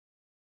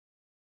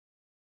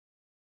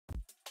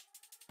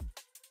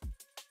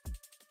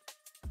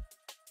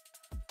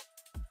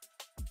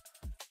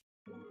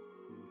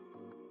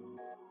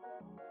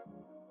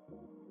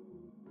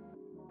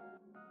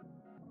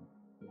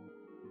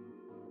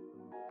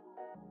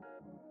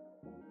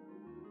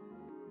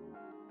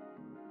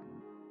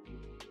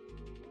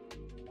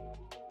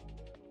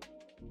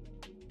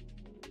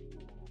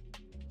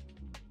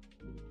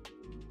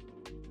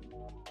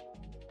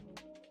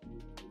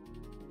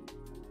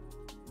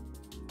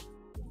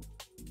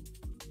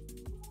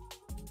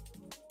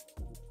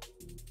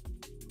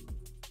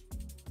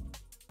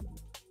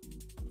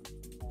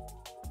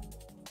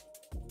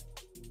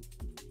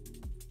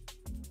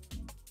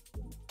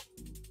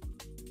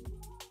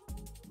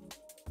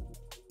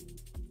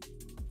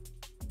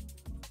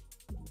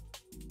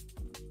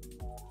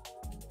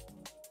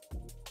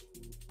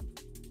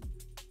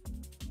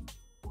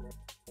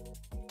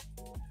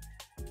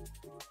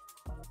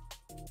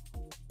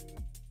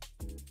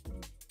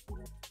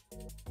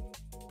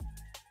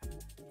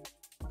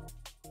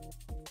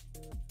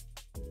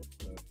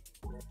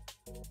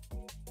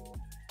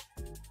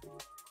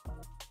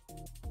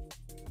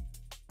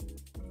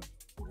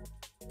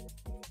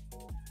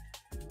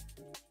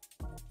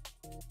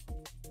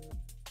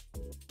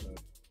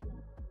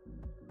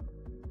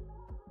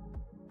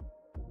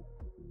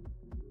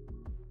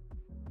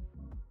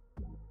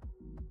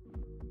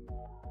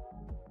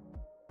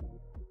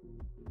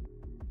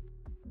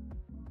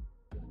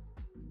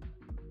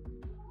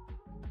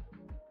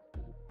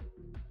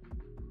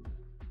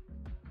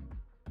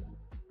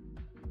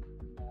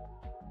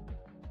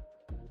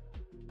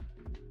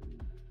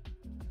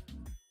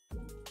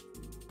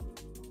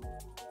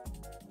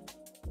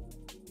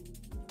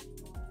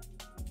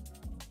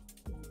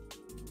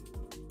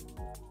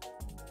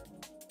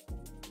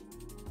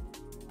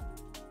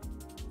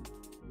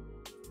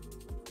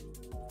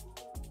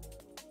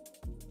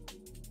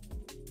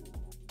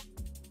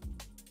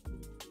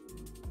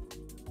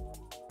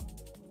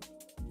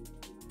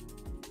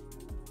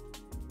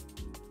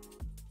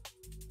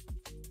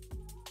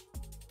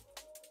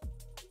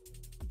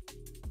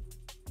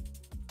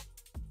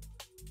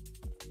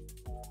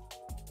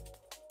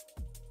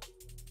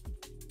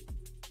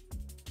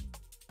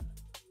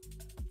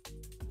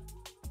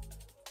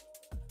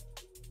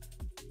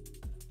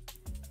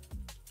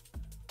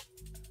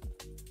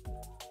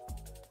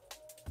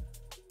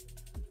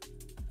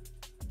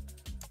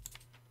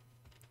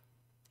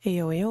Hey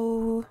yo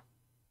yo.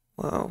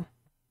 Whoa.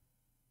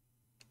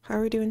 How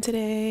are we doing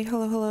today?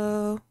 Hello,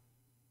 hello.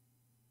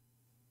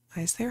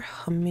 Why is there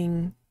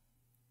humming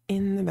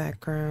in the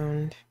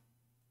background?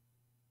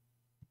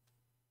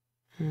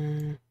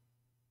 Hi.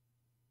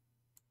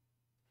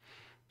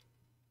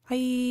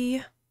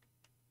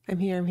 I'm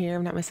here.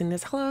 I'm not missing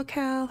this. Hello,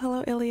 Cal.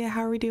 Hello, Ilya.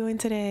 How are we doing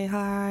today?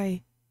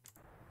 Hi.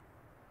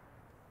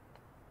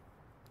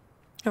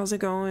 How's it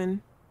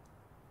going?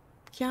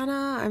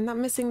 Kianna, I'm not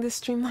missing this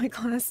stream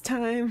like last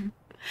time.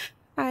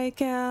 Hi,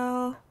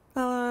 Cal.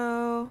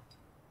 Hello.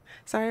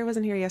 Sorry I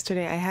wasn't here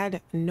yesterday. I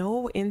had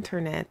no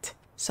internet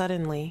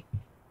suddenly.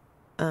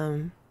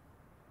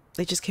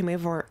 They just came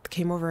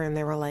over and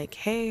they were like,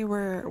 "Hey,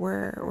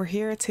 we're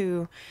here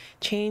to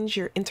change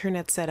your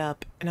internet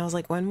setup." And I was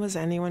like, "When was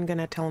anyone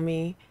gonna tell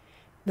me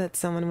that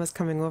someone was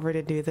coming over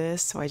to do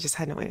this?" So I just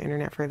had no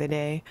internet for the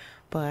day.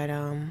 But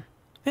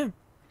yeah.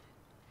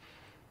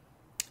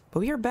 But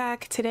we are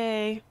back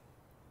today.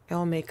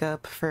 I'll make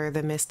up for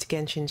the missed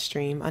Genshin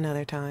stream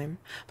another time.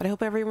 But I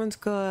hope everyone's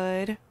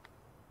good. I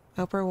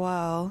hope we're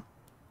well.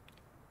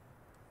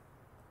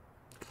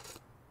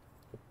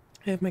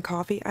 I have my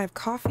coffee. I have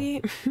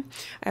coffee.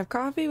 I have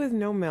coffee with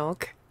no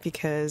milk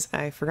because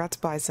I forgot to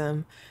buy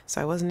some, so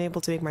I wasn't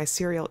able to make my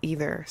cereal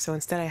either. So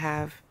instead I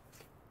have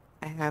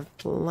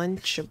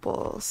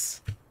Lunchables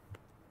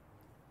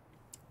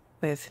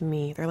with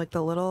me. They're like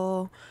the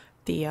little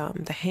the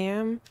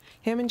ham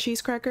and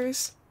cheese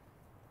crackers.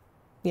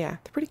 Yeah,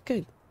 they're pretty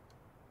good.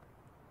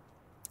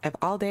 I have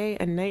all day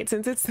and night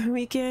since it's the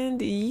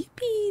weekend.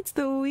 Yippee, it's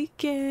the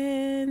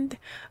weekend.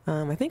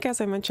 I think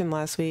as I mentioned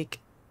last week,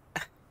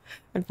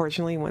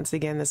 unfortunately, once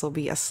again, this will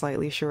be a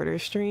slightly shorter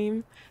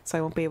stream, so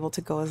I won't be able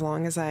to go as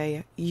long as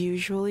I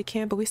usually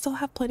can, but we still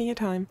have plenty of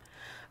time,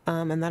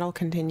 and that'll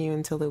continue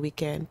until the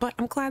weekend. But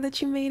I'm glad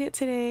that you made it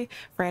today,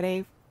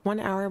 Friday, 1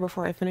 hour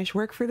before I finish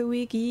work for the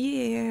week.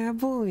 Yeah,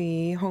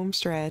 boy, home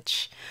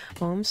stretch,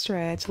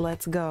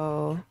 let's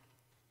go.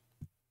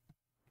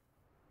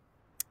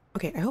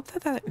 Okay, I hope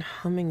that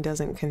humming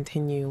doesn't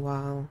continue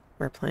while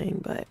we're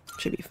playing, but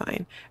should be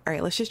fine. All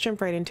right, let's just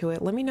jump right into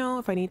it. Let me know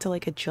if I need to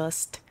like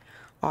adjust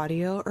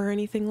audio or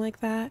anything like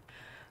that.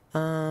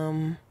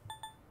 Yeah,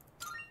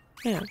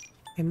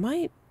 I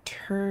might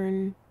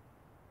turn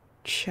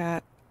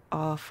chat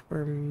off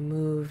or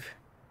move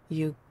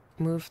the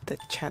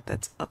chat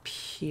that's up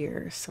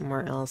here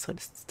somewhere else so it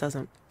just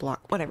doesn't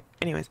block whatever.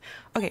 Anyways,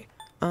 okay,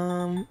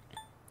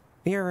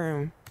 your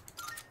room.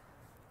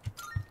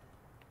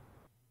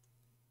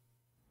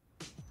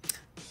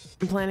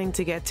 I'm planning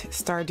to get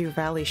Stardew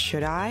Valley.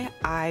 Should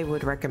I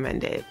would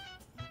recommend it.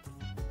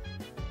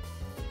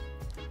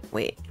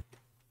 Wait,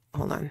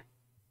 hold on.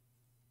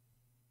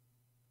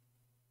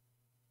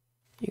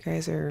 You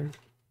guys are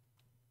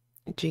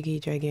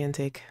jiggy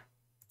gigantic.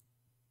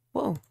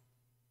 Whoa.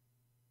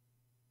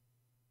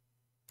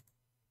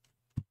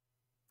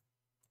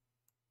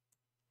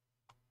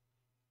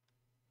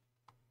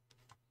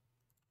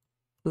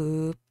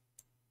 Oop.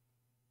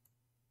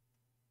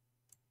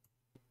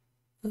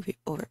 Move it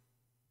over.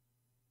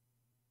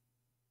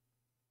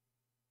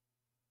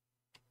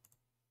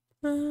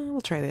 We'll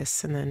try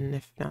this, and then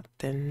if not,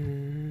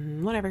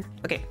 then whatever.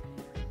 Okay.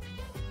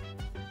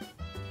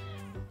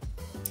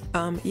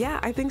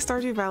 Yeah, I think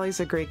Stardew Valley is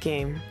a great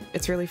game.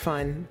 It's really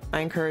fun. I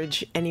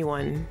encourage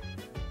anyone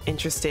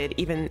interested,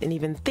 even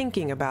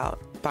thinking about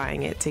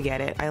buying it, to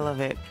get it. I love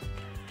it.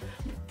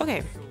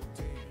 Okay.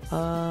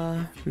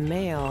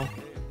 Mail.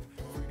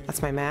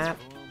 That's my map.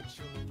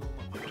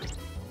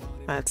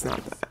 That's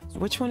not that.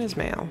 Which one is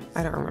mail?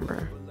 I don't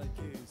remember.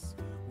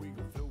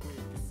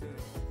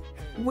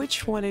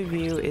 Which one of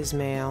you is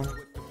male?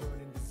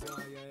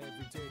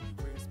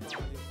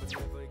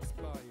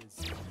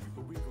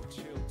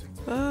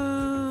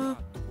 Oh,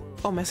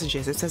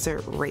 messages. It says it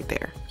right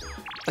there.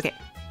 Okay.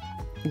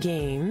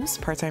 Games.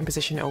 Part-time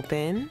position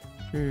open.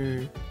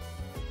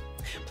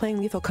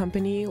 Playing Lethal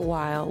Company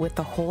while with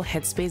the whole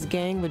Headspace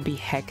gang would be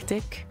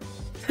hectic.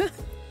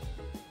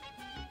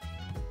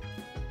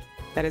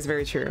 That is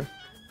very true.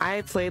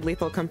 I played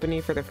Lethal Company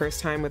for the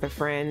first time with a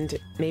friend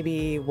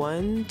maybe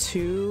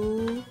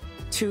 2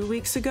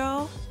 weeks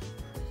ago,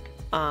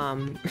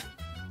 and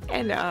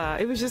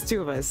it was just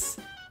 2 of us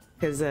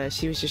because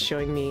she was just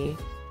showing me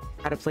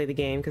how to play the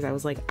game because I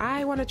was like,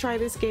 I want to try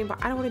this game,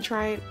 but I don't want to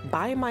try it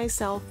by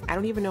myself. I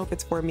don't even know if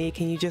it's for me.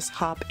 Can you just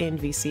hop in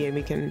VC and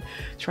we can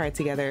try it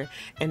together?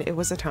 And it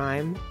was a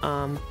time.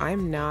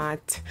 I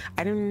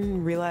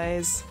didn't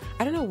realize,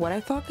 I don't know what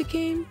I thought the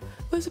game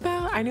was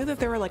about. I knew that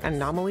there were like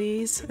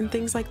anomalies and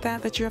things like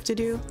that you have to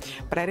do,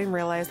 but I didn't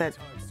realize that.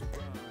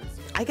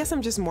 I guess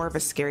I'm just more of a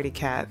scaredy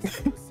cat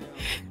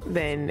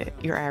than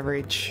your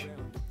average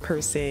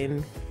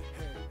person.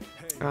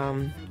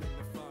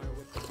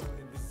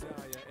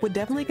 Would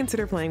definitely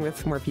consider playing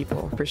with more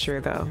people for sure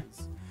though.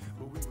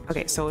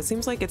 Okay, so it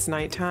seems like it's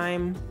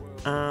nighttime.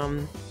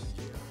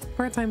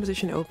 Part-time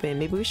position open.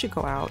 Maybe we should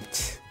go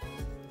out.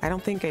 I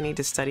don't think I need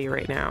to study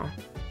right now.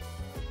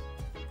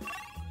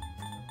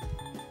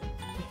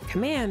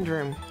 Command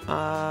room.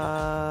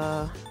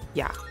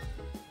 Yeah.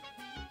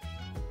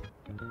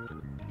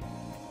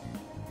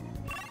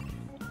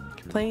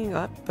 playing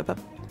up.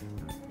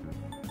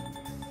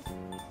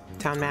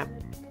 Town map.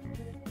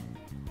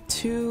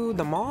 To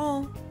the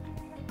mall?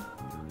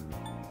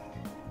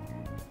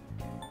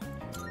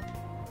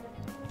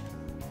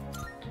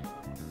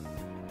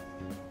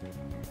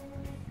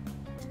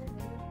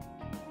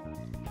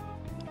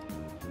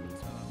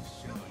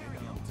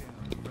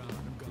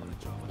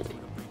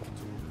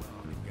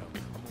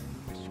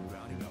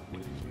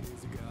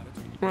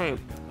 Right.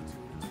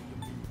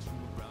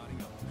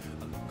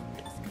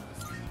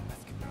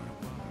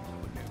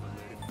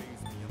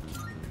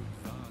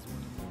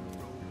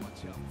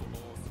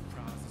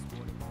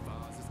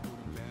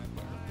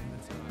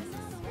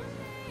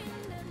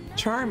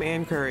 Charm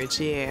and courage,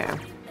 yeah.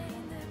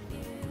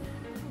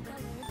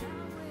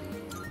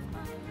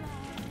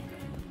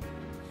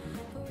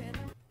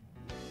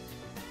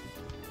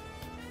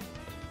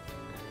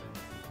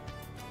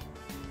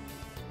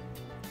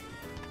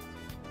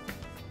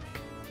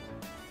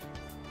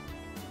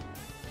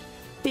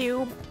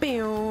 Pew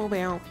pew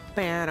pew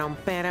pew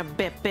pew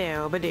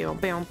pew pew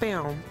pew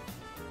pew.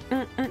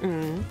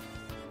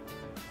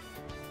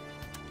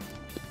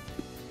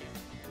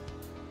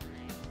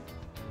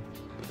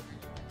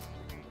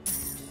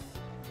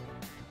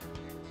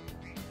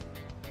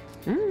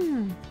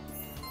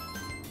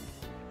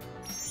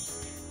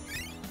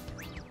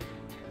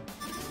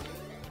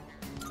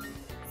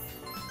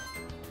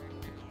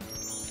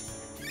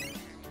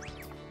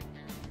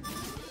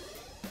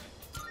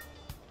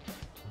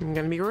 I'm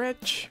gonna be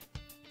rich.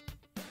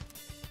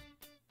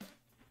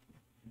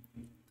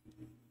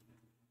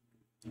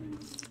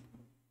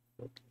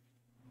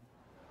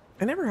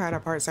 I never had a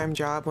part-time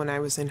job when I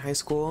was in high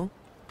school.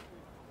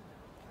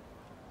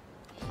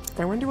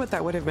 I wonder what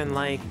that would have been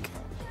like.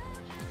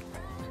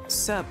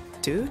 Sup,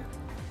 dude?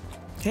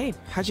 Hey,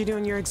 how'd you do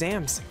in your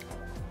exams?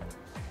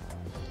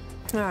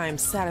 I'm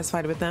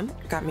satisfied with them.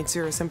 Got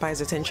Mitsuru-senpai's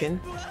attention.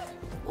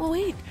 Oh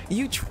wait,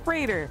 you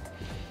traitor!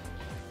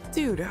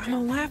 Dude, I'm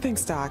a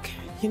laughingstock.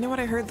 You know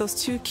what I heard those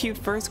two cute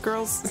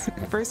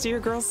first-year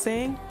girls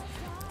saying?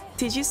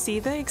 Did you see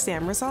the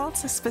exam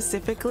results,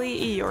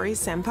 specifically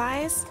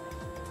Iori-senpai's?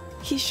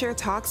 He sure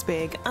talks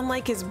big,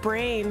 unlike his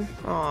brain.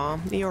 Aw,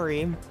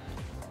 Iori.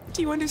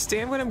 Do you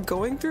understand what I'm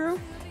going through?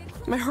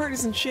 My heart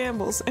is in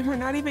shambles, and we're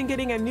not even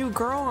getting a new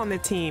girl on the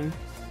team.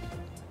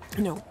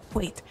 No,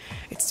 wait.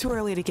 It's too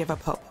early to give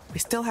up hope. We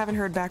still haven't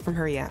heard back from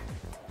her yet.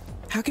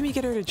 How can we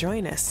get her to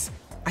join us?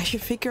 I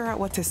should figure out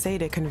what to say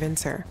to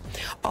convince her.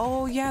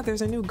 Oh yeah,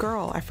 there's a new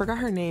girl. I forgot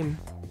her name.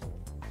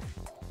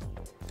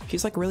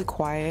 She's like really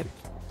quiet.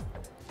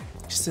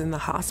 She's in the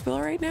hospital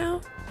right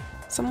now?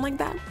 Something like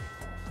that.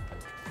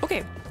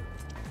 Okay.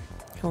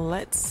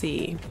 Let's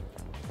see.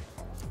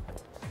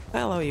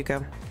 Hello,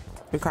 Yuka.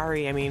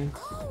 Yukari, I mean.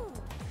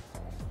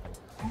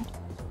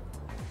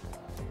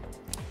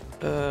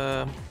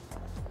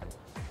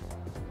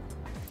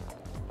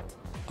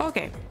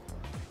 Okay.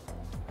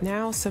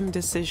 Now some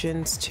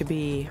decisions to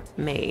be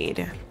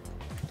made.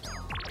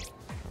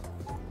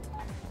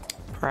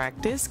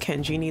 Practice.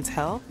 Kenji needs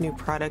help. New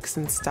products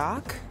in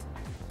stock.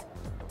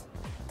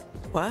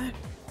 What?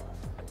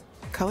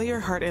 Color your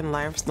heart in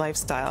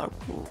lifestyle.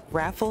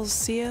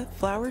 Rafflesia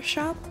flower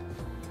shop?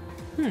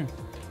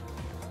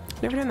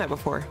 Never done that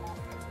before.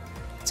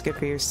 It's good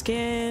for your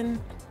skin.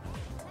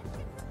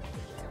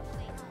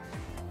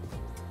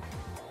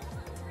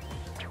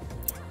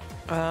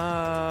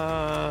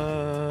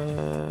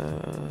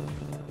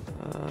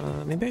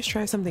 Maybe I should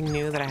try something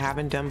new that I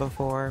haven't done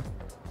before.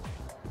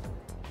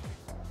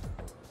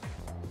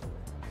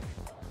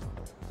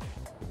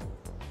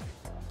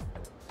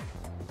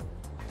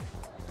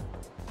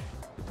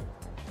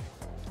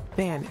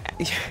 Man,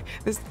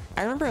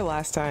 I remember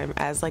last time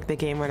as like the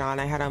game went on,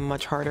 I had a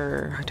much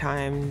harder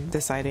time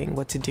deciding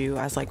what to do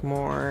as like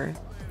more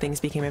things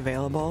became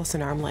available. So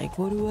now I'm like,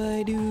 what do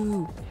I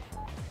do?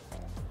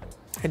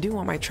 I do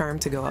want my charm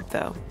to go up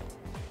though.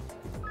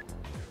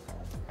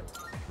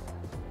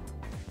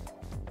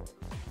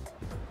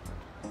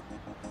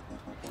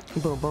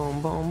 Boom,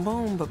 boom, boom,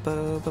 boom, ba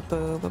ba ba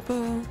ba ba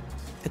ba.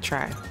 A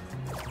try.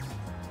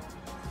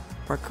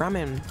 We're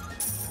coming.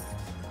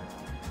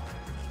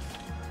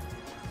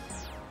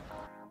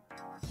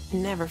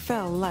 Never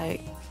felt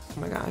like. Oh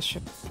my gosh!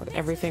 Put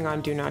everything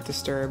on Do Not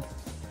Disturb.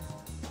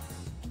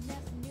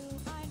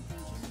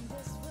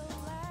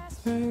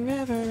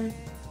 Forever.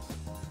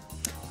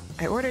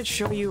 I ordered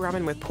shoyu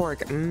ramen with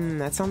pork.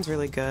 That sounds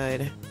really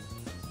good.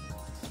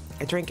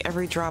 I drank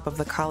every drop of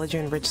the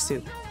collagen-rich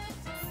soup.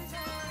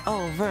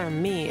 Over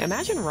me.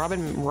 Imagine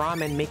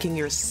ramen making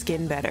your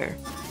skin better.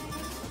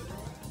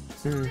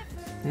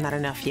 Not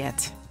enough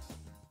yet.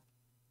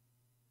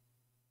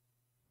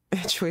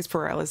 Choice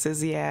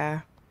paralysis,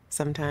 yeah.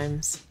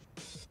 Sometimes.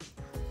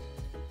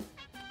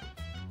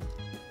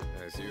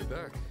 I see you're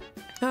back.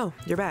 Oh,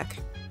 you're back.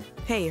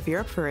 Hey, if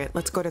you're up for it,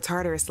 let's go to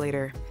Tartarus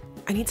later.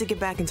 I need to get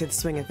back into the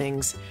swing of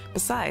things.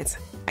 Besides,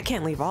 I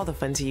can't leave all the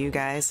fun to you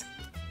guys.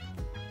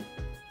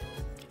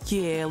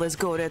 Yeah, let's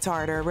go to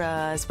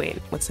Tartarus. Wait,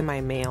 what's in my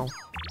mail?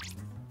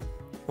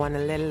 Want a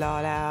little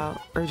all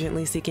out?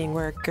 Urgently seeking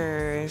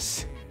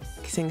workers.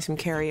 sing some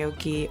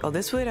karaoke. Oh,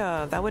 this would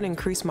that would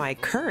increase my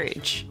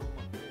courage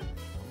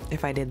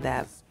if I did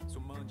that.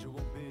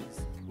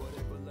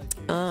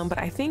 But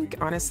I think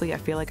honestly, I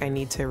feel like I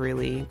need to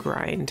really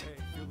grind.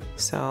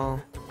 So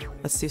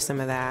let's do some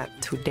of that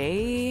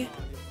today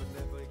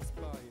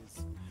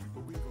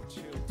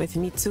with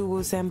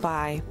Mitsuo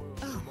Senpai.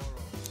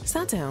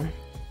 Sit down.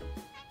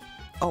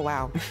 Oh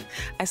wow,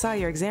 I saw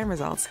your exam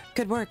results.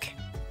 Good work.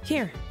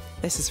 Here,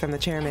 this is from the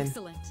chairman.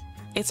 Excellent.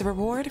 It's a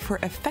reward for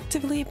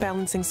effectively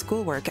balancing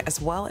schoolwork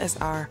as well as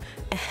our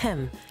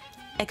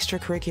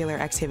extracurricular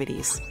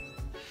activities.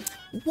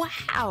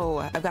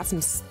 Wow, I've got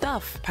some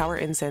stuff. Power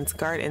incense,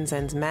 guard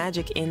incense,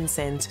 magic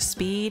incense,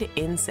 speed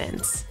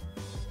incense.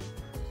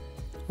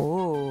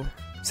 Oh,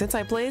 since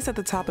I placed at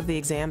the top of the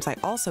exams, I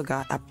also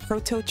got a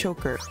proto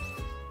choker.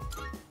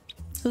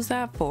 Who's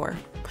that for?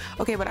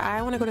 Okay, but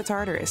I want to go to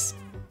Tartarus.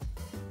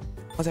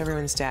 What's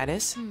everyone's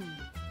status?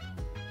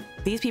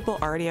 These people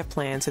already have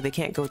plans, so they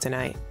can't go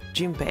tonight.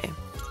 Junpei.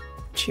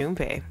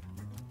 Junpei.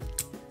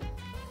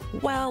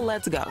 Well,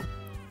 let's go.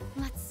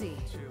 Let's see.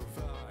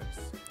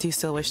 Do you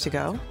still wish to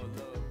go?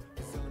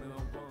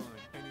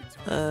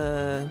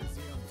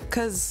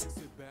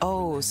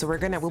 Oh, so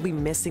we'll be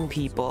missing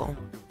people.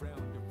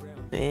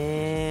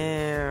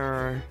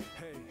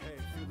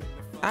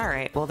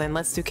 Alright, well then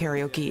let's do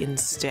karaoke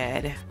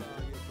instead.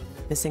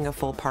 Missing a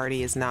full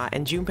party is not,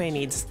 and Junpei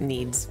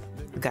needs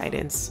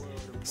guidance.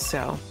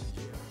 So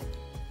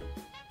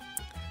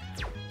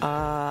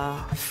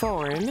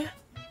Thorn.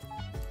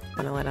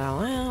 Wanna let it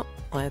all out.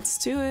 Let's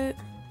do it.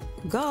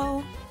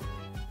 Go.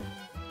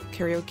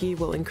 Karaoke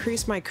will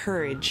increase my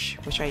courage,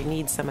 which I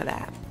need some of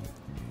that.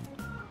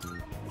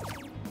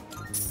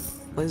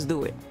 Let's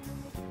do it.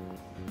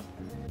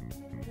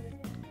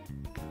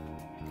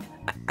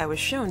 I was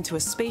shown to a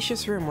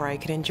spacious room where I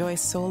could enjoy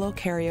solo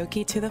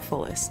karaoke to the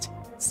fullest.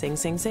 Sing,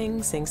 sing,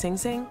 sing, sing, sing,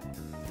 sing.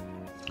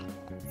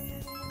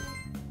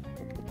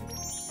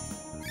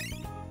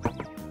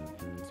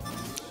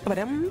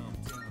 Ba-dum.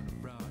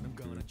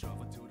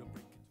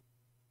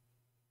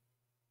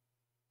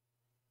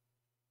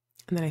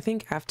 And then I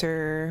think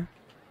after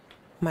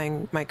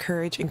my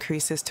courage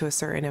increases to a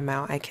certain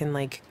amount, I can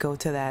like go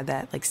to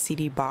that like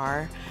CD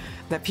bar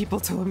that people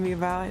told me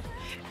about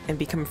and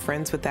become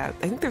friends with that.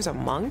 I think there's a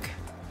monk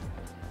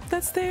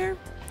that's there.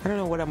 I don't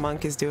know what a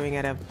monk is doing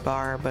at a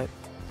bar, but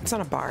it's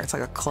not a bar, it's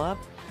like a club.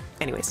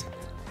 Anyways,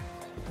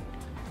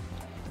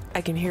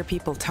 I can hear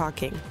people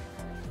talking.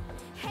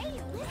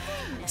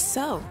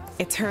 So,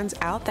 it turns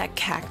out that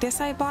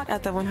cactus I bought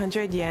at the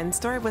 100 yen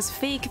store was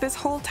fake this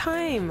whole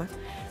time.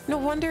 No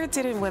wonder it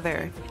didn't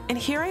wither. And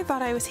here I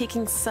thought I was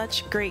taking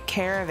such great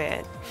care of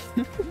it.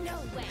 No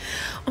way.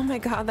 Oh my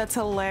god, that's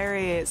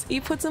hilarious.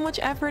 You put so much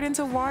effort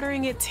into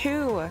watering it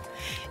too.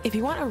 If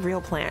you want a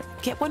real plant,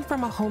 get one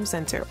from a home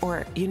center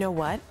or, you know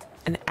what?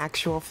 An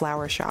actual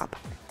flower shop.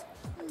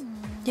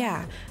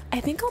 Yeah, I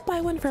think I'll buy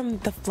one from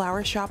the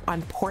flower shop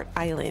on Port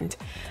Island.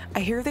 I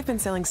hear they've been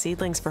selling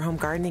seedlings for home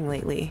gardening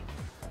lately.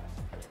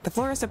 The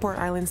florist at Port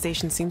Island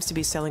Station seems to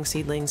be selling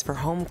seedlings for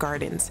home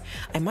gardens.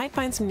 I might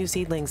find some new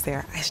seedlings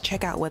there. I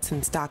check out what's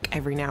in stock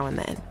every now and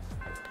then.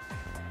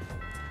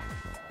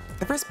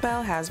 The first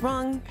bell has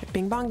rung.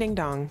 Bing bong ding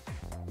dong.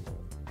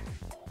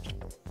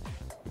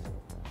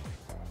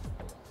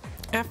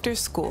 After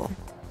school.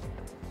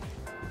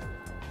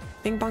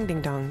 Bing bong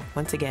ding dong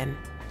once again.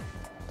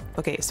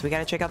 Okay, so we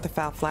gotta check out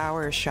the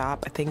flower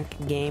shop. I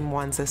think game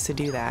wants us to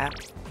do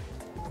that.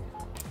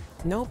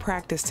 No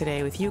practice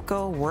today with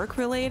Yuko. Work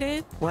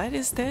related? What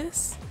is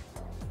this?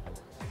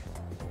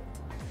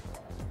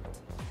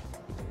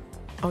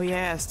 Oh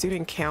yeah,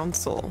 student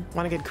council.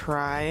 Want a good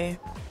cry?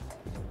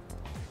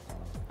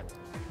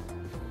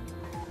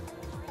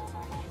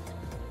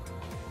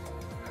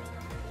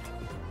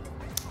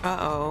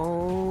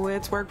 Uh-oh,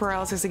 it's work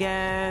paralysis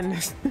again.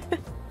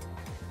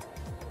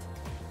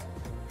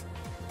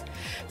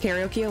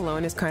 Karaoke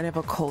alone is kind of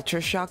a culture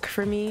shock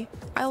for me.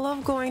 I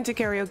love going to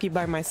karaoke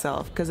by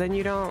myself because then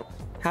you don't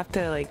have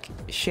to like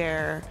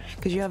share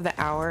because you have the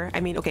hour.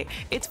 I mean, okay,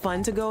 it's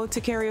fun to go to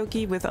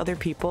karaoke with other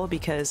people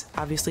because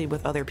obviously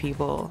with other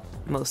people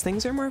most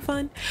things are more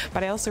fun,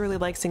 but I also really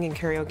like singing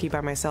karaoke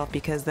by myself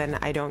because then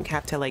I don't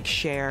have to like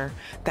share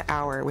the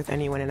hour with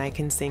anyone and I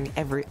can sing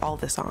all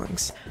the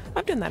songs.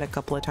 I've done that a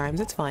couple of times.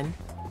 It's fun.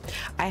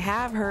 I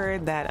have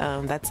heard that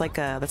that's like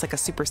a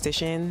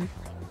superstition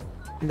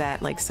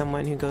that like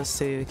someone who goes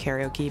to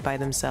karaoke by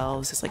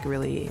themselves is like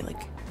really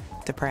like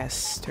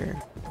depressed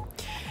or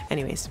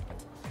anyways.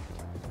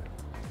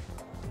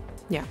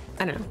 Yeah,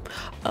 I don't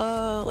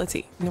know. Let's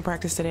see. No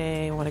practice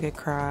today. Want a good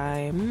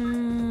cry?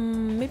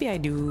 Maybe I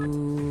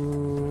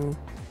do.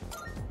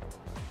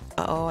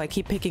 Uh-oh, I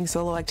keep picking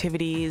solo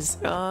activities.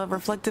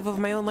 Reflective of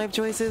my own life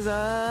choices.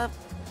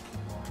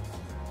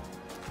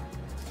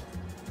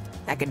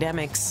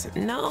 Academics.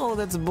 No,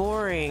 that's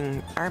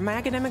boring. My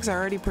academics are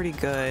already pretty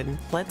good.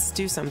 Let's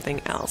do something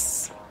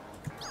else.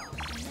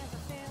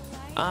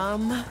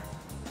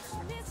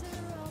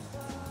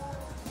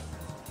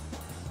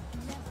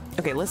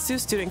 Okay, let's do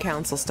student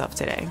council stuff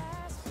today.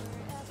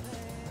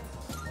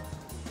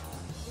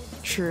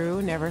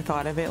 true. Never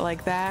thought of it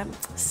like that.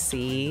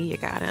 See, you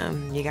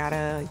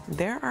gotta,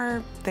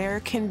 there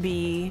can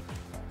be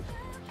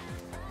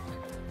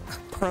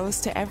pros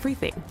to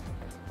everything.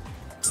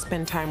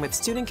 Spend time with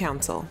student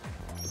council.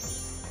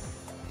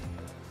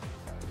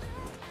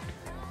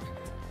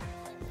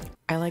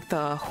 I like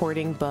the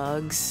hoarding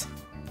bugs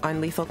on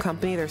Lethal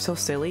Company. They're so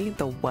silly.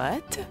 The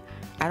what?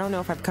 I don't know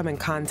if I've come in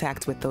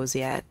contact with those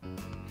yet.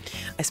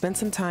 I spent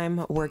some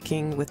time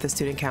working with the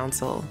student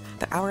council.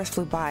 The hours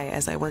flew by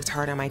as I worked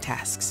hard on my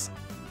tasks.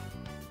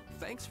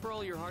 Thanks for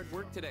all your hard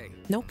work today.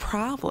 No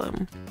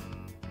problem.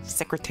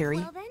 Secretary.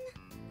 Well then,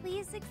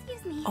 please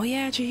excuse me. Oh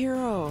yeah,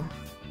 Chihiro.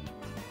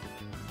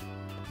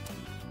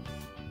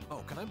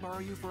 Oh, can I borrow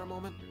you for a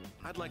moment?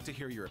 I'd like to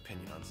hear your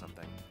opinion on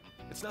something.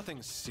 It's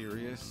nothing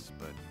serious,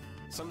 but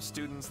some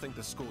students think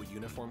the school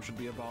uniform should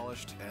be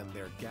abolished, and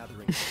they're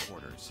gathering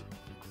supporters.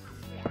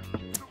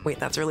 Wait,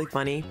 that's really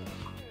funny.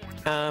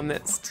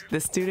 The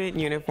student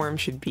uniform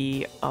should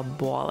be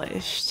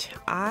abolished.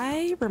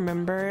 I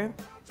remember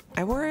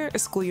I wore a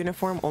school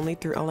uniform only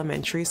through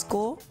elementary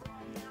school,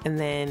 and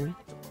then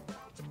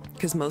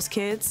because most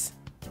kids,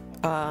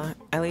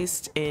 at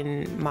least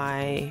in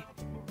my,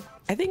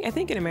 I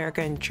think in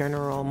America in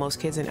general,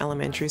 most kids in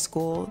elementary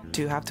school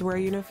do have to wear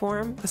a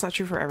uniform. That's not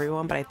true for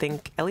everyone, but I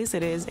think at least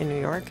it is in New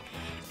York.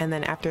 And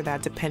then after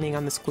that, depending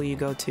on the school you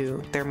go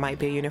to, there might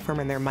be a uniform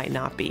and there might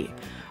not be.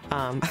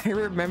 I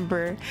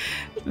remember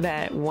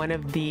that one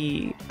of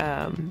the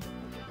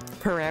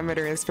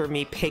parameters for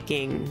me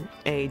picking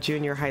a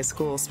junior high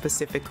school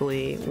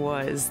specifically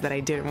was that I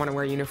didn't want to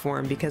wear a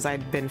uniform because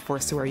I'd been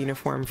forced to wear a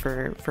uniform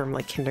from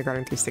like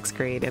kindergarten through 6th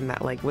grade, and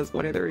that like was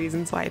one of the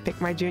reasons why I picked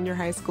my junior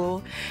high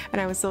school.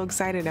 And I was so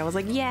excited. I was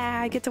like,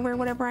 yeah, I get to wear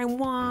whatever I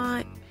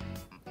want.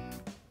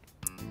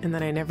 And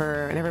then I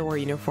never wore a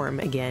uniform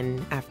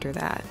again after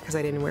that because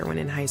I didn't wear one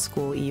in high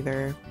school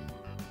either.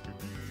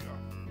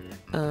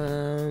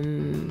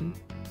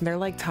 They're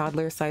like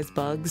toddler-sized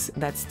bugs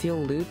that steal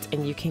loot,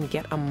 and you can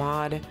get a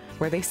mod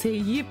where they say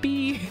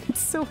yippee. It's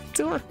so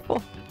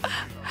adorable.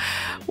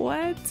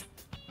 What?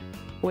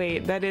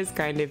 Wait, that is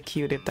kind of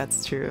cute if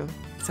that's true.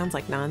 Sounds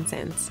like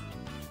nonsense.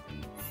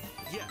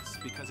 Yes,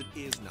 because it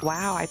is not.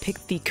 Wow, I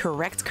picked the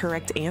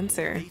correct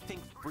answer. They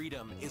think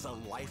freedom is a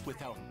life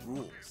without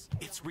rules.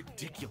 It's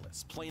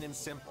ridiculous, plain and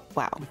simple.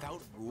 Wow.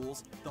 Without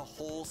rules, the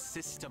whole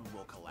system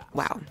will collapse.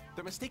 Wow.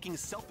 They're mistaking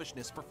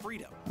selfishness for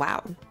freedom.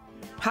 Wow.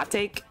 Hot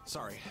take.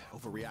 Sorry,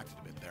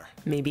 overreacted a bit there.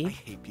 Maybe. I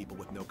hate people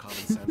with no common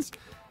sense.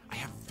 I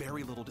have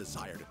very little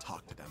desire to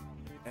talk to them.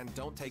 And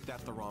don't take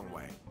that the wrong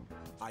way.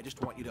 I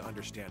just want you to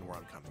understand where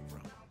I'm coming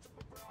from.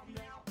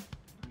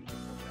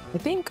 I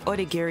think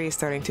Odagiri is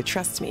starting to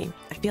trust me.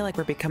 I feel like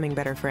we're becoming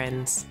better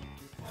friends.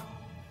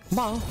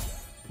 Wah,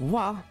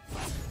 wah,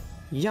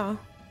 ya,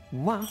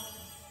 wah,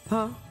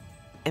 huh,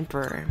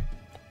 Emperor.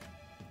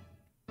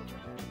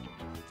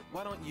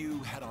 Why don't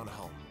you head on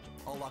home?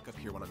 I'll lock up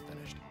here when I'm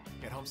finished.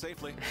 Get home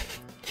safely.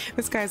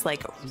 This guy's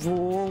like,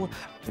 rule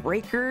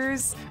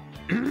breakers.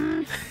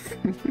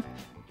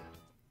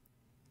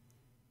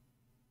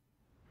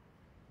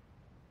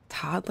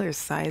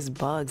 Toddler-sized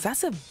bugs.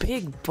 That's a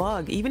big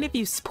bug. Even if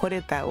you put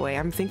it that way.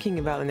 I'm thinking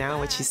about now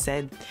what she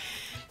said.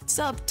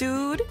 Sup,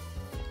 dude?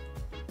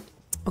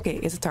 Okay,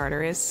 it's a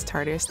Tartarus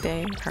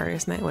Day,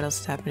 Tartarus night. What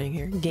else is happening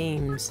here?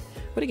 Games.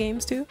 What do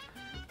games do?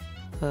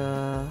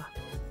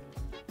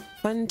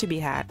 Fun to be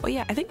had. Oh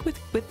yeah, I think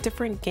with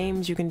different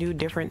games you can do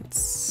different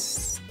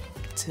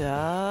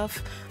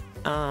stuff.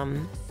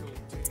 Yo,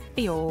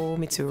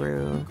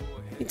 Mitsuru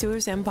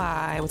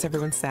senpai. What's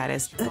everyone's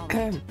status?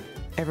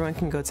 Everyone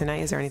can go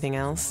tonight. Is there anything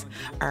else?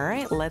 All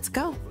right, let's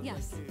go.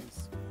 Yes.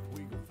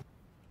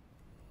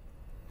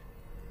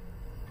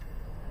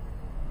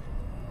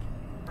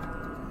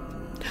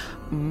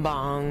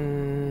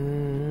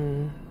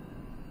 Bong.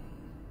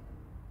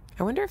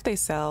 I wonder if they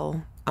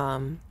sell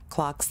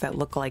clocks that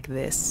look like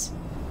this.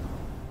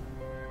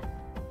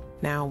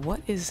 Now, what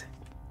is...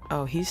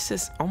 Oh, he's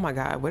just... Oh my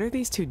god, what are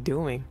these two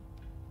doing?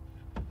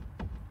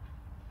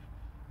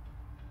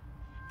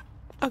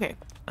 Okay,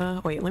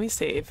 wait, let me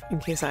save in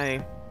case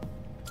I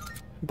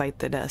bite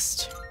the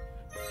dust.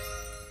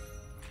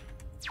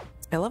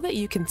 I love that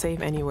you can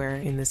save anywhere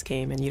in this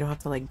game and you don't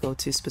have to like go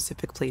to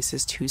specific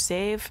places to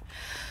save.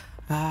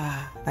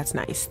 Ah, that's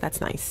nice,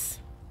 that's nice.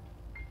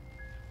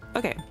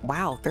 Okay,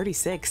 wow,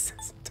 36.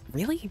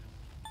 Really?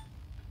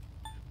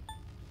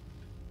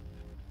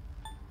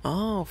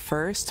 Oh,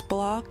 first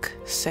block,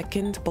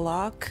 second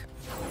block.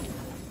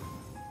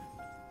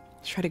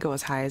 Try to go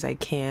as high as I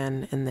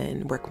can and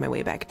then work my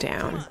way back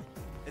down.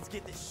 Let's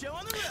get this show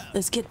on the road.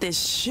 Let's get this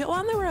show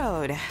on the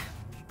road.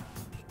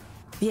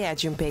 Yeah,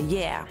 Junpei,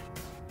 yeah.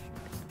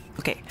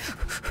 Okay.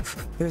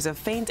 There's a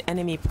faint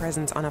enemy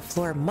presence on a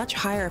floor much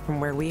higher from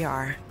where we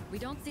are. We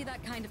don't see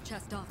that kind of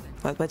chest often.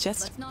 What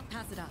chest? Let's not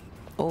pass it up.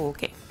 Oh,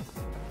 okay.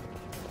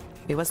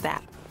 Wait, what's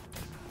that?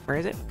 Where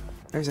is it?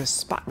 There's a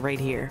spot right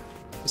here.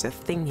 There's a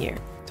thing here.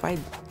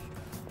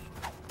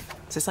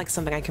 Is this like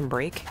something I can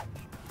break?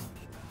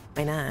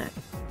 Why not?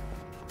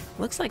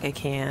 Looks like I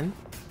can.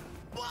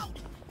 Whoa!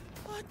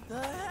 What the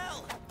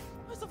hell?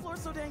 Why is the floor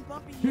so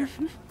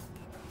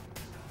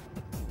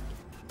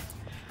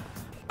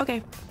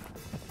Okay.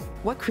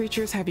 What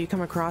creatures have you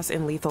come across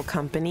in Lethal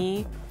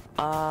Company?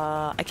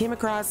 I came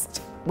across...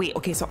 Wait,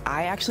 okay, so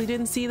I actually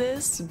didn't see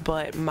this,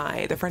 but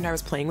the friend I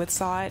was playing with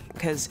saw it,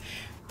 because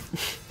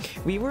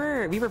we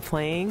were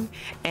playing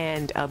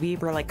and we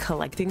were like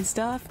collecting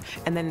stuff,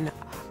 and then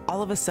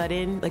all of a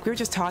sudden, like, we were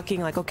just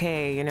talking, like,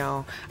 okay, you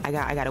know, I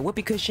got a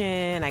whoopee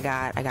cushion, I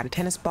got a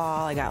tennis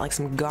ball, I got like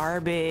some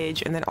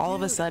garbage, and then all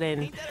of a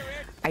sudden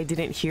I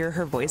didn't hear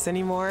her voice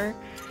anymore.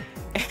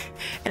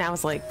 And I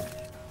was like,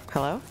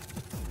 hello?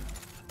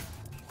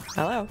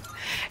 Hello?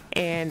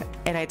 And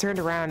I turned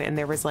around and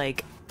there was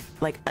like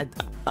a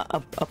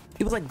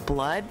it was like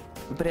blood,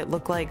 but it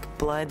looked like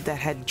blood that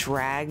had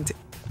dragged,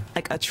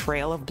 like a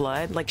trail of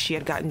blood, like she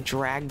had gotten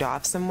dragged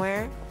off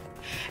somewhere.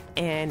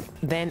 And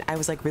then I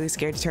was like really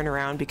scared to turn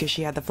around because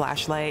she had the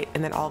flashlight,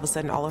 and then all of a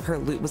sudden all of her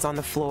loot was on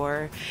the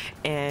floor,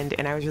 and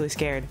I was really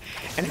scared,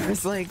 and I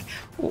was like,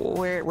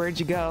 where'd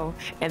you go?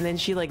 And then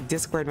she like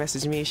Discord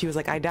messaged me. She was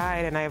like, I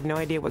died and I have no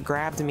idea what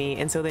grabbed me.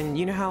 And so then,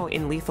 you know how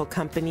in Lethal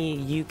Company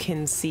you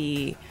can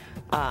see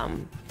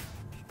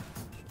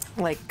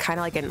like kind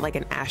of like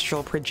an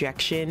astral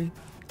projection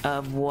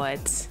of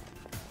what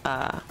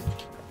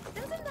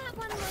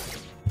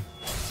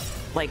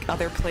like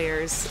other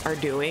players are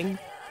doing.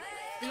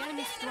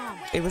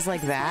 It was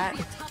like that.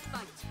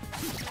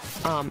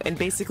 And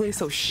basically,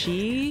 so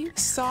she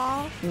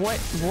saw what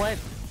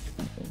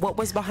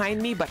was behind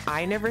me, but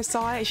I never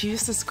saw it. She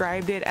just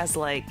described it as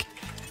like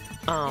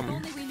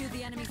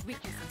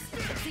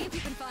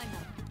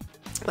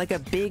like a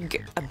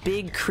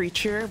big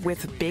creature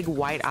with big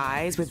white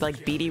eyes, with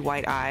like beady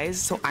white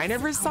eyes. So I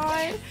never saw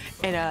it,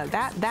 and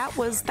that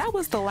was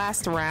the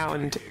last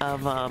round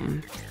of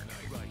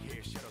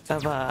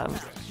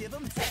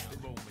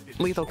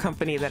Lethal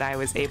Company that I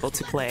was able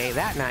to play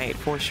that night,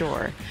 for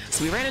sure.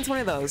 So we ran into one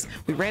of those.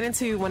 We ran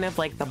into one of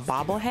like the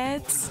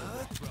bobblehead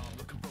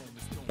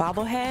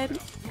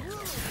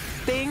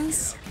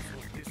things.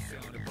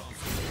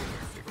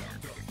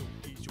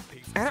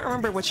 I don't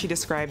remember what she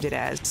described it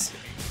as,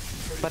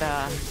 but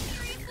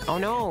oh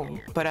no,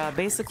 but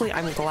basically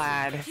I'm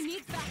glad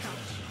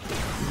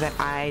that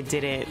I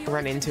didn't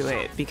run into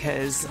it,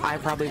 because I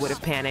probably would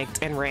have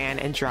panicked and ran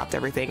and dropped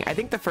everything. I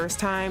think the first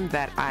time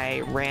that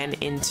I ran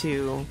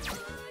into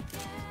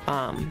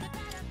oh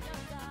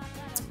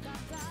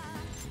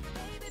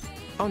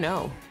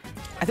no,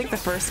 I think the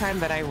first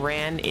time that I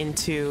ran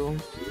into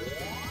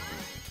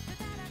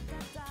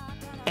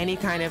any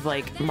kind of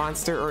like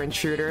monster or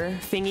intruder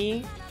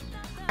thingy,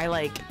 I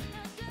like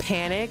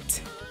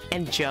panicked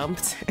and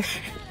jumped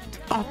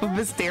off of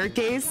the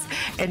staircase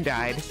and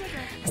died.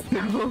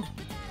 So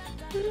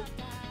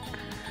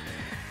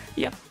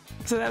yep,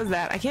 so that was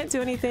that. I can't do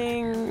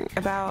anything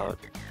about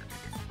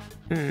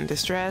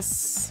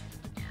distress.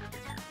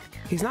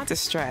 He's not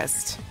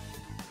distressed,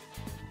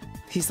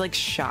 he's like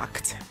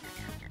shocked.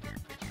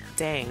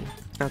 Dang.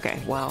 Okay,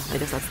 well, I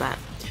guess that's that.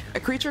 A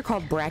creature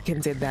called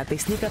Bracken did that. They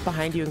sneak up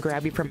behind you and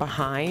grab you from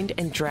behind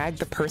and drag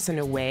the person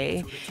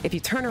away. If you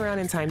turn around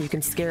in time, you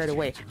can scare it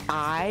away.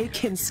 I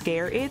can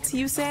scare it,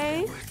 you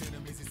say?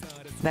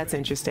 That's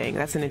interesting.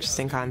 That's an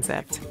interesting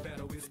concept.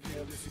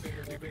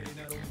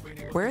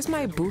 Where's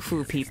my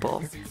Bufu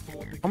people?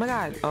 Oh my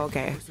god. Oh,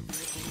 okay.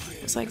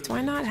 It's like, do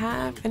I not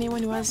have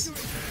anyone who has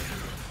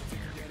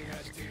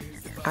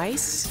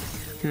ice?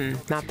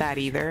 Not that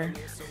either.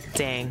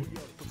 Dang.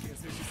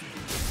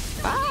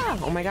 Ah!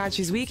 Oh my god,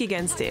 she's weak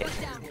against it.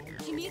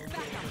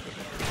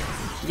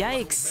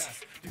 Yikes.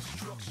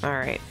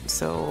 Alright,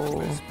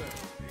 so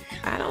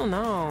I don't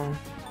know.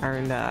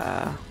 Earned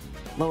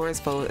lowers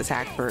foe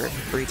attack for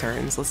 3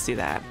 turns. Let's do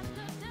that.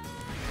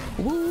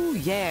 Woo,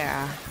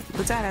 yeah.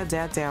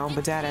 Ba-da-da down,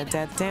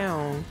 ba-da-da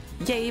down.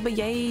 Yay, ba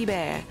yay,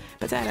 ba.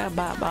 Ba-da-da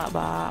ba ba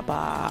ba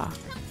ba.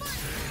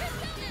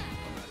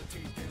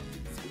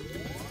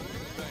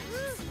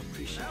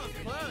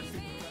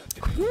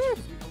 Woo.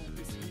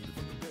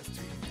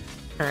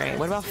 Alright,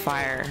 what about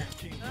fire?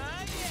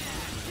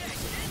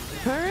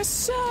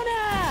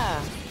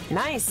 Persona!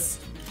 Nice.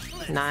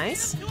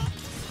 Nice.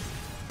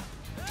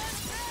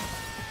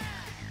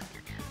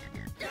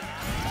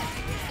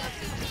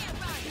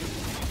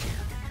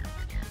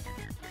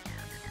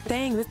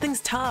 Dang, this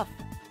thing's tough.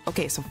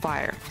 Okay, so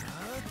fire.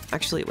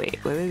 Actually, wait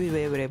a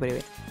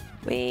minute.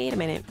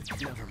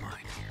 Never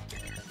mind.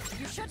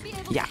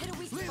 Yeah.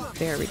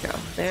 There we go.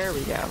 There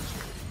we go.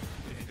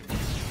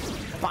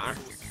 Bar.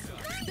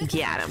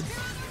 Get him.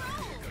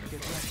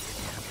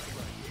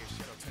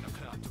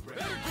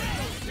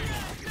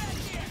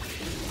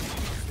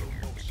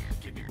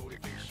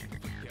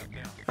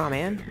 Oh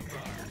man.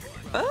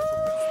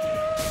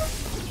 Oh!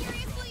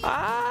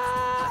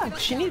 Ah!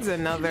 She needs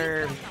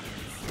another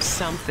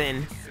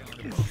something.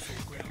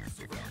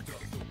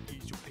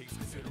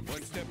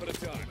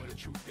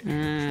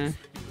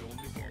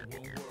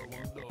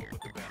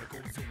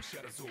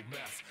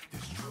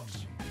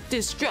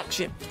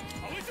 Destruction.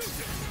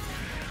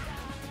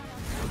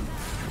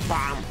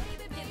 Bomb.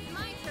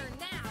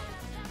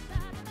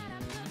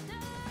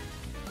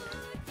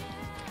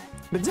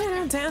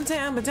 Ba-da-dum, down,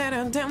 down,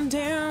 ba-da-dum, down,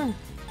 down.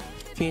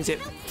 Fuse it.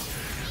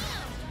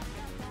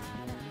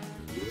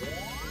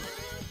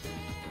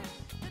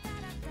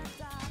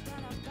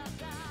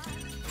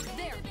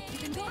 There, you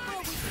can go for a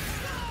week.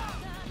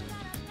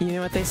 You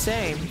know what they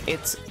say?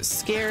 It's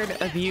scared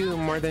of you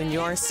more than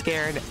you're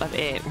scared of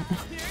it.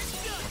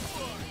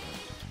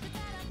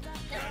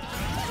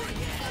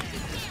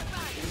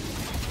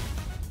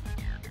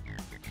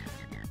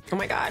 Oh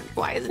my god,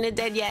 why isn't it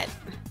dead yet?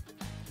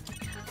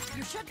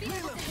 You should be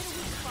able to hit a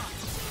weak spot.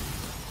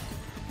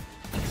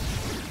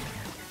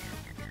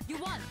 You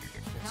won.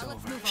 Now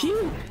let's move on.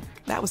 Phew,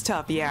 that was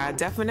tough. Yeah,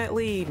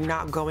 definitely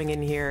not going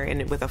in here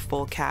and with a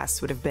full cast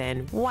would have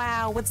been,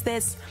 wow, what's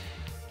this?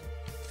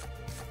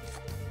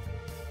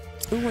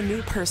 Ooh, a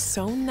new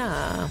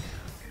persona.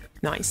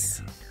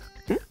 Nice.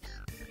 Hmm?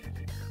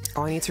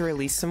 Oh, I need to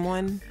release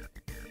someone.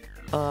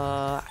 Do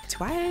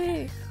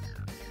I?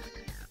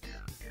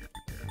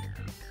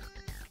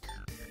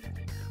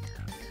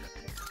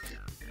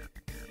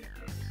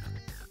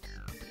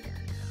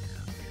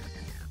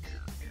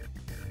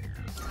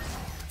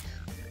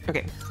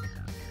 Okay.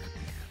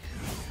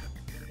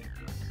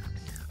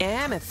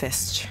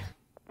 Amethyst.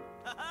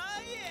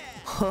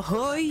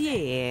 Oh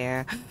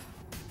yeah.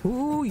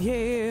 Oh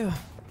yeah.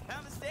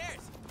 Down the stairs.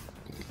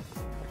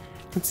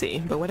 Let's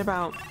see, but what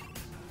about...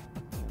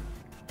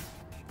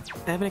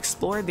 I haven't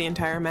explored the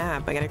entire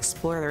map. I gotta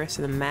explore the rest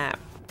of the map.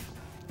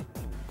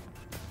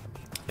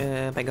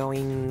 By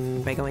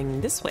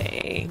going this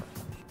way.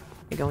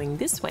 By going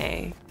this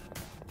way.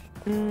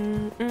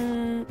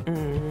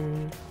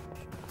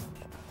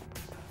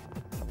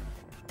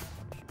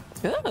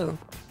 Oh!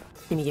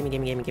 Gimme, gimme,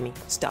 gimme, gimme, gimme.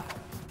 Stuff.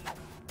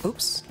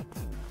 Oops.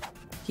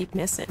 Keep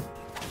missing.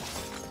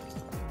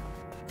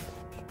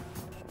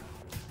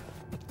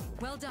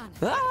 Well done.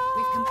 Ah!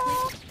 We've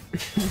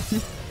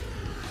completed.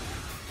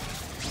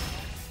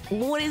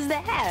 What is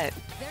that?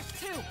 There's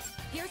two.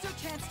 Here's your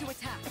chance to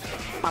attack.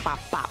 Bop, bop,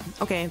 bop.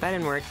 Okay, that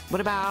didn't work.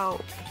 What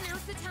about...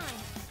 Now's the time.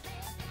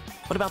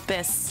 What about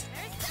this?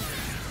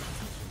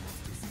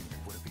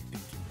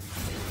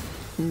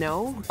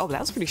 No? Oh, that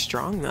was pretty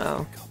strong,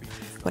 though.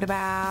 What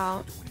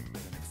about...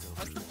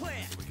 What's the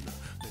plan?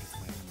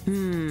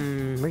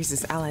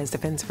 Raises allies'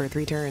 defense for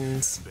 3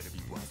 turns.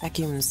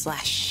 Vacuum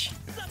slash.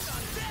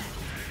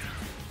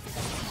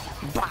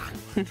 Bah!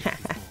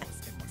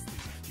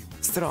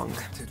 Strong.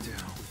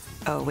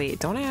 Oh, wait,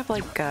 don't I have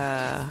like,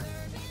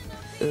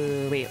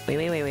 wait.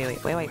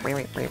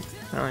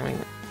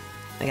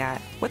 I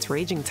got... What's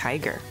Raging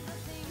Tiger?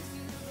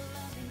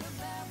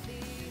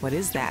 What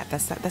is that?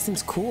 That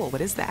seems cool.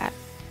 What is that?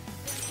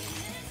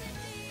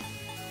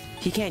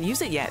 He can't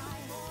use it yet.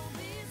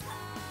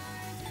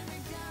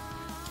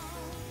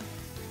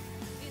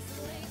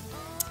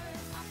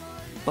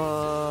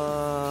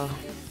 Are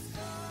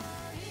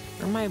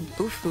my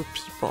Bufu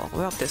people? What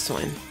about this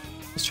one?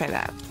 Let's try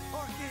that.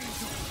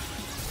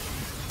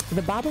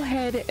 The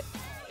bobblehead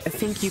I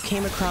think you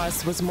came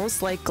across was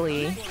most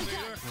likely Enemy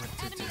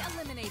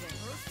eliminated.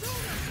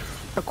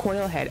 a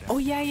coil head. Oh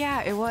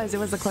yeah, it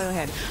was a coil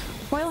head.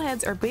 Coil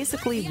heads are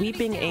basically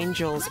weeping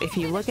angels. If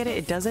you look at it,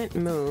 it doesn't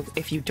move.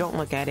 If you don't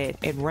look at it,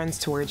 it runs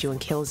towards you and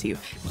kills you.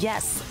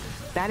 Yes,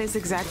 that is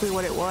exactly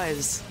what it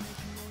was,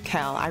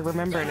 Kel. I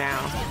remember now.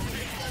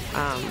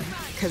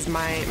 Because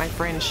my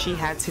friend, she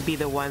had to be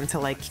the one to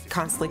like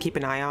constantly keep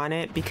an eye on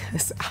it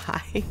because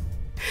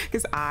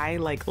I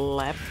like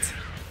leapt.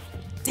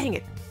 Dang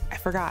it, I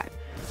forgot.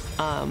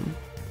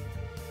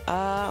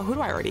 Who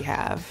do I already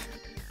have?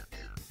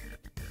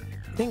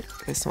 I think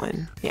this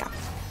one. Yeah.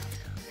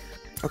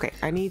 Okay,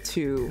 I need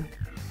to...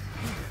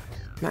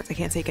 I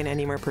can't take in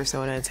any more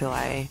persona until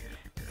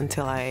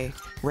I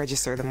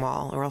register them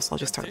all, or else I'll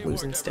just start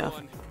losing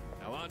stuff.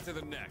 Now on to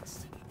the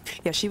next.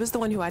 Yeah, she was the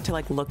one who had to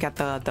like look at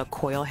the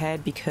coil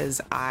head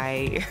because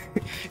I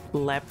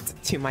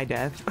leapt to my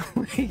death.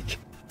 Like,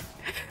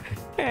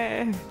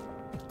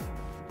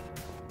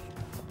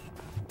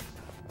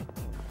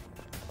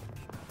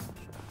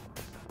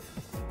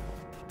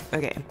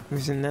 Okay,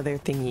 there's another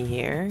thingy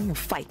here.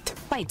 Fight,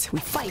 we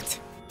fight.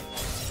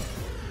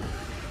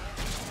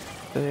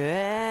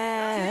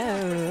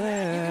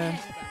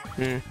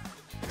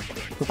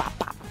 Bop,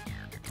 bop.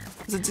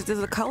 Does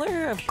the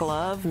color of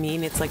glove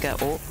mean it's like a...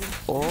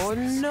 Oh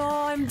no,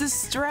 I'm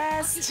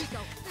distressed.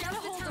 Get a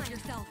hold of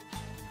yourself.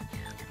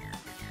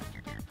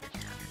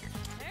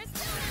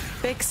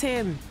 Fix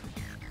him.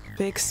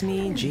 Fix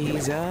me,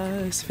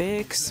 Jesus.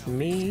 Fix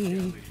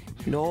me.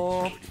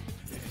 No.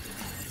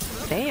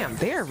 Damn,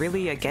 they're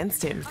really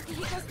against him. He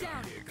goes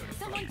down.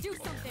 Someone do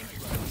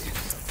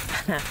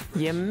something.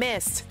 You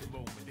missed.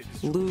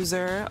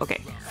 Loser.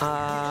 Okay.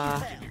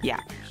 Yeah.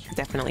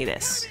 Definitely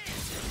this.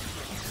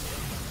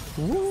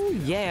 Woo,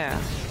 yeah.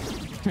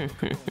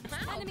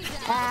 Enemy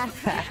down.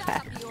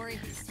 Fiori.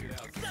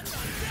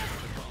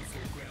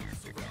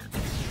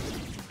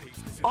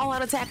 All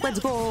out attack, let's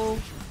go.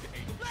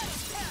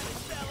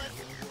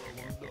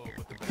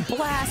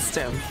 Blast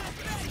him.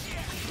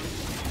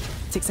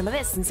 Take some of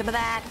this and some of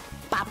that.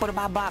 Bop, bop,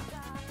 bop, bop.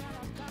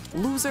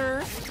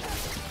 Loser.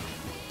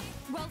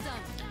 Well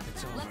done.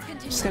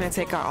 Just gonna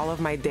take out all of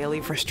my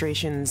daily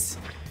frustrations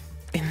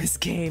in this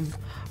game.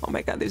 Oh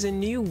my god, there's a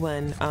new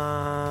one.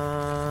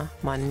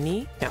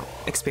 Money? No,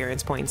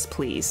 experience points,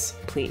 please.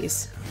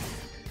 Please.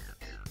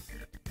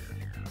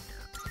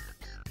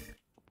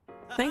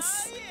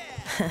 Nice.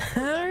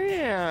 Oh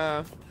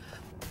yeah.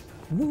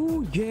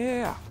 Woo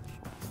yeah.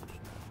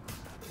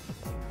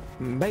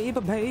 Baby,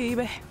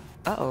 baby.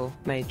 Uh-oh,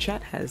 my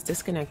chat has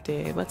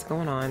disconnected. What's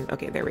going on?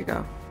 Okay, there we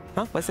go.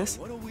 Huh? What's this?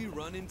 What do we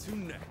run into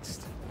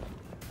next?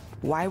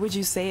 Why would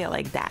you say it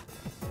like that?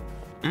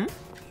 Hmm?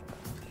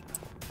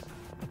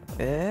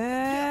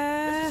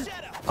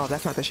 Oh,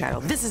 that's not the shadow.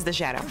 This is the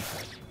shadow.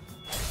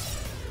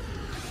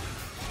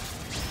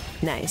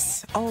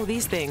 Nice. Oh,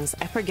 these things.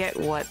 I forget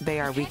what they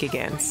are weak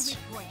against.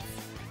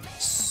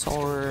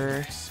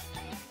 Sore.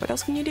 What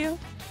else can you do?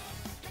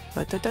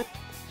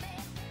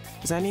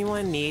 Does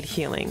anyone need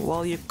healing?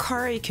 Well,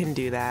 Yukari can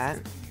do that.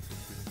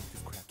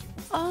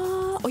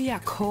 Oh yeah,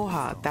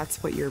 Koha.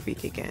 That's what you're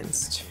weak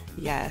against.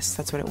 Yes,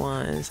 that's what it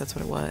was. That's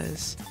what it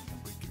was.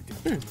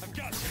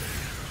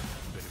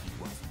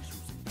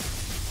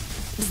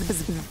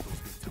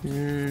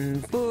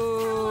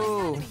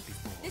 Boo!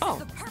 Oh.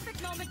 The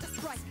perfect moment to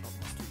strike.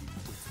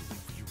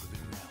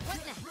 What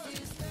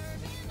next?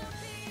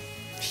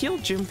 Heal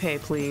Junpei,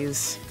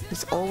 please.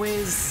 He's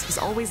always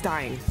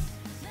dying.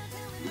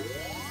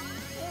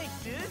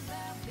 Thanks, dude.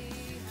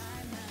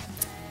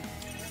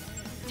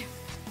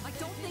 I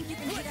don't think you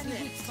can hit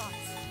any weak spots.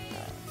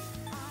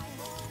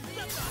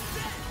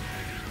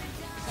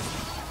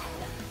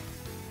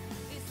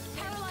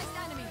 Paralyzed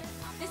enemy.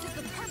 This is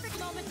the perfect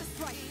moment to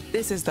strike.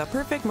 This is the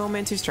perfect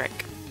moment to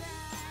strike.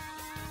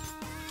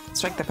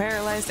 Strike the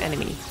paralyzed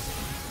enemy.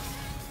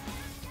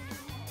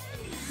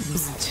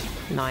 Bzzzt.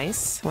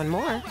 Nice. One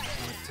more.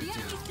 The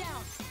enemy's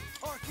down.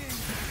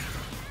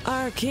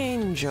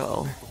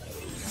 Archangel.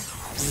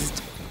 Bzzzt.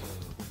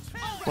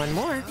 One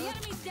more. The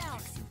enemy's down.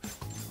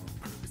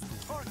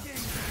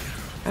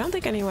 I don't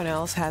think anyone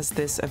else has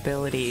this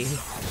ability.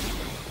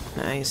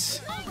 Nice.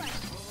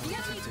 The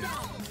enemy's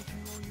down.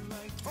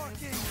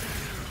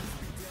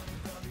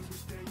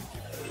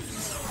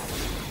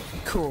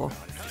 Cool.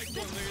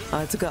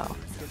 Let's go.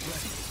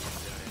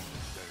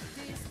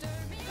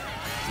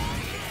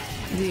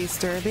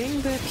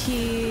 Disturbing the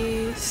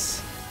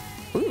peace.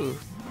 Ooh.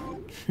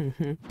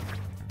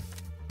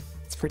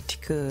 It's pretty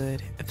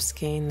good.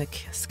 Obscane the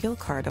skill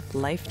card of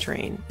Life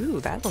Drain.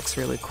 Ooh, that looks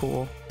really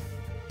cool.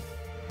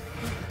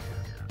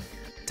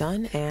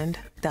 Done and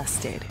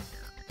dusted.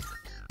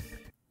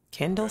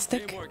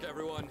 Candlestick. Teamwork,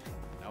 everyone.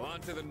 Now on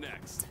to the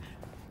next.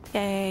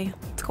 Yay.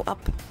 Let's go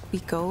up. We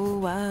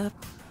go up.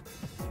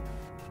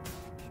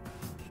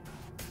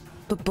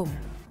 Boom.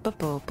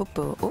 Boom.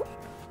 Boom. Oh.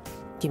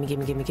 Gimme.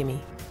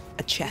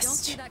 A You don't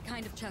see chest. that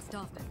kind of chest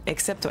often.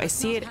 Except I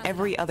see it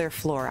every other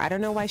floor. I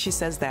don't know why she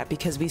says that,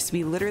 because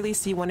we literally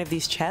see one of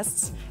these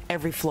chests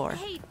every floor.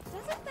 Hey,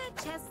 doesn't that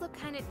chest look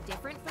kind of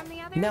different from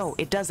the others? No,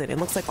 it doesn't. It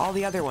looks like all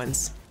the other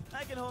ones.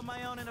 I can hold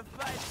my own in a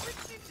fight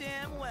pretty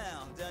damn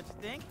well, don't you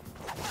think?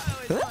 I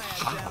always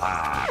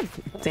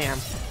wanted to Damn.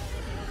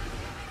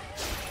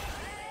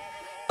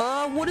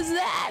 What is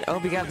that? Oh,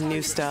 we got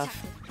new stuff.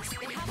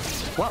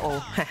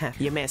 Whoa,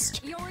 you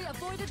missed. Iori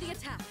avoided the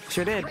attack.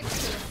 Sure did.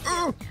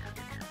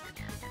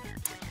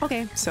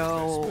 Okay,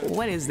 so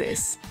what is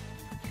this?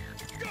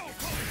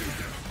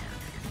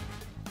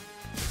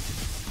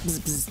 Bzz,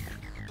 bzz.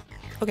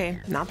 Okay,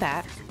 not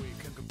that.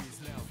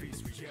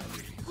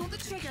 Pull the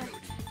trigger.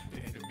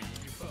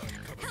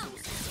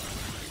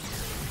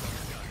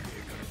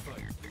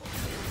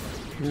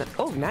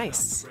 Oh,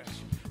 nice.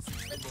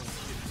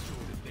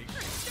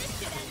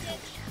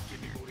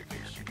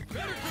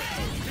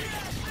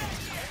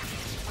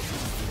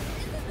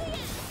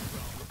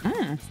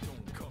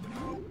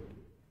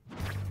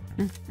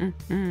 How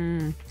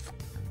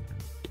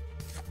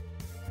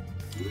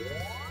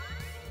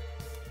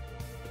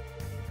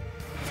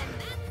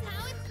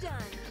it's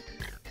done.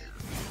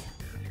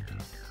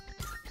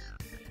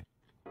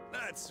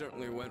 That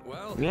certainly went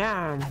well.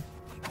 Yeah.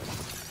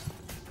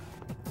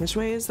 Which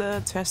way is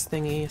the test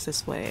thingy? It's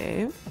this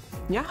way.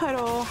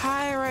 Yaharo,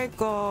 hi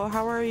Reiko.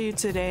 How are you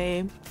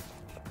today?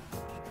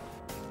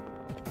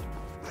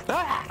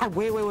 Ah,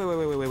 wait.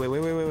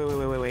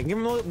 Give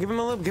him a loop, give him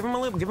a loop, give him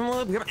a loop, give him a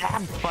loop, give him ah,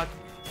 fuck.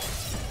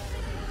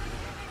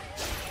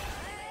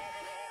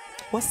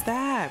 What's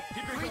that?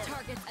 3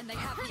 targets and they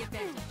have the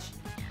advantage.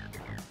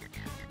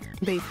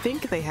 They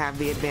think they have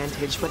the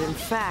advantage, but in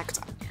fact,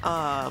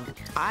 I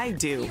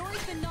do.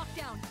 Iori's been knocked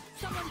down.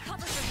 Someone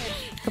cover for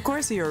him. Of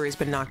course Iori's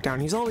been knocked down.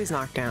 He's always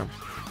knocked down.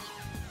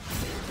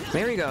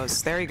 There he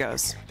goes. There he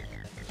goes.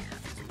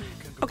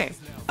 Okay.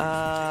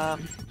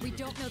 We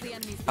don't know the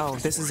enemy's Oh,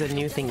 this is a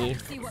new thingy.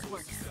 See what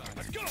works.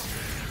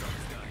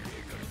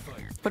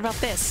 What about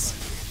this?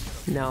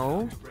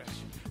 No.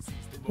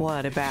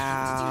 What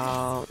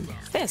about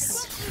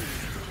this?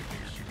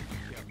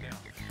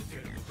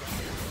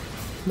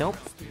 Nope.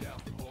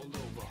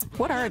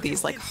 What are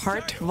these, like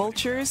heart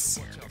vultures?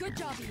 Good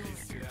job,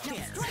 Iori.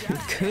 Now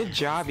strike. Good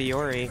job,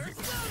 Iori.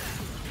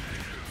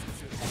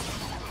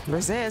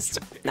 Resist.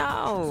 No.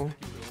 All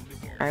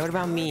right, what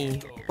about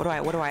me?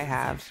 What do I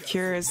have?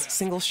 Cures,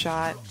 single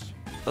shot.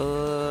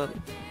 I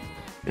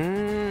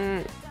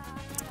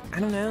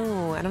don't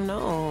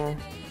know.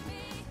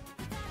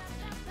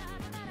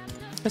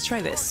 Let's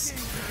try this.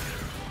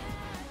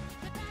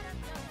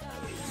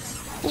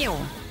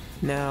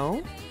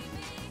 No.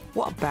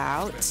 What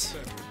about?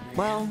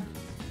 Well,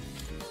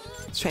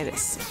 let's try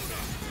this.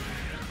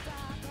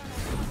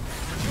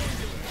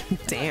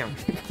 Damn.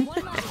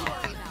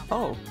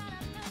 Oh.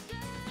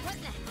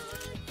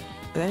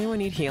 Does anyone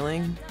need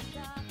healing?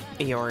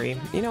 Iori.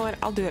 You know what?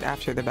 I'll do it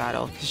after the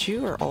battle, because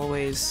you are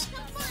always...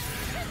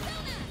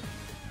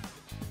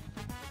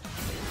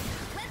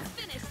 Let's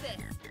finish this.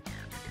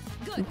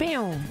 Good.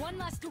 Bam! One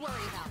less to worry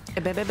about.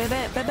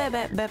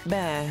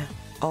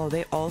 Oh,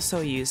 they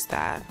also use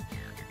that.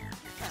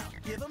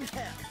 Give 'em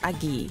hell.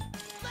 Agi.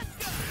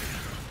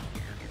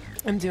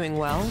 I'm doing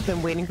well.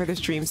 Been waiting for the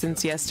stream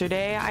since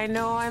yesterday. I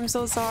know, I'm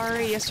so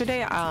sorry.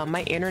 Yesterday,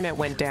 my internet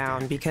went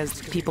down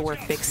because people were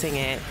fixing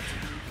it.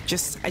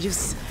 I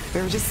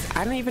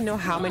don't even know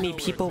how many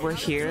people were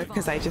here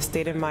because I just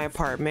stayed in my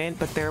apartment,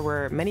 but there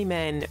were many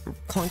men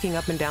clunking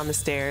up and down the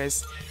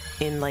stairs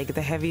in like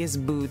the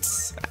heaviest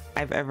boots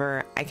I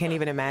can't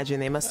even imagine.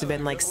 They must have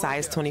been like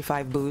size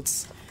 25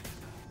 boots,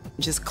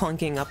 just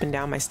clunking up and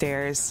down my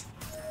stairs,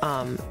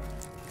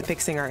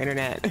 fixing our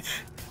internet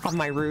on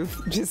my roof.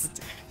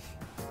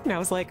 And I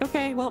was like,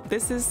 okay, well,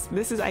 this is,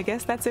 I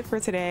guess that's it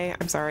for today.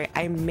 I'm sorry.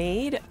 I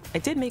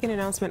did make an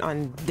announcement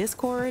on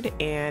Discord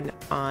and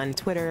on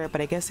Twitter, but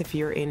I guess if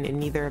you're in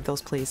neither of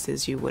those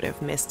places, you would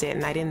have missed it.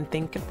 And I didn't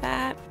think of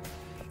that.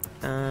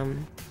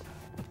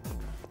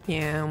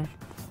 Yeah.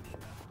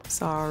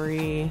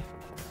 Sorry.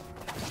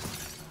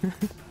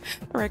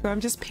 Reiko, I'm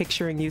just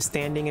picturing you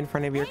standing in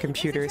front of your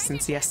computer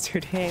since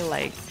yesterday.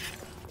 Like,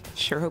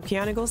 sure hope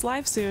Kianna goes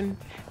live soon.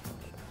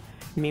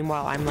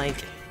 Meanwhile, I'm like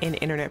in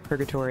internet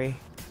purgatory.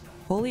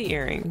 Holy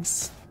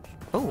earrings.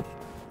 Oh,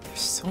 there's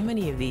so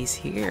many of these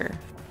here.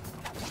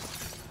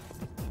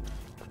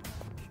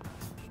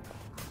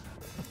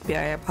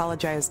 Yeah, I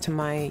apologize to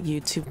my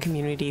YouTube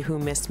community who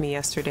missed me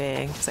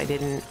yesterday because I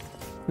didn't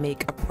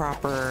make a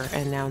proper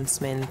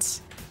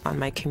announcement on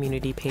my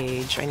community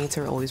page. I need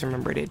to always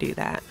remember to do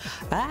that.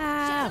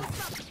 Ah!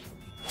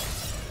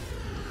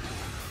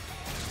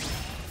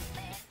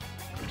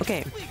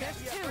 Okay.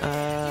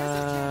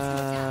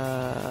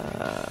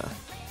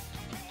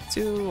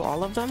 Do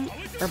all of them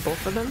or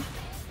both of them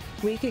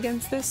weak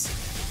against this?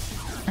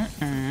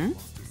 Enemy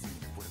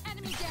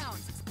down.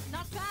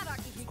 Not bad,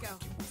 Akihiko.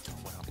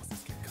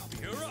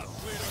 You're up,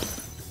 leader.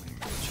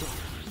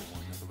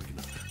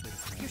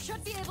 You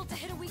should be able to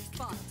hit a weak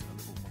spot.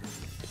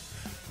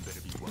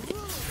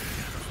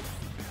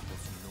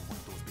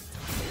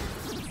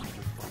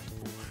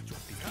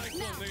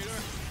 Excellent, leader.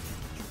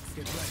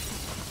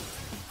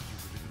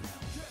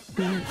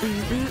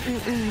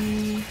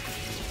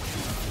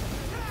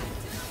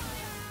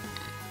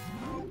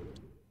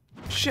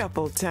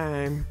 Shuffle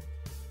time.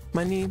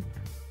 Money.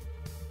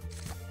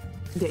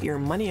 Get your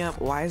money up.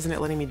 Why isn't it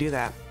letting me do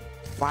that?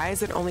 Why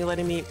is it only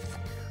letting me...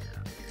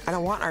 I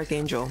don't want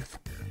Archangel.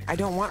 I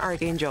don't want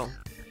Archangel.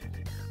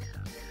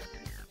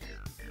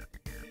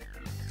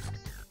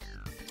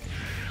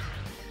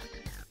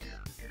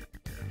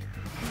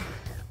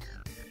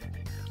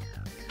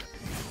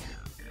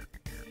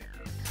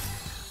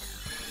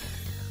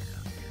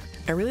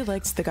 I really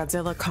liked the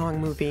Godzilla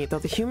Kong movie, though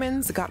the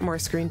humans got more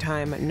screen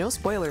time. No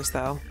spoilers,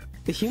 though.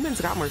 The humans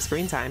got more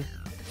screen time.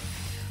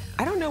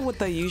 I don't know what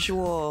the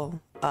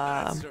usual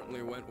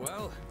Certainly went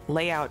well.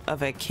 layout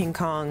of a King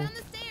Kong Down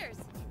the stairs.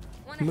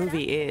 Wanna head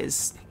movie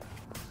is.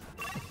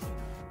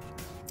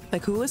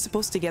 Like, who is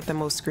supposed to get the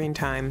most screen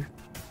time?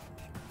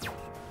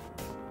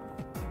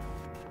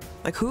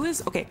 Like, who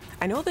is... Okay,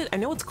 I know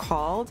it's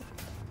called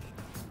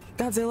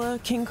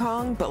Godzilla King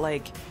Kong, but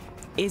like,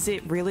 is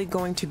it really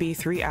going to be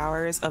 3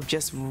 hours of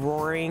just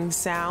roaring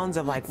sounds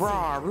of like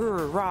rah,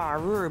 roar, rah,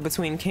 roar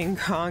between King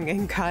Kong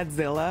and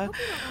Godzilla? Hope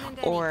we don't run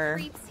into any Or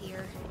creeps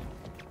here.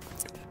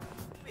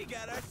 We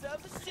got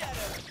ourselves a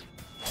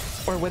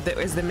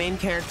shadow. is the main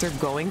character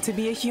going to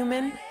be a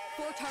human?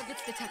 4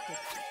 targets detected.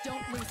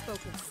 Don't lose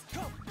focus.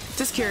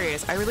 Just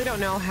curious. I really don't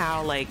know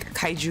how like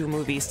kaiju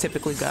movies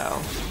typically go.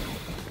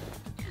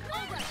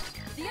 All right,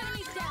 the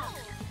enemy's down.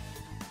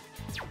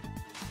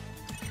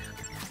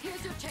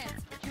 Here's your chance.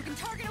 You can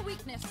target a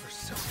weakness.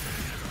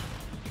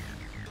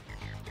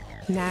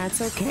 Nah,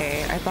 it's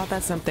okay. I thought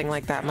that something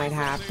like that might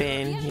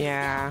happen.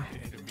 Yeah.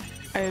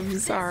 I'm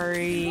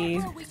sorry.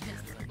 Go for a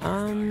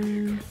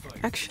weakness.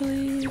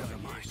 Actually,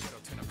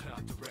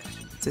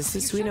 this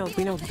is we know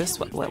this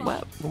what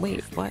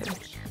wait, what?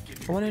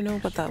 I want to know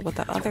what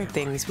the other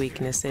thing's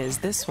weakness is.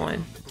 This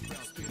one.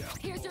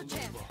 Here's your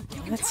chance.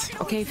 You can That's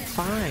target a okay, weakness.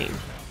 fine.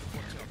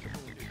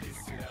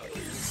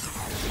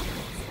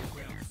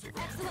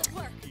 Excellent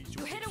work.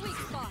 You hit a weak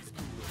spot.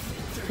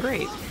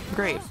 Great.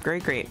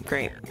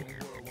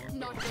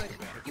 Not good.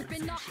 You've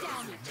been knocked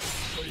down.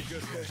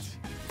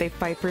 They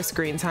fight for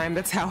screen time.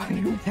 That's how I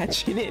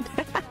imagine it.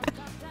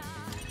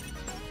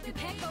 You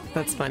can't go for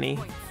That's any funny.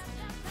 points.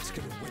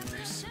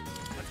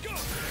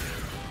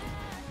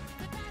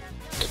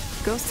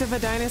 Ghost of a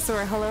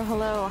dinosaur. Hello,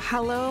 hello.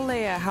 Hello,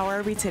 Leia. How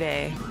are we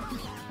today?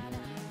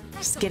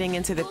 Just getting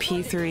into the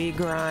P3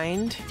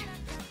 grind.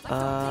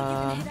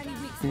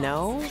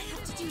 No?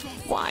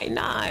 Why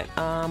not?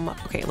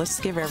 Okay, let's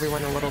give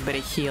everyone a little bit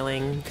of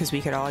healing because we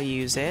could all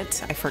use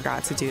it. I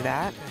forgot to do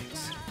that.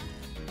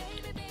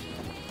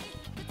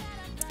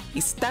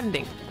 He's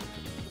standing.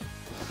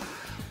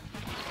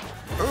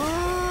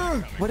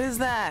 What is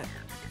that?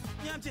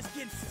 Yeah, I'm just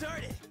getting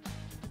started.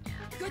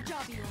 Good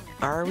job, Eeyore.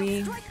 Are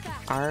we? Strike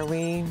back. Are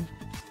we?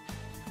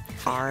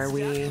 Are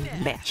we?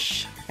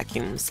 Bash.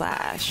 Vacuum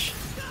slash.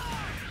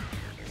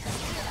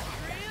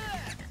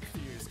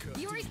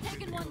 Eeyore's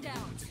taken one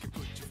down.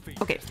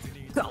 Okay,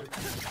 go.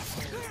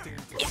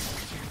 Yeah.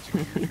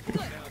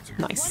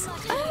 Nice.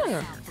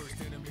 Ah.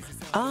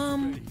 I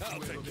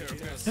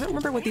don't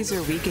remember what these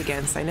are weak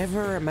against. I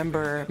never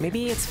remember.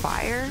 Maybe it's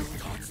fire?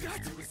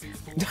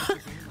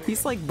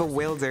 He's like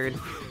bewildered.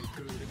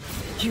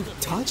 You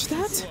touched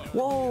that?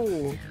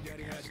 Whoa.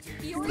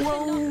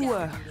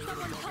 Whoa.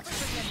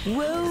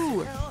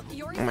 Whoa.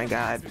 Oh my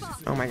god.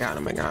 Oh my god.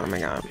 Oh my god. Oh my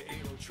god.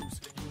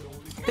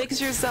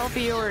 Fix yourself,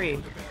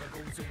 Iori.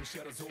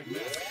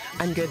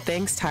 I'm good,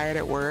 thanks. Tired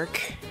at work.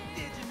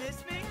 Did you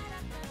miss me?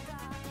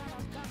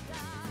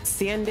 It's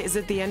the end. Is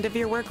it the end of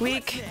your work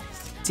week?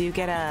 Do you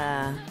get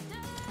a...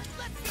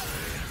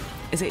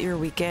 Is it your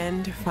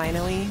weekend,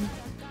 finally?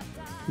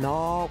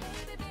 No.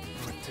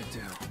 What to do?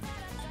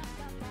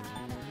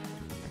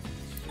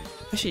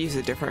 I should use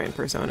a different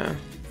persona.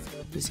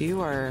 Because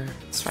you are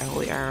Strike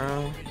Holy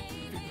Arrow.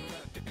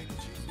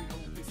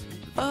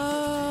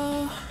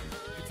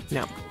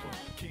 No.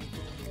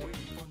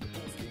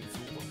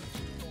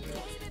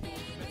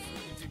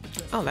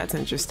 Oh, that's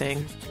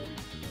interesting.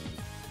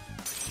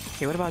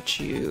 Okay, what about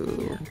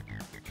you?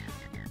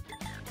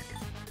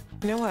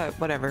 You know what?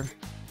 Whatever.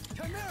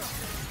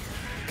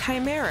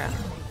 Chimera.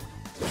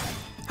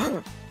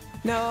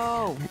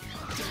 No.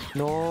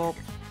 Nope.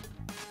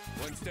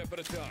 One step at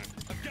a time.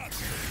 I've got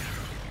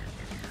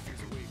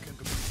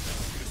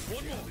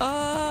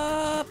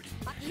Up.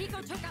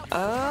 Hiko took out.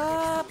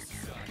 Up. I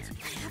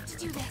have to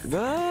do this.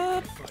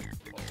 Up.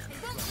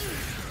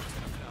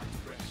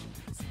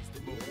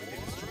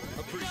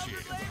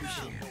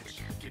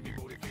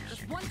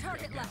 Just one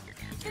target left.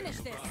 Finish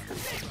this.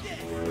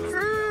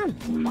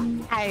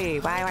 Hey,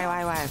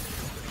 why?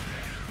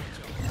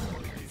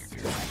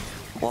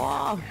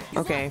 Whoa.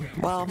 Okay,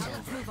 well,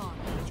 Let's move on.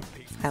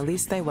 at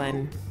least I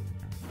win.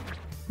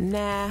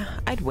 Nah,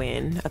 I'd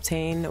win.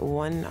 Obtain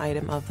one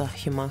item of the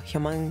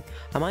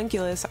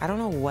homunculus. I don't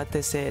know what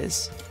this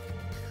is,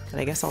 but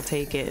I guess I'll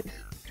take it.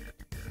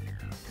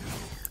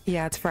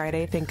 Yeah, it's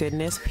Friday, thank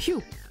goodness.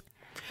 Phew.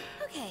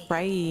 Okay.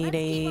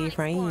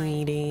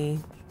 Friday.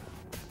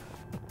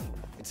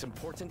 It's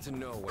important to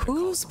know when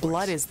Whose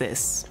blood is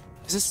this?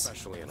 Is this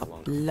especially in a the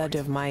long blood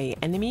of my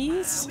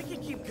enemies? We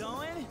can keep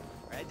going.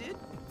 Right, dude?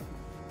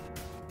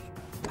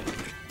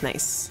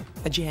 Nice.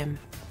 A gem.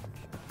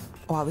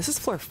 Wow, this is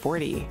floor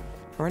 40.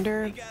 I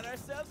wonder... We got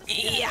ourselves a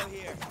Yeah.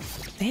 here.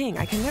 Dang,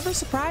 I can never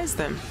surprise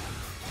them.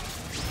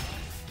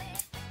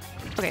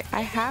 Okay,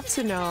 I have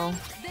to know...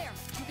 There.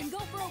 You can go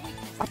for a week.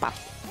 Papa.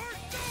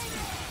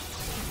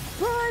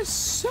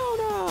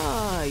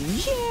 Persona!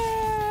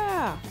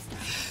 Yeah!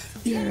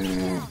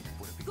 Yeah!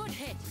 Good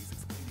hit.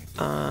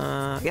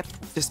 Yep,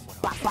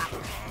 just bop, bop,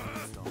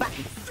 bop.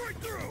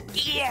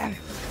 Yeah!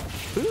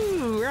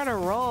 Ooh, we're on a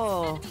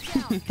roll.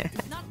 Enemy down.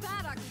 Not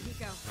bad,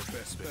 Akihiko.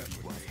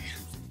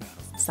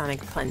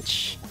 Sonic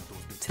punch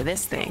to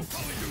this thing.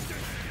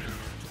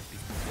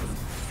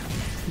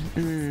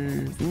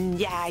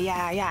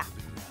 Yeah.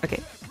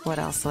 Okay, what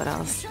else? Should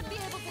be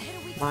able to hit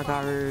a weak spot.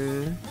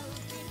 Magaru.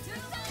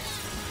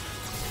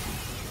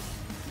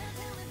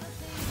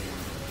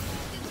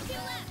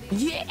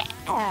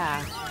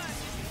 Yeah!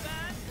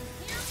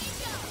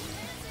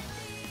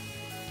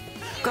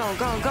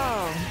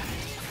 Go!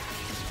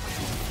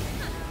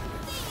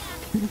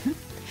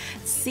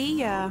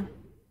 See ya.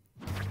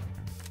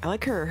 I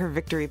like her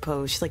victory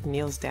pose. She like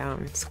kneels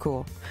down. It's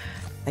cool.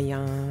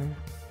 Ayan.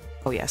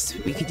 Oh yes,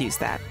 we could use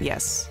that.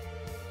 Yes.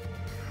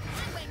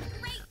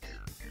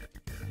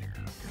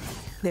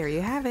 There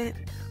you have it.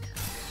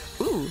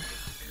 Ooh.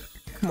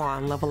 Come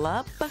on, level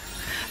up.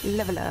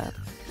 Level up.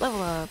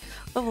 That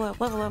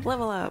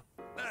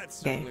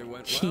Okay. certainly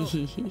went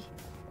well.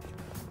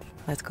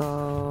 Let's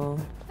go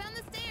Found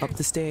the stairs. up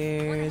the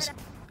stairs.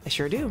 I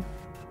sure do.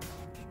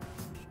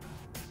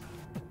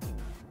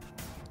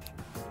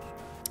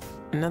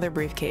 Another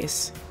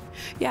briefcase.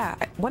 Yeah,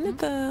 one of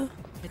the...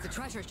 It's a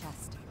treasure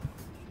chest.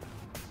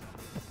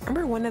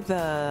 Remember one of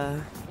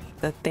the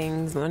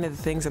things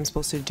I'm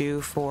supposed to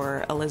do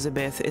for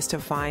Elizabeth is to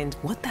find...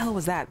 What the hell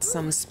was that?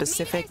 Some Maybe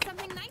specific there's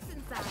something nice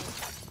inside.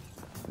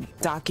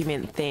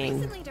 document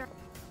thing. Recently,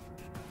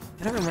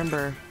 I don't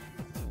remember.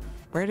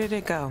 Where did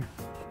it go?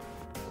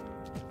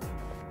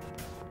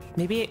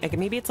 Maybe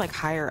it's like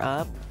higher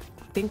up.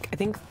 I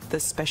think the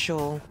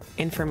special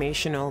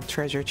informational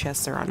treasure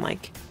chests are on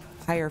like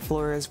higher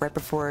floors right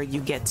before you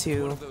get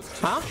to...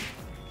 Huh?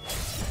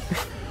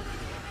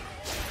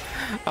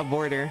 A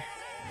border.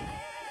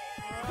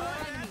 Four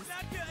enemies.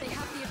 They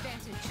have the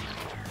advantage.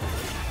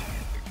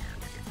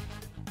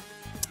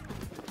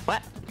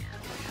 What?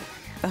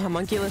 The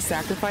homunculus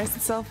sacrificed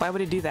itself? Why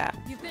would it do that?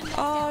 You've been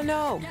Oh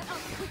no! Get up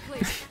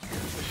quickly.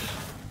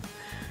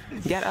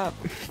 Get up.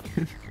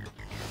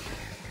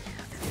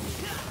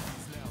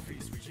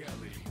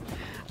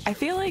 I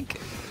feel like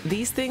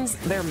these things,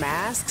 their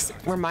masks,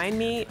 remind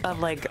me of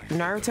like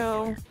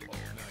Naruto,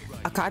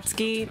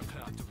 Akatsuki.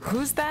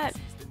 Who's that?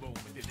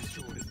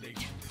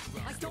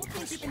 I don't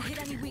think you can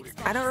hit any weak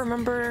spots. I don't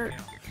remember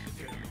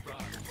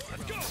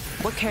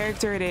what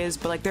character it is,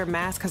 but like their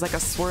mask has like a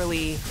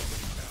swirly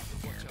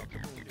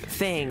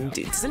thing.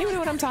 Does anyone know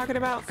what I'm talking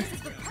about? This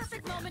is the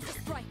perfect moment to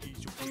strike.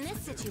 In this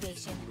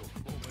situation,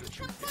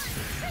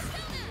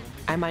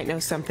 I might know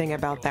something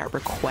about that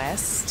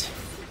request.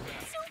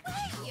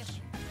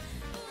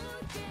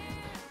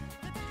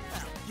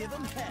 Give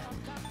 'em hell.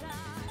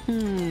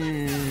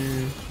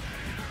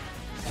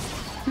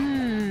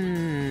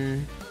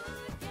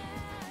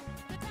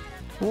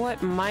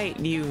 What might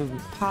you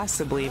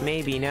possibly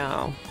maybe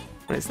know?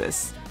 What is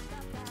this?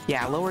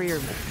 Yeah, lower your...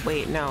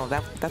 Wait, no,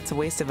 that's a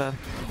waste of a...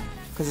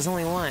 Because there's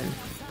only one.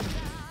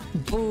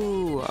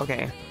 Boo!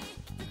 Okay.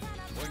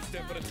 One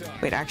step at a time.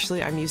 Wait,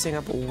 actually, I'm using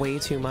up way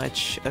too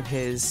much of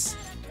his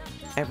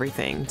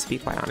everything, to be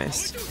quite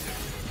honest.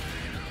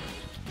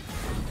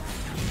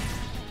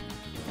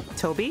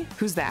 Toby?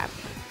 Who's that?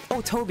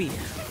 Oh, Toby.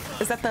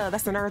 Is that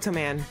that's the Naruto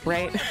man,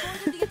 right? Going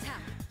for the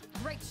attack.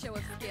 Great show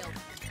of skill.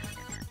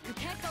 You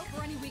can't go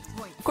for any weak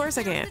points. Of course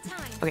I can't.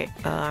 Okay,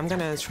 I'm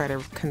gonna try to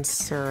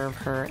conserve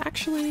her.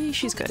 Actually,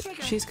 she's good.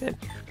 She's good.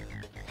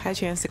 High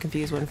chance to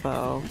confuse one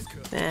foe.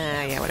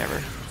 Yeah,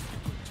 whatever.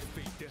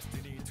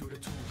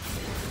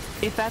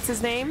 If that's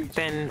his name,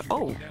 then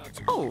oh,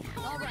 All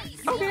right.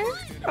 okay,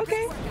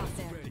 okay, Work out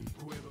there.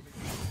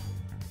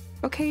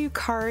 okay,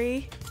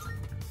 Yukari.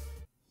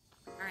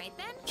 all right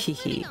then. Hee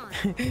hee.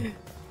 moving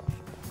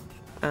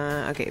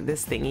on. Okay,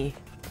 this thingy.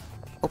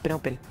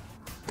 Open.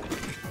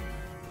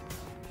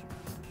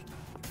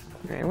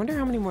 Alright, I wonder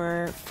how many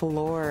more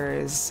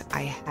floors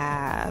I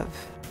have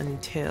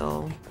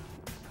until...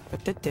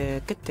 Looked up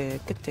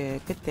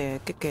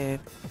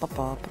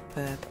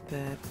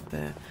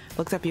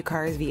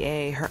Yukari's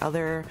VA. Her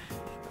other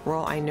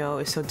role I know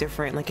is so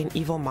different, like an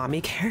evil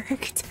mommy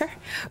character.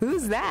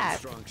 Who's that?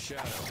 Strong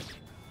shadow.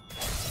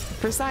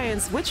 For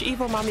science, which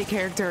evil mommy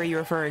character are you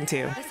referring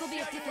to? This will be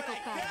a difficult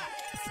battle.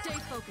 Stay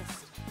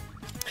focused.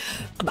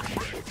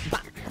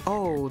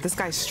 Oh, this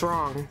guy's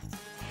strong.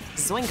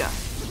 Zwinga.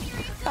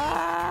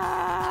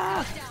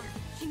 Ah! Down.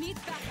 She needs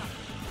backup.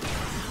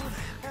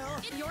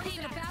 You're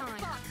in a bad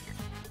spot.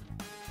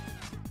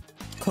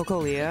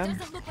 Cocolia.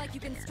 Doesn't look like you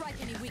can strike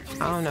any weak.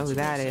 I don't know who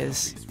that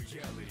is.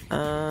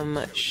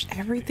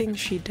 Everything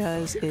she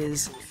does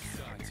is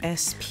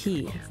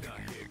SP.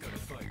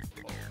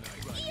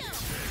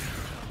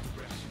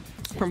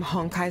 From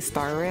Honkai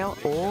Star Rail.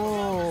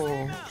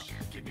 Oh.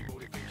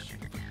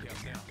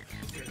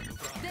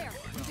 There.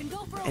 You can go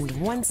for a And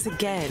once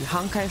again,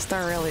 Honkai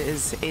Star Rail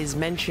is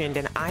mentioned,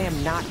 and I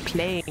am not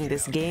playing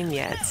this game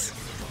yet.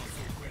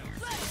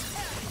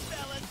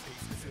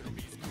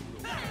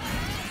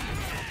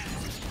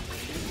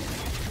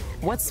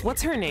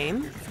 What's her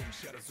name?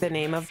 The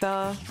name of the...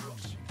 I'll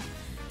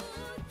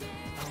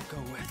go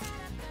with.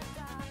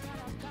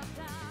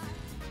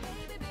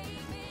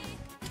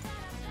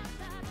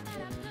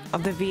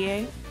 of the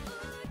VA?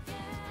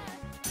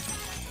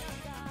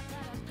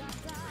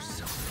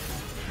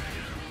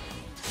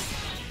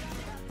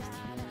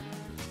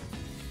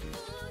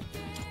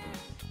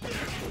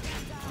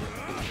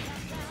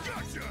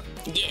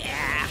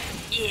 Yeah!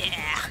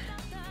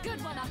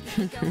 good one,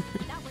 Akihiko.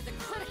 That was a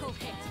critical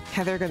hit.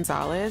 Heather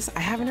Gonzalez? I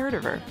haven't heard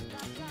of her.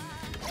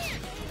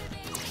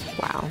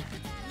 Wow.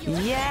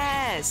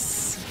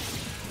 Yes!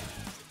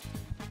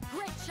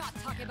 Great shot,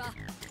 Takeba.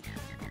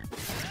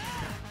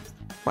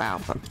 Wow.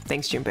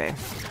 Thanks, Junpei.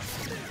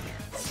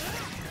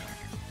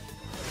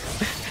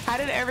 How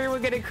did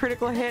everyone get a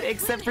critical hit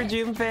except for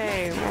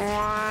Junpei?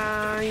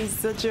 Wow, he's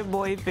such a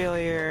boy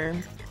failure.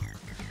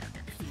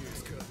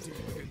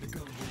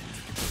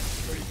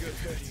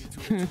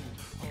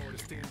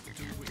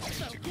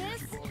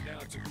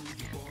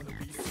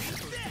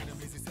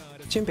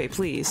 Junpei,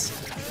 please.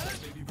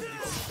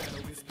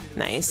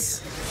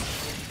 Nice.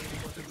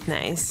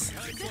 Nice.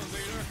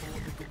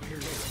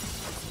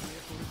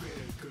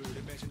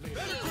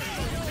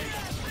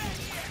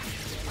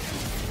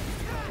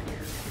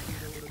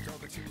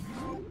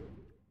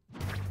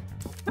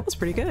 That was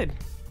pretty good.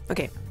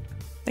 Okay.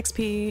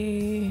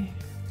 XP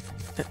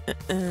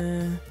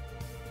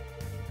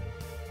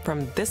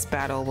from this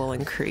battle will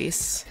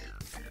increase.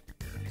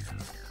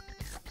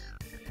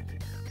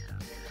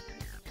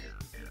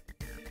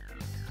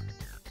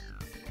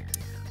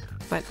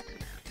 But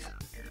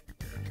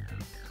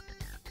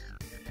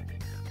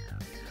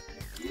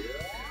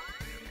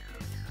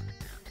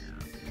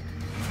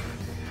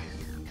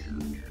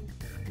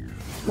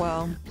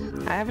well,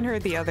 I haven't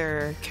heard the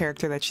other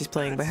character that she's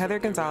playing, but Heather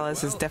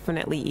Gonzalez is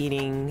definitely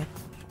eating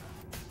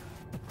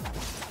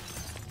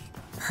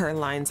her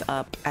lines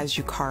up as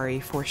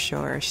Yukari for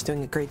sure. She's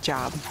doing a great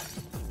job.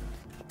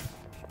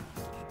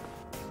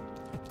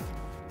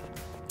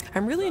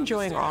 I'm really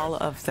enjoying all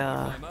of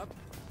the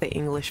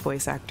English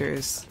voice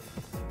actors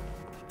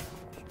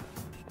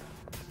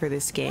for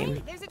this game.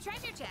 Hey, there's a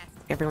treasure chest.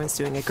 Everyone's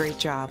doing a great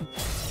job.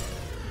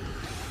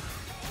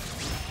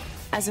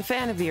 As a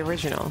fan of the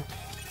original.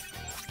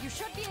 You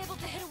should be able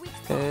to hit a weak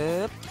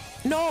spot.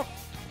 No!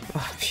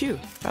 Oh, phew,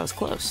 that was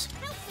close.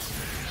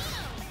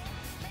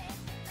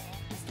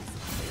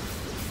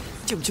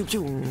 Choo, choo,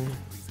 choo.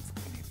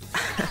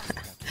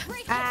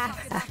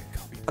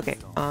 Okay,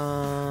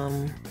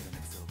 oh,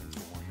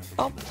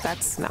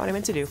 that's not what I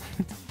meant to do.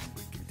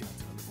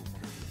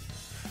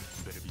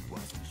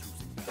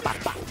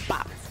 Bop, bop,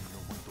 bop.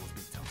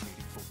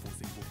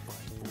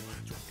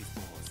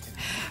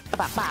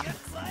 Bop, bop,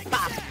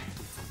 bop.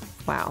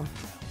 Wow.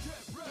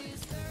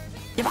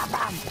 Yeah, bop,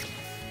 bop.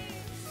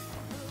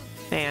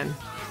 Man.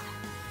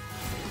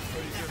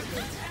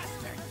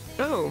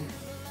 Oh.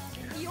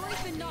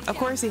 Of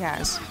course he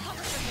has.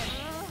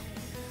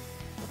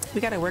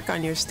 We gotta work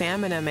on your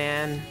stamina,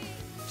 man.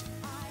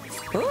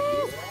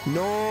 Ooh.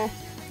 No.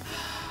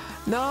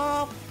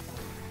 No.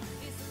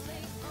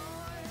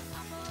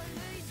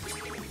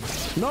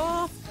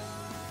 No.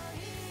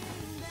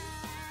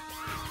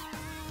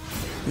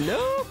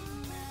 No.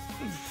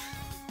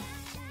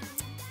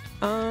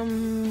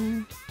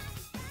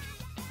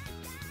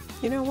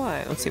 You know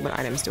what? Let's see, what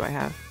items do I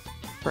have?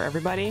 For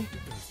everybody?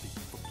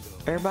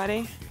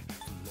 Everybody?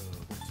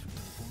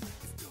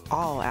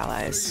 All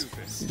allies.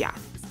 Yeah.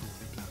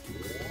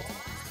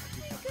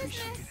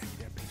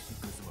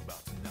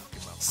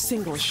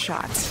 Single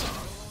shot.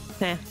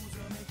 Heh.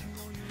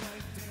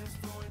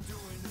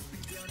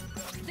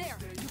 There,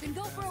 you can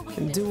go for a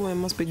weakness. Doing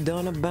must be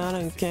done about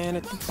it. Can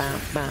it? Bam,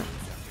 bam.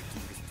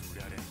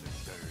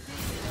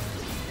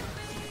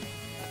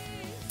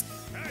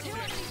 Two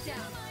enemies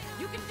down.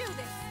 You can do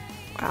this.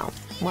 Wow.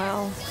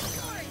 Well,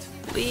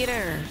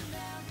 leader.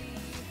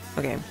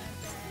 Okay.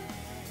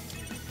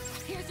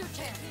 Here's your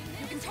chance.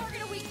 You can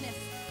target a weakness.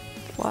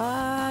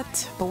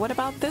 What? But what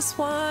about this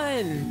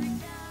one?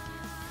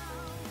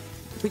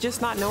 We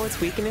just not know its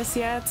weakness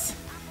yet?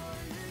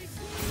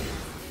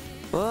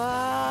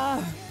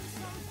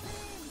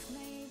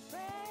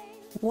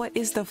 What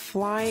is the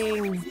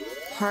flying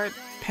heart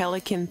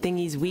pelican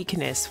thingy's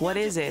weakness? What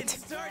is it?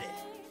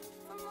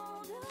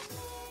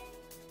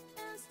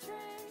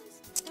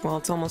 Well,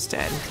 it's almost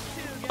dead.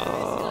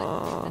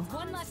 That's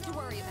one less to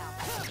worry about.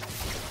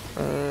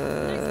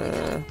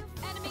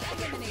 Enemy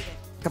eliminated.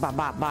 Kabab,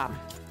 bop, bop.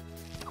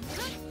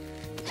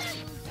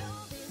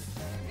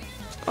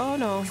 Oh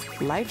no,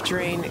 life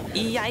drain.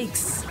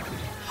 Yikes.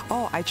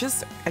 Oh, I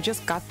just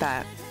got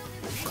that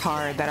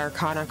card, that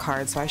Arcana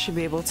card, so I should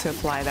be able to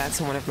apply that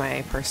to one of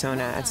my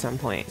persona at some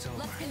point.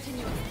 Let's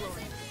continue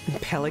exploring.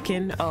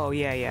 Pelican? Oh,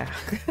 yeah.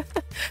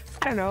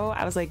 I don't know.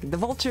 I was like, the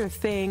vulture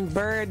thing,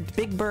 bird,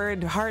 big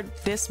bird,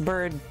 heart, this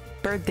bird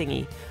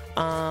thingy.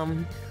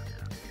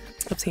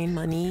 Obtain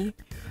money,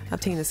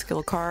 obtain the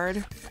skill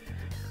card.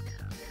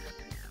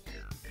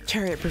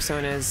 Chariot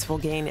personas will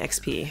gain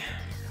XP.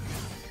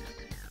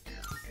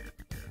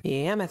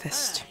 Yeah,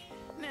 amethyst.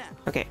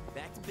 Okay.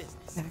 Back to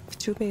business. Back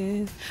to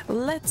biz.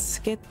 Let's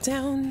get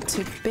down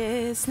to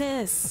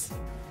business.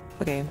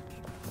 Okay,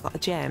 got a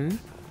gem,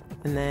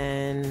 and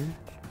then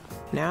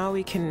now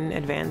we can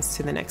advance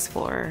to the next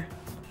floor.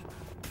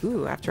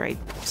 Ooh, after I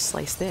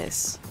slice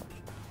this,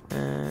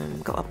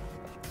 go up,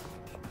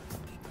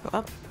 go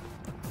up.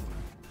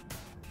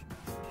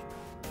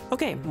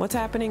 Okay, what's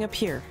happening up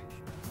here?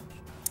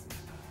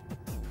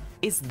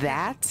 Is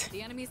that?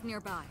 The enemy's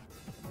nearby.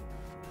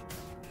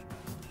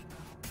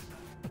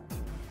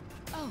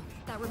 Oh,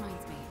 that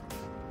reminds me.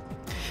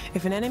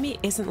 If an enemy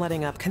isn't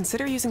letting up,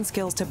 consider using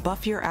skills to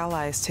buff your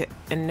allies to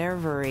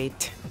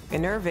enervate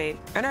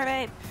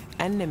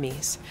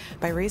enemies.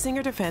 By raising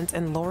your defense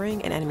and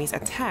lowering an enemy's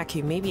attack,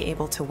 you may be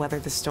able to weather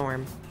the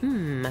storm.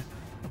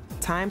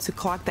 Time to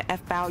clock the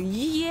F-bow.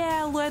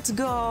 Yeah, let's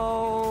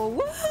go!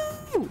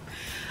 Woohoo!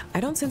 I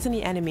don't sense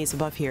any enemies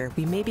above here.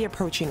 We may be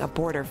approaching a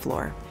border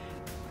floor.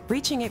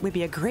 Reaching it would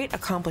be a great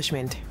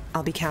accomplishment.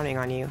 I'll be counting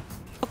on you.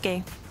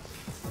 Okay.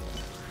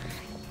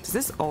 Does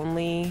this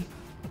only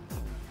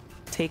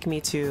take me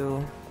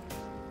to...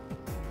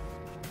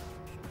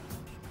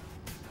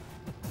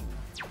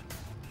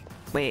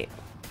 Wait.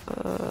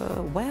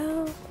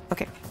 Well...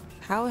 Okay.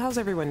 How's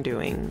everyone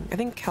doing? I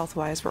think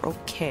health-wise we're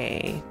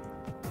okay.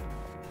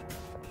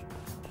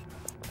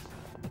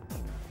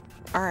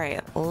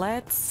 Alright,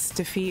 let's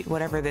defeat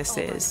whatever this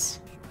is.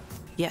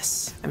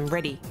 Yes, I'm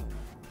ready.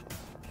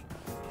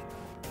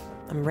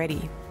 I'm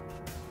ready.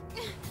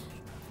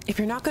 If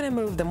you're not gonna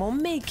move, then we'll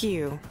make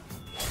you.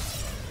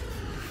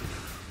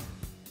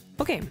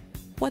 Okay,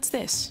 what's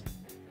this?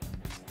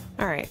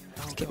 Alright,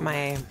 let's get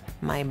my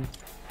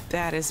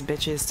baddest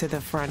bitches to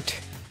the front.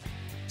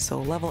 So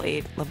level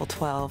 8, level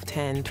 12,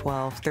 10,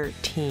 12,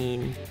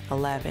 13,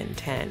 11,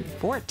 10,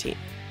 14.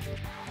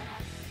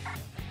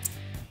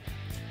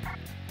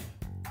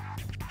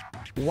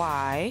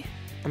 Why?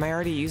 Am I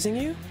already using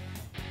you?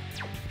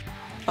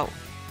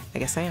 I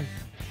guess I am.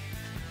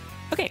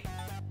 Okay.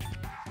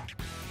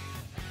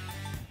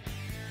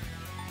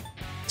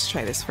 Let's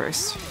try this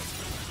first.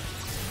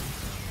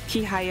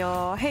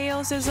 Kihayo.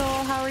 Heyo, Sizzle.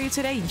 How are you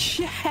today?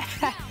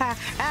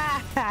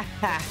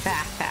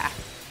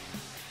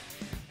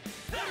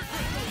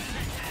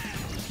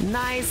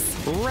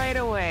 Nice. Right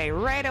away.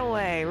 Right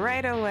away.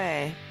 Right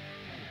away.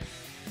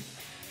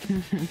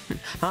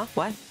 Huh?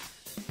 What?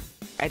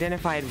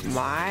 Identified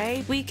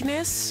my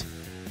weakness?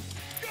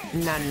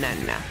 Nah, nah,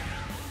 nah.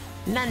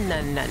 Nah,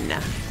 nah, nah,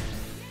 nah.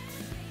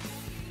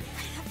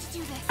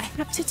 I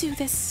have to do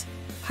this.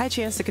 High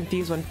chance to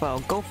confuse one foe.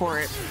 Go for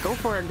it. Go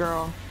for it,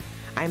 girl.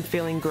 I'm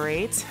feeling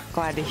great.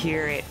 Glad to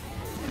hear it.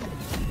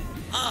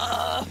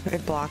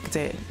 It blocked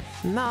it.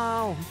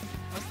 No.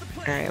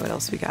 Alright, what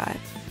else we got?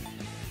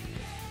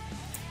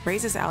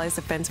 Raise his ally's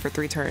defense for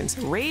 3 turns.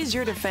 Raise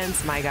your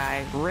defense, my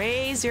guy.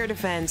 Raise your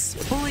defense.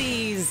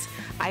 Please.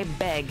 I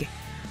beg.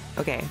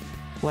 Okay.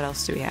 What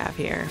else do we have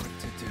here?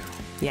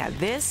 Yeah,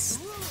 this.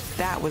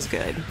 That was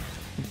good.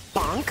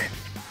 Bonk.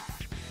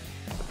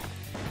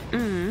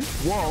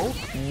 Whoa.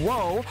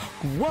 Whoa.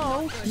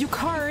 Whoa.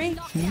 Yukari.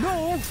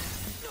 No.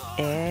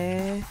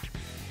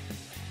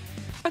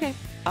 Okay.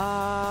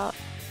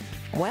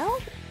 Well.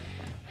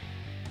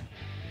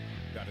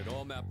 Got it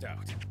all mapped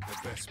out. The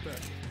best bet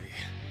would be.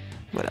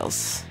 What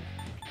else?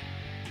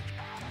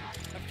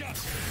 I've got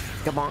it.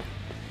 Come on.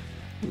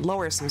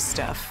 Lower some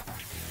stuff.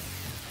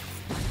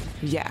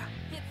 Yeah.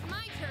 It's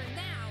my turn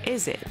now.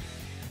 Is it?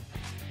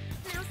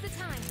 Now's the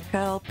time.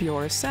 Help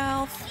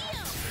yourself.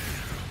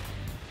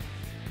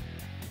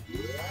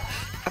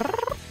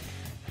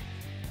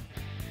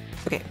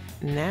 Okay,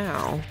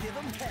 now.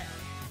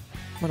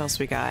 What else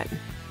we got?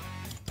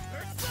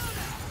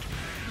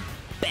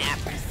 Bap.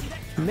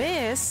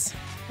 Miss.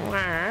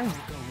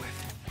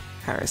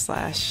 Power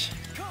slash.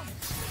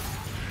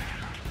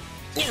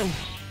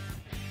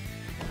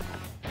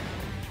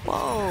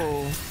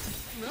 Whoa.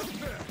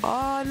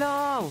 Oh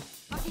no.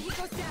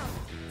 Akihiko's down.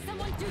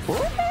 Someone do Woo!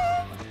 something.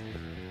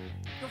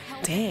 Your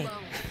health is Dang. low.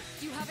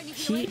 Do you have any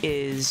He healing?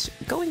 is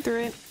going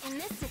through it. In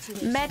this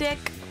situation. Medic.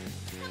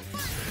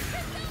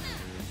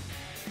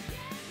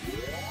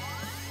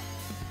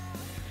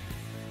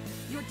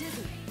 You're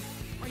dizzy.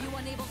 Are you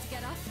unable to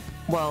get up?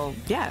 Well,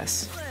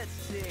 yes. Let's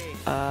see.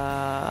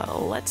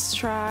 Let's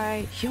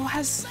try. Yo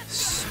has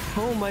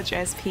so much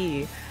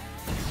SP.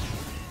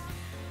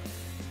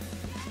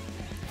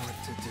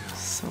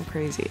 So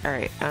crazy. All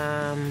right.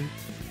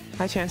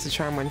 High chance to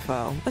charm one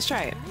foe. Let's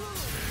try it.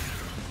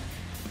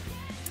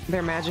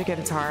 Their magic at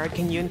its hard.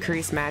 Can you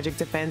increase magic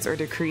defense or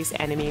decrease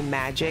enemy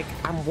magic?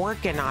 I'm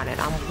working on it.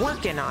 I'm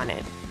working on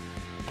it.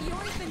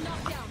 Yori's been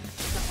knocked down.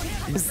 Someone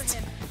cover for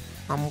him.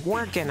 I'm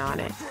working on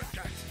it.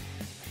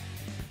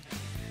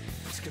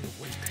 Who's gonna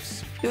win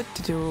this?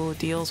 Do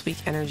deals weak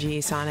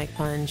energy, sonic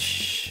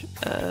punch.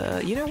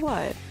 You know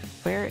what?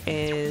 Where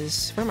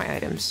are my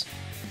items?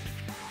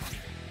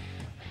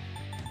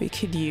 We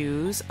could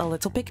use a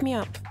little pick me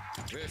up.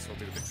 This will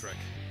do the trick.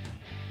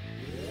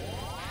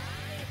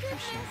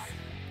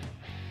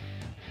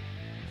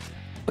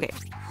 Okay.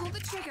 Pull the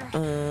trigger.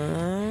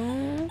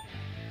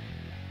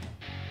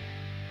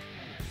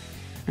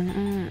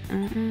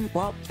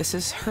 Well, this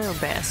is her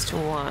best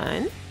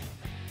one.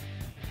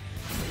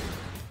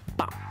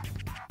 Bop.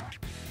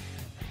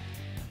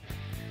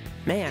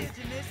 Man. Did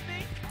you miss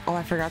me? Oh,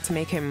 I forgot to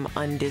make him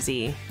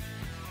undizzy.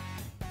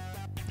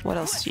 What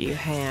else do you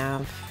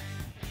have?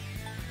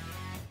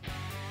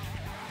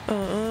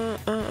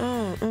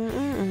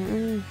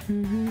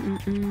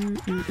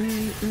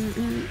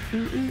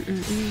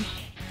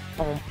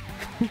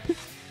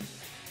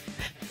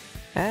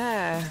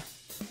 Ah.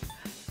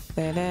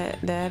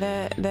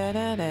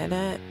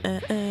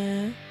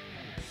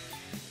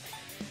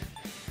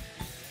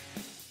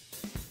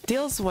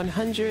 Deals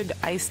 100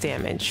 ice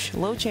damage.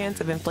 Low chance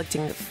of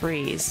inflicting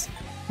freeze.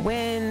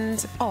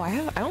 Wind. Oh,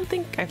 I don't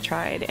think I've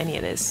tried any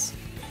of this.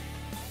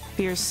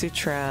 Fierce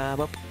Sutra.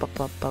 Bop, bop,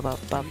 bop, bop,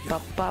 bop, bop,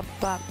 bop, bop,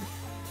 bop.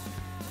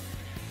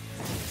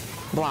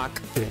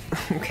 Block.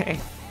 Okay.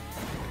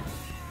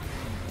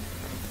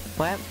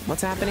 What?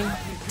 What's happening?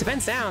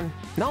 Defense down.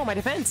 No, my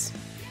defense.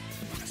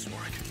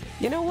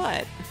 You know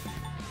what?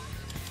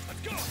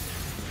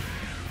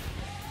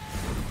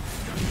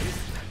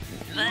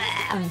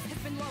 Has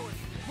been lowered.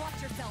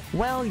 Watch yourself.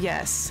 Well,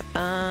 yes.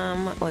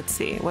 Let's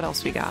see. What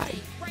else we got?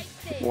 Right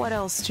there. What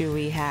else do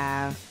we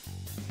have?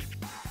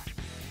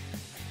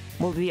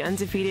 Will the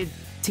undefeated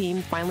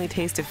team finally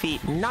taste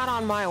defeat? Not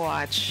on my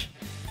watch.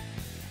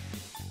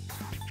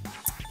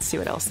 Let's see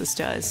what else this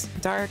does.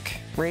 Dark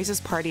raises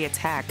party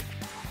attack.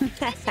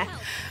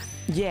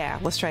 Yeah,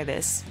 let's try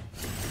this.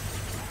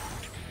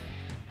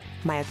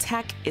 My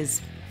attack is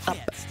up.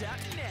 Can't stop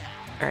me now.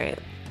 All right.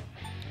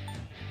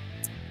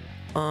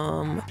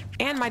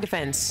 And my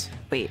defense.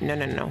 Wait, no.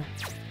 No.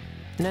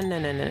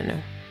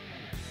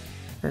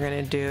 We're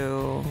gonna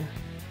do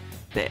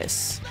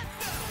this.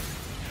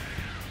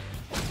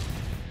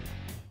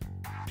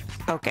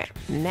 Okay,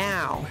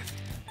 now.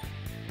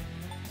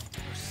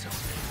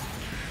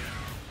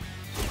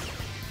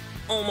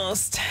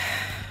 Almost.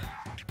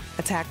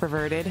 Attack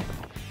reverted.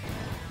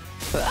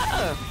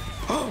 Ah!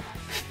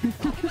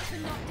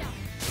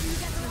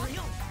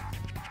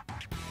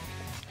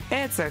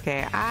 It's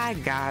okay. I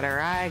got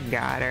her. I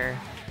got her.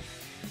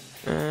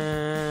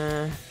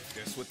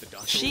 Guess what the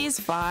doctor She's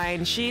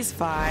fine. She's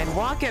fine.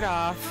 Walk it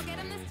off. Get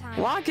him this time.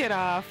 Walk it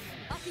off.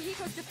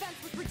 Akihiko's defense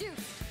was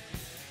reduced.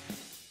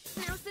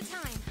 Now's the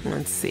time.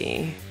 Let's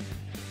see.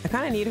 I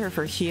kind of need her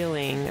for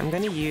healing. I'm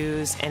going to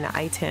use an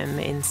item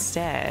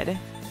instead.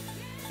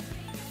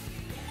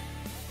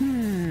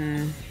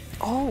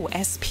 Oh,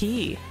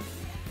 SP.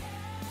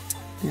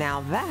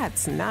 Now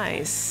that's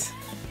nice.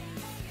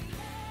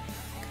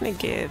 I'm going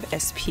to give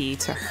SP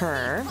to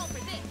her. Call for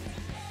this.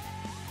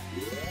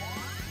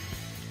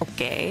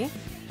 Okay.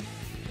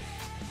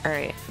 All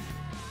right.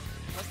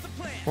 What's the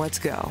plan? Let's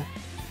go.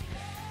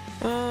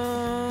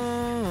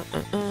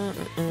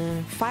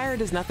 Fire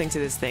does nothing to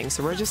this thing,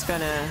 so we're just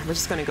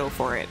gonna go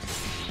for it.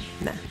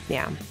 Nah,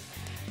 yeah,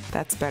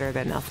 that's better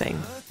than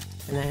nothing.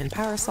 And then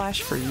power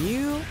slash for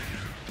you.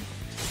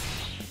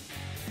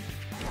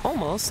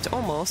 Almost,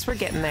 we're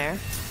getting there.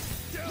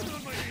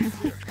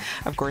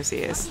 Of course he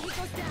is.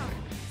 Akihiko's down.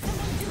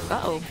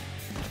 Uh-oh.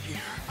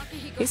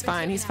 Akihiko's He's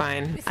fine, been he's taken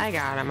out. fine.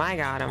 I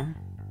got him.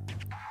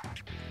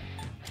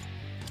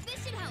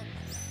 This should help.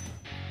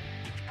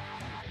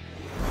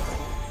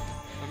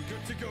 I'm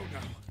good to go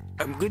now.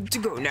 I'm good to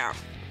go now.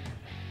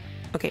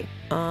 Okay,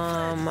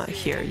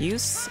 here,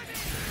 use...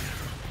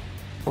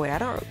 Wait, I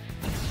don't...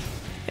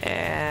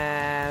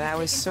 that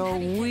was so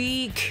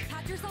weak.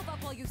 Patch yourself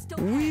up while you still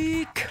can.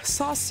 Weak!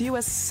 Sauce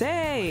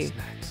USA!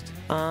 Next.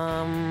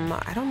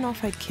 I don't know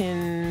if I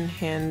can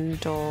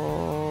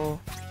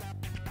handle...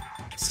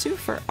 Let's do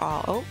for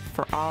all... Oh,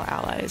 for all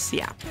allies,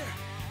 yeah.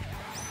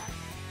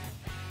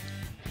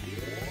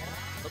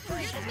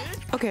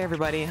 Okay,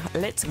 everybody,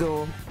 let's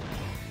go.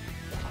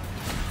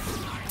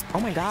 Oh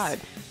my god.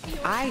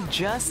 I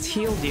just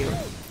healed you.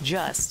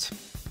 Just.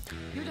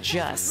 Your defense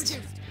Just. was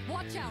reduced.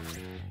 Watch out.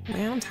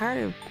 Man, I'm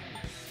tired of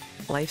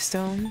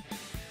Lifestone.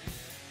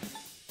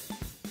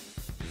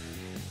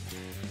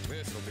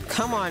 This'll do the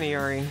Come on,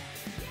 Iori.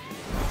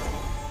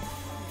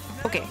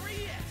 Okay.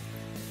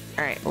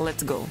 Alright,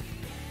 let's go.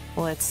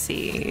 Let's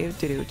see.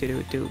 Boom.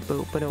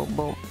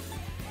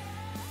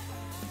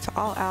 To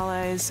all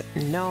allies,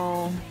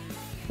 no.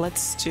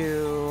 Let's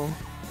do...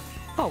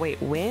 Oh,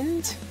 wait,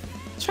 wind?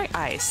 Let's try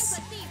ice.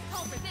 Let these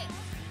call for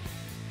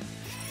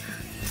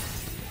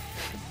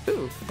this.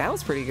 Ooh, that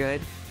was pretty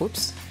good.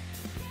 Whoops.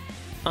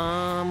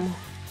 Can't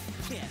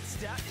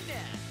stop me now.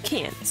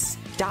 Can't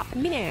stop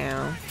me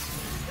now.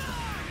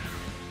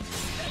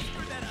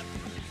 Screw that up.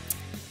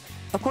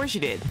 Of course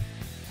you did.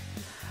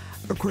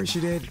 Of course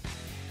you did.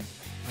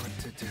 What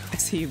to do? I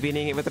see you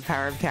beating it with the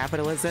power of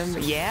capitalism.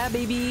 Yeah,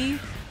 baby.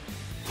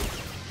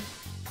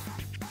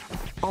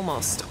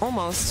 Almost.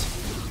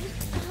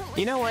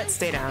 You know what?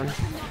 Stay down. Knocked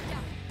out.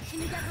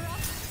 Can you get her up?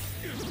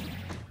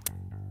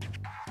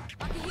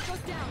 Akihiko's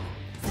down.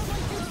 Someone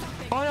do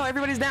something. Oh no,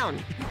 everybody's down.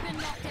 You've been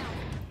knocked down.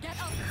 Get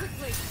up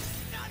quickly.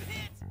 Not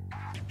hit.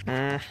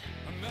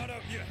 I'm not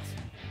out yet.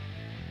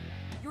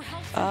 Your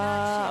health's in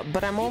bad shape.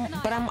 But Keep an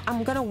eye out.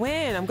 I'm gonna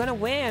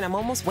win. I'm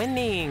almost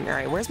winning. All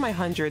right, where's my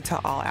 100 to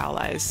all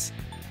allies?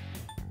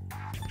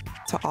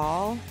 To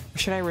all? Or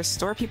should I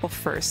restore people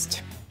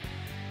first?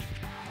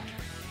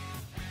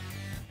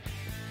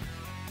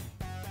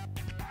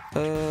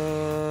 Yeah,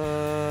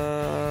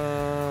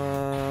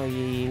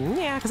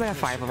 because I got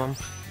 5 of them.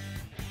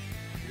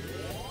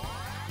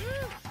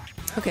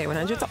 Okay,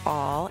 100 to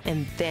all,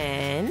 and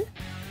then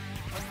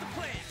What's the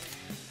plan?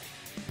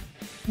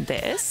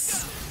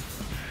 this.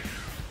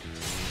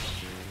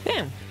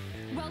 Damn.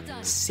 Well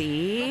done.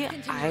 See, Let's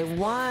continue I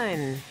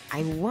exploring.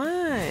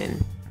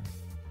 won.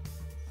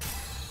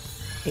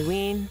 Hey,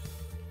 Ween.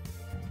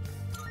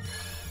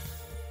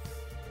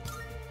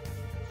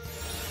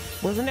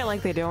 Wasn't it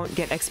like they don't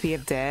get XP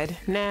if dead?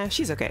 Nah,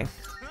 she's okay.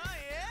 Oh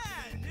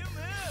yeah, new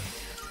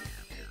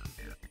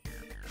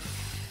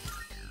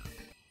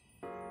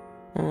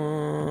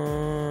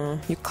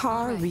move.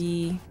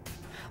 Yukari.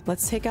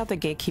 Let's take out the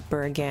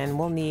gatekeeper again.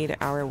 We'll need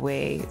our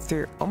way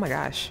through. Oh my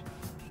gosh.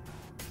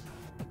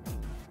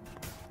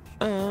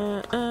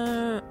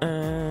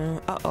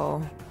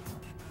 Uh-oh.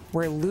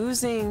 We're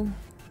losing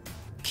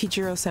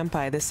Kichiro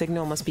Senpai. The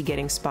signal must be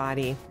getting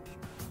spotty.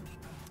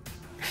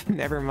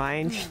 Never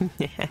mind.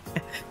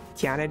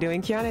 Kianna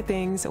doing Kianna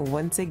things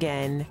once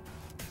again.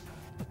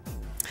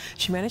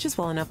 She manages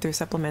well enough through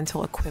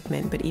supplemental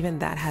equipment, but even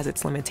that has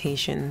its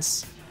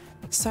limitations.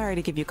 Sorry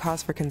to give you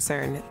cause for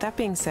concern. That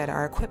being said,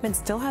 our equipment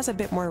still has a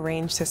bit more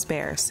range to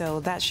spare, so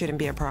that shouldn't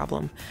be a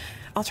problem.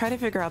 I'll try to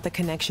figure out the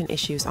connection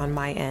issues on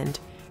my end.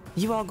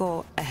 You all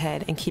go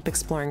ahead and keep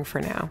exploring for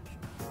now.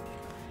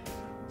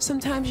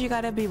 Sometimes you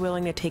gotta be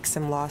willing to take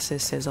some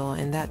losses, Sizzle,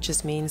 and that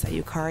just means that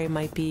Yukari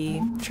might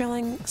be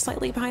trailing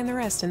slightly behind the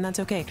rest, and that's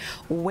okay.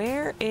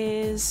 Where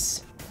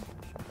is...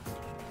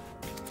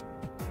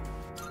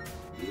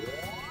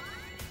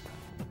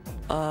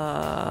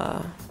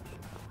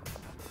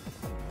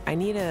 I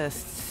need a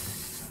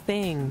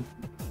thing.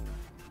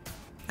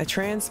 A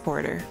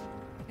transporter.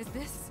 Is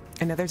this?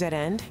 Another dead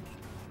end?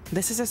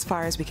 This is as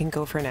far as we can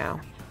go for now.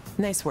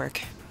 Nice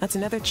work. That's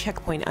another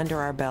checkpoint under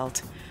our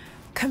belt.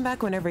 Come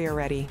back whenever you're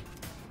ready.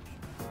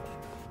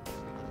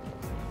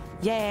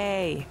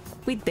 Yay!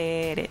 We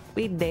did it.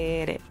 We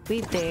did it.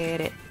 We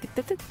did it.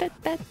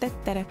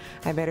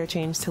 I better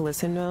change to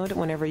listen mode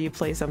whenever you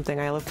play something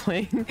I love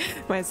playing.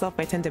 Myself,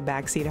 I tend to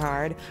backseat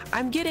hard.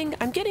 I'm getting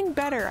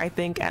better, I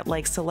think, at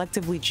like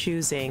selectively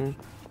choosing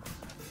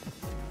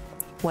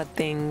what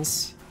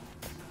things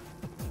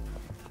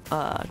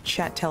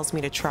chat tells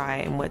me to try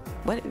and what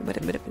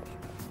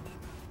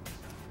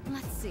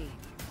Let's see.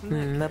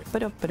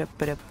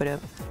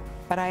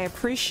 but I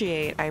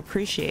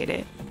appreciate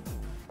it.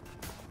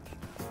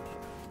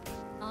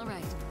 All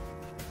right.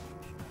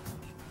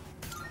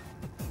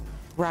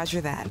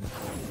 Roger that.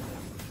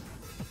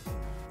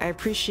 I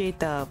appreciate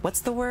the,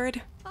 what's the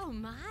word? Oh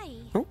my.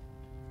 Oh.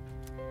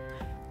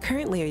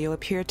 Currently, you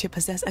appear to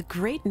possess a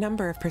great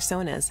number of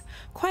personas.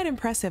 Quite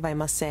impressive, I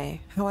must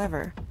say.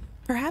 However,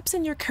 perhaps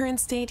in your current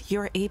state,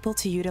 you're able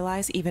to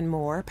utilize even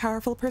more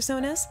powerful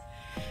personas?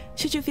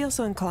 Should you feel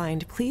so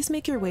inclined, please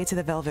make your way to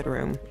the Velvet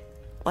Room.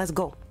 Let's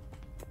go.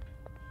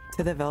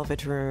 To the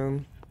Velvet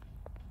Room.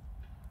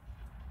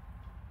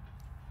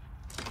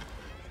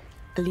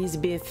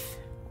 Elizabeth.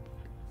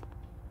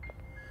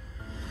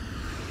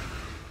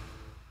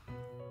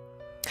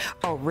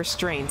 Oh,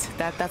 restraint.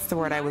 That's the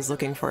word I was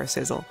looking for,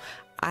 Sizzle.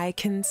 I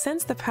can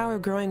sense the power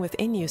growing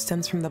within you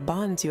stems from the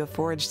bonds you have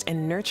forged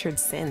and nurtured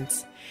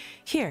since.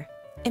 Here,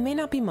 it may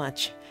not be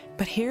much,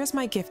 but here's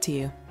my gift to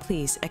you.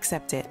 Please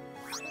accept it.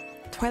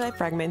 Twilight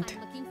Fragment.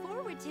 I'm looking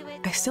forward to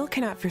it. I still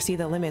cannot foresee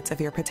the limits of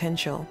your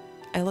potential.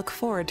 I look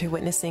forward to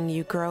witnessing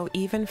you grow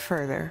even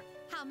further.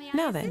 How may I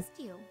Now then, assist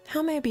you?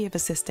 how may I be of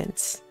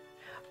assistance?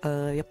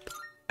 Yep.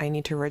 I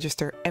need to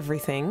register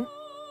everything.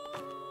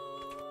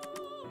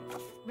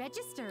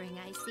 Registering,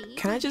 I see.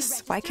 Can I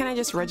just, why can't I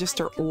just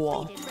register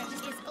all?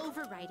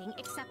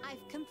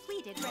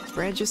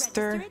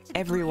 Register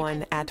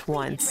everyone at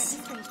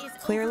once.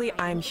 Clearly,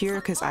 I'm here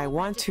because I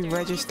want to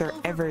register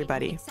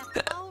everybody.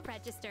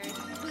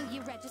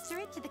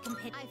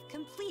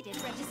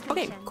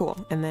 Okay,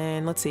 cool. And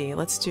then let's see.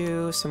 Let's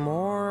do some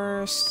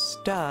more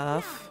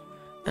stuff.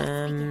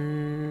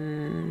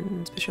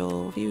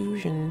 Special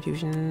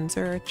fusion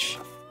search.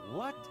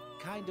 What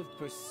kind of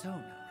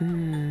persona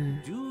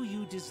do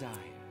you desire?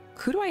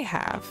 Who do I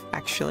have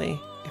actually?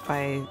 If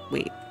I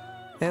wait.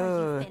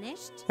 Oh,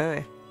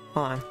 wait.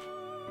 Hold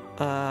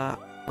on.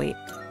 Wait.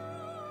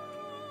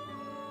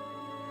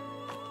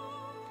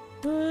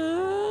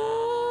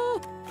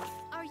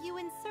 Are you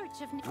in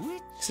search of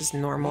This is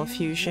normal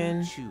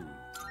fusion.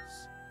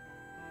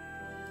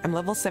 I'm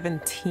level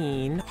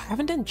 17. I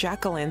haven't done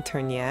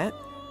Jack-o'-lantern yet.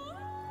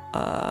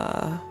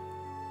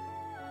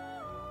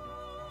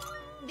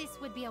 This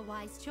would be a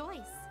wise choice.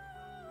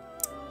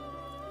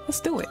 Let's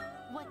do it.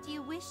 What do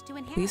you wish to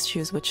inherit? Please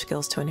choose which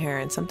skills to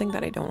inherit. Something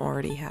that I don't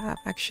already have.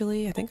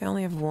 Actually, I think I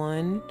only have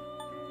one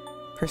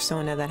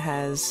persona that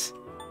has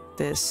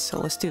this. So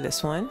let's do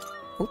this one.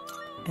 Oop.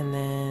 And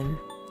then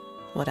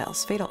what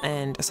else? Fatal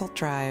End, Assault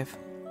Drive,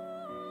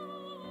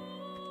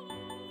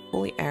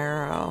 Holy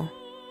Arrow,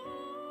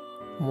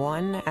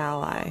 one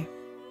ally.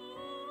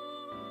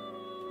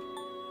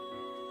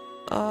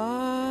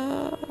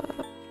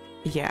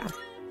 Yeah.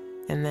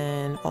 And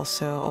then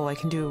also, oh, I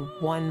can do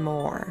one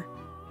more.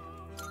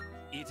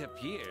 It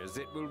appears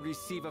it will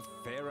receive a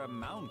fair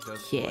amount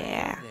of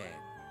Yeah. wealth then.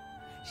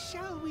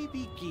 Shall we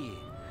begin?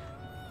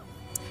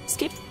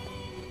 Skip.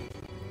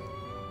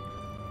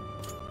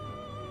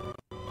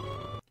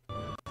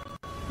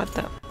 What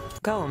the?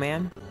 Go,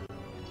 man.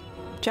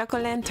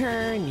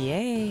 Jack-o'-lantern,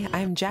 yay.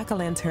 I'm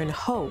Jack-o'-lantern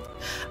Ho.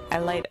 I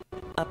light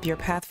up your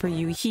path for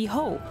you, he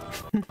ho.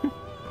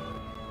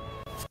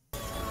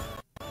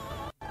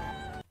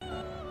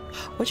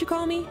 What you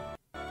call me?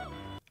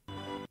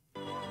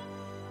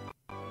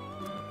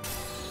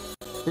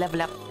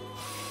 Level up.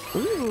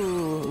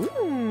 Ooh,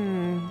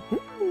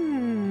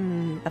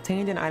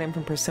 Obtained an item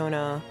from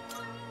Persona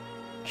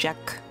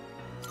Jack.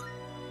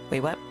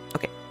 Wait, what?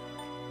 Okay.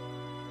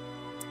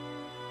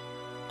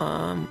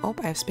 Oh,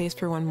 I have space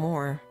for one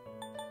more.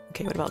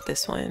 Okay, what about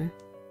this one?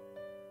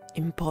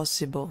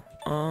 Impossible.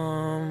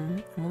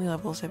 I'm only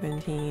level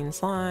 17.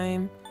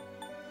 Slime.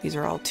 These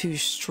are all too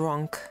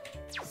strong.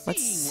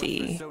 Let's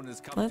see.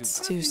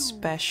 Let's do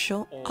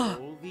special. Oh.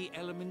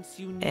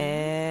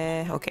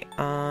 Okay.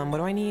 What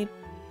do I need?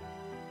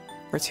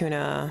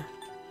 Fortuna.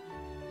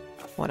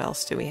 What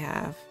else do we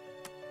have?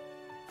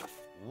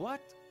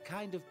 What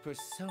kind of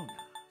persona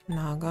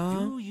Naga.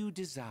 do you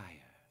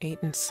desire? 8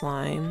 and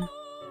slime.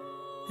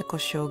 Echo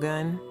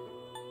Shogun.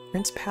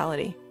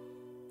 Principality.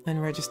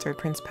 Unregistered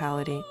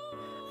Principality.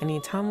 I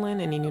need Tomlin.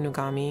 I need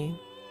Nunugami.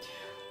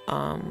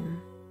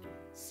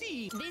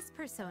 This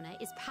persona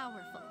is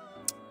powerful.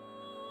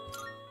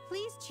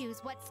 Please choose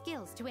what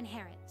skills to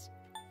inherit.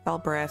 Foul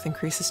Breath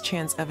increases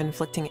chance of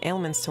inflicting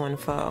ailments to one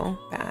foe.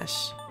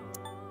 Bash.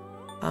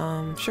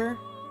 Sure.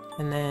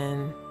 And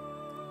then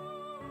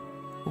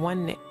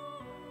one.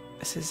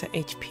 This is an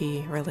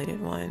HP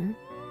related one.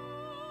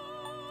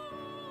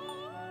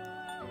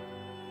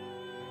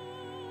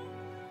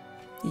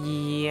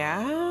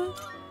 Yeah?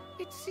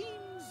 It seems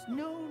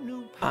no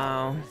new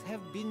powers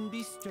have been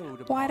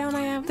bestowed upon Why don't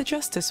I you. have the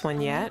justice one A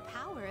new yet?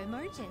 power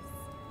emerges.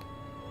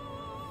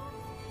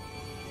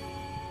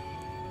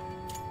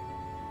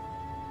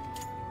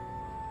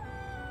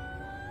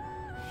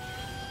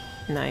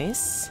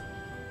 Nice.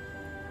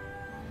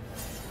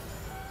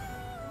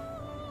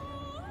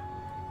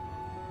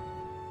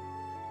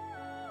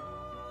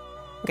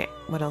 Okay,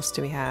 what else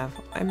do we have?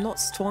 I'm not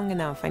strong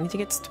enough. I need to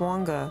get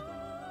stronger.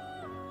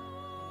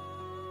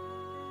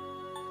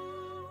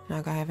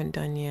 Naga I haven't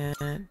done yet.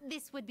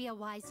 This would be a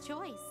wise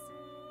choice.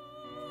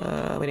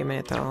 Wait a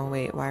minute though.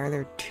 Wait, why are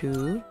there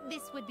two?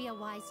 This would be a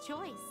wise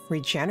choice.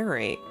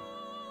 Regenerate.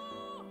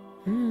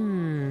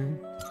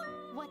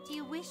 What do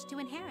you wish to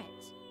inherit?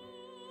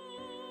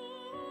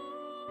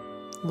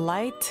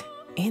 Light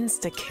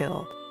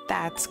insta-kill.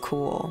 That's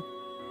cool.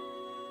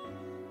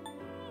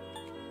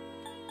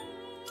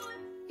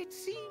 It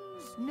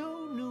seems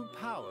no new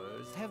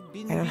powers have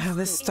been I don't have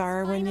the bestowed-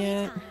 star one Finally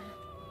yet. time.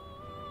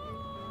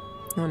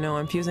 Oh no,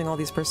 I'm fusing all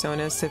these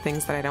personas to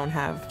things that I don't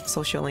have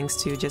social links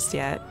to just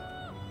yet.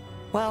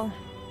 Well,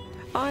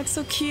 oh, it's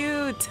so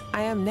cute.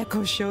 I am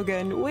Neko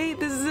Shogun. Wait,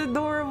 this is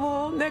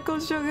adorable. Neko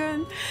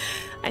Shogun.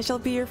 I shall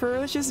be your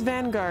ferocious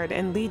vanguard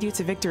and lead you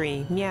to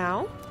victory.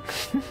 Meow.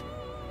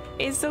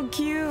 It's so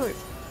cute.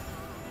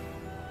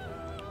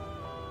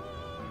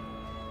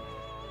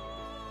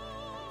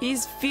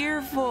 He's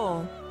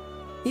fearful.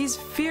 He's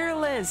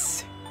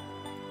fearless.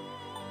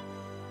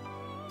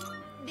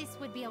 This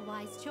would be a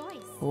wise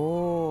choice.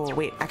 Oh,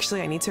 wait,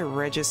 actually I need to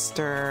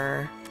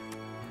register.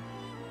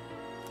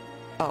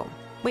 Oh,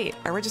 wait,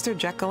 I registered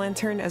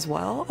Jack-o'-lantern as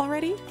well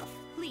already?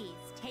 Please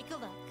take a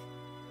look.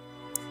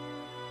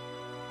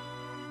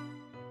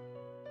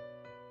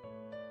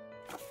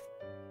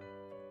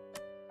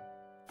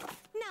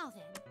 Now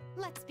then,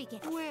 let's begin.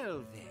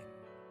 Well then,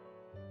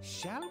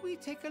 shall we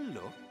take a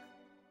look?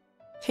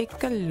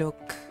 Take a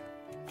look.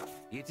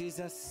 It is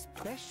a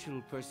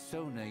special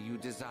persona you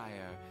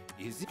desire,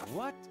 is it?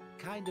 What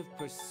kind of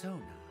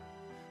persona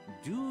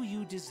do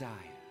you desire?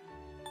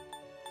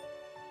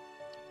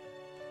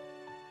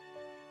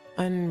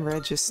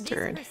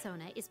 Unregistered. This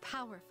persona is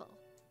powerful.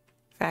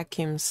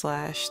 Vacuum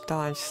slash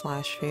dodge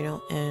slash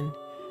fatal and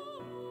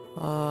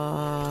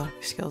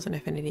skills and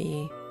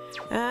affinity.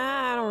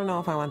 I don't know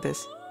if I want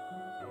this.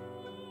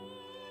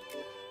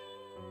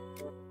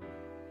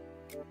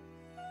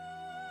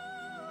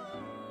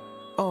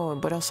 Oh,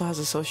 but also has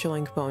a social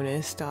link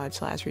bonus, dodge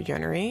slash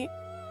regenerate.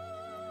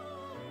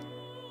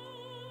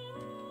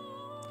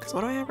 Because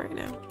what do I have right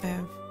now? I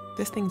have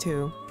this thing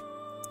too.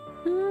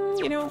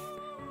 You know,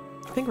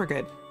 I think we're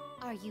good.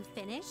 Are you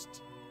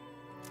finished?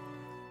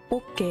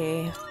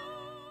 Okay.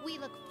 We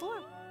look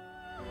forward.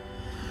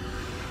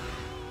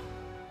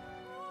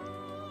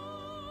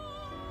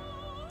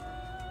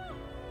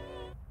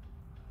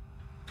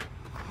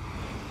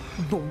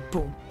 Boom,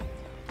 boom.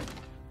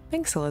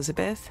 Thanks,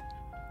 Elizabeth.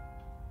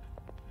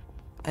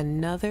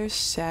 Another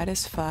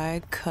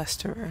satisfied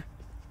customer.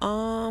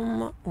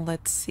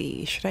 Let's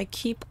see. Should I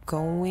keep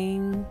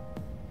going?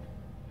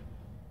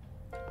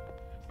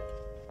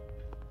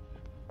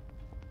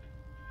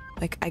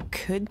 Like, I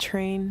could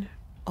train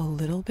a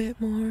little bit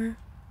more.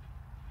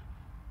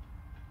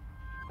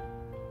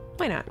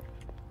 Why not?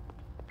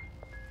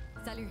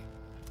 Salut.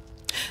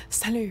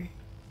 Salut.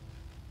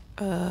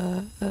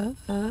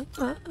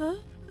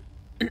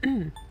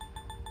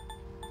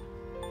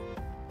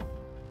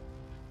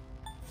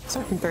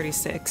 Start from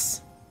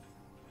 36.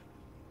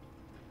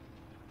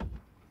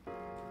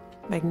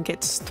 I can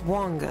get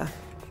stronger.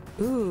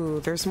 Ooh,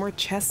 there's more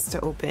chests to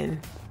open.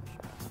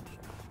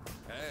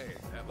 Hey,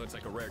 that looks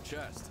like a rare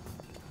chest.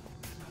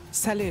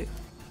 Salut.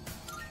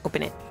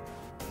 Open it.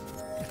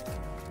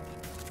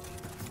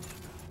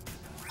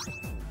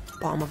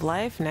 Balm of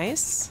Life,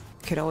 nice.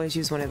 Could always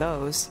use one of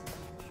those.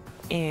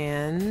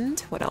 And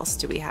what else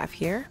do we have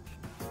here?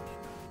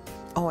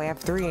 Oh, I have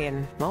 3,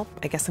 and well,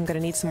 I guess I'm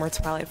gonna need some more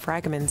Twilight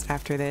Fragments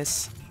after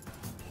this.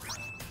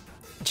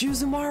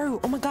 Juzumaru!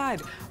 Oh my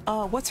god!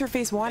 What's her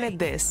face wanted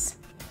this?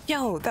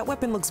 Yo, that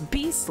weapon looks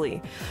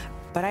beastly!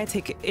 But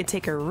it'd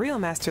take a real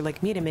master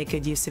like me to make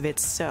good use of it,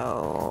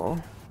 so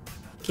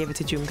give it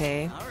to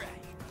Junpei. All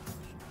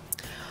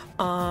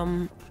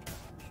right.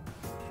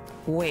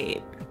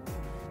 Wait.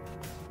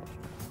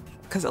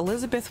 Because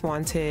Elizabeth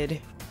wanted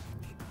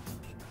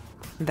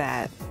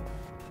that.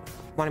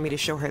 Wanted me to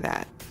show her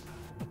that.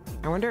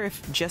 I wonder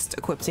if just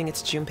equipping it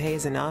to Junpei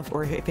is enough,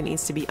 or if it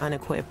needs to be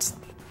unequipped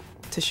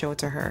to show it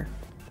to her.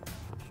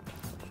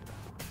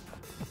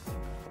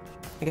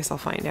 I guess I'll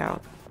find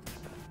out.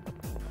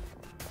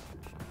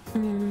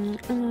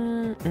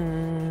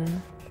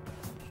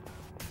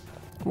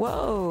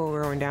 Whoa,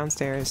 we're going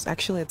downstairs.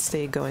 Actually, let's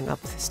stay going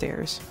up the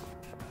stairs.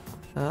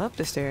 Up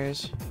the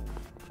stairs.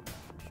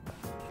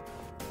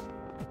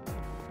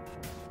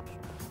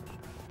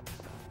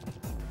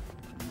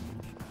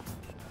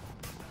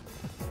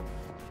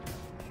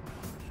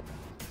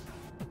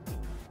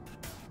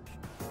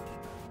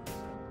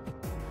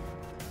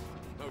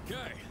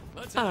 Okay,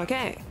 let's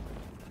Okay.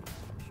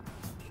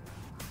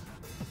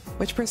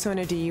 Which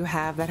persona do you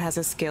have that has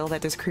a skill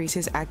that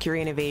decreases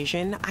accuracy and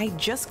evasion? I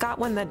just got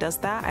one that does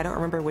that. I don't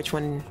remember which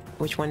one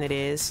it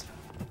is.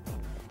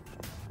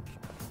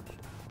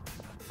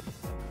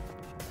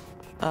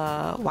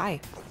 Why?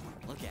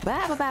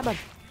 Blah, blah, blah, blah.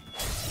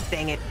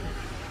 Dang it.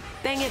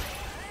 Dang it.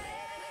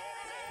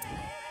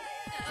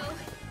 Oh,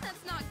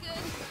 that's not good.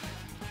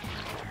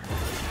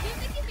 Do you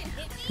think you can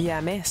hit me?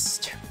 Yeah,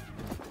 missed.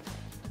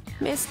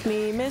 Missed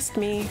me, missed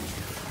me.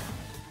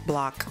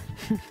 Block.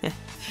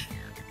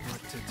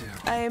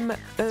 I'm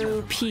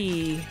OP.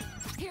 Here's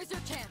your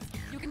chance.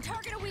 You can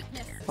target a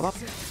weakness. Up.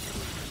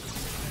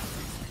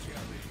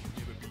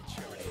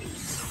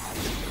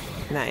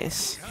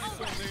 Nice.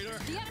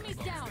 The enemy's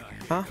down.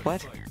 Huh?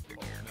 What?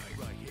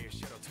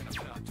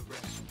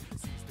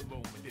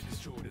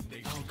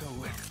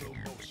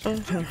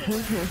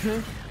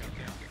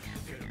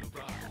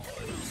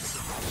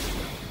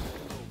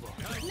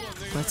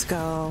 Let's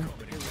go.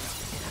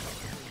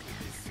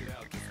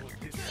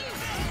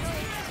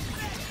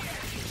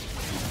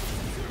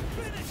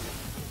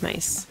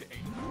 Nice.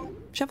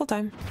 Shovel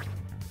time.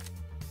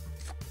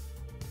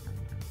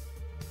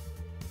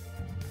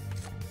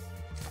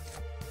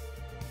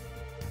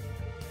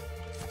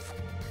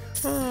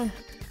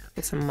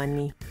 Get some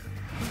money.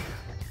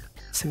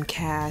 Some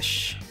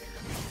cash.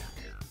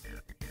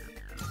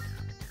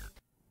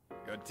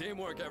 Good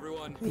teamwork,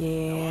 everyone.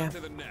 Yeah. Now on to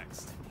the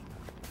next.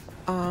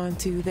 On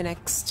to the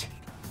next.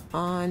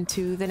 On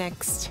to the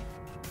next.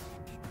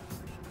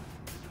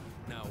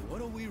 Now, what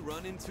do we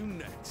run into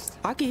next?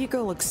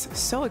 Akihiko looks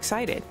so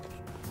excited.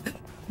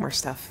 More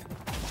stuff.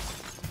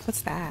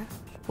 What's that?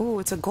 Oh,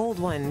 it's a gold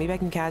one. Maybe I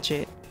can catch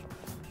it.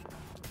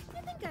 I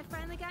think I've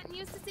finally gotten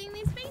used to seeing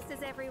these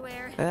faces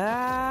everywhere.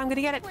 I'm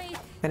gonna get it. Wait,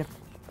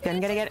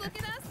 Gonna get it.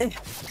 look at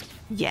us.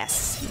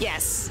 Yes,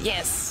 yes,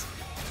 yes.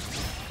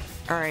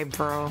 All right,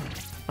 bro.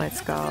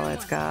 Let's go,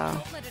 let's go.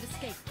 Don't let it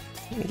escape.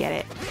 I'm gonna get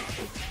it.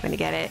 I'm gonna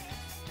get it.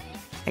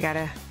 I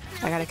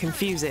gotta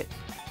confuse it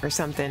or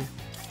something.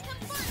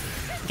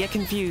 Get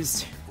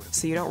confused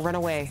so you don't run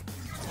away.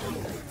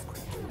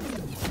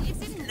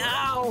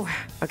 No!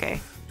 Okay.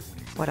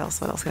 What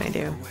else? What else can I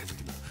do?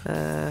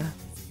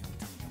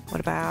 What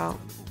about...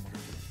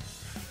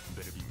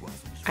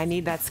 I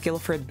need that skill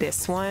for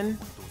this one.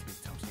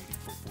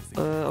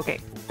 Okay.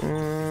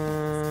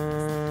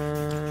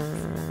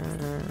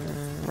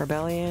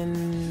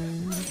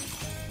 Rebellion.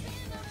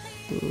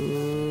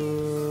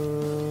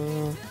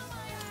 Ooh.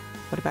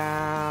 What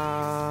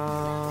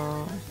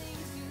about...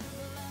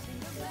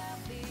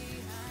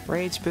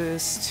 Rage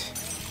boost.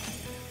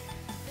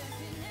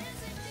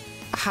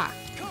 Aha!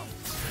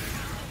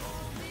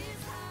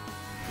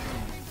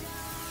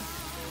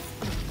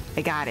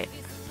 I got it.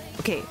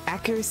 Okay,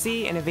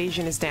 accuracy and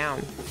evasion is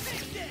down.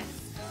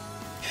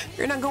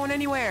 You're not going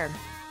anywhere.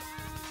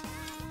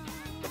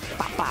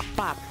 Bop, bop,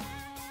 bop.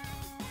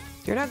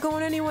 You're not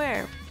going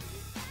anywhere.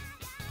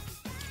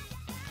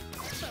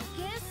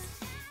 Focus.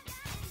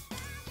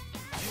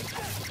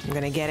 I'm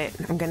gonna get it.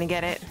 I'm gonna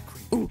get it.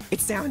 Ooh,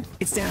 it's down.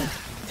 It's down.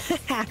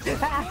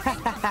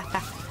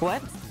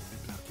 What?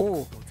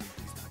 Oh.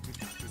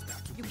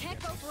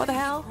 What the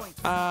hell?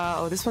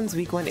 Oh, this one's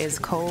weak one is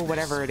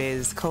whatever it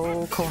is.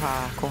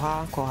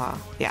 Koha.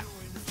 Yeah.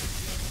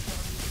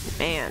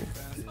 Man.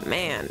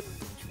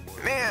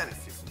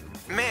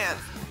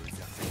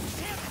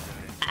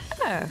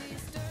 Ah.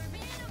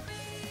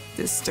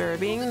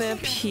 Disturbing the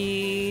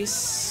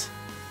peace.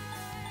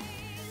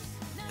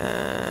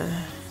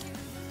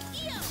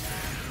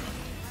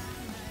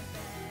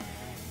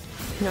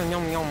 Yum,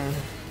 yum, yum.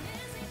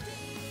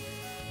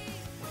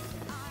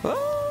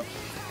 Oh.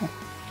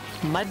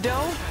 Mud dough? I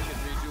can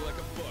read you like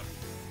a book.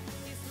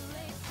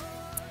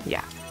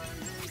 Yeah.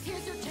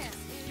 Here's your chance.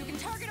 You can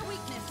target a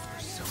weakness.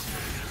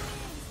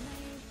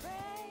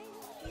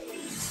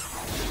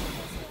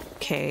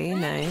 Okay,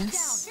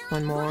 nice.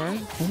 One more.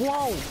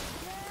 Whoa!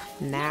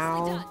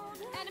 Now. Done.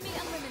 Enemy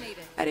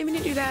eliminated. I didn't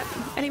mean to do that.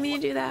 I didn't mean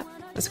to do that.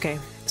 It's okay.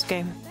 It's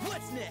okay.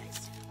 What's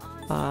next?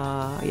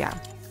 Yeah.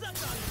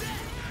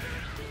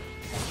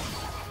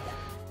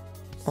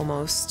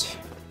 Almost.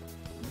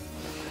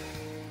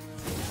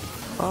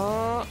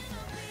 Oh.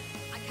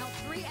 I count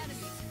 3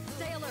 enemies.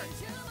 Stay alert.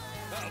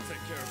 I'll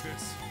take care of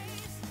this.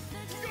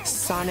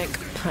 Sonic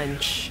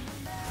punch.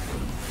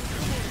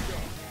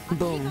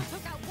 Boom.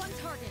 Took out 1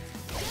 target.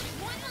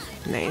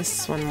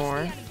 Nice. One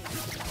more.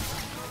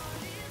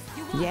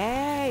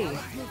 Yay!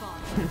 Move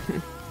on.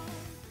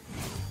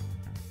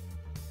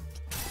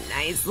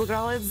 Nice. Look at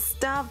all his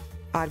stuff.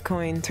 Odd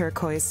coin,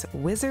 turquoise,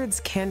 wizard's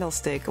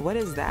candlestick. What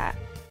is that?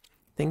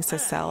 Things to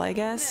sell, I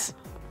guess.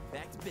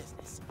 Back to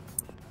business.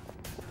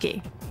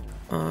 Okay.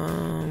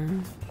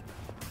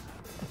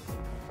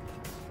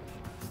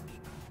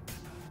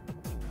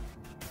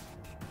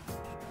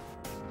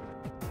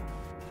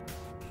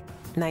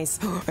 Nice.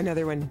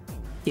 Another one.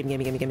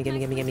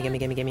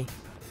 Gimme.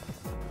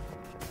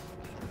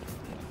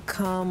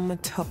 Come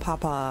to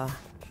Papa.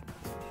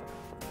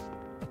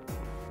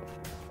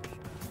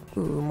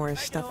 Ooh, more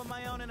stuff. Hold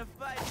my own in a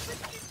fight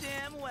pretty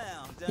damn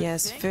well. Don't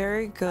Yes, you think?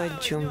 very good, I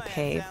always knew I had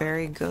Junpei. talent.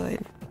 Very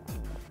good.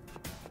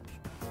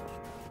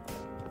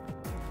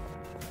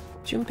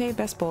 Junpei,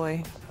 best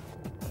boy.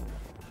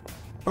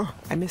 Oh,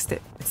 I missed it.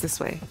 It's this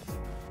way.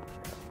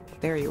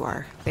 There you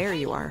are. There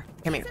you are.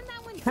 Come here. Isn't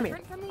that one Come here.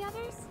 different from the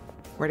others?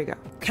 Where'd it go?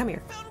 Come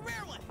here. Found a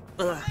rare one.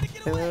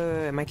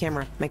 Ugh. My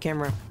camera. My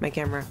camera. My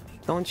camera.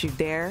 Don't you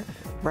dare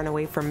run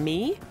away from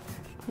me.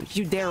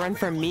 You dare run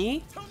from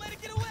me? Don't let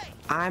it get away.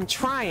 I'm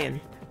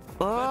trying.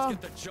 Oh,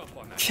 Let's get the jump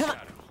on that come on.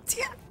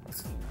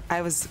 shadow.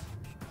 I was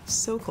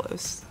so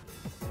close.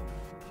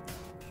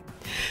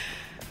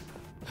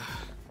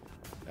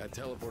 That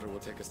teleporter will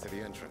take us to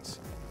the entrance.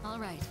 All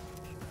right.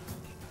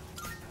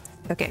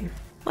 Okay,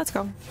 let's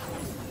go.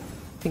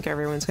 I think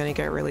everyone's gonna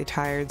get really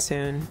tired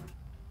soon.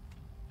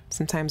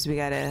 Sometimes we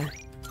gotta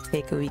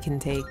take what we can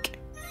take.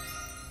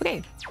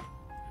 Okay.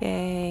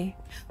 Yay.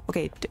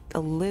 Okay,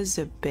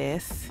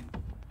 Elizabeth.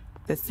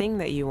 The thing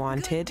that you Good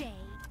wanted. day.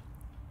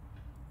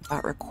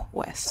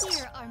 Requests.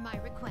 Here are my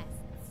requests.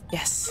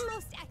 Yes.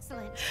 Most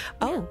excellent.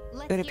 Oh, Now,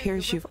 let's it hear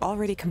appears your you've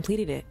already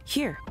completed it.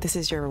 Here, this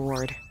is your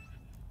reward.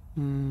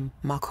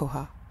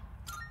 Makoha.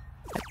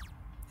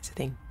 It's a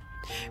thing.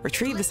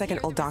 Retrieve the Let's second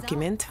hear the old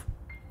document.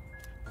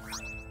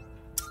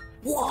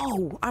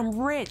 Whoa, I'm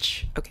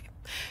rich. Okay.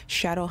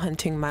 Shadow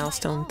hunting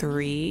milestone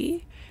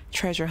 3.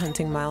 Treasure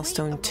hunting Await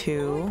milestone a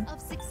 2. reward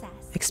of success.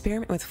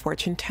 Experiment with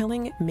fortune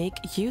telling.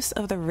 Make use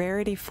of the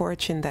rarity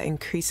fortune that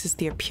increases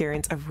the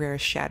appearance of rare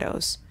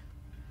shadows.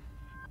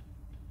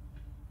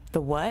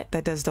 The what?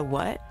 That does the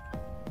what?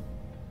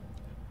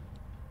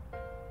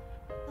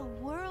 The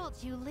world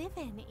you live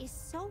in is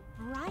so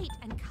bright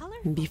and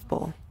colorful. Beef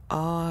bowl.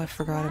 Oh, I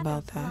forgot Rather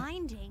about that.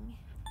 blinding.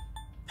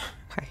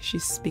 Why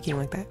she's speaking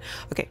like that?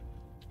 Okay.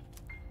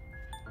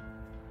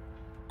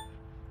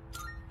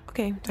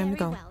 Okay, time to Very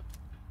go. well.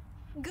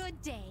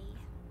 Good day.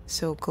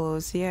 So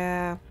close,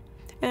 yeah.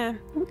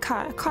 We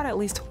caught at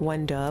least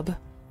one dub.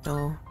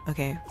 Oh,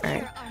 okay,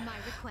 alright. Here are my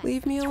requests.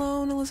 Leave me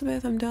alone,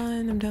 Elizabeth. I'm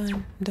done. I'm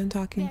done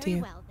talking to Very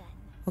you. well then.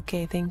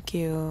 Okay, thank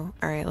you.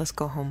 Alright, let's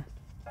go home.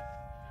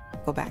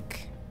 Go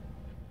back.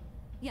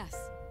 Yes.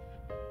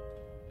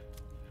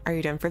 Are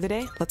you done for the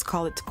day? Let's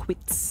call it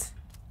quits.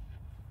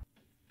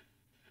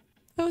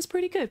 That was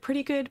pretty good.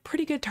 Pretty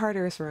good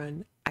Tartarus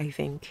run, I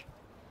think.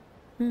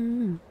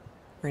 We're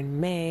in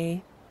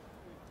May.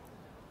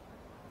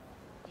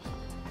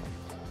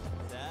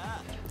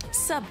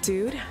 Sup,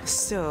 dude?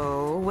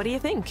 So, what do you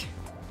think?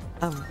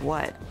 Of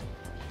what?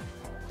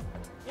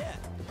 Yeah.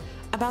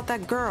 About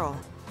that girl,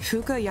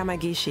 Fuka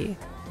Yamagishi.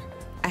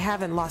 I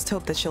haven't lost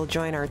hope that she'll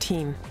join our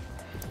team.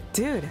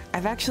 Dude,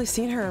 I've actually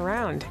seen her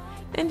around.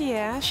 And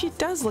yeah, she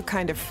does look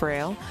kind of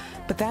frail,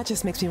 but that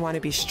just makes me want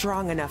to be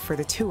strong enough for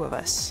the two of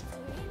us.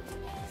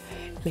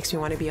 Makes me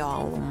want to be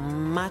all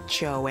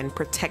macho and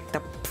protect the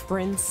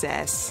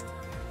princess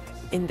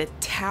in the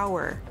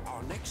tower.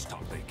 Our next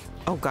topic.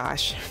 Oh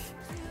gosh.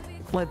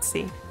 Let's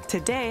see.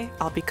 Today,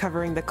 I'll be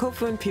covering the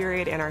Kofun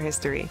period in our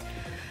history.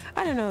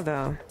 I don't know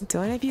though.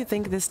 Do any of you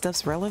think this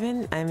stuff's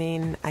relevant? I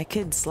mean, I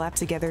could slap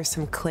together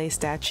some clay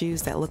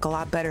statues that look a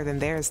lot better than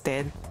theirs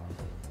did.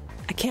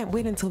 I can't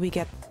wait until we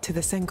get to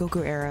the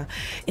Sengoku era.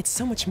 It's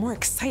so much more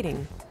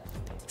exciting.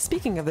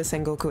 Speaking of the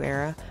Sengoku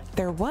era,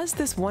 there was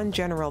this one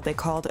general they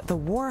called the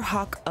War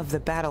Hawk of the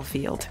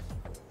battlefield.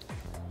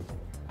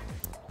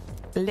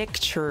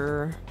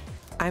 Lecture.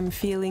 I'm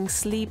feeling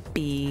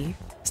sleepy.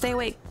 Stay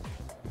awake.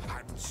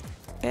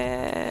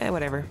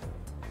 Whatever.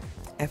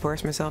 I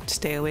force myself to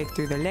stay awake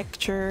through the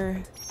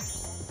lecture,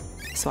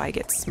 so I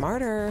get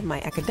smarter. My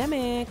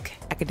academic.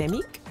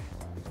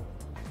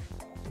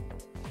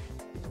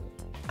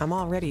 I'm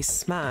already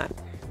smart.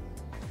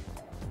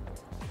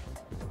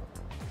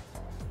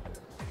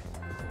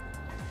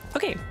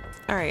 Okay.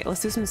 All right.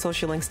 Let's do some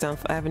social link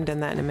stuff. I haven't done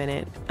that in a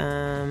minute.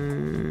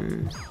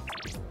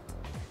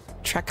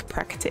 Track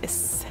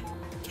practice.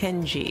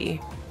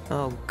 Kenji.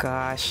 Oh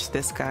gosh,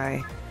 this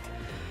guy.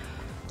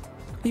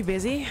 You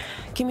busy?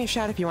 Give me a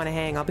shout if you want to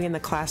hang. I'll be in the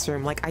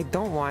classroom. Like, I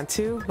don't want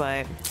to,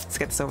 but let's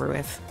get this over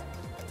with.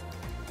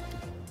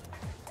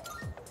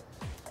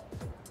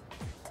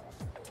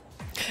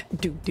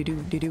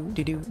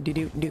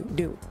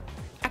 Do.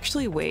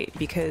 Actually, wait,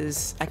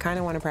 because I kind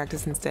of want to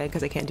practice instead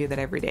because I can't do that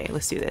every day.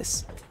 Let's do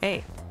this.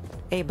 Hey,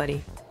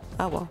 buddy.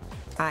 Oh, well.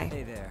 Hi.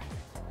 Hey there.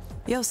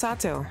 Yo,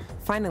 Sato.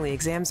 Finally,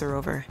 exams are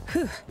over.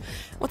 Whew.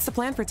 What's the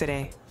plan for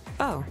today?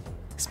 Oh,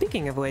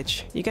 speaking of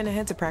which, you gonna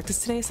head to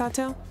practice today,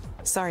 Sato?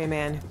 Sorry,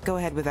 man. Go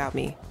ahead without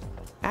me.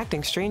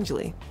 Acting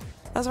strangely.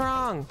 What's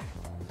wrong?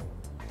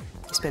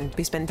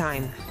 We spend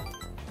time.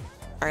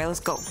 Alright, let's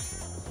go.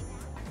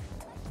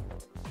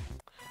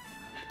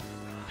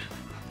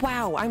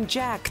 Wow, I'm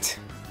jacked.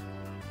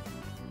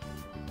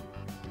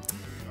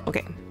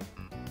 Okay.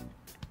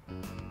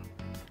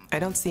 I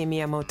don't see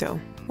Miyamoto.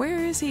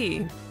 Where is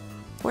he?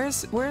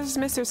 Where's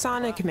Mr.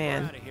 Sonic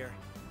Man? Out of here.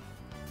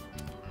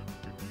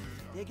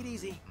 Take it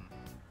easy.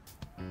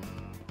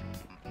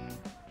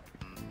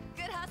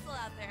 Good hustle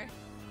out there.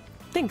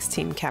 Thanks,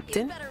 team You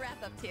captain. better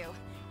wrap up too.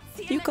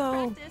 See You next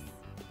go. practice.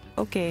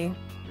 Okay.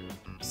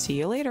 See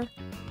you later.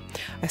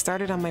 I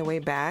started on my way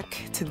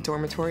back to the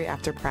dormitory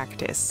after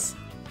practice.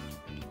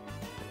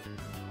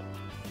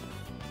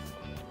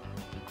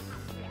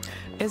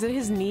 Is it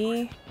his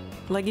knee?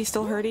 Leggy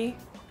still hurty?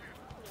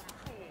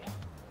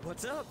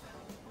 What's up?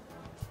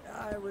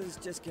 I was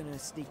just gonna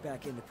sneak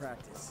back into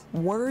practice.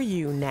 Were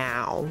you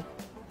now?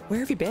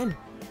 Where have you been?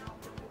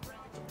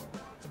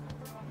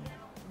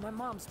 My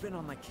mom's been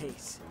on my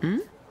case. Hmm?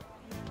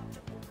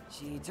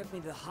 She took me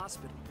to the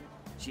hospital.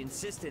 She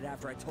insisted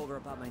after I told her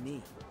about my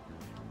knee.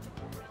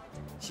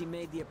 She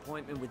made the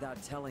appointment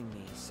without telling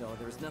me, so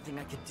there was nothing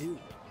I could do.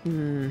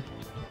 Hmm.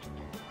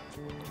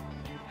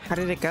 How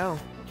did it go?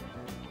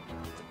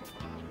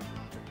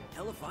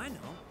 Hell if I know.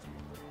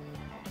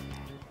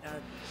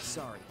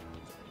 Sorry.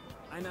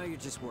 I know you're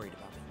just worried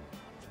about me.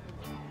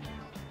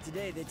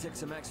 Today they took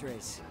some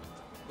x-rays.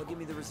 They'll give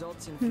me the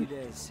results in a few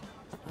days.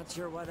 Not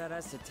sure why that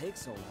has to take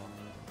so long.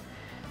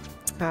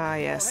 Ah,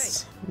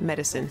 yes. Oh, hey.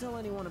 Medicine. Don't tell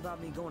anyone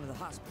about me going to the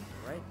hospital,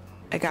 right?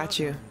 I got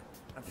you.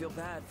 I feel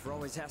bad for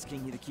always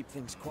asking you to keep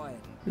things quiet.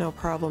 No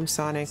problem,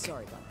 Sonic.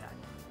 Sorry about that.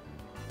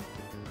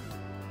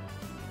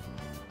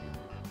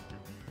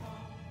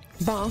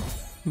 Ba,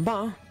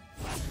 ba,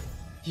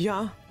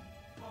 ya.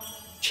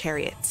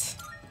 Chariot.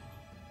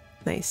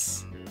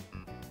 Nice.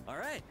 All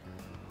right.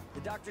 The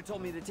doctor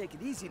told me to take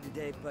it easy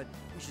today, but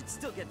we should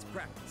still get to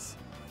practice.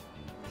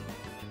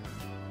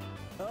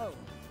 Oh,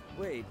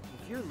 wait.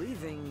 If you're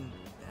leaving,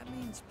 that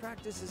means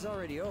practice is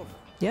already over.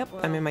 Yep,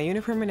 Well, I'm in my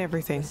uniform and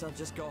everything. Guess I'll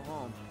just go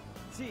home.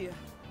 See ya.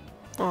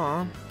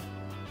 Aw.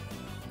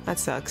 That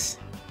sucks.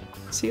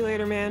 See you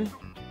later, man.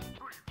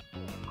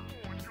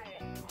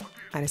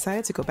 I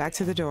decided to go back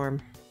to the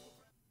dorm.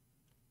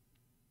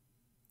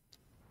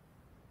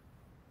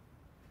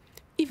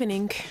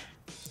 Evening.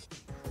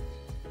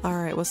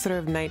 Alright, what sort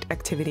of night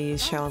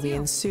activities shall we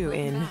ensue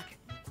in?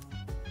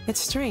 It's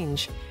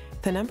strange.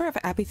 The number of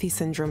apathy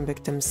syndrome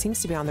victims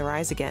seems to be on the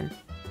rise again.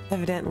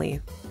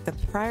 Evidently, the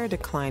prior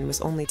decline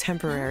was only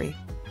temporary.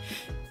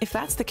 If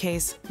that's the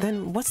case,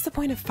 then what's the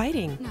point of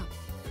fighting? No.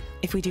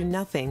 If we do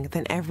nothing,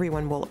 then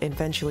everyone will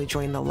eventually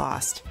join the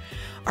Lost.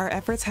 Our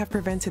efforts have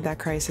prevented that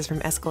crisis from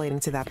escalating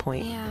to that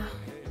point.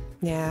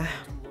 Yeah,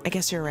 I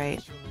guess you're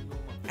right.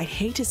 I'd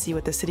hate to see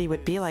what the city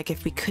would be like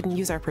if we couldn't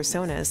use our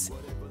personas.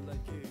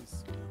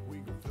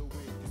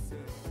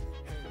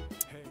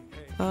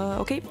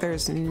 Okay,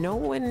 there's no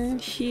one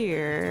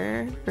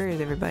here. Where is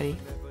everybody?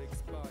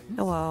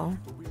 Hello.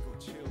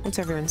 What's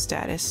everyone's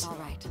status? All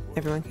right.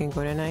 Everyone can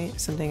go tonight?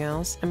 Something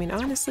else? I mean,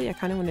 honestly, I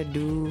kind of want to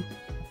do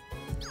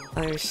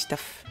other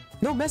stuff.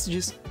 No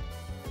messages!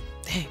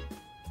 Hey,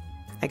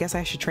 I guess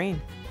I should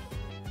train.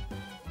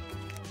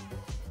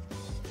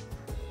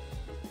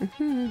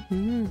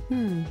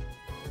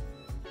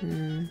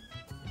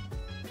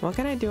 What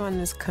can I do on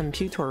this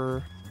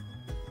computer?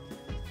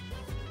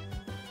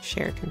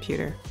 Share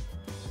computer.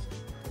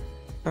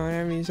 I don't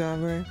have any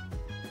software.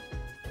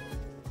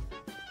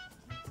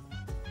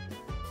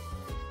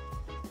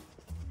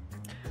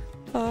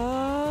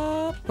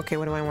 Okay,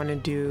 what do I want to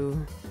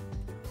do?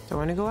 Do I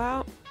want to go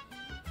out?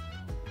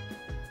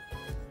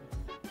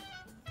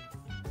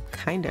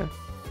 Kind of.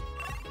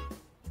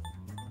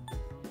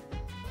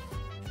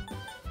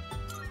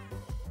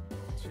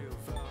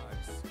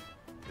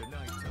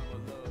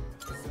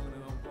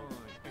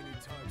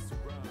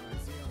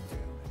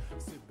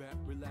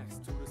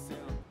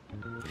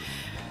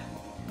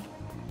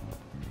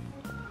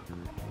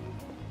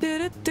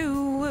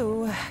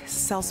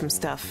 Sell some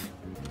stuff.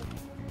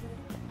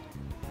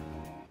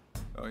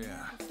 Oh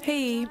yeah.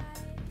 Hey.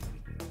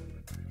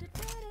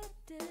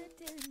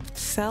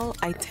 Sell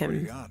item. What do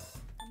you got?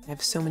 I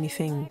have so many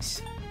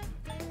things.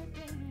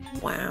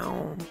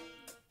 Wow.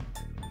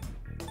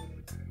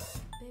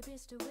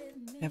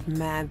 I have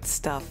mad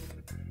stuff.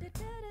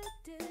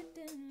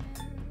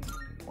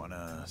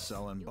 Wanna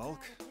sell in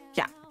bulk?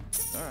 Yeah.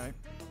 All right,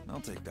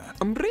 I'll take that.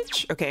 I'm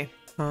rich. Okay.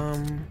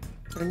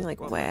 Any like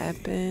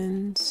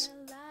weapons?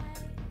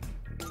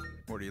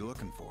 What are you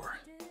looking for?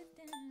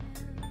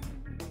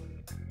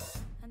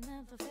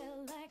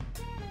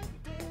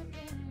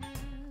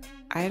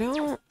 I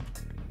don't.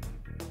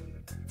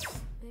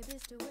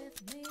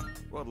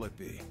 What'll it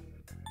be?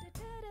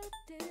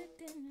 Take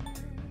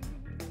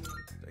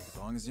as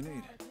long as you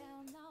need.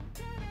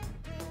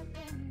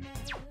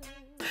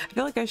 I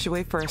feel like I should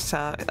wait for a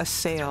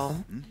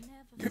sale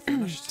You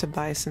finished? to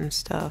buy some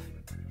stuff.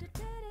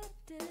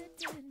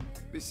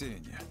 Be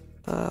seeing you.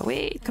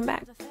 Wait, come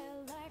back.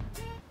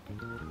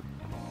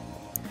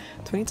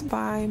 Do we need to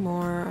buy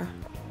more?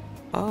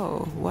 Oh,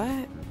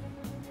 what?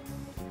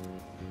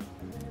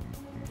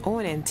 Oh,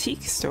 an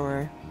antique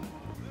store.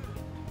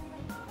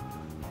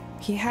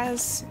 He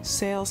has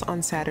sales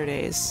on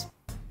Saturdays.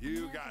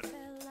 You got it.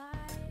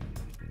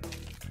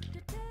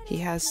 He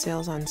has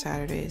sales on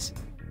Saturdays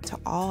to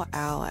all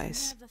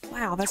allies.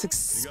 Wow, that's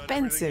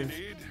expensive.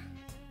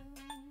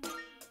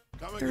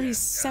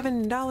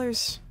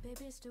 $37.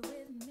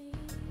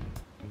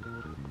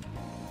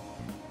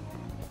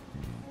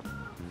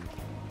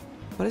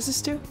 What does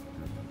this do?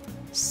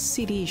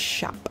 CD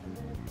shop.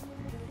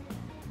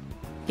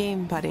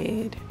 Game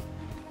Buddied.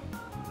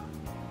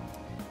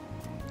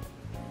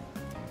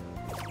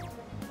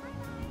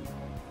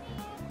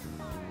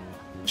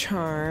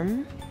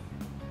 Charm.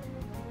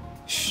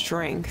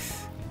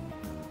 strength.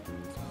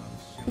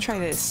 Let me try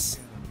this.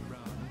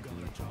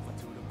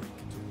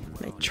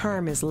 My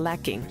charm is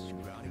lacking.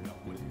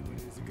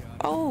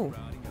 Oh!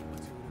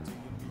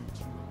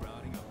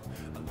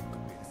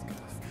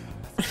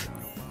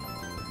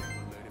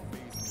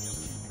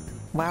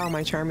 Wow,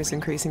 my charm is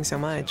increasing so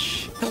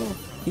much.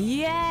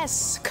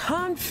 Yes!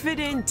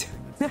 Confident!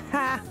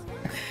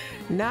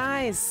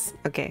 Nice!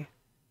 Okay.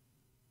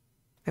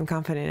 I'm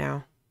confident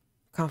now.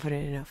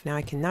 Confident enough.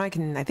 I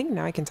think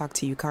now I can talk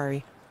to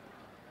Yukari.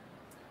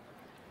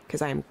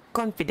 Because I am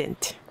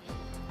confident.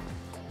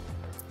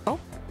 Oh.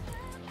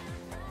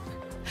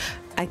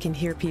 I can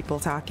hear people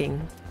talking.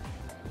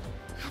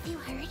 Have you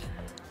heard?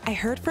 I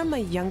heard from a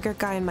younger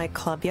guy in my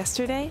club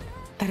yesterday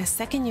that a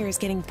second year is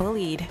getting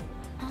bullied.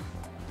 Huh?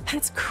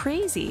 That's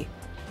crazy.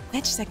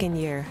 Which second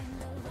year?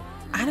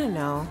 I don't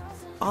know.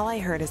 All I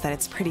heard is that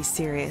it's pretty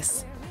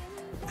serious.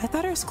 I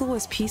thought our school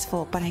was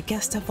peaceful, but I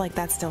guess stuff like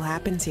that still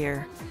happens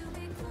here.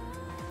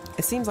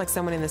 It seems like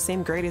someone in the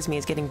same grade as me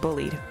is getting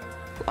bullied.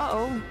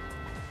 Uh-oh.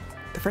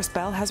 The first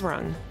bell has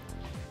rung.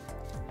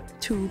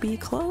 To be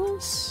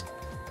close.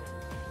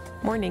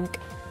 Morning.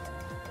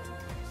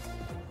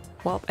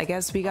 Well, I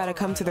guess we gotta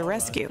come to the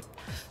rescue.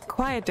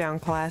 Quiet down,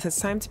 class. It's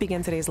time to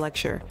begin today's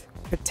lecture.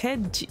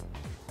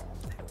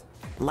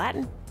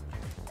 Latin?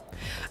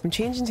 I'm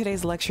changing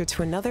today's lecture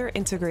to another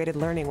integrated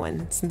learning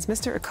one, since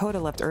Mr.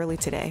 Akoda left early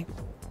today.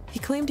 He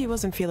claimed he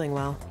wasn't feeling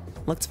well.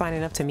 Looked fine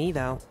enough to me,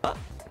 though.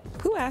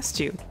 Who asked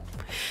you?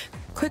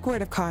 Quick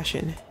word of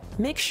caution.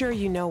 Make sure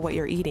you know what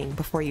you're eating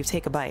before you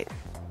take a bite.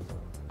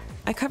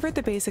 I covered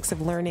the basics of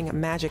learning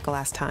magic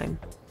last time,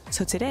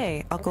 so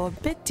today I'll go a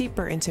bit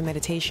deeper into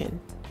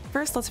meditation.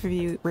 First, let's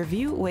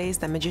review ways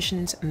that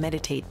magicians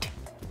meditate.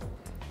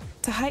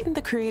 To heighten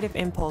the creative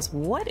impulse,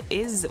 what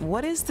is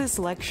this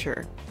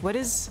lecture?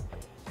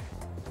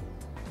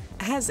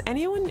 Has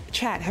anyone,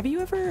 chat, have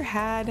you ever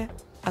had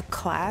a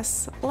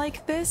class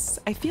like this?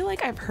 I feel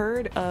like I've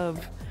heard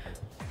of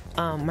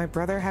my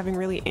brother having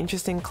really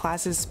interesting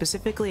classes,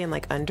 specifically in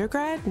like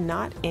undergrad,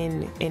 not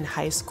in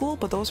high school,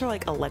 but those are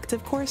like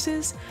elective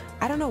courses.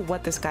 I don't know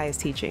what this guy is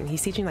teaching.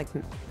 He's teaching like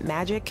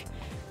magic,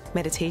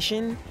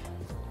 meditation.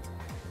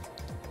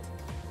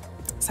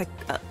 It's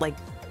like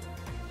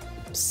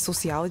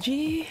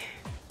sociology,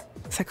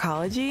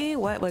 psychology.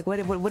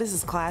 What is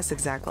this class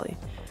exactly?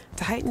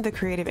 To heighten the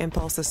creative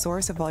impulse, the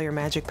source of all your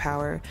magic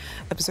power,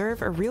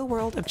 observe a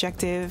real-world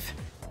objective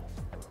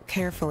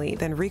carefully,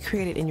 then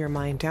recreate it in your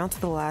mind down to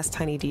the last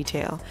tiny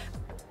detail.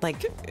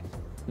 Like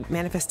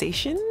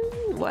manifestation?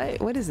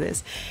 What is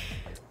this?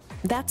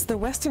 That's the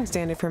Western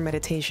standard for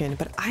meditation,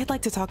 but I'd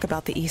like to talk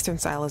about the Eastern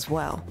style as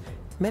well.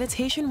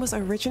 Meditation was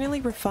originally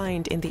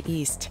refined in the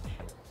East,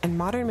 and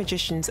modern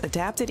magicians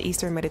adapted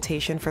Eastern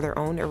meditation for their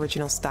own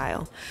original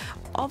style.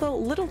 Although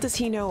little does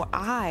he know,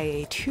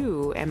 I,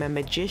 too, am a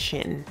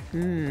magician.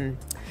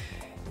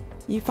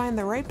 You find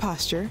the right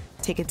posture,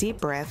 take a deep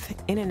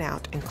breath, in and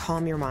out, and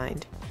calm your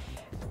mind.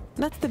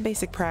 That's the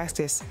basic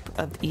practice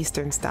of the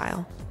Eastern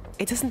style.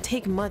 It doesn't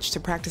take much to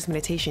practice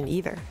meditation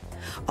either.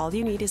 All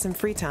you need is some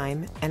free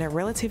time and a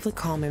relatively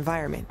calm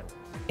environment.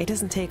 It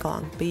doesn't take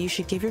long, but you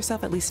should give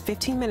yourself at least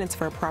 15 minutes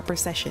for a proper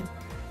session.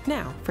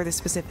 Now, for the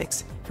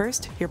specifics.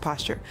 First, your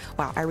posture.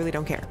 Wow, I really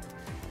don't care.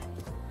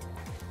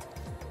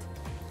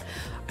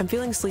 I'm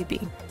feeling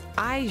sleepy.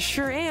 I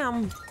sure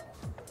am.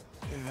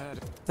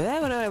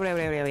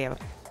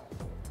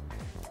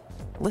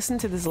 Listen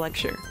to this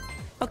lecture.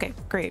 Okay,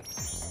 great.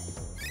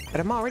 But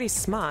I'm already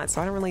smart,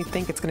 so I don't really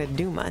think it's gonna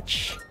do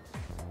much.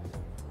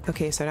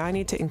 Okay, so now I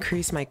need to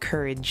increase my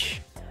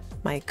courage.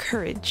 My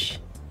courage.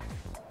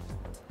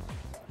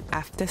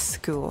 After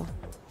school.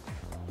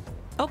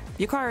 Oh,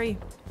 Yukari.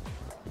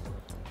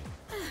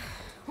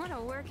 What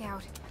a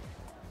workout.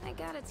 I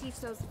gotta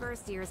teach those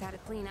first years how to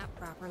clean up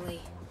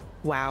properly.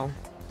 Wow.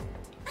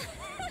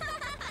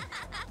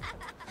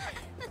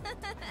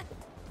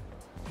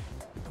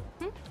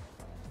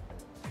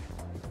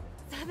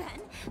 So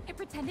then, I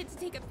pretended to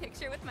take a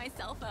picture with my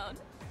cell phone,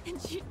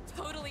 and she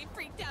totally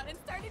freaked out and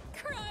started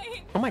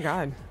crying. Oh my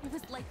god. It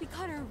was like we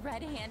caught her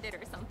red-handed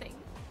or something.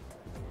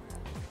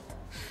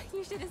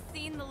 You should have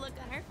seen the look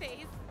on her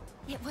face.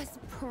 It was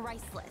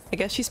priceless. I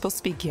guess she's supposed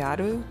to be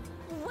Gyaru.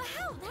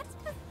 Wow, that's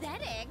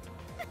pathetic.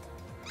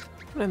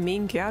 What a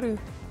mean Gyaru.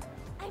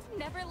 I've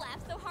never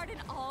laughed so hard in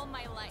all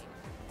my life.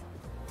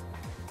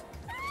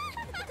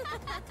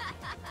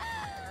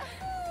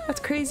 That's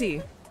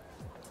crazy.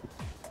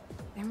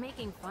 They're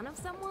making fun of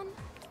someone?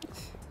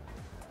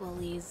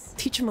 Bullies.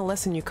 Teach him a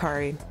lesson,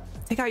 Yukari.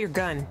 Take out your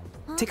gun.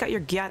 Huh? Take out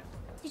your Gyat.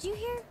 Did you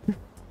hear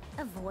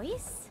a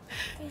voice?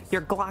 It's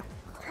Your Glock.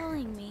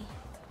 calling me.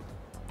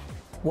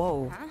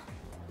 Whoa. Huh?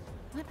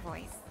 What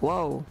voice?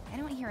 Whoa. I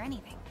don't hear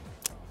anything.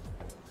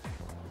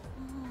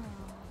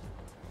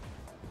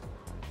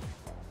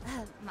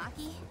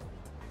 Maki?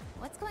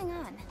 What's going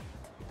on?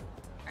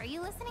 Are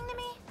you listening to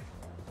me?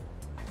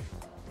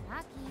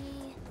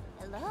 Maki?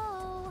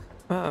 Hello?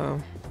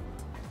 Uh-oh.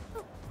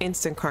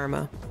 Instant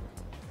karma.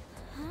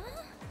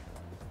 Huh?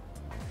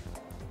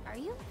 Are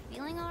you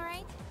feeling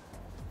alright?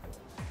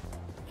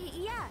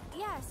 Yeah,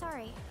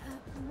 Sorry,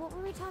 what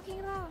were we talking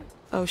about?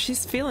 Oh,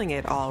 she's feeling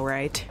it all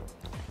right.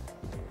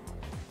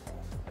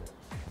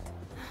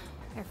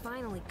 They're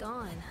finally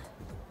gone.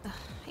 Ugh,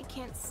 I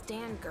can't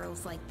stand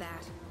girls like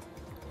that.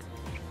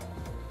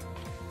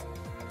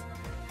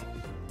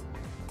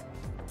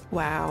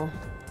 Wow.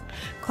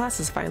 Class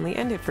is finally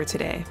ended for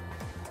today.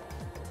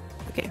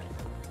 Okay.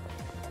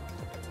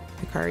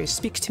 Hikari,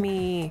 speak to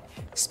me.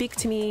 Speak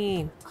to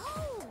me.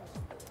 Oh!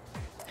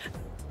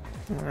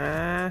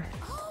 Ah.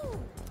 Oh!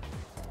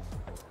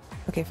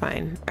 Okay,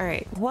 fine. All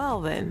right.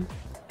 Well then.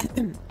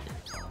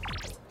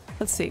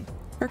 Let's see.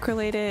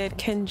 Work-related,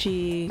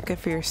 Kenji, good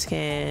for your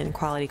skin,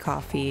 quality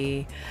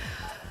coffee.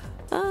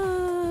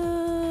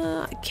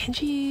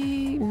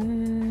 Kenji.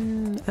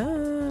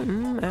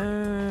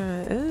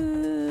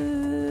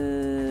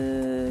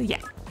 Yeah.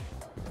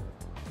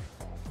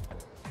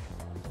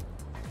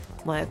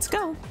 Let's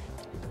go.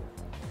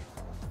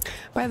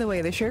 By the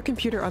way, the shared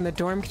computer on the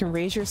dorm can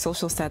raise your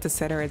social stats,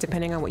 etc.,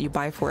 depending on what you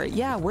buy for it.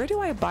 Yeah, where do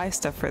I buy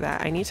stuff for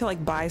that? I need to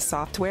like buy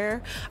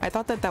software. I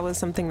thought that that was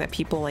something that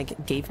people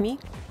like gave me,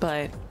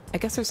 but I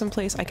guess there's some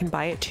place I can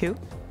buy it too.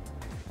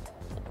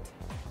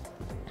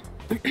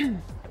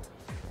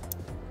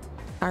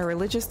 Our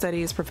religious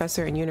studies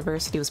professor in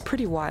university was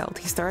pretty wild.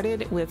 He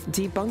started with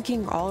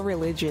debunking all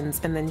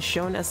religions and then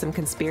shown us some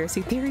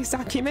conspiracy theories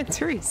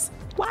documentaries.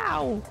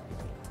 Wow.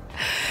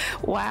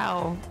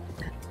 Wow.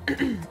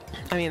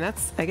 I mean,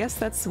 I guess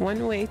that's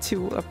one way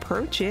to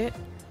approach it.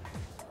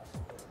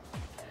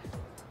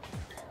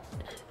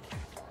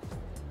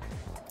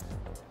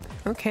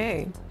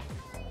 Okay.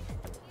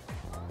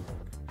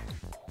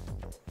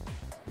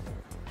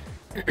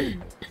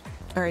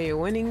 Are you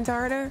winning,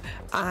 Tartar?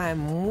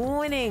 I'm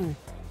winning.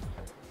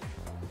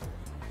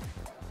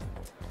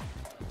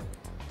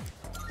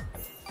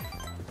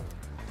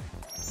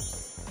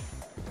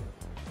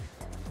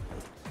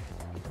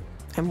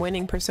 I'm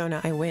winning,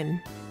 Persona. I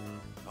win.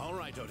 All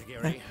right,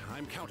 Derogatory,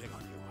 I'm counting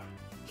on you.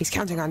 He's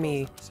counting on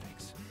me.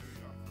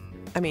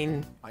 I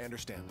mean, I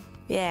understand.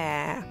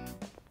 yeah.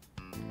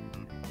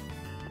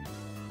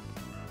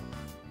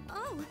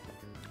 Oh!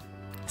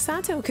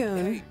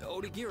 Sato-kun. Hey,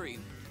 Odagiri,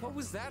 what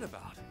was that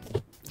about?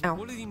 Ow.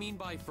 What did he mean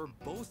by for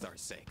both our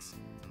sakes?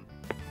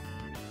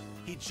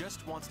 He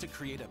just wants to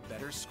create a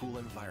better school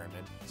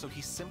environment, so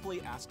he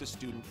simply asked a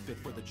student fit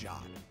for the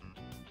job.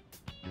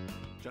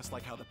 Just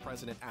like how the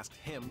president asked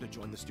him to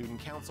join the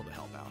student council to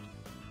help out.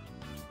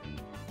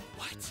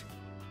 What?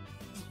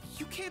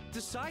 You can't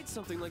decide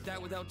something like that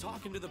without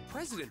talking to the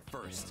president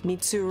first.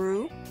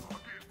 Mitsuru,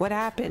 what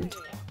happened?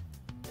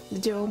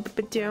 Don't.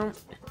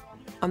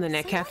 On the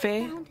net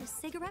cafe? Found a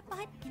cigarette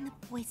butt in the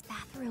boys'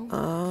 bathroom.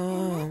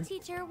 Oh. And that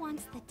teacher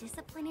wants the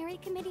disciplinary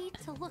committee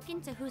to look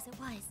into whose it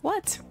was.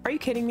 What? Are you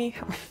kidding me?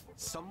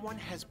 Someone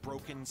has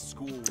broken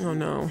school rules. Oh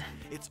no.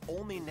 It's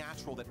only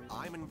natural that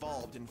I'm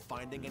involved in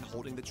finding and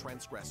holding the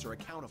transgressor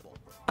accountable.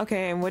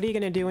 Okay, and what are you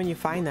gonna do when you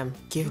find them?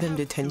 Give them You have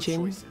two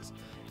detention? choices.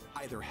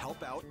 Either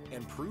help out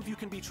and prove you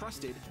can be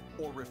trusted,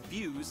 or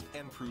refuse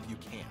and prove you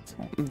can't.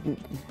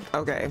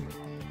 Okay.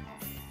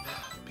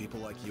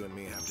 People like you and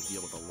me have to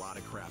deal with a lot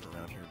of crap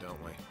around here,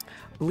 don't we?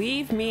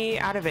 Leave me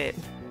out of it.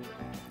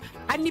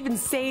 I didn't even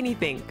say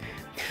anything.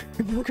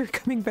 Look, we're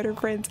becoming better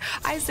friends.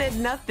 I said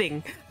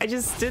nothing. I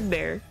just stood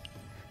there.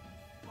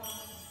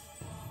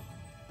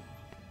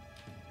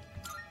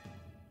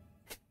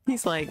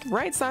 He's like,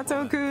 right,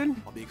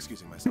 Sato-kun? I'll be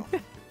excusing myself.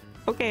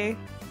 Okay.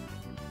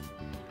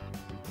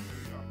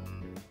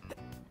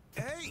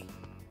 Hey!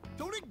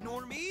 Don't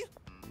ignore me!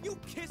 You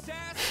kiss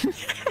ass!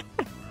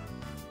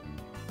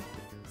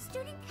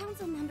 Student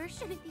council members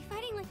shouldn't be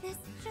fighting like this,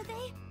 should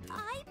they?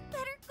 I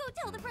better go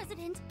tell the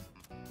president.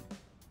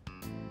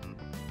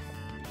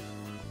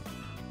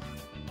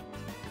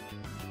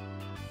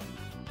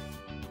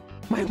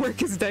 My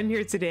work is done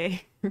here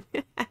today.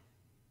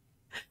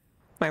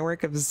 My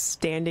work of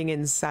standing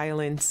in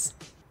silence.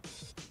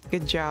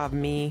 Good job,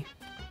 me.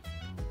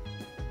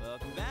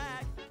 Welcome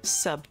back.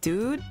 Sup,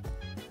 dude?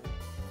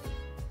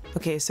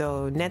 Okay,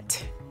 so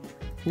net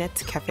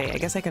cafe. I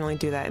guess I can only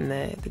do that in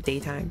the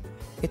daytime.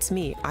 It's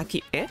me,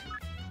 Aki.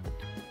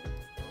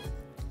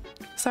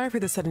 Sorry for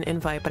the sudden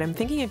invite, but I'm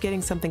thinking of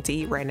getting something to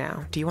eat right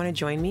now. Do you want to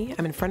join me?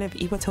 I'm in front of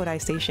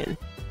Iwatodai Station.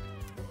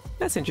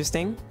 That's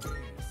interesting.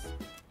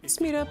 Let's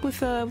meet up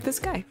with this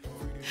guy.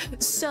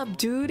 Sup,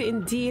 dude?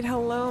 Indeed.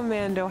 Hello,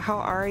 Mando. How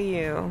are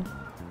you?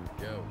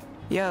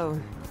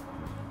 Yo.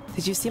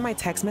 Did you see my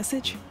text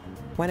message?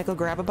 Wanna go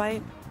grab a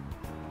bite?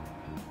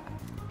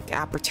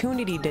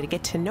 Opportunity to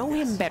get to know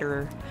him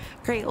better.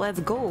 Great, let's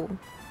go.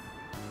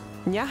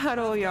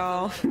 Yaharo,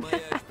 y'all.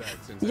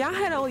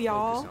 Yaharo,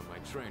 y'all.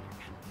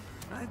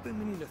 I've been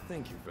meaning to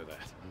thank you for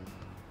that.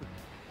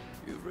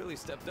 You've really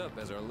stepped up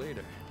as our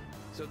leader.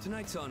 So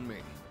tonight's on me.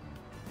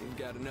 You've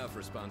got enough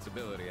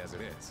responsibility as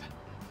it is.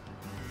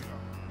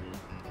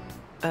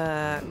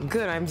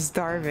 Good, I'm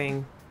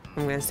starving.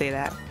 I'm gonna say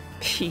that.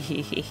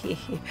 He's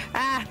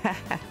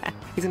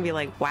gonna be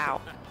like, wow.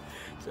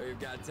 So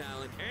you've got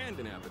talent and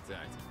an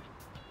appetite.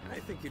 I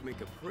think you'd make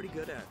a pretty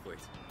good athlete.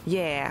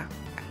 Yeah.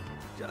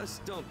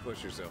 Just don't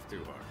push yourself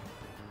too hard.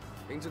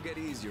 Things will get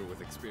easier with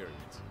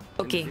experience.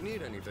 Okay. And if you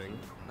need anything,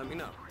 let me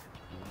know.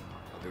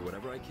 I'll do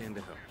whatever I can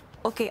to help.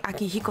 Okay,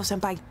 Akihiko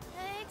senpai.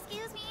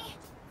 Excuse me.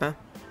 Huh?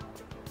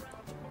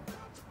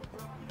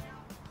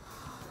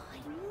 I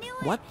knew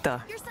it. What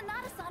the? You're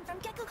Sanada-san from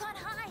Gekukan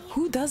High.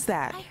 Who does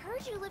that? I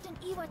heard you lived in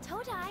Iwa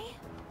Todai,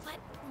 but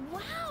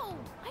wow,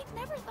 I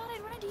never thought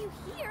I'd run into you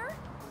here.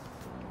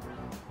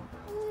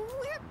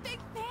 We're big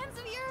fans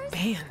of yours.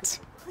 Fans?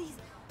 Please,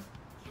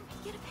 can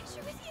we get a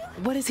picture with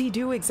you? What does he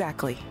do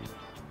exactly?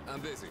 I'm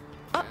busy,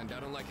 and I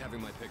don't like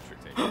having my picture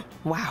taken.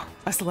 Wow,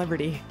 a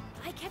celebrity.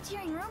 I kept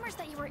hearing rumors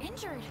that you were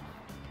injured.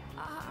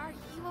 Are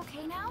you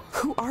okay now?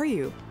 Who are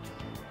you?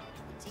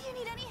 Do you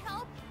need any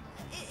help?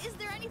 Is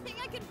there anything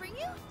I can bring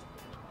you?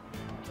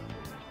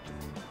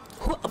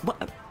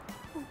 What?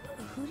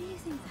 Who do you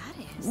think that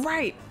is?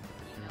 Right.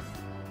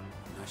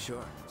 Not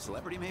sure.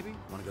 Celebrity, maybe?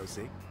 Want to go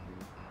see?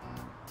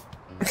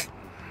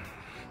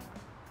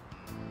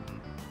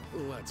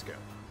 Let's go.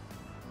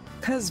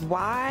 Cause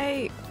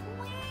why?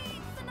 Wait,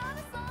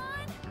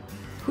 Sanada-san!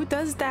 Who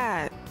does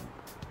that?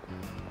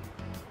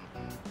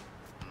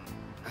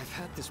 I've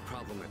had this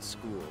problem at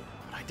school,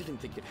 but I didn't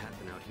think it'd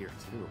happen out here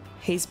too.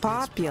 He's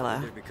popular.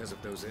 It's probably because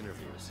of those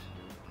interviews,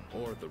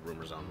 or the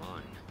rumors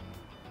online.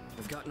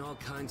 I've gotten all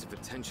kinds of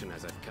attention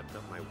as I've kept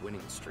up my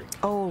winning streak.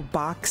 Oh,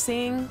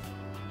 boxing?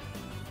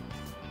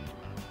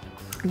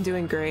 I'm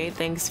doing great.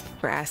 Thanks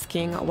for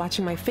asking.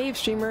 Watching my fave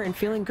streamer and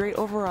feeling great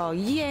overall.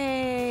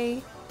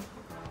 Yay!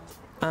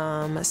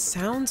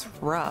 Sounds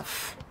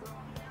rough.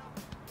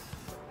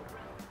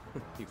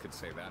 You could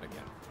say that again.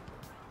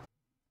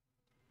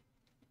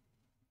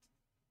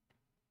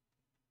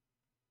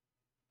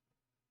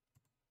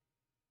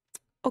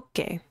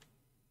 Okay.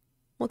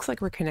 Looks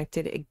like we're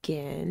connected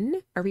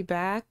again. Are we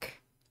back?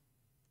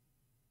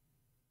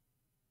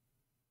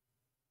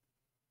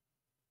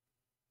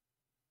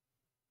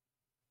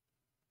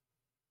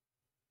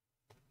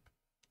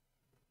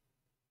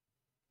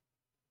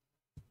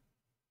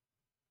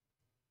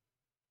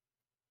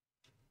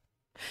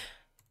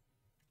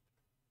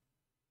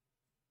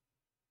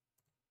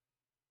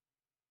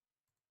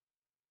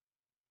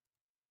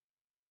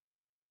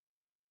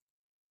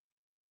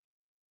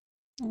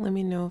 Let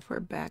me know if we're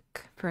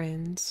back,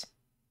 friends.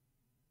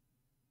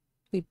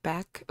 We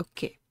back?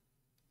 Okay.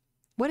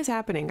 What is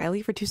happening? I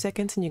leave for 2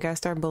 seconds and you guys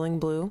start bullying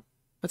Blue?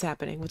 What's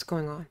happening? What's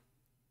going on?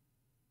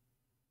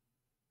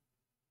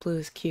 Blue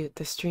is cute.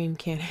 The stream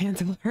can't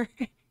handle her.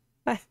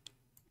 What?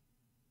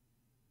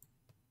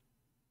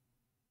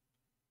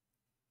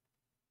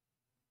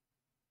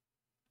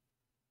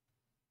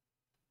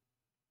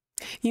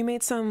 You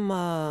made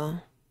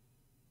some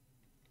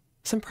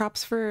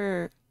props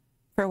for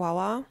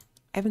Wawa?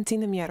 I haven't seen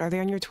them yet. Are they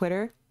on your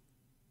Twitter?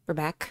 We're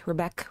back. We're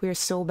back. We are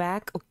so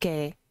back.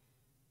 Okay.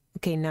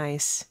 Okay,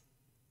 nice.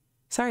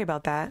 Sorry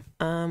about that.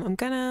 I'm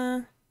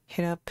gonna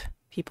hit up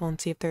people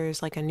and see if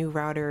there's like a new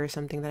router or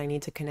something that I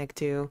need to connect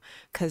to,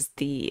 because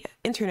the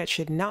internet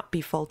should not be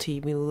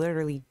faulty. We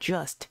literally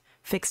just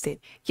fixed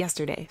it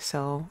yesterday,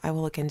 so I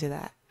will look into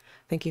that.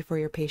 Thank you for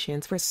your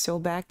patience. We're so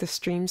back. The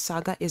stream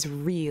saga is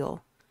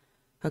real.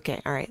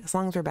 Okay, all right. As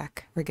long as we're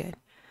back, we're good.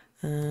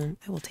 I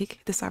will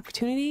take this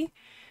opportunity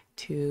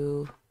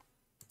to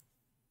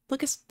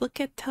look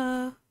at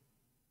I'm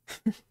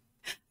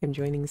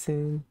joining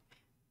soon.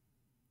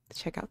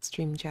 Check out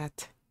stream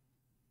chat.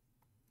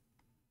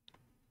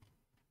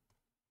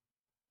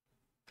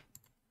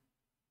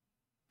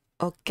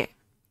 Okay.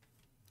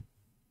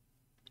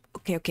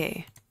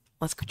 Okay.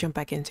 Let's go jump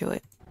back into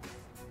it.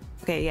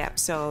 Okay, yeah,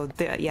 so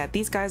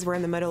these guys were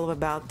in the middle of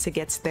about to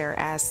get their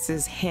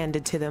asses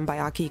handed to them by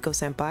Akihiko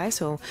senpai,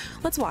 so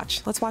let's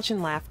watch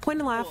and laugh. Point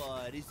and laugh.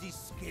 What, is he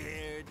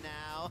scared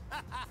now?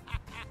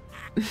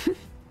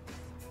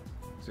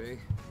 See?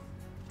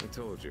 I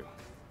told you.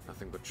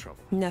 Nothing but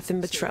trouble. Nothing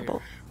but Stay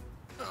trouble.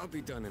 here. I'll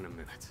be done in a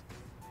minute.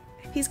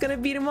 He's gonna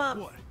beat him up.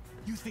 What?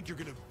 You think you're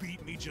gonna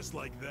beat me just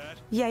like that?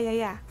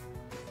 Yeah.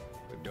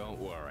 But don't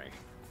worry.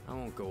 I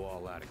won't go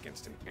all out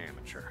against an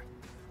amateur.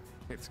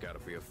 It's gotta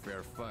be a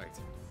fair fight.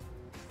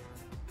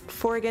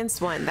 4 against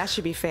 1. That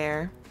should be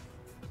fair.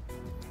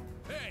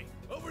 Hey,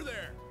 over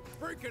there!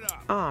 Break it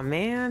up! Aw,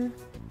 man.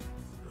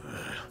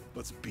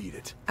 Let's beat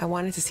it. I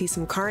wanted to see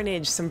some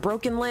carnage, some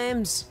broken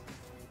limbs.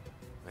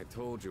 I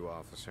told you,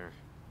 officer.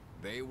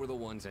 They were the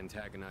ones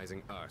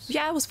antagonizing us.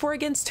 Yeah, it was 4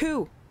 against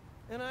 2.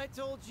 And I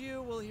told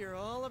you we'll hear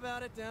all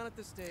about it down at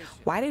the station.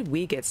 Why did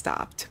we get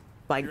stopped?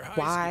 Like, You're high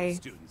why?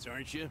 school students,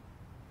 aren't you?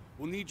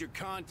 We'll need your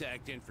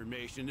contact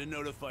information to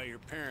notify your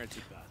parents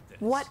about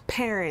this. What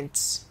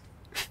parents?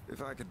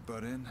 If I could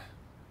butt in.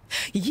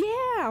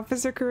 Yeah,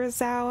 Officer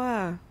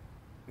Kurosawa.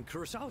 And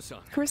Kurosawa-san.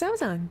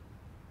 Kurosawa-san.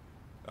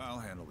 I'll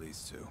handle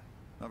these two.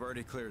 I've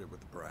already cleared it with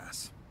the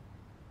brass.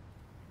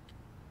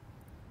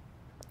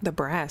 The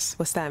brass.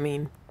 What's that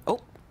mean?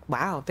 Oh,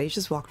 wow, they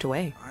just walked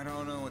away. I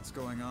don't know what's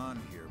going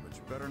on here, but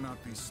you better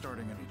not be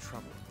starting any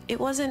trouble. It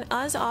wasn't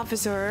us,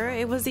 officer.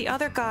 It was the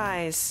other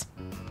guys.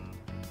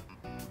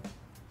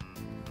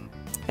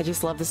 I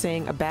just love the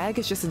saying, a bag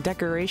is just a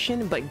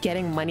decoration, but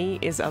getting money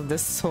is of the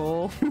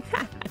soul.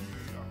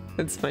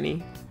 That's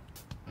funny.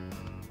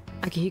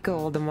 Akihiko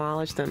will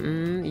demolish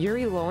them.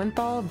 Yuri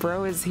Lowenthal,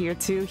 bro, is here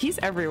too. He's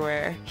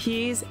everywhere.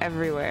 He's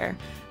everywhere.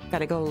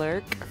 Gotta go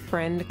lurk.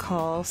 Friend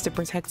calls to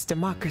protect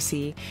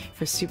democracy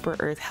for Super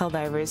Earth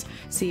Helldivers.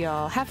 See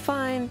y'all. Have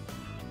fun.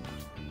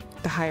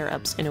 The higher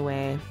ups in a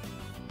way.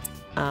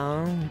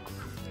 Oh.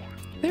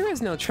 There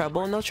was no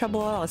trouble. No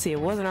trouble at all. See, it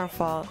wasn't our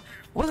fault.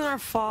 Wasn't our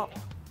fault.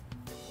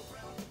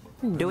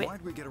 Do it.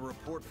 Why'd we get a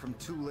report from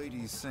two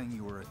ladies saying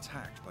you were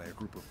attacked by a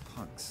group of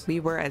punks? We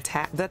were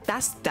attacked.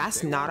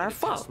 That's not our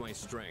fault. My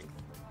strength.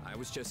 I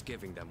was just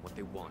giving them what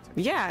they wanted.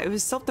 Yeah, it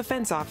was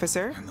self-defense,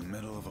 officer. In the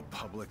middle of a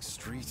public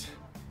street?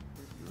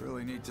 You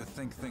really need to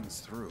think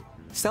things through.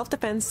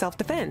 Self-defense,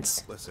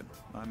 self-defense. Listen,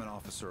 I'm an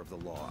officer of the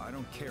law. I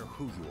don't care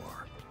who you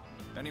are.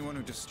 Anyone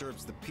who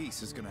disturbs the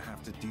peace is gonna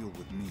have to deal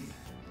with me.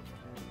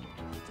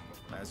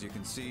 As you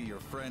can see, your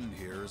friend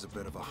here is a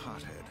bit of a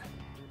hothead.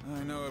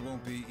 I know it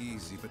won't be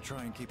easy, but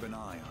try and keep an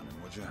eye on him,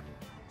 would you?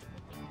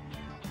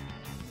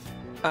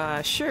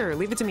 Sure,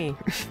 leave it to me.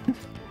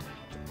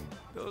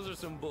 Those are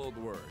some bold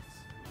words.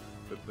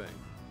 But think.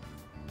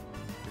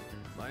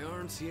 My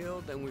arm's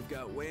healed, and we've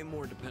got way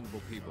more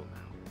dependable people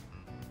now.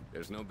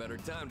 There's no better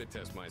time to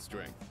test my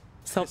strength.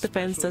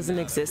 Self-defense doesn't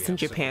exist in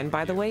Japan,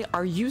 by the way.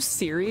 Are you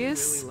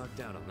serious? Really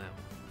lucked out on that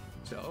one.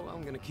 So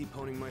I'm gonna keep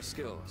honing my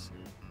skills.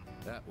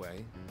 That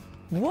way,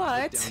 what?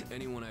 I can take down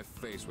anyone I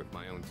face with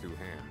my own two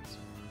hands.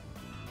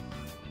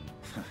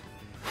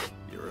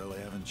 You really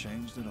haven't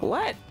changed at all.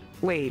 What?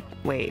 Wait.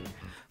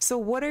 So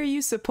what are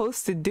you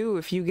supposed to do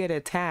if you get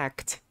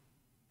attacked?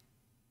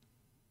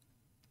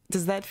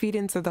 Does that feed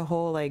into the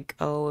whole, like,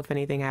 oh, if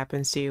anything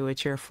happens to you,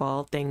 it's your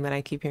fault thing that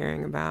I keep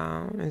hearing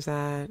about? Is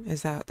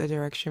that the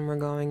direction we're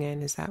going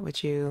in? Is that where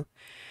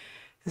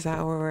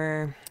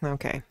we're...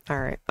 Okay. All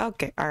right.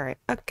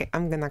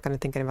 I'm not going to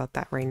think about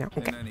that right now.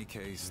 Okay. In any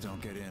case, don't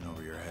get in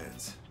over your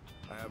heads.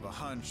 I have a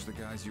hunch the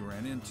guys you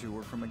ran into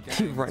were from a gang.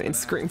 You run and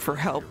scream for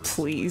help,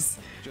 please.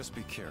 Just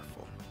be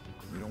careful.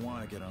 You don't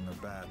want to get on their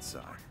bad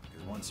side,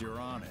 because once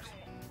you're on it,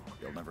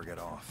 you'll never get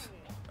off.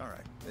 All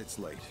right, it's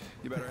late.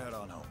 You better head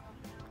on home.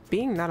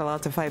 Being not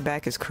allowed to fight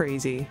back is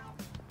crazy.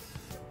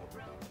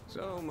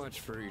 So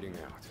much for eating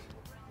out.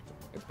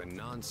 It's been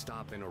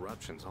non-stop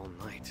interruptions all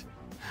night.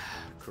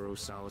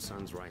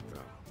 Kurosawa-san's right, though.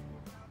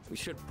 We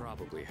should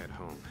probably head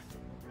home.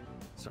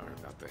 Sorry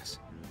about this.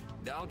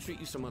 I'll treat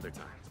you some other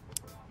time.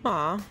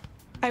 Aw,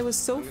 I was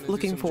so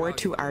looking forward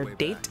to our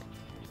date.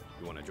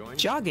 You wanna join?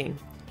 Jogging,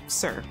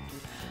 sir.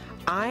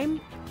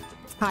 I'm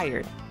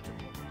tired.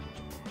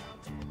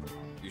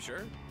 You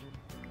sure?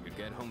 You'd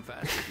get home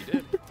fast if you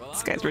did. Well,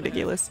 This guy's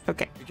ridiculous.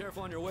 Okay. Be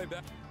careful on your way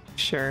back.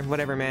 Sure,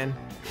 whatever, man.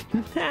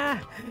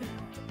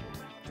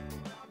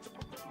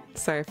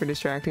 Sorry for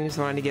distracting, just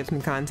wanted to give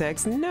some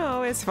context.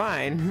 No, it's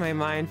fine. My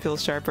mind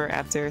feels sharper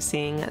after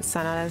seeing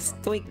Sanada's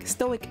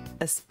stoic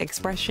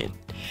expression.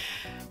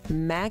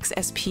 Max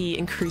SP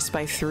increased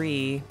by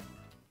 3.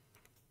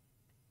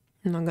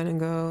 I'm not gonna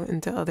go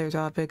into other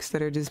topics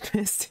that are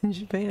dismissed in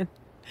Japan.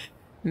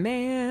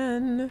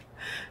 Man.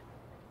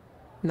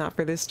 Not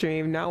for this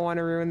stream. Not want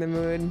to ruin the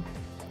mood.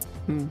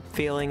 I'm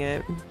feeling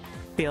it.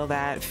 Feel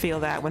that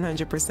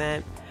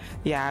 100%.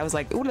 Yeah, I was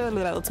like, ooh,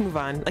 let's move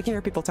on. I can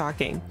hear people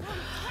talking.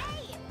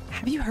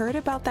 Have you heard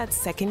about that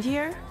second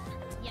year?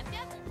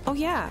 Oh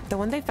yeah, the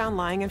one they found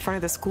lying in front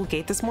of the school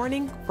gate this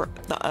morning?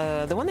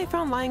 The one they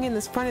found lying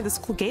in front of the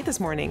school gate this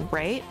morning,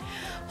 right?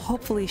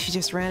 Hopefully she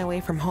just ran away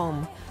from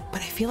home.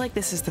 But I feel like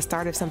this is the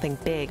start of something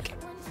big.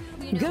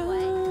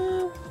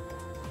 Go!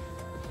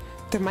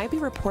 There might be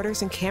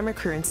reporters and camera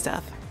crew and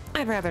stuff.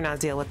 I'd rather not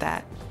deal with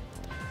that.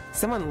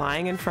 Someone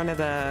lying in front of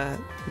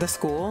the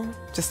school?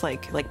 Just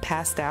like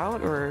passed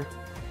out or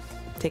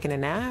taking a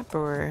nap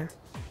or...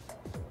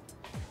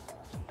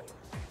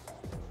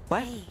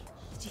 What? Hey,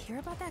 did you hear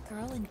about that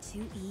girl in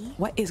 2E?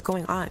 What is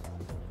going on?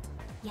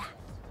 Yeah,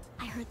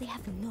 I heard they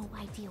have no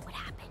idea what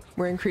happened.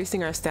 We're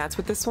increasing our stats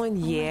with this one?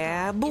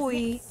 Yeah, boy.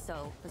 Isn't it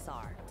so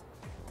bizarre.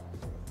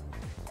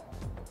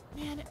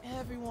 Man,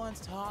 everyone's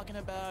talking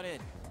about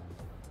it.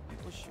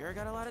 People sure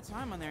got a lot of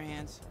time on their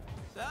hands.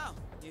 So,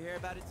 you hear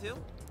about it too?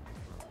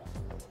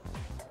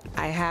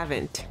 I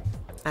haven't.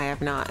 I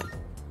have not.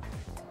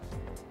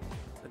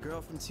 The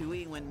girl from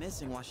 2E went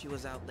missing while she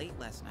was out late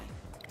last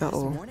night.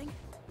 Uh-oh. This morning,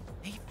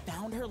 they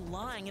found her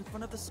lying in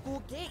front of the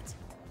school gate.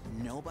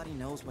 Nobody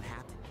knows what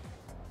happened.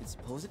 And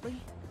supposedly,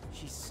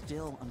 she's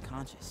still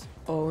unconscious.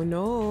 Oh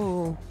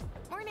no.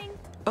 Morning.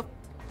 Oh.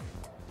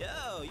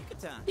 Yo,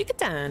 Yucatan.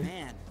 Yucatan.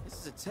 Man,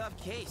 this is a tough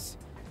case.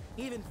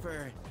 Even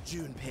for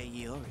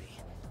Junpei Iori,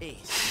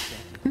 ace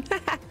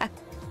detective.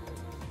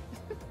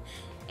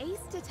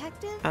 Ace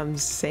detective? I'm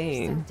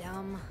saying. So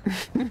dumb.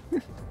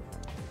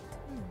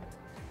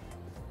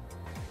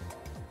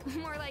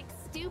 More like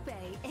Stupe,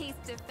 ace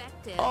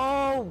defective.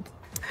 Oh.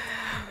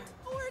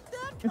 Where'd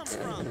that come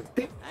from?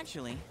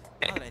 Actually,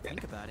 now that I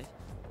think about it,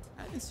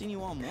 I haven't seen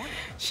you all morning.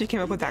 She came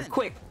up with that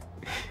quick.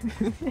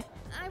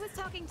 I was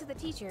talking to the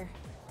teacher.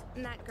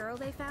 And that girl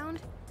they found,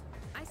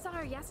 I saw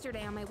her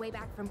yesterday on my way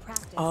back from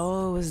practice.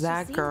 Oh, it was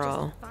that she seemed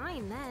girl. Just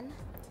fine then.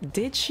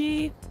 Did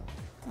she?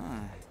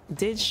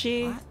 Did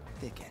she? Plot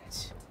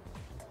thickens.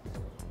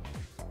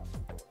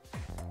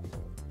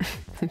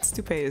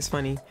 Stupe is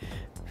funny.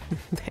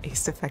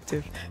 Ace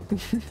effective.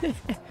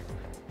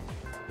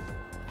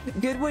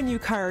 Good one,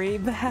 Yukari.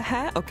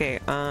 Okay,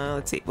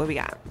 let's see. What we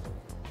got?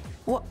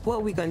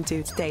 What we gonna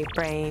do today,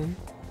 brain?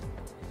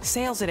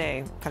 Sales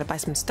today. Gotta buy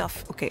some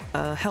stuff. Okay,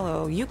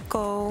 hello,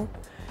 Yuko.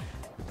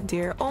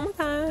 Dear, oh my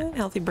god.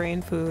 Healthy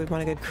brain food.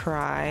 Want a good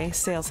cry.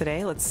 Sales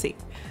today. Let's see.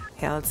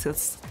 Yeah,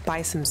 let's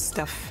buy some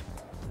stuff.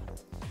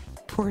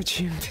 Poor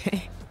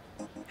Junpei.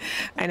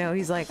 I know,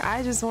 he's like,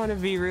 I just want to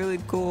be really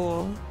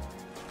cool.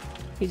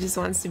 He just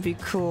wants to be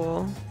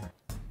cool.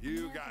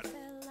 You got it.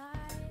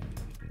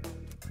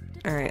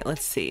 All right,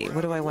 let's see.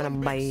 What do I want to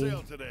buy?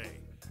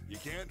 You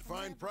can't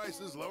find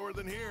prices lower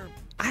than here.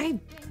 I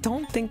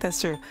don't think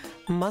that's true.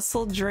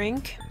 Muscle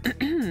drink.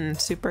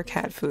 Super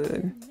cat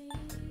food.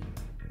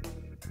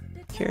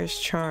 Cures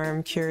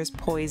charm, cures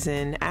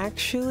poison.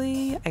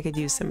 Actually, I could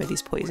use some of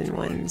these poison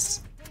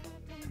ones.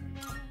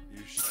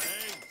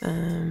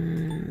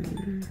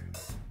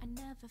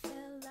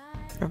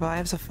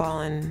 Revives a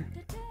fallen.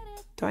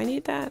 Do I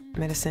need that?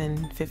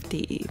 Medicine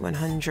 50,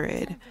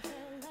 100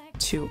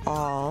 to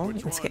all.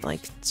 Let's get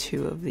like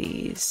 2 of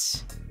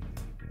these.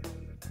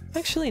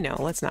 Actually, no,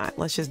 let's not.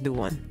 Let's just do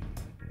 1.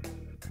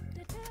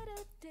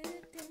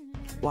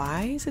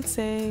 Why does it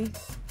say?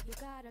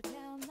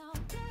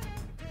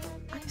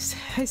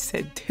 I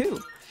said 2.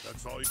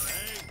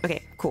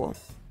 Okay, cool.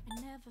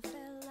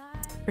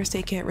 First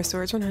aid kit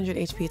restores 100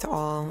 HP to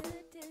all.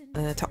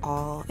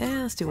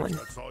 Yeah, let's do 1.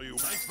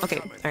 Okay,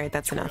 all right,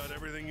 that's enough.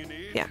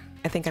 Yeah,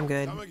 I think I'm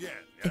good.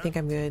 I think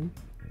I'm good.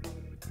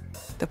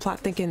 The plot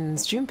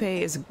thickens.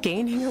 Junpei is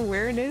gaining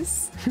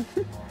awareness.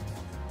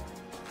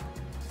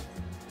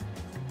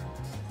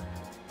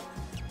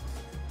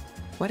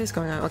 What is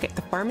going on? Okay,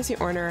 the pharmacy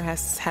owner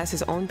has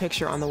his own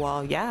picture on the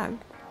wall. Yeah,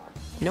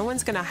 no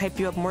one's gonna hype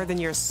you up more than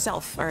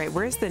yourself. All right,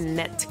 where's the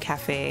net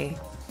cafe?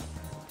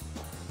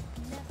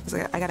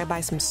 I gotta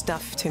buy some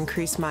stuff to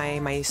increase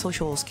my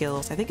social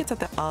skills. I think it's at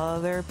the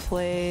other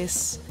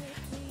place.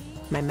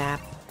 My map.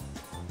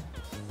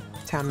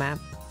 Town map.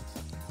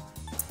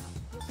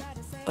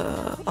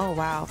 Oh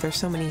wow, there's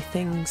so many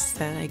things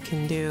that I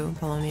can do.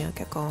 Bologna,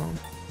 Gecko.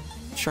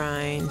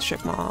 Shrine,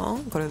 strip mall.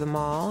 Go to the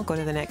mall. Go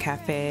to the net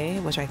cafe,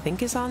 which I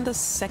think is on the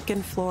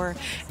 2nd floor.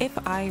 If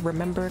I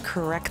remember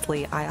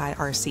correctly,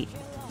 IIRC.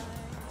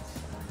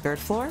 3rd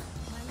floor?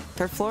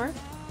 3rd floor?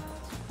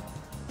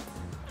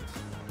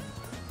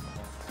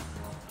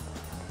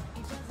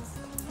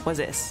 What's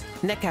this?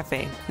 Net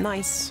cafe.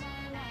 Nice.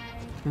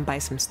 Buy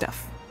some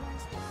stuff.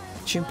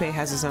 Junpei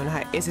has his own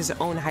hype. Is his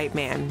own hype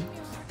man.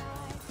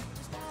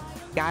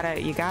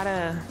 You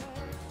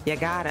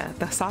gotta.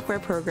 The software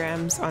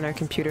programs on our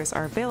computers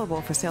are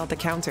available for sale at the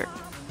counter.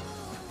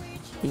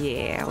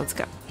 Yeah, let's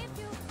go.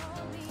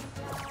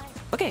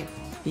 Okay.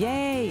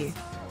 Yay.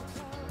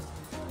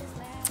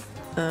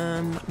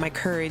 My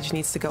courage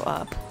needs to go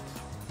up.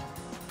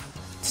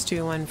 Let's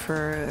do 1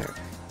 for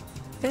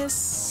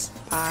this.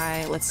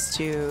 Let's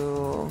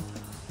do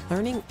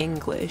learning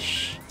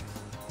English.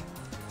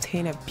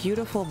 Obtain a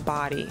beautiful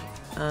body.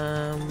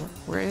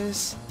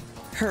 Where's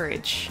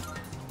courage?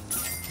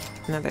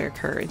 Another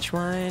courage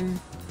 1.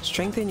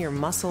 Strengthen your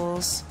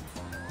muscles.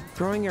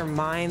 Growing your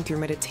mind through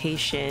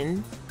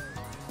meditation.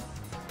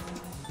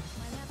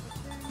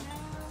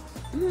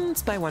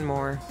 Let's buy 1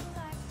 more.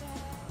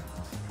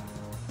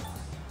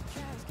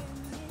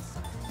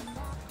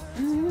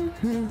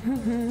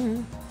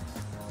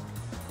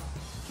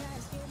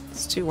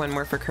 Let's do 1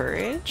 more for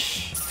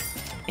courage.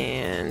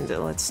 And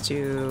let's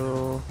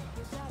do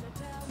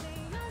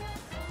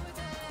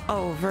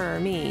over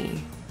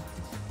me.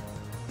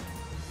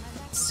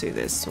 Let's do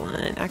this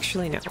one.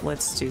 Actually, no,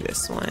 let's do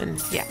this one.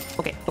 Yeah,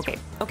 okay.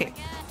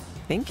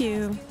 Thank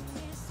you.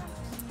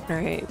 All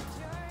right.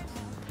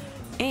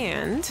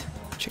 And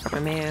check out my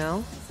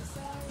mail.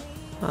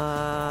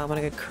 Want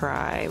a good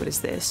cry. What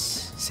is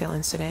this?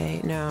 Sailing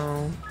today?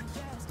 No.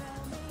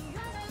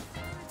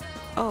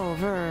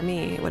 Over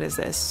me. What is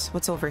this?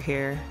 What's over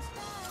here?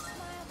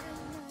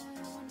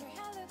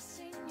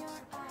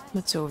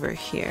 What's over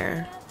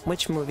here?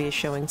 Which movie is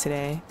showing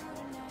today?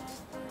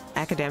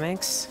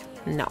 Academics?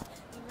 No.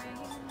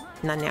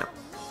 Not now.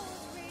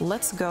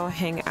 Let's go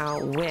hang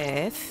out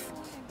with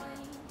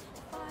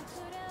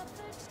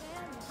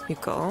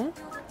Yuko.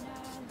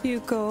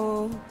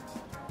 Yuko.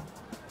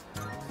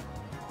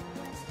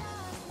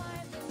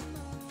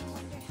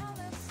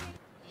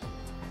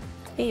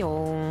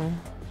 Heyo.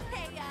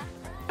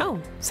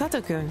 Oh,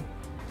 Sato-kun.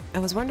 I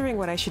was wondering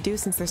what I should do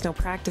since there's no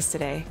practice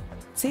today.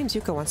 Seems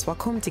Yuko wants to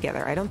walk home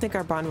together. I don't think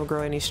our bond will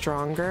grow any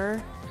stronger.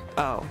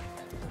 Oh.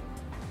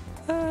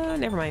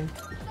 Never mind.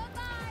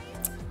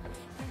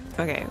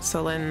 Okay,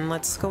 so then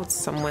let's go with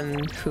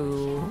someone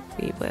who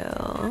we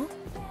will...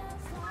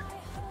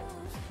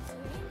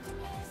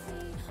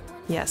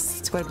 Yes,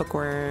 let's go to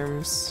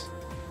Bookworms.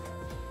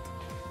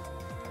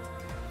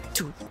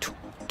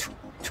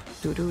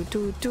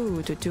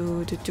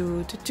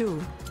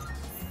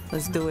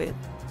 Let's do it.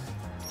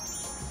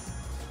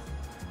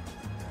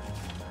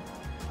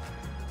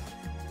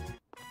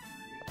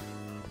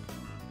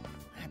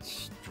 That's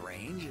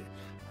strange.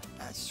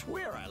 That's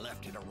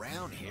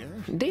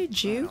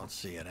did you? I don't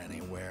see it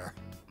anywhere.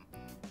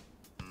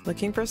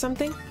 Looking for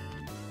something?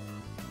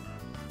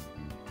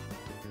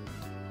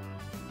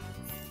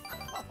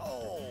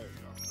 Oh,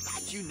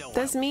 you know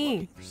That's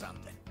me. For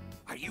something.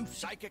 Are you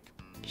psychic?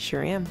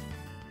 Sure am.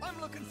 I'm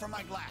looking for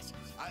my glasses.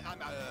 I'm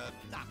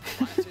not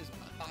glasses,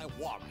 my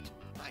wallet.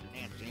 I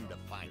can't seem to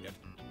find it.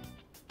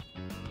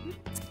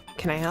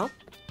 Can I help?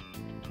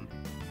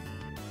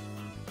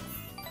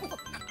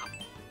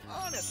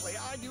 Honestly,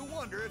 I do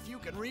wonder if you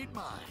can read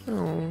mine.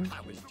 Oh.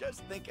 I was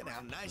just thinking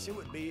how nice it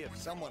would be if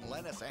someone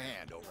lent us a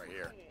hand over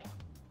here.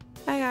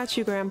 I got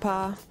you,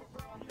 Grandpa.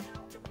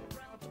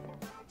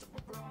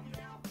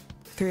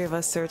 Three of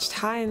us searched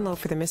high and low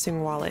for the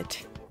missing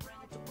wallet.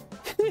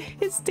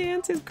 His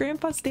stance, his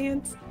grandpa's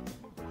stance.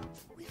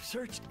 We've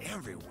searched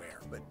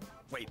everywhere, but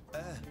wait,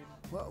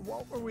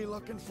 what were we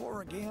looking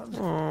for again?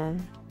 Oh.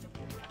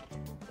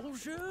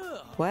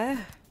 Bonjour. What?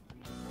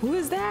 Who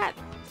is that?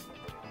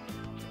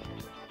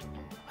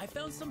 I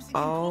found something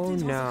Oh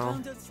important on the no.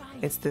 ground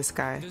outside. It's this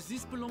guy. Does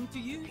this belong to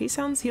you? He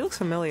looks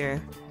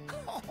familiar.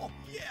 Oh,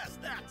 yes,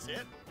 that's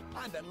it.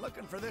 I've been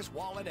looking for this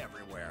wallet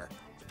everywhere.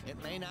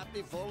 It may not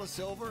be full of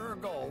silver or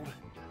gold,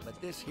 but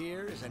this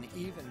here is an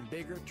even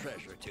bigger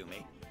treasure to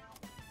me.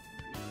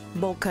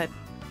 Bowl cut.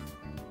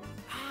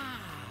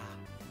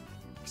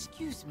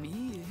 Excuse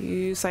me.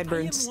 You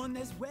sideburns. I am one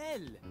as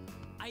well.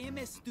 I am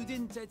a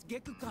student at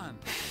Gekukan.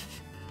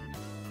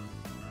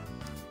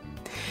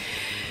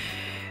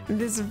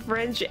 This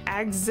French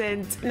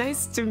accent.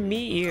 Nice to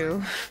meet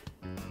you.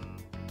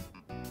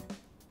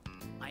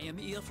 I am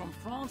here from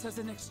France as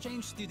an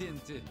exchange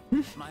student.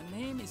 My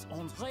name is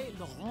André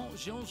Laurent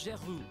Jean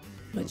Geroux,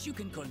 but you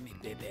can call me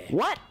Bébé.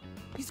 What?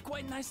 It's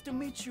quite nice to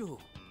meet you.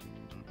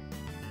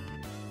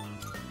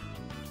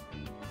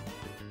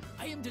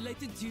 I am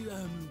delighted to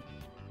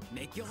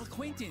make your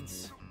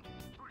acquaintance.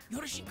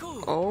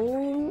 Yorishiko.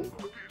 Oh.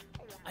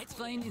 I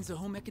train in the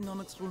home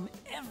economics room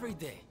every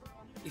day.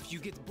 If you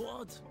get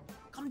bored,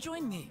 come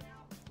join me.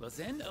 Well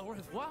then, au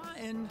revoir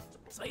and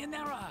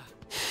sayonara.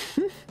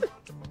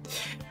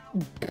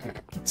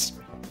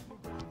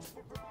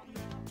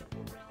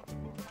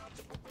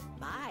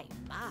 My,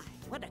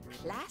 what a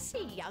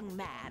classy young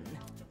man.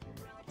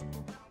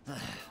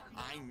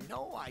 I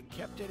know I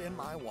kept it in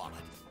my wallet.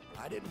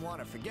 I didn't want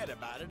to forget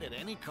about it at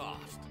any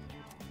cost.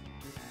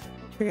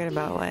 Forget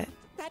about what?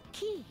 That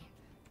key.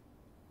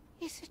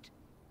 Is it?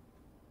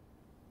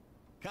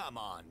 Come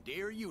on,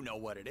 dear, you know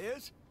what it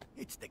is.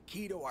 It's the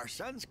key to our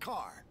son's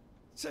car.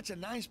 Such a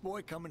nice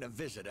boy coming to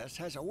visit us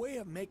has a way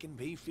of making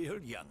me feel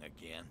young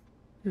again.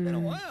 Been a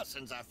while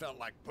since I felt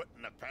like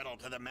putting the pedal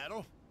to the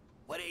metal.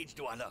 What age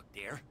do I look,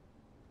 dear?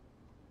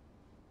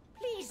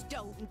 Please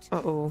don't.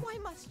 Uh-oh. Why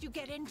must you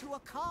get into a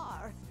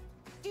car?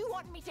 Do you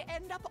want me to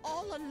end up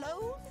all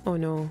alone? Oh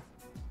no.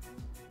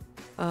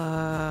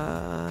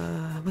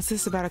 What's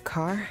this about a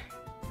car?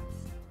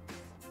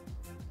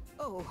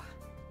 Oh,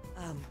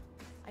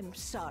 I'm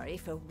sorry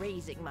for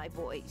raising my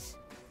voice.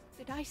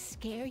 Did I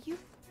scare you?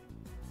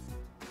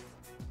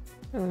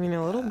 I mean,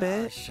 a little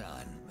bit.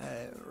 Son,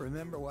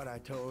 remember what I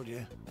told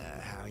you?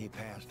 How he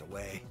passed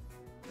away?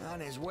 On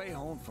his way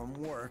home from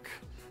work,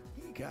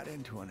 he got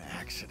into an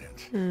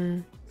accident.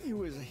 He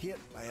was hit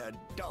by a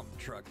dump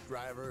truck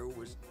driver who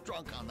was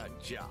drunk on the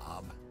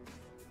job.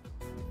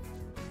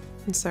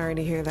 I'm sorry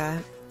to hear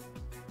that.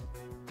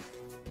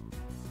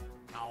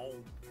 Oh,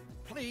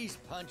 please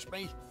punch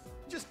me.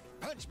 Just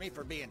punch me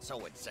for being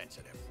so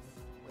insensitive.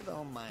 With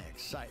all my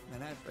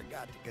excitement, I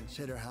forgot to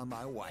consider how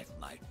my wife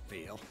might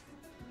feel.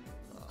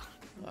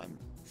 I'm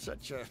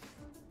such a...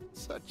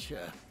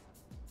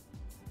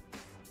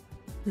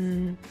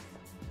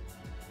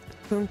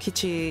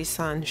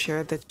 Bunkichi-san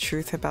shared the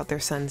truth about their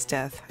son's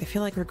death. I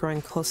feel like we're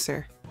growing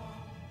closer.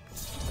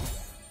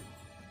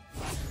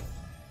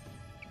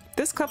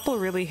 This couple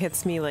really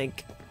hits me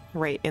like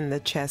right in the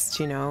chest,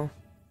 you know?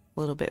 A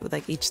little bit with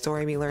like each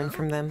story we learn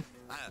from them.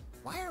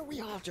 Why are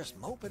we all just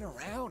moping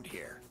around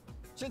here?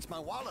 Since my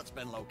wallet's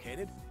been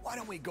located, why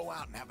don't we go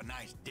out and have a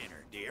nice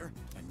dinner, dear?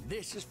 And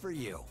this is for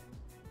you.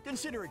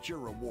 Consider it your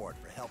reward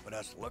for helping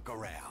us look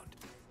around.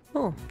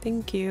 Oh,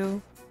 thank you.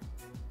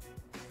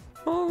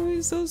 Oh,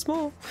 he's so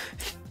small.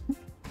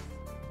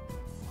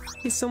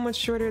 He's so much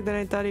shorter than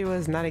I thought he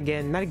was. Not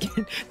again, not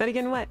again, not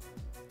again what?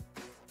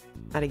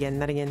 Not again,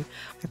 not again.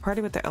 I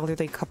partied with the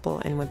elderly couple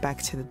and went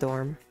back to the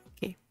dorm.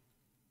 Okay.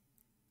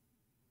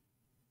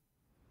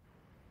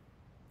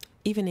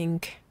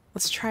 Evening.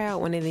 Let's try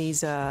out one of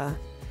these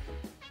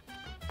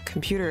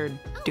computer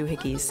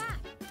doohickeys.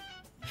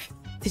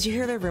 Did you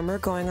hear the rumor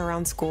going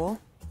around school?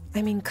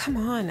 I mean, come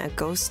on, a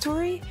ghost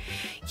story?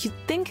 You'd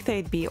think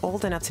they'd be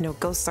old enough to know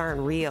ghosts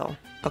aren't real.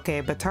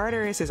 Okay, but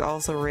Tartarus is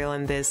also real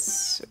in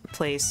this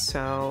place,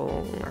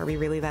 so are we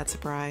really that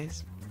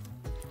surprised?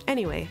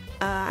 Anyway,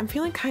 I'm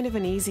feeling kind of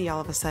uneasy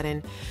all of a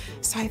sudden,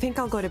 so I think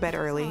I'll go to bed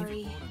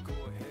early.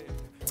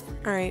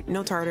 Alright,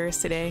 no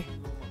Tartarus today.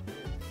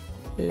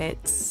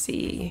 Let's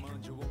see.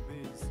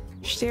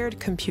 Shared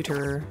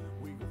computer.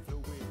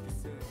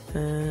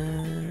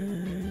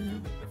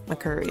 My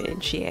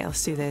courage. Yeah,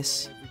 let's do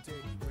this.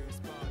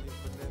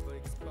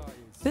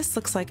 This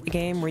looks like a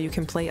game where you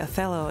can play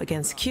Othello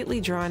against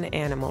cutely drawn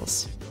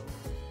animals.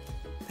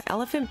 The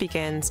elephant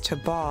begins to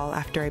bawl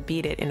after I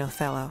beat it in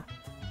Othello.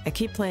 I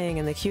keep playing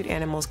and the cute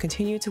animals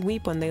continue to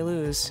weep when they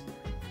lose.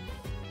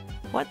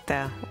 What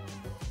the?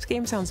 This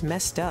game sounds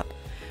messed up.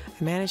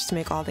 I managed to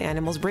make all the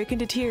animals break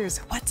into tears.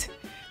 What?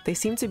 They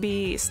seem to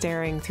be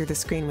staring through the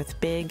screen with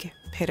big,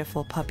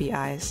 pitiful puppy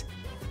eyes.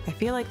 I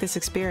feel like this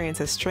experience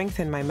has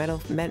strengthened my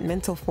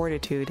mental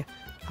fortitude.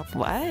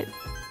 What?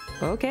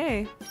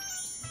 Okay.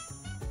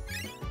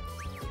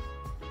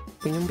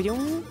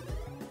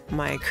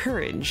 My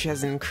courage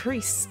has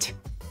increased.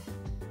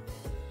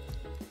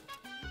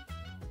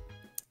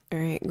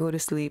 Alright, go to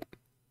sleep.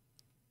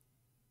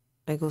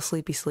 I go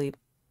sleepy sleep.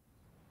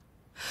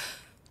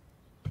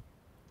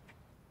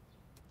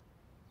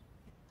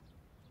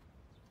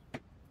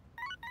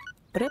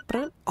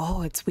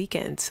 Oh, it's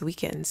weekend. It's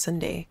weekend.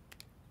 Sunday.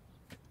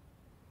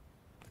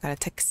 Got a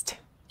text.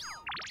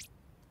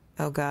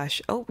 Oh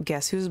gosh. Oh,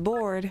 guess who's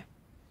bored?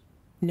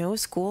 No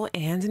school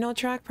and no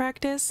track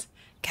practice?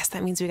 Guess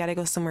that means we gotta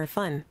go somewhere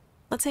fun.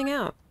 Let's hang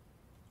out.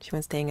 She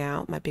wants to hang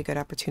out. Might be a good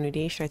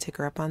opportunity. Should I take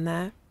her up on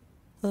that?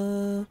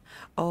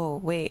 Oh,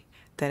 wait.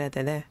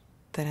 Da-da-da-da.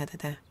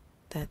 Da-da-da-da.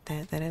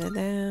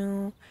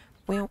 Da-da-da-da-da.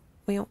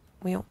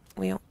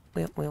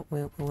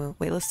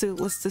 Wait, let's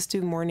just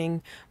do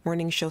morning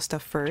show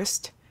stuff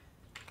first.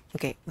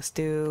 Okay, let's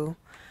do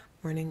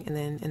morning and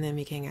then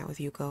we can hang out with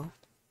Yuko.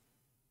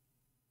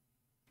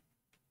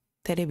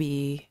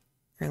 Terebi.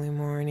 Early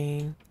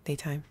morning,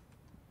 daytime.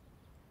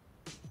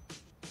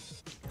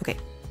 Okay,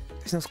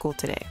 there's no school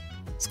today.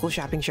 School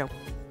shopping show.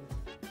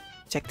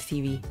 Check the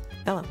TV.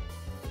 Hello.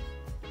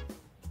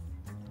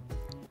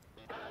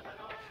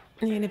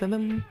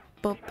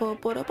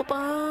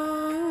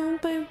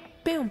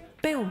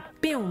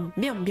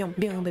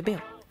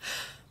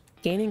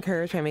 Gaining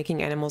courage by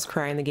making animals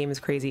cry in the game is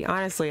crazy.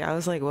 Honestly, I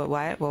was like, what?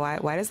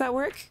 Why does that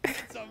work?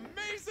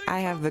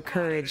 I have the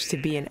courage to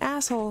be an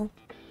asshole.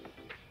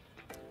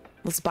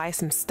 Let's buy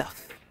some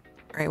stuff.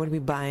 All right, what are we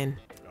buying?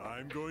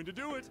 I'm going to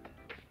do it.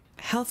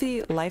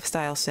 Healthy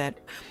lifestyle set.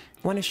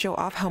 Want to show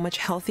off how much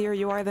healthier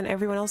you are than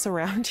everyone else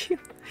around you?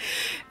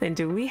 Then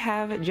do we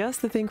have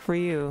just the thing for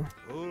you?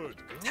 Good.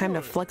 Time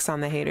to flex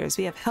on the haters.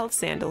 We have health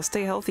sandals.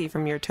 Stay healthy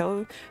from your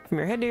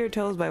head to your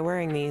toes by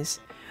wearing these.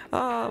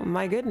 Oh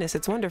my goodness,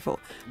 it's wonderful.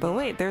 But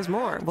wait, there's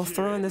more. We'll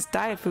throw in this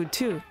diet food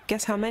too.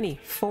 Guess how many?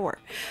 4.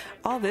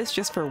 All this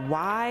just for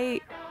why?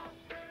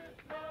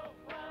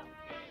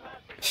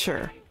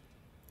 Sure.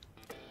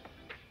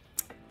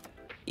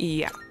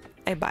 Yeah,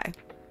 I buy.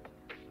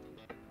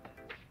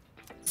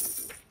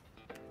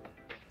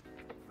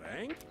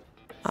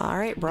 All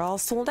right, we're all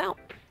sold out.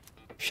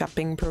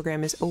 Shopping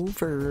program is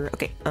over.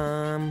 Okay,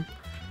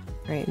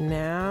 right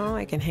now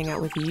I can hang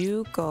out with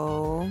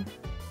Yuko. I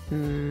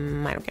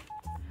don't care.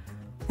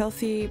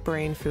 Healthy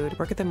brain food,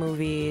 work at the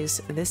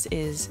movies. This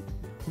is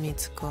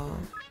Mitsuko.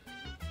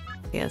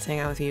 Yeah, let's hang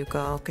out with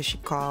Yuko because she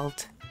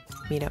called.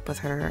 Meet up with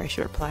her. I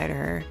should reply to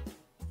her.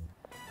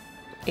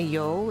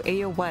 Ayo?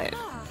 Ayo what?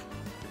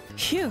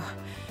 Phew.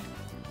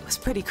 It was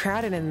pretty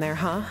crowded in there,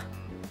 huh?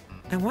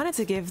 I wanted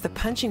to give the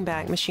punching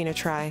bag machine a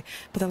try,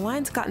 but the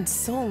line's gotten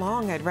so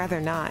long I'd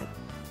rather not.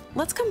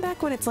 Let's come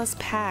back when it's less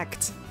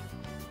packed.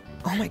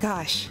 Oh my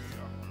gosh.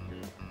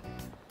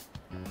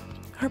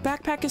 Her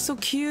backpack is so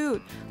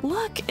cute.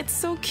 Look, it's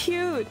so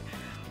cute.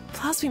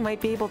 Plus, we might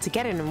be able to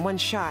get it in one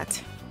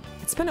shot.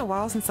 It's been a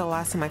while since the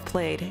last time I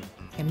played.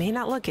 I may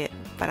not look it,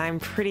 but I'm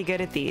pretty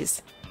good at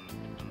these.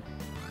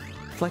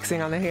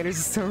 Flexing on the haters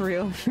is so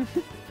real.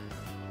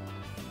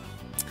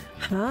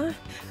 Huh?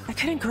 I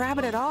couldn't grab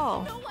it at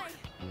all.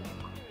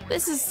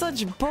 This is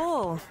such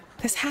bull.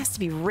 This has to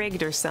be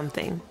rigged or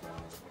something.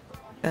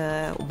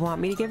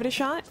 Want me to give it a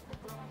shot?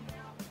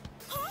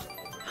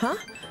 Huh?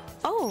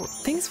 Oh,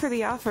 thanks for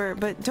the offer,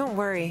 but don't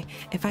worry.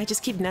 If I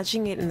just keep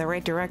nudging it in the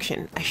right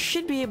direction, I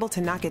should be able to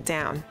knock it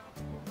down.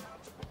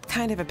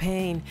 Kind of a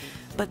pain,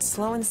 but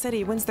slow and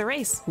steady wins the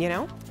race, you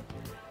know?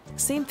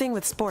 Same thing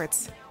with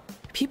sports.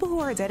 People who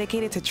are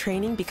dedicated to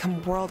training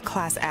become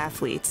world-class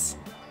athletes.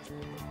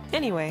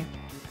 Anyway,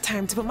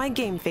 time to put my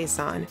game face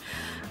on.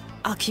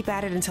 I'll keep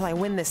at it until I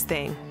win this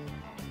thing.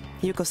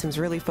 Yuko seems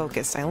really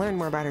focused. I learned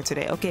more about her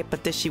today. Okay,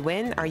 but does she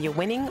win? Are you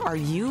winning? Are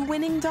you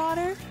winning,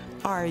 daughter?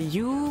 Are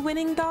you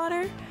winning,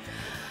 daughter?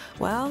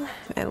 Well,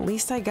 at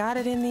least I got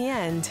it in the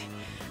end.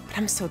 But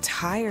I'm so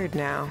tired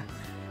now.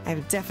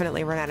 I've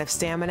definitely run out of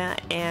stamina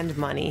and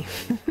money.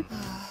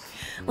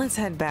 Let's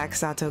head back,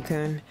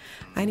 Sato-kun.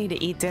 I need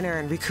to eat dinner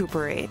and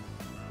recuperate.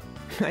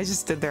 I just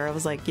stood there. I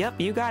was like, yep,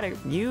 you got it.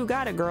 You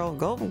got it, girl.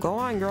 Go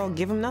on, girl.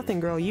 Give him nothing,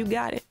 girl. You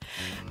got it.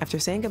 After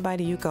saying goodbye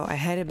to Yuko, I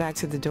headed back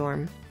to the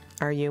dorm.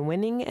 Are you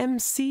winning,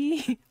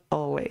 MC?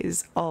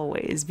 Always,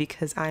 always,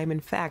 because I am, in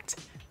fact,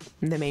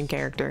 the main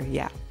character.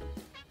 Yeah.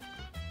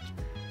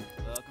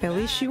 At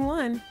least you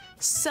won.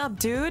 Sup,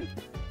 dude?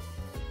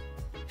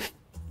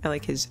 I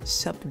like his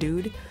sup,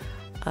 dude.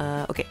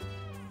 Okay.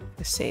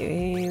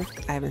 Save.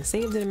 I haven't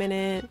saved in a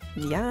minute.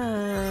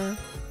 Yeah.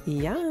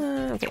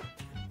 Yeah. Okay.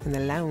 In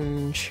the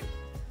lounge.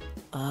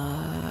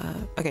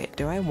 Okay,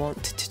 do I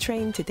want to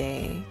train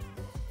today?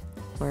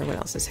 Or what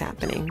else is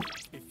happening?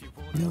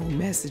 No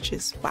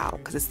messages. Wow,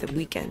 because it's the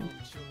weekend.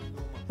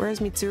 Where's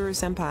Mitsuru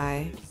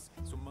senpai?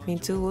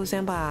 Mitsuru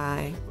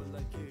senpai.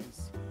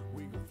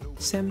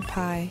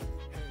 Senpai.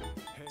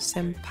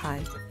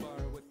 Senpai.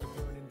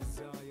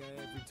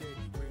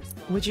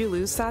 Would you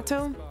lose,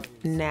 Sato?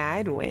 Nah,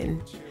 I'd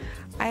win.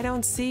 I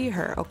don't see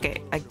her.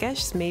 Okay, I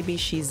guess maybe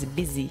she's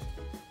busy.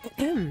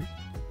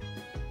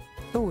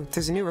 Oh,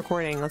 there's a new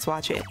recording. Let's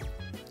watch it.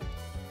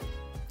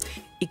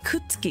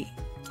 Ikutsuki.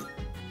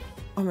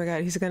 Oh my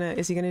god,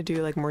 is he gonna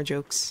do like more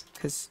jokes?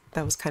 Because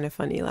that was kind of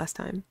funny last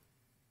time.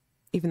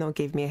 Even though it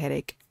gave me a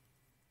headache.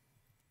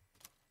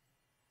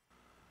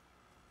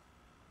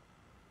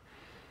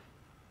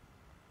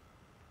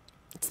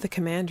 It's the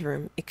command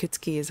room.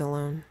 Ikutsuki is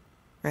alone,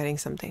 writing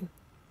something.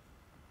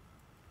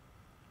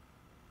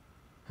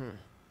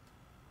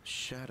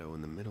 Shadow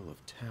in the middle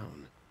of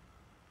town.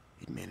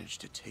 He'd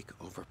managed to take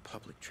over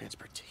public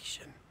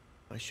transportation.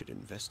 I should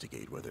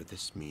investigate whether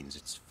this means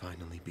it's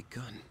finally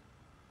begun.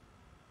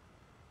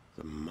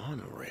 The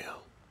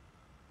monorail.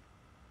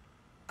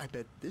 I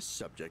bet this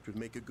subject would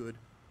make a good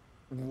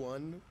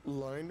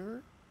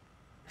one-liner.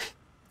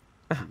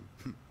 I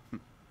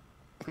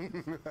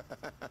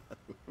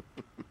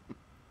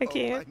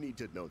can't. Oh, I need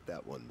to note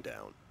that one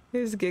down.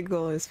 His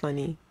giggle is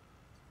funny.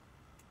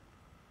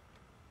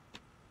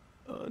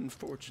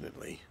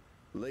 Unfortunately,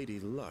 Lady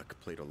Luck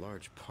played a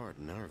large part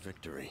in our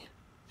victory,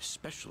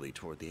 especially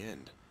toward the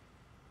end.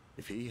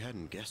 If he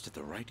hadn't guessed at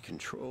the right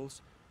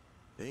controls,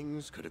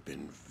 things could have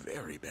been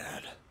very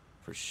bad.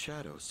 For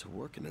shadows to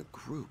work in a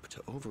group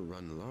to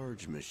overrun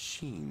large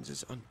machines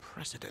is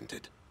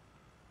unprecedented.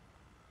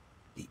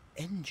 The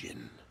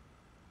engine.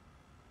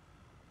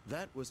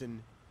 That was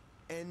an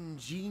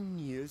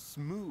ingenious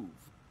move.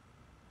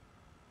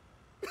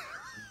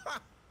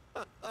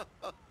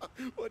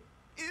 What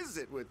is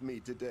it with me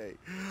today?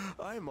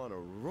 I'm on a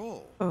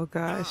roll. Oh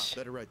gosh.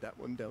 Better write that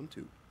one down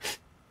too.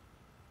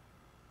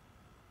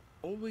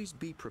 Always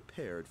be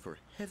prepared for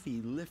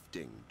heavy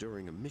lifting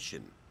during a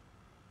mission.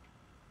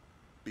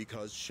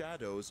 Because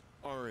shadows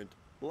aren't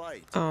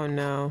light. Oh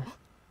no.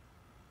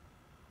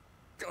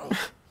 Oh,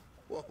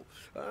 whoa,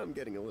 I'm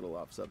getting a little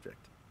off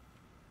subject.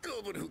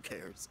 Oh, but who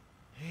cares?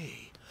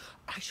 Hey,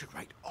 I should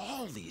write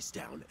all these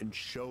down and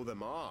show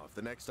them off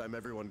the next time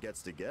everyone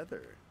gets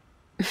together.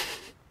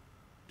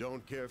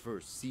 Don't care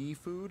for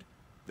seafood?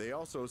 They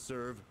also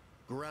serve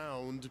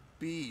ground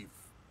beef.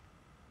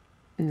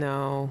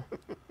 No.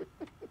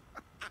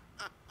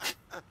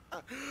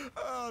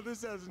 Oh,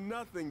 this has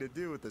nothing to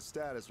do with the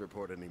status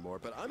report anymore,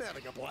 but I'm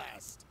having a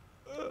blast.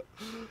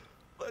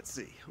 Let's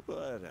see,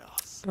 what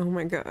else? Oh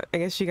my god. I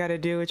guess you gotta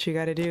do what you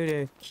gotta do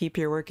to keep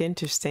your work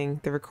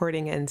interesting. The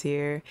recording ends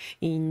here.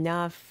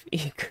 Enough,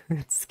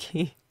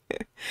 Ikutsuki.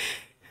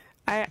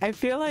 I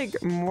feel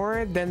like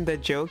more than the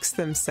jokes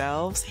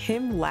themselves,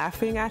 him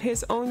laughing at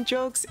his own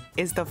jokes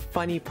is the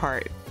funny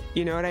part.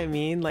 You know what I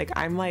mean?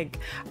 I'm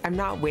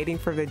not waiting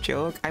for the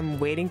joke. I'm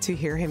waiting to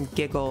hear him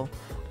giggle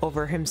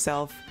over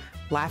himself,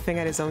 laughing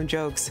at his own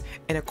jokes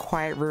in a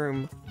quiet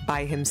room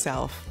by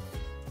himself.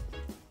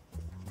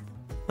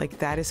 Like,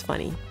 that is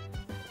funny.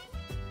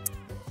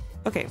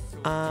 Okay,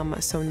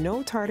 so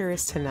no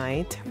Tartarus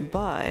tonight,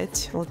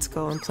 but let's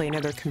go and play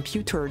another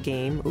computer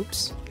game.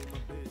 Oops.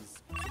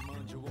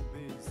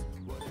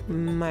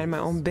 Mind my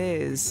own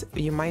biz.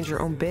 You mind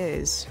your own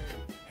biz.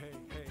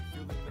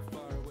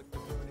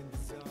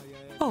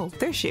 Oh,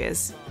 there she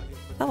is.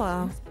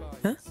 Hello.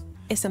 Huh?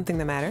 Is something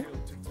the matter?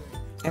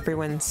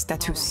 Everyone's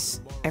status.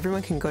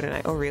 Everyone can go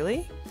tonight. Oh,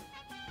 really?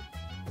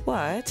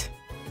 What?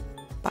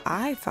 But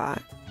I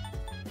thought...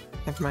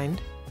 Never mind.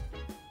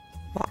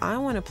 Well, I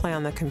want to play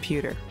on the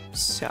computer,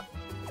 so...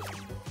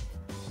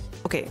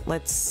 Okay,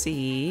 let's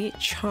see.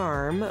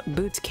 Charm,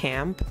 boot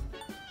camp.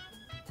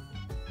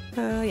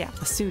 Yeah,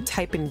 let's do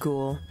type and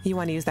ghoul. You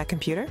want to use that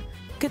computer?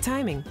 Good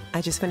timing.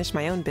 I just finished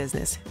my own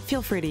business.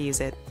 Feel free to use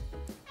it.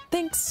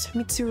 Thanks,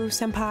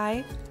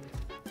 Mitsuru-senpai.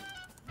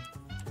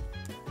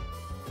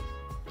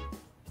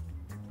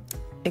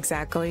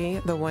 Exactly.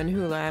 The one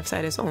who laughs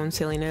at his own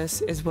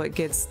silliness is what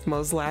gets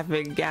most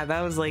laughing. Yeah,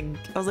 that was like,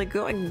 I was like,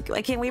 oh,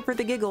 I can't wait for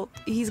the giggle.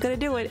 He's gonna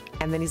do it.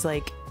 And then he's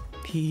like,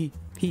 pee,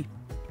 pee,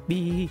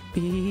 pee,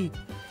 pee.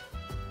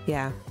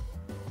 Yeah,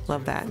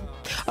 love that.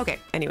 Okay,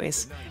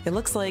 anyways, it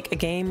looks like a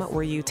game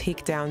where you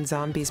take down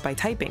zombies by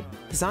typing.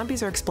 The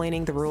zombies are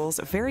explaining the rules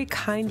very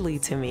kindly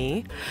to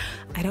me.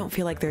 I don't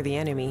feel like they're the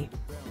enemy.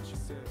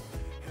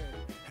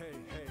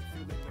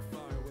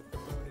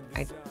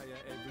 I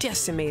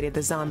decimated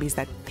the zombies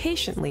that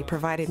patiently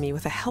provided me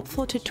with a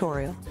helpful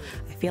tutorial.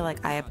 I feel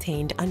like I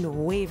obtained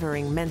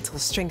unwavering mental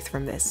strength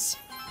from this.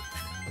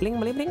 Bling,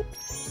 bling, bling.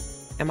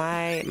 Am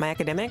I my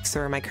academics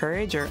or my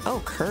courage or...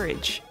 Oh,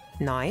 courage.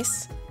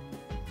 Nice.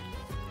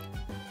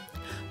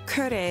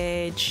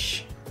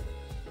 Courage.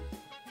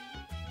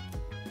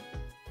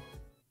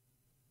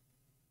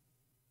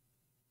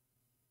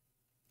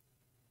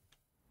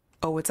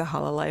 Oh, it's a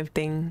Hololive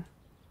thing.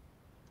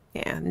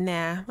 Yeah,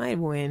 nah, I'd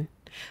win.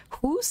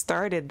 Who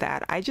started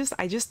that? I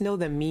just know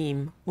the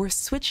meme. We're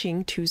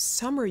switching to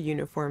summer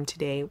uniform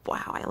today.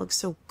 Wow, I look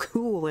so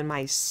cool in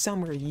my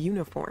summer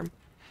uniform.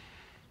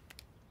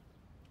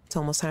 It's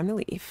almost time to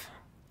leave.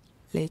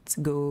 Let's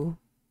go.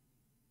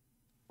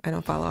 I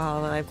don't follow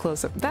Hololive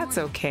close up. That's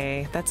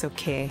okay. That's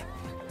okay.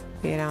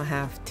 You don't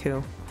have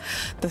to.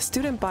 The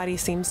student body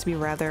seems to be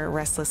rather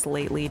restless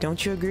lately.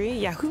 Don't you agree?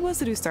 Yeah, who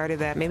was it who started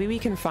that? Maybe we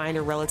can find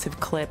a relative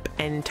clip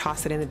and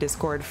toss it in the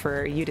Discord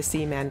for you to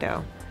see,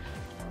 Mando.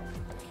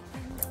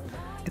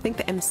 I think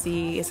the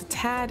MC is a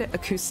tad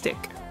acoustic.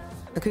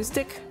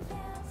 Acoustic?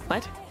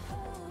 What?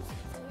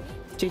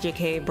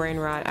 JJK brain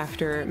rot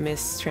after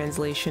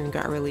mistranslation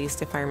got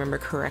released, if I remember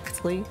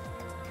correctly.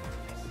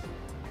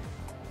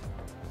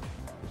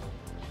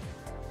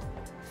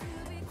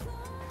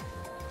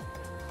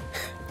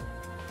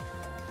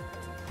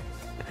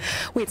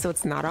 Wait, so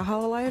it's not a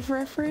Hololive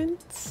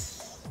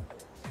reference?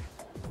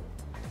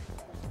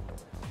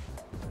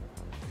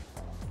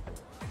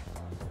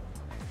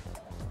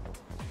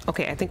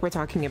 Okay, I think we're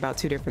talking about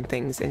two different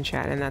things in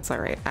chat, and that's all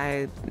right.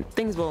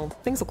 Things will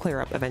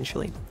clear up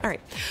eventually. All right.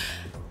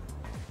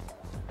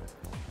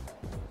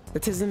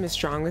 Autism is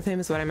strong with him,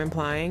 is what I'm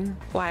implying.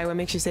 Why? What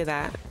makes you say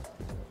that?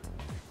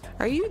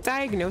 Are you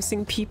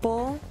diagnosing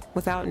people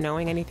without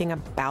knowing anything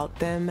about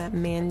them,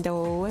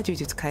 Mando?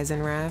 Jujutsu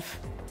Kaisen Raf.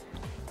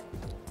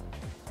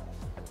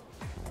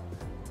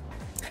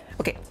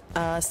 Okay,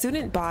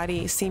 student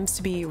body seems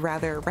to be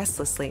rather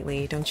restless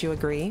lately, don't you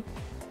agree?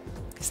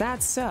 Is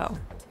that so?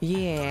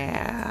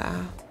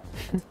 Yeah.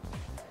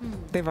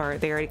 They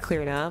already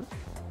cleared up.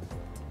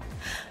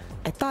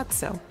 I thought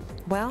so.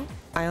 Well,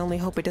 I only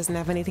hope it doesn't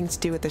have anything to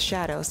do with the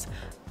shadows.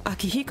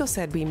 Akihiko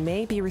said we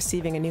may be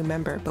receiving a new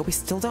member, but we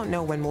still don't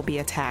know when we'll be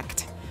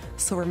attacked.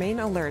 So remain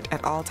alert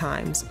at all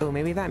times. Oh,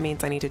 maybe that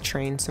means I need to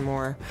train some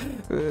more.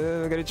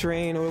 I gotta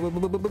train.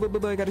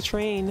 I gotta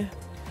train.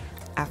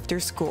 After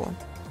school.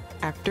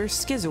 After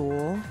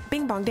schedule.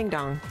 Bing bong ding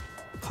dong.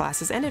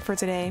 Class is ended for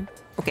today.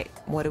 Okay,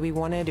 what do we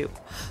want to do?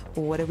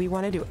 What do we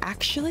want to do?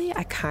 Actually,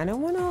 I kind of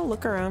want to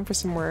look around for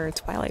some more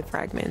Twilight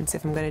fragments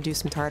if I'm going to do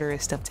some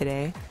Tartarus stuff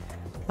today.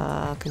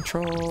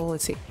 Control,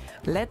 let's see.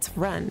 Let's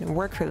run.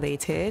 Work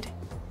related.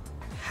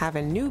 Have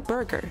a new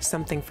burger.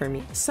 Something for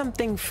me.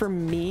 Something for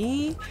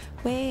me?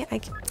 Wait,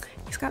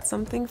 he's got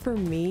something for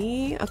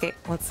me? Okay,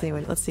 let's see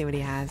what he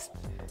has.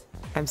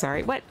 I'm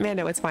sorry. What?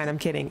 Mando, it's fine. I'm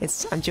kidding.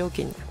 I'm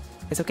joking.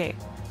 It's okay.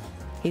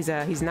 He's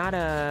not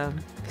a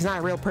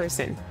real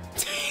person.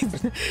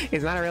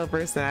 He's not a real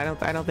person.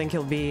 I don't think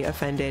he'll be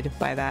offended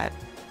by that.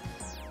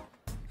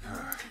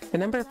 The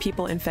number of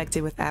people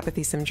infected with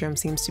apathy syndrome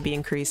seems to be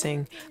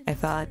increasing. I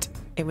thought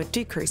it would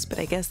decrease, but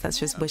I guess that's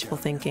just wishful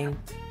thinking.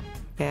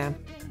 Yeah.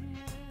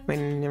 I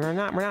mean, we're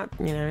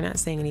not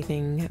saying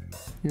anything.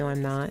 No,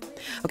 I'm not.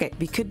 Okay,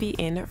 we could be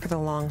in for the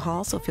long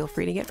haul, so feel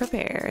free to get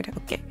prepared.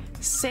 Okay,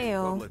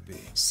 sail. Okay,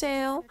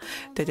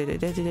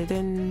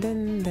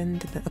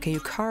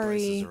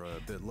 Yukari.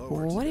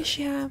 What does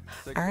she have?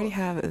 I already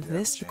have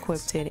this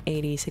equipped at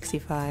 80,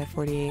 65,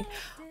 48.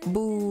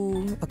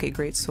 Boo. Okay,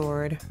 great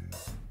sword.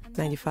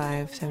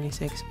 95,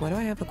 76. What do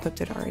I have equipped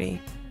it already?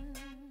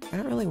 I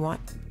don't really want...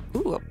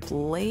 Ooh, a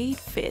blade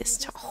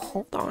fist.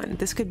 Hold on.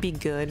 This could be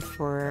good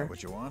for...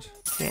 What you want?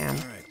 Yeah. All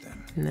right,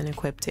 then. And then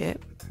equipped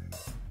it.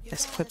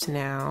 Yes, equipped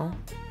now.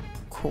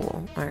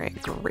 Cool. All right,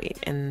 great.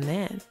 And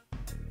then...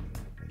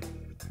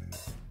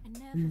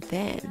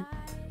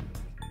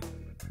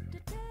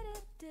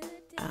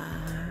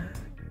 I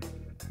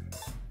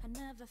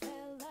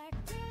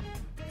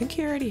think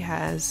he already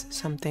has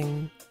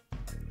something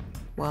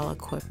well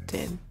equipped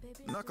in.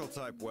 Knuckle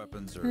type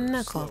weapons are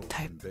Knuckle slow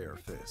type. and bare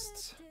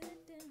fists.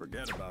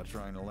 Forget about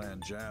trying to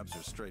land jabs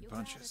or straight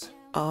punches.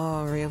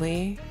 Oh,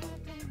 really?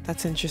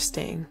 That's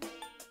interesting.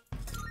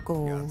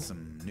 Cool. Got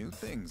some new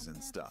things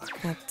in stock.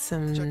 Got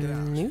some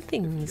new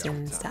things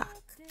in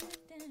stock.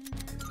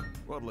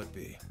 What'll it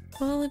be?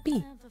 What'll it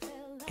be?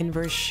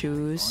 Inverse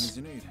shoes.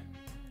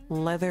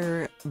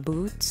 Leather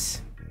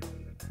boots.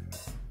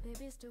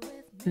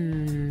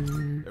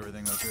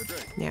 Everything looks good.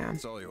 Great. Yeah.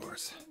 It's all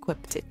yours.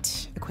 Equipped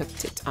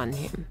it on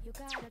him.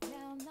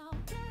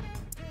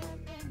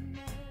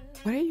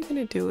 What are you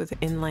gonna do with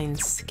inline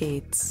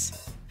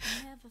skates?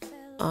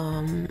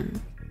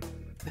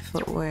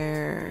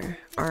 Footwear,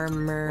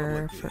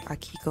 armor for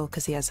Akiko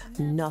because he has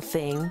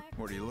nothing.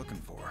 What are you looking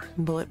for?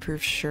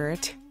 Bulletproof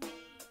shirt.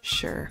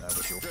 Sure.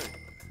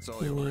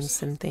 He needs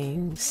some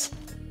things.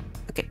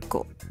 Okay,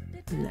 cool.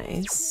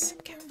 Nice.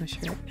 Camo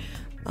shirt.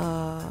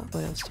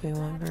 What else do we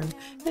want from him?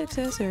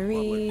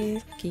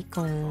 Accessories.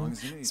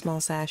 Akiko. Small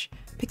sash.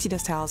 Pixie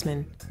dust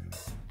talisman.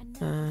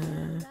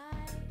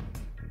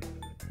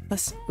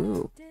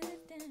 Ooh.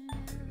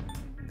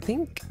 I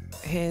think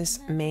his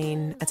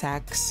main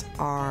attacks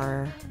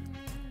are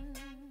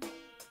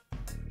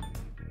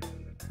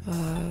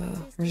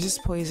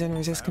resist poison,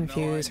 resist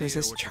confuse,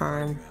 resist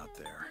charm.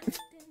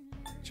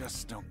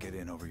 Just don't get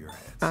in over your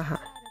heads. Uh-huh.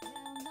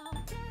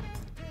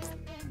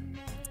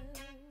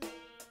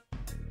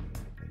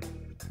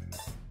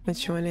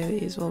 Which one of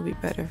these will be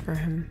better for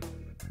him?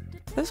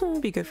 This one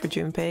would be good for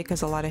Junpei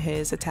because a lot of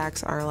his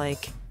attacks are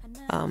like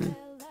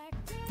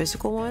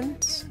physical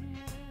ones.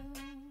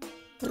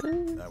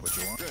 That what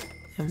you want? Good.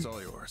 It's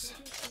all yours.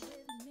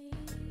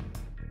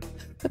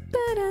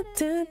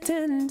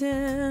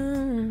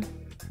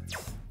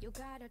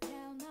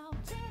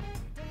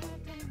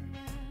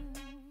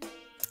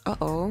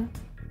 Uh-oh.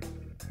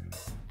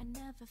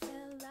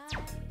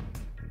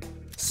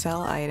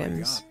 Sell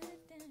items.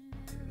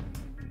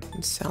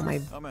 Sell my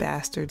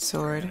bastard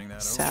sword.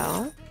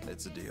 Sell.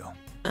 It's a deal.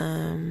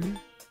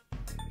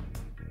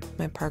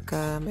 My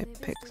parka, my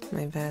picks,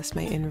 my vest,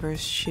 my inverse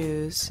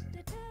shoes.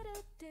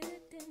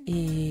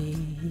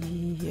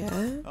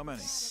 Yeah. How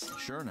many?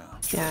 Sure now.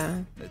 Yeah.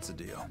 It's a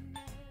deal.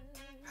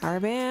 Power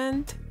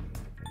band.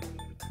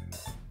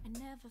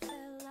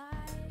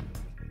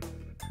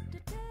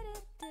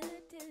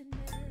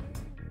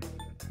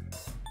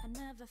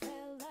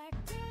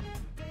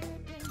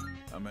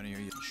 How many are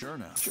you? Sure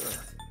now. Sure.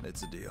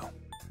 It's a deal.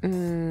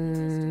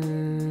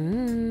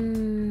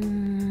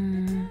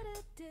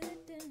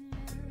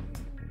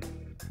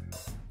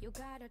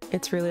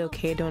 It's really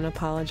okay, don't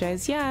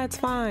apologize. Yeah, it's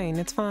fine,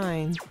 it's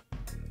fine.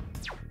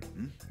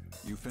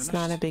 You finished? It's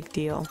not a big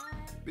deal.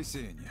 Be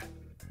seeing you.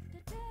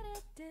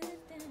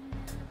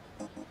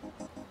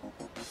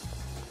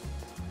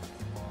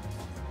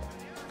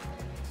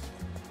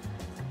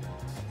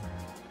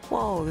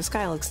 Whoa, this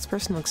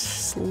person looks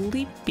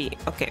sleepy.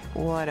 Okay,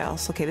 what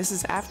else? Okay, this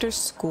is after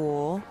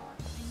school.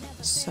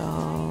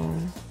 So...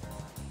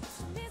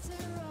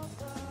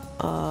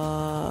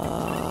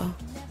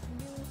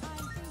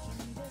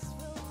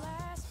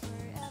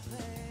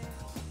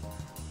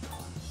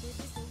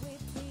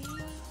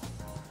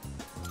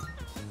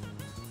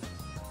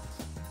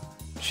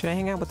 should I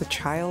hang out with the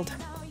child?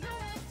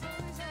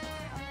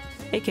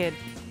 Hey, kid.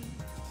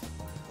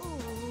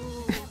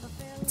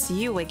 It's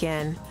you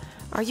again.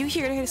 Are you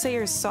here to say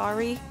you're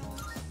sorry?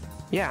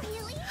 Yeah.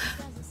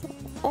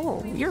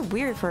 Oh, you're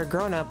weird for a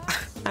grown-up.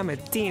 I'm a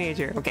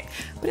teenager. Okay,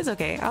 but it's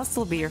okay. I'll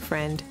still be your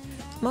friend.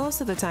 Most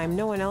of the time,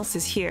 no one else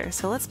is here,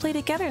 so let's play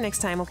together next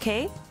time,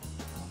 okay?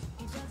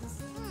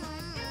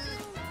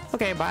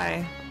 Okay,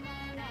 bye.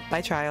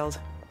 Bye, child.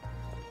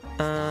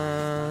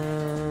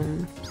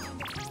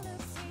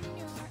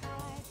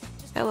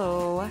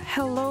 Hello.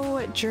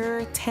 Hello,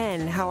 Jur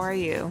 10. How are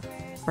you?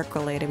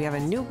 Work-related. We have a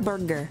new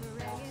burger.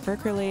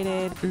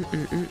 Work-related.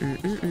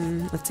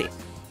 Let's see.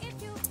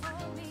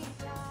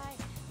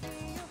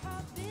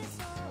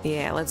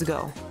 Yeah, let's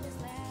go.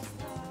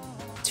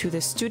 To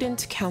the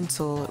student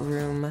council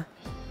room.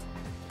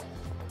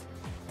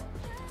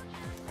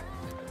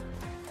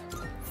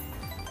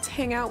 Let's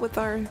hang out with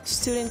our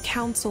student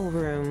council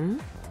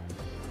room.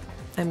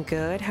 I'm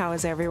good. How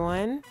is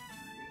everyone?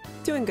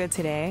 Doing good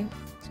today.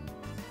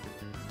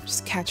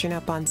 Just catching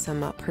up on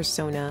some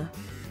Persona.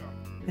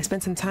 I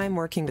spent some time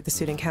working with the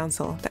student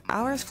council. The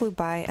hours flew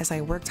by as I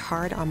worked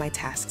hard on my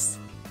tasks.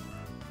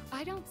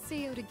 I don't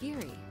see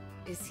Odagiri.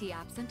 Is he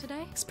absent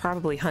today? He's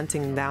probably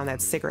hunting down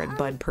that cigarette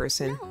bud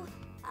person. No,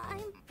 I'm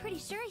pretty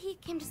sure he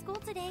came to school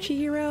today.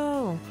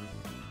 Chihiro!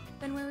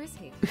 Then where is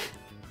he?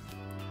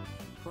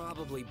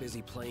 Probably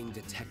busy playing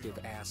detective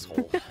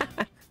asshole.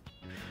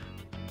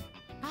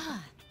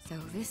 Ah, so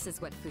this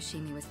is what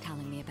Fushimi was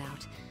telling me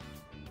about.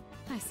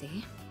 I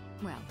see.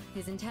 Well,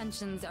 his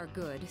intentions are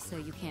good, so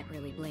you can't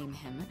really blame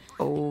him.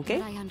 Okay.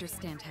 But I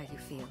understand how you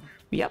feel.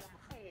 Yep.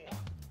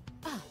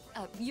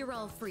 You're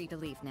all free to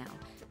leave now.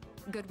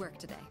 Good work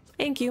today.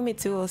 Thank you,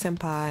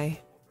 Mitsuo-senpai.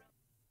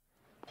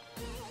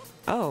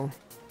 Oh.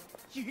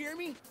 You hear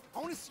me? I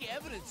want to see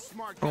evidence,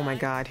 smart guy. Oh my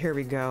god, here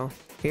we go.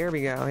 Here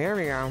we go, here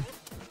we go.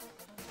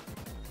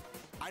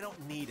 I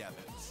don't need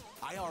evidence.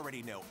 I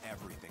already know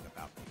everything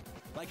about you.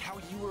 Like how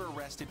you were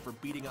arrested for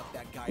beating up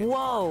that guy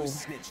Whoa. who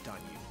snitched on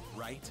you,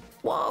 right?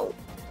 Whoa.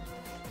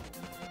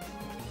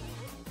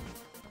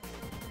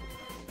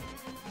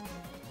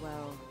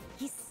 Whoa.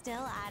 He's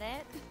still at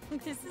it?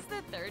 This is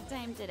the third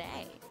time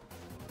today.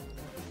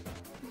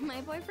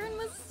 My boyfriend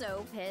was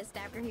so pissed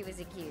after he was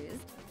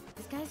accused.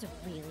 This guy's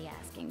really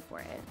asking for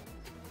it.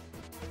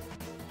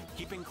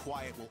 Keeping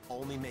quiet will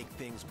only make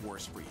things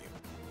worse for you.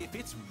 If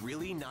it's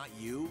really not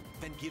you,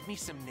 then give me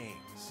some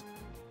names.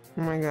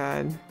 Oh my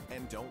god.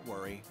 And don't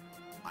worry,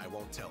 I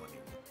won't tell anyone.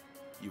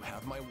 You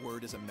have my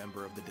word as a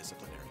member of the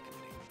disciplinary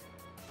committee.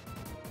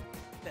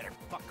 Better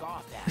fuck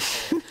off,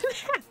 asshole.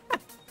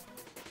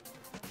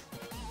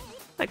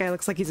 That guy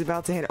looks like he's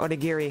about to hit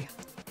Odagiri.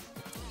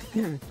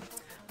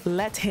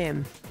 Let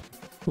him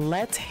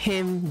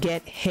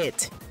get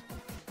hit.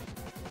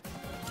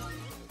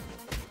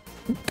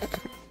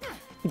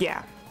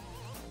 Yeah.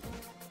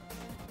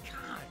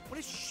 God, what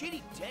a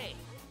shitty day.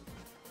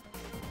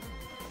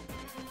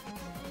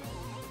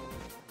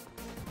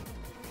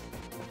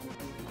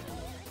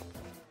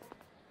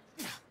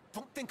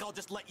 Don't think I'll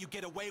just let you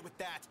get away with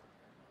that.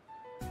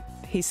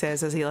 He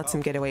says as he lets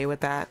him get away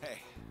with that. Hey,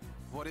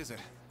 what is it?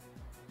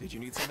 Did you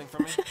need something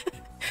from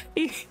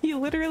me? He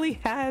literally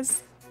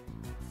has.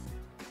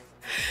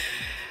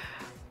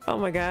 Oh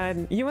my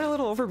god. You went a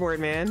little overboard,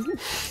 man.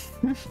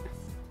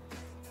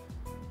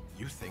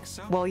 You think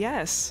so? Well,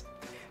 yes.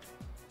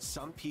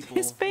 Some people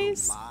His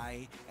face. will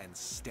lie and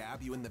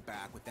stab you in the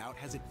back without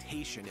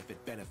hesitation if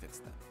it benefits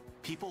them.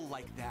 People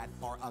like that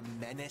are a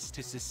menace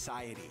to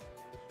society.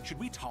 Should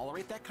we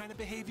tolerate that kind of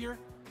behavior?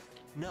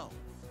 No.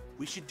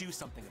 We should do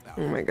something about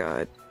it. Oh my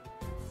god.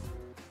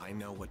 I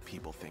know what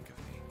people think of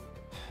me.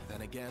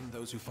 Then again,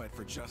 those who fight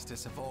for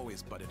justice have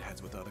always butted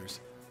heads with others.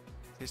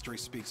 History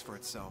speaks for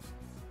itself.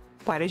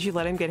 Why did you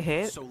let him get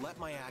hit? So let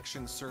my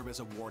actions serve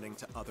as a warning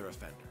to other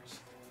offenders.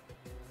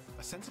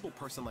 A sensible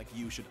person like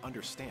you should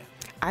understand.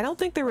 I don't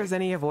think there was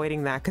any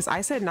avoiding that, because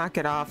I said knock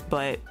it off,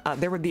 but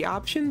there were the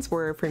options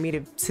were for me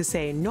to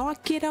say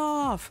knock it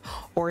off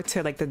or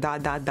to like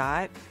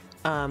the ...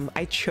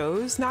 I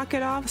chose knock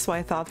it off, so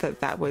I thought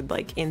that that would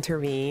like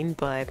intervene,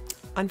 but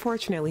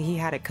unfortunately he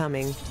had it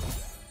coming.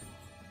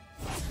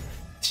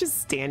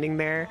 Just standing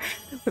there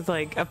with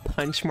like a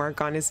punch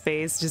mark on his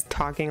face, just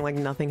talking like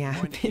nothing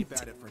happened.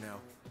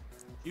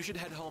 You should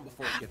head home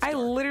before it gets I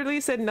dark. literally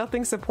said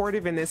nothing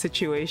supportive in this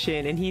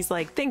situation, and he's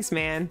like, thanks,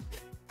 man.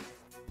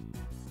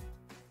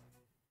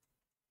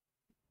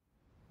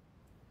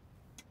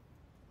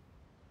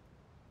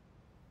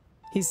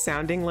 He's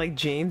sounding like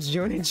James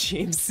Jonah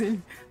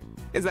Jameson.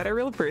 Is that a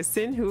real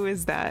person? Who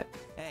is that?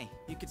 Hey,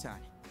 Yucatan.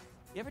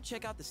 You ever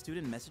check out the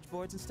student message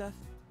boards and stuff?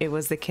 It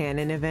was the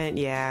canon event.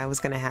 Yeah, it was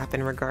gonna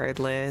happen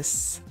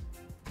regardless.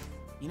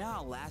 You know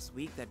how last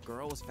week that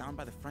girl was found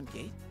by the front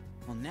gate?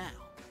 Well, now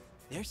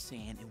they're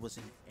saying it was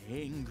an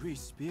angry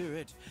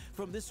spirit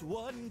from this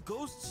one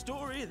ghost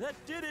story that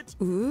did it.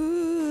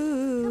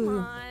 Ooh. Come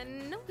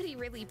on, nobody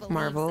really believes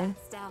Marvel.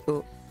 that stuff.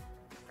 Ooh.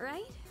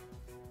 Right?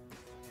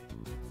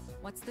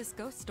 What's this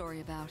ghost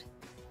story about?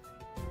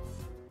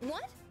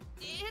 What?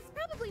 It's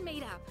probably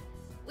made up.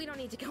 We don't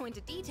need to go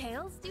into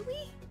details, do we?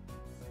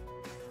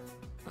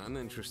 I'm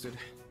interested.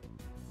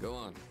 Go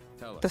on,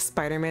 tell us. The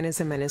Spider-Man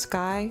is a menace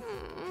guy.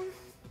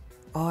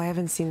 Oh, I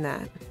haven't seen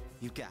that.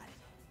 You got it.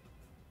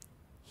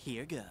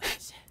 Here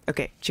goes.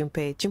 Okay,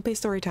 Junpei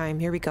story time.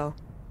 Here we go.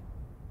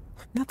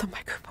 Not the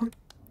microphone.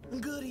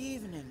 Good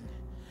evening,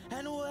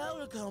 and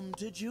welcome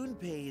to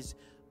Junpei's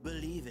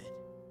Believe It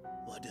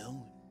or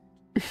Don't.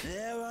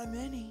 There are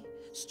many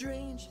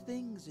strange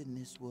things in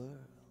this world.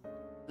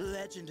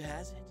 Legend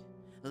has it,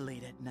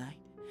 late at night,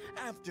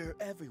 after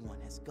everyone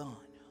has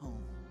gone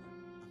home,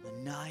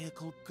 a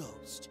maniacal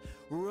ghost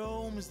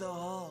roams the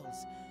halls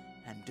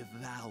and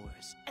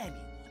devours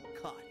anyone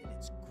caught in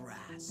its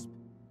grasp.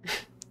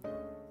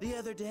 The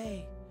other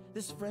day,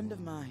 this friend of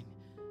mine,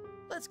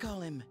 let's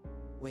call him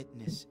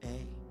Witness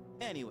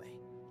A. Anyway,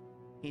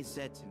 he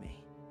said to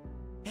me,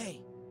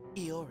 "Hey,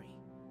 Iori,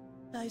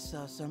 I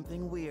saw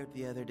something weird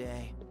the other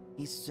day."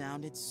 He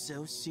sounded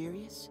so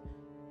serious,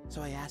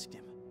 so I asked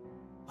him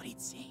what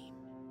he'd seen.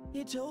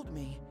 He told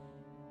me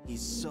he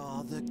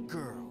saw the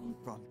girl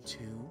from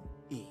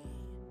 2E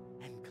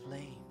and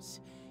claims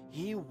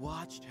he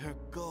watched her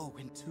go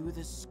into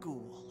the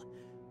school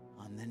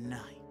on the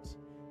night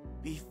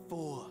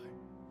before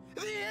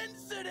the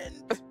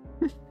incident.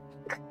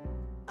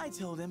 I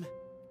told him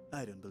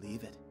I don't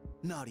believe it,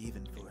 not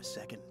even for a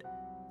second.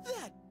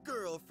 That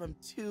girl from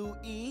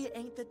 2E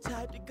ain't the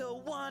type to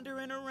go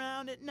wandering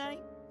around at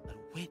night. But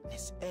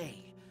Witness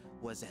A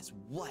was as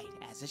white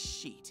as a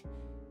sheet.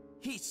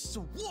 He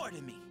swore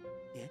to me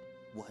it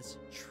was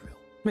true.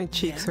 My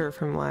cheeks hurt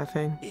from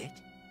laughing. It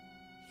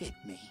hit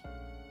me.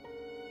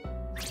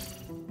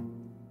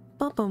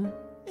 Bum.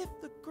 If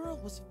the girl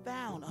was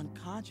found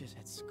unconscious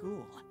at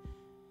school,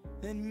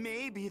 then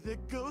maybe the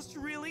ghost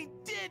really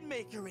did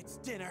make her its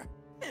dinner.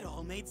 It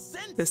all made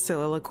sense. The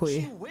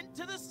soliloquy. She went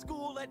to the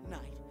school at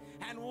night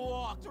and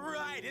walked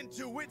right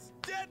into its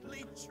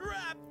deadly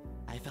trap.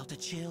 I felt a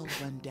chill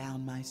run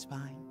down my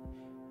spine,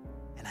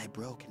 and I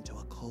broke into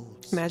a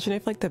cold sweat. Imagine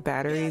if like the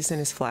batteries in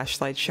his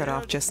flashlight shut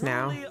off just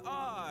now. There truly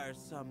are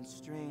some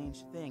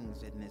strange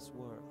things in this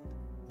world.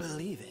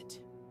 Believe it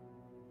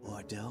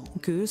or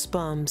don't.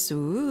 Goosebumps.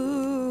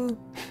 Ooh.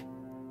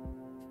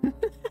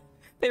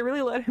 They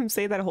really let him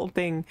say that whole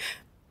thing.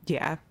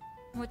 Yeah.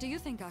 What do you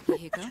think,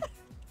 Akihiko?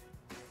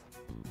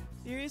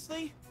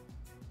 Seriously?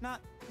 Not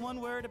one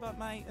word about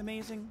my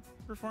amazing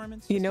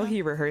performance? You know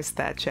he rehearsed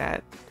that,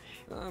 chat.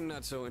 I'm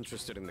not so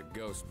interested in the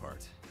ghost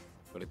part,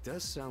 but it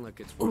does sound like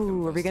it's worth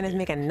Ooh, are we gonna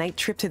make a night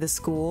trip to the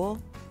school?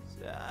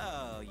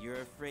 So, you're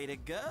afraid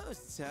of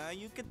ghosts, huh,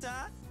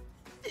 Yucatan?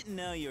 Didn't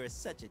know you were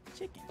such a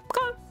chicken.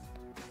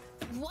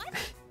 What?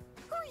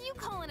 Who are you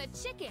calling a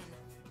chicken?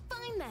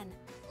 Fine then.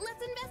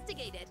 Let's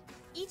investigate it.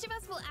 Each of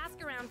us will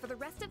ask around for the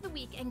rest of the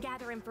week and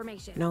gather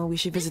information. No, we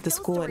should visit the This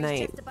ghost school at story's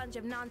night. just a bunch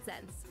of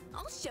nonsense.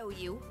 I'll show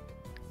you.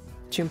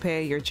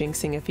 Junpei, you're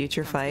jinxing a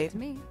future fight.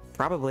 Me.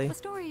 Probably. The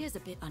story is a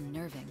bit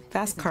unnerving.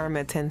 Fast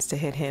karma tends to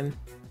hit him.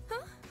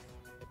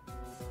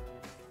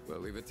 Well,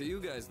 leave it to you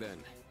guys then.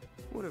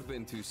 Would have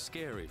been too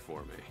scary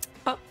for me.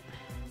 Oh.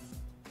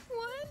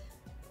 What?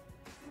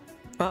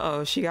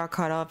 Uh-oh, she got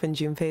caught up in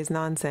Junpei's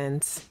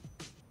nonsense.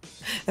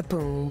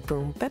 Boom,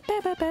 boom, ba ba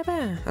ba ba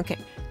ba. Okay.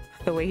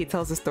 The way he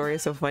tells the story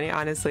is so funny.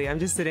 Honestly, I'm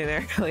just sitting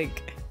there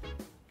like...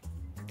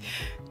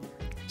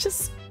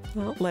 Just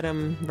let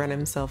him run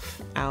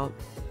himself out.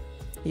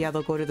 Yeah,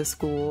 they'll go to the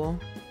school.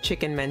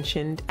 Chicken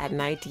mentioned at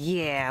night.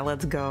 Yeah,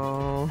 let's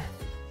go.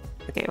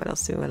 Okay, what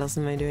else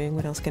am I doing?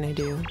 What else can I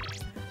do?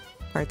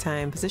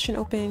 Part-time position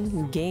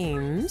open.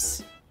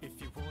 Games.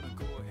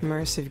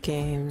 Immersive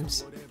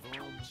games.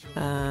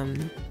 How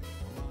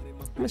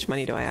much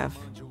money do I have?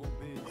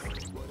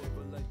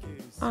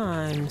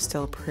 I'm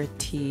still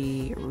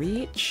pretty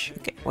rich.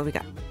 Okay, what we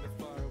got?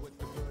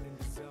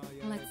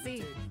 Let's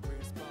see.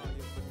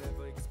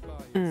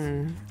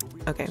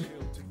 Okay.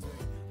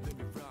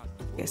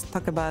 Yes,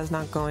 Takaba is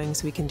not going,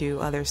 so we can do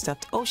other stuff.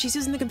 Oh, she's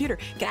using the computer.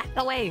 Get out of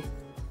the way.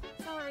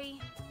 Sorry.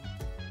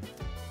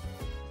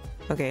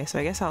 Okay, so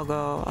I guess I'll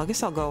go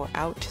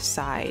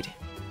outside.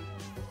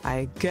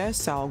 I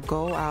guess I'll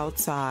go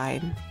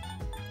outside.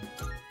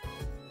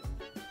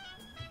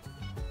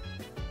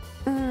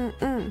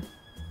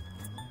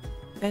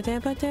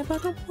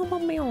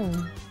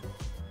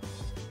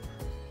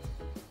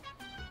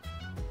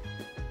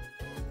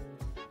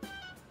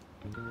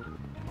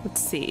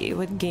 Let's see,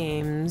 what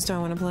games do I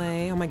want to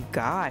play? Oh my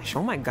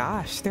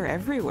gosh, they're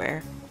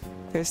everywhere.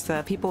 There's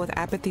the people with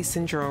apathy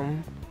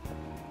syndrome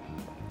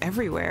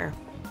everywhere.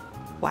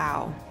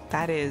 Wow,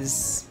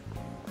 that's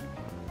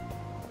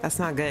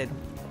not good.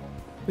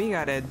 We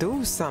gotta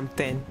do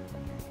something.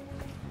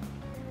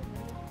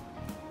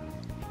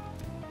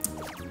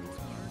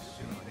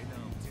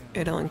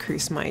 It'll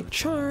increase my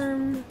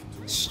charm,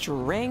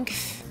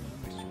 strength,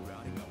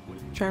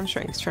 charm,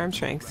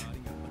 strength.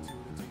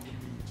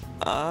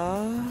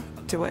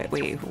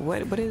 Wait,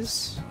 what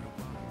is?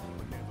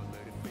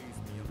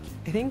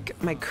 I think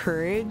my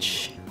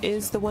courage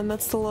is the one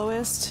that's the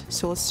lowest,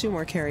 so let's do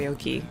more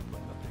karaoke.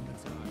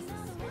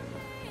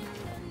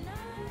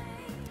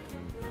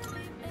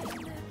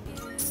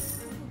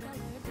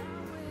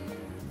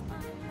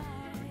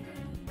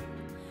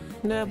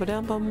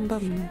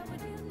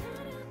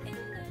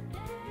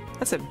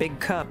 That's a big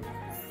cup.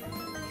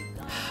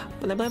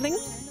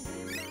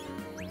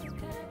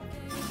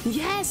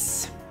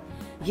 Yes!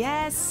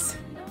 Yes!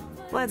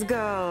 Let's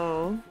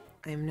go!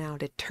 I am now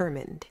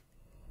determined.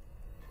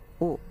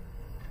 Oh,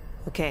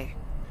 okay.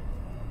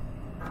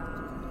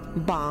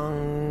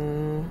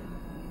 Bong.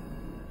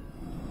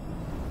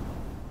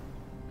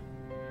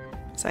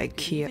 It's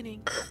IKEA.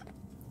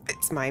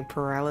 It's my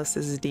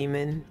paralysis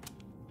demon.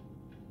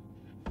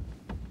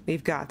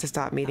 We've got to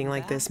stop meeting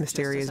like this,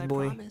 mysterious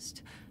boy.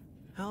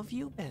 How have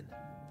you been?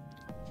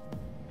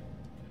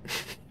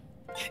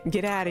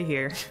 Get out of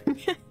here.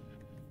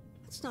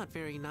 That's not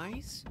very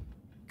nice.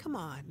 Come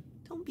on,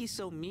 don't be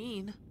so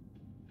mean.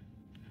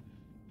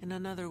 In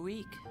another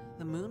week,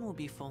 the moon will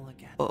be full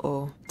again.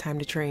 Uh-oh, time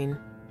to train.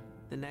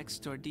 The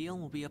next ordeal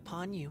will be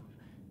upon you.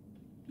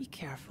 Be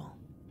careful.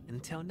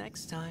 Until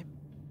next time.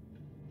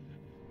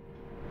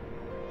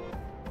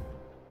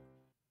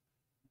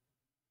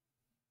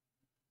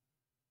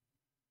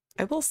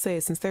 I will say,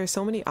 since there are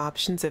so many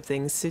options of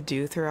things to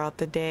do throughout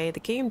the day, the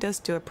game does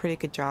do a pretty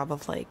good job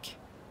of like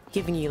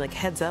giving you like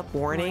heads up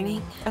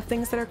warning of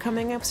things that are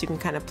coming up so you can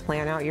kind of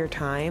plan out your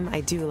time.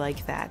 I do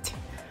like that.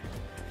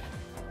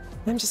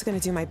 I'm just gonna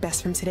do my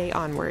best from today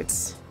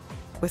onwards.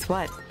 With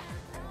what?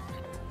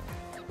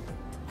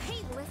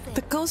 Hey, listen.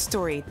 The ghost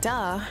story,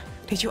 duh.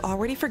 Did you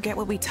already forget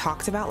what we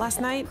talked about last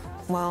night?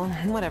 Well,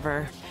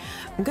 whatever.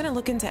 I'm gonna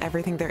look into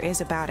everything there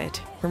is about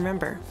it.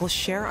 Remember, we'll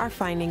share our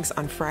findings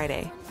on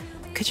Friday.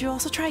 Could you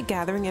also try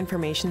gathering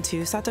information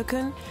too,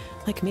 Sato-kun?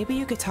 Like maybe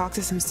you could talk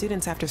to some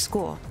students after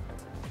school.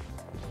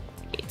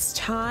 It's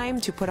time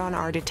to put on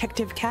our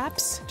detective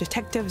caps.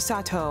 Detective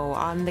Sato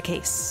on the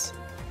case.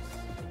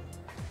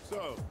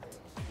 So,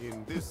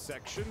 in this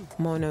section,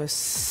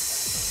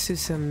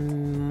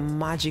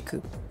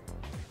 Monosusamajiku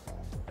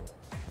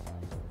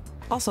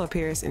also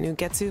appears in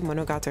Ugetsu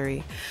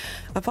Monogatari.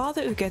 Of all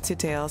the Ugetsu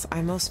tales,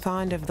 I'm most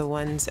fond of the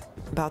ones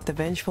about the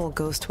vengeful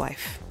ghost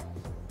wife.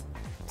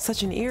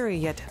 Such an eerie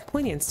yet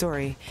poignant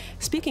story.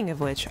 Speaking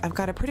of which, I've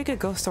got a pretty good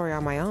ghost story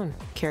on my own.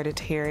 Care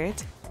to hear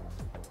it?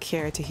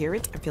 Care to hear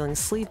it? I'm feeling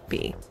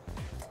sleepy.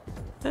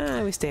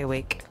 We stay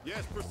awake.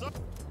 yes,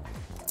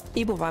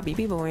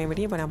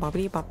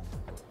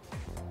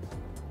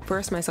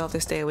 Force myself to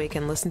stay awake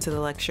and listen to the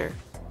lecture.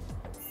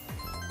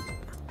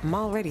 I'm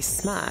already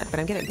smart, but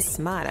I'm getting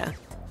smarter.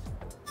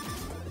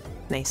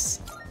 Nice.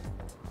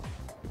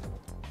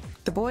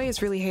 The boy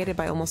is really hated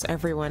by almost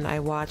everyone I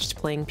watched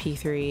playing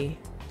P3.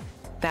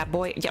 That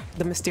boy, yep,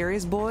 the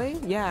mysterious boy,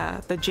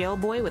 yeah, the jail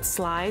boy with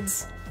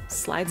slides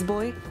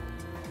boy.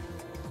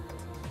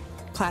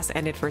 Class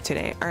ended for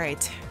today. All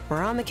right,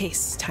 we're on the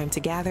case. Time to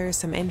gather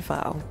some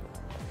info.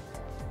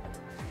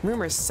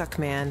 Rumors suck,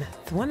 man.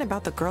 The one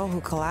about the girl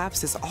who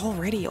collapsed is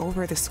already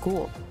over the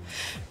school.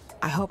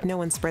 I hope no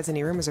one spreads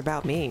any rumors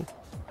about me.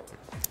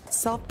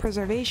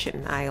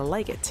 Self-preservation, I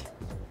like it.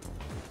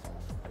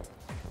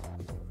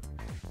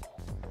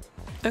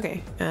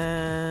 Okay,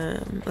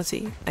 let's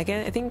see.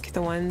 Again, I think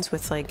the ones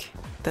with like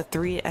the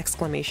 3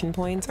 exclamation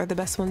points are the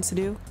best ones to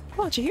do.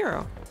 Oh,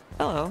 Chihiro.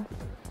 Hello.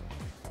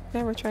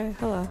 Never try.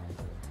 Hello.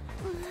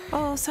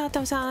 Oh,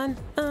 Sato-san.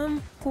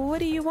 What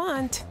do you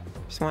want?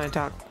 Just want to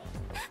talk.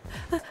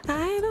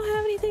 I don't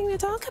have anything to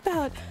talk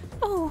about.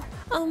 Oh,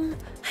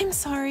 I I'm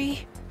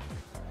sorry.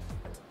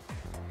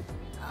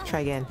 Try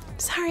again.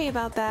 Sorry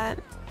about that.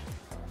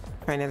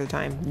 Try another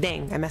time.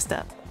 Dang, I messed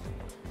up.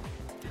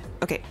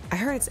 Okay, I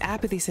heard it's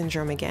apathy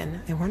syndrome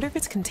again. I wonder if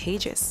it's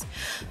contagious.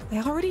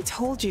 I already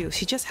told you,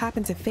 she just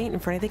happened to faint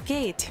in front of the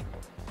gate.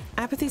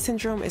 Apathy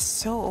syndrome is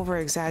so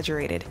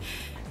over-exaggerated.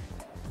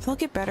 They'll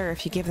get better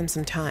if you give them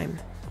some time.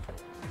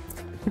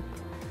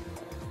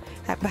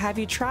 Have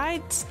you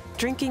tried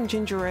drinking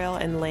ginger ale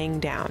and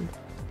laying down?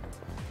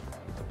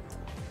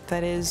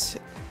 That is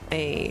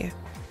a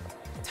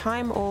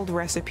time-old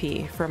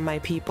recipe from my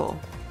people.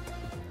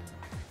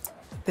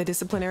 The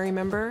disciplinary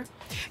member?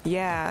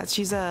 Yeah,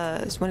 she's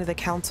one of the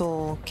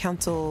council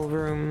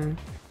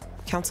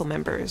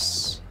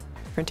members.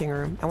 Printing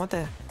room. I want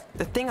the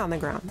thing on the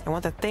ground. I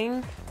want the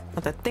thing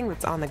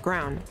that's on the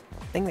ground.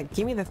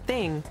 Give me the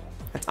thing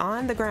that's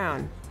on the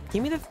ground.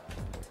 Give me the...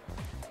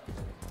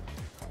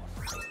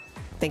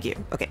 Thank you.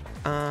 Okay.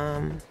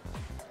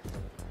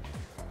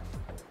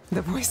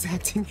 The voice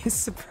acting is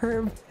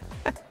superb.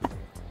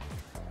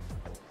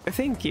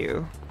 Thank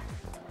you.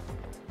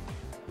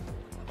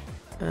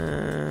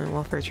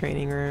 Welfare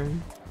training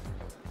room.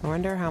 I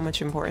wonder how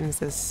much importance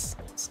this...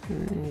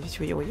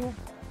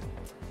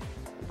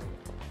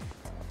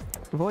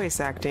 Voice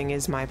acting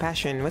is my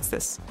passion. What's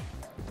this?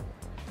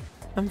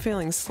 I'm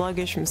feeling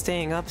sluggish from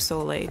staying up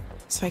so late,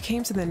 so I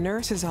came to the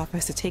nurse's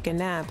office to take a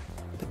nap,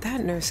 but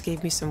that nurse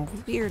gave me some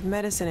weird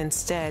medicine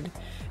instead.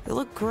 It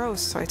looked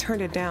gross, so I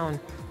turned it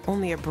down.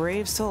 Only a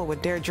brave soul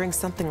would dare drink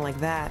something like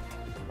that.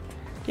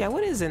 Yeah,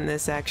 what is in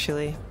this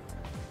actually?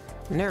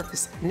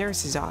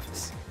 Nurse's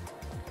office.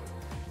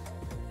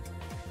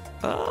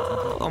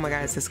 Oh my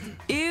god, it's this...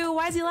 Ew,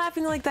 why is he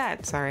laughing like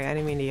that? Sorry, I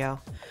didn't mean to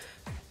yell.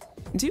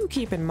 Do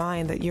keep in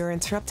mind that you're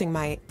interrupting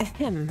my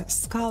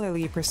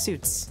scholarly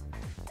pursuits.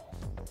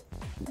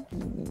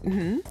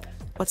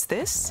 What's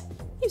this?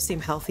 You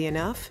seem healthy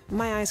enough.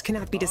 My eyes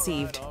cannot be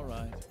deceived. All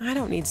right. I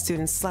don't need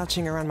students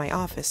slouching around my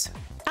office.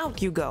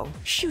 Out you go.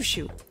 Shoo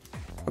shoo.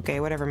 Okay,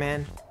 whatever,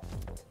 man.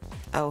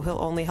 Oh, he'll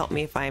only help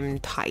me if I'm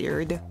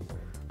tired.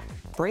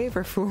 Brave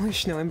or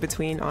foolish, no in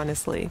between,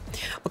 honestly.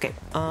 Okay,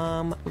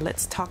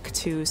 let's talk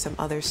to some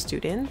other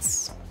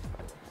students.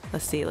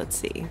 Let's see.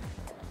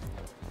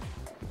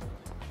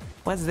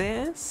 What's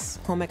this?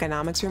 Home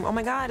economics room. Oh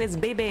my god, it's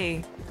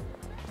Bebe.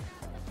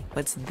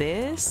 What's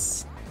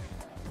this?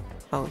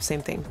 Oh,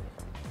 same thing.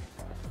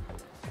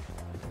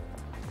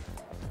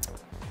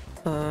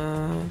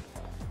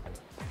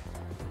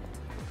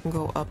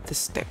 Go up the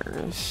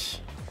stairs.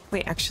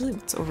 Wait, actually,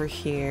 it's over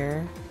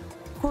here.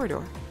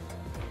 Corridor.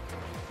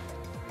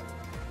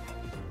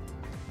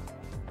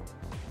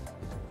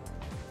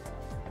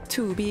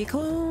 To be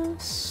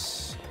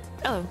close.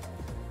 Oh.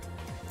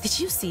 Did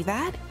you see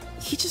that?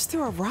 He just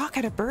threw a rock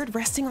at a bird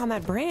resting on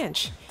that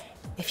branch.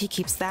 If he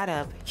keeps that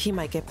up, he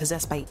might get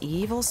possessed by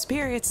evil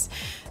spirits.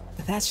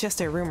 But that's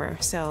just a rumor,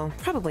 so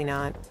probably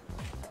not.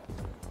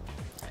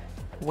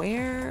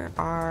 Where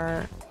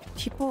are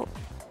people?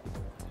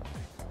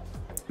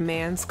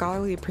 Man,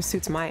 scholarly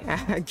pursuits my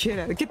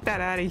get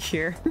that out of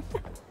here.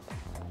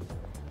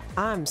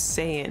 I'm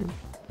saying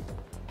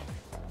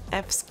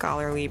F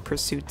scholarly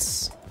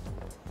pursuits.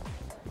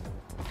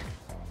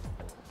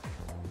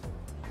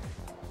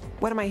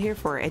 What am I here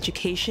for?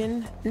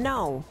 Education?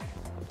 No.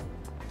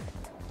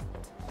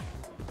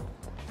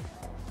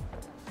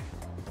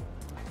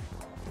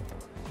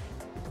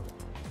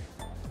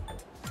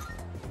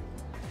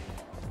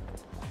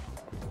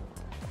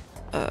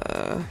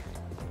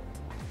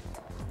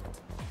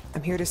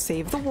 I'm here to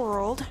save the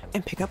world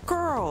and pick up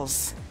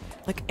girls.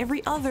 Like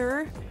every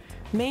other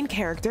main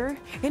character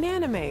in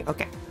anime.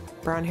 Okay.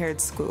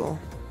 Brown-haired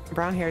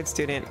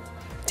student.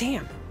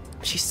 Damn,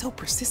 she's so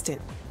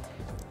persistent.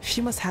 She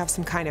must have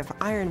some kind of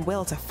iron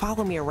will to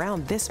follow me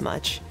around this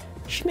much.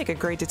 She'd make a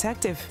great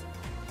detective.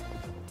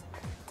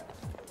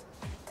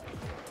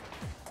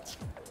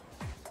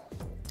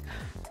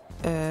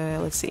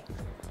 Let's see.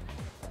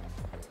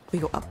 We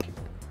go up.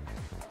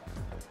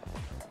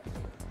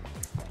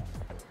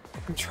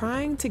 I'm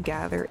trying to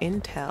gather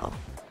intel.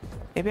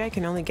 Maybe I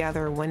can only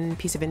gather one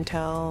piece of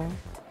intel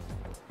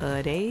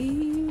a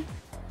day?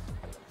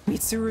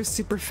 Mitsuru's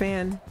super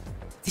fan.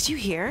 Did you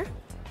hear?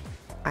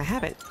 I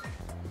haven't.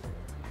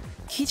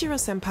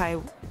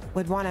 Kijiro-senpai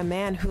would want a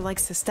man who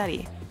likes to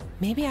study.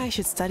 Maybe I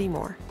should study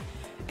more.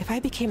 If I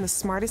became the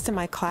smartest in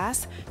my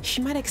class,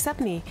 she might accept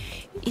me,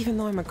 even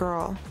though I'm a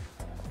girl.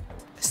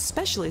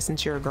 Especially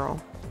since you're a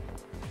girl.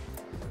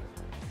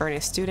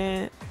 Earnest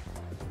student.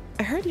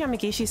 I heard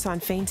Yamagishi-san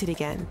fainted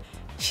again.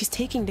 She's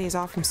taking days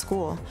off from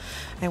school.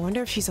 I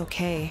wonder if she's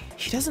okay.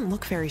 She doesn't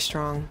look very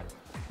strong.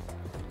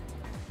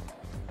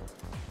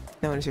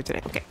 No one is here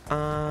today. Okay.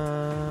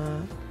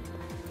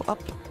 Go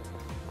up.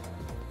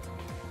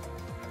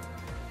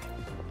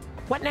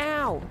 What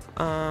now?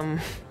 I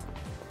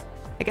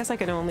guess I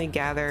can only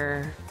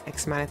gather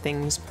X amount of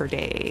things per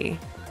day.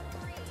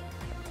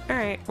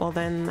 Alright, well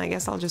then I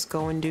guess I'll just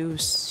go and do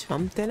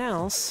something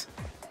else.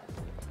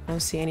 I don't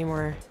see any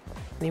more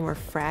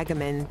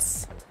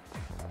fragments.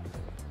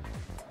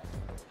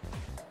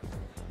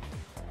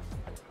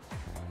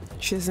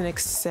 She doesn't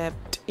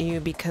accept you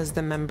because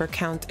the member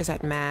count is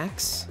at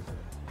max.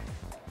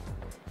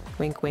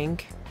 Wink,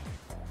 wink.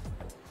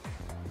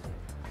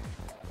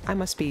 I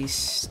must be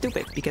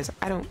stupid because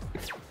I don't.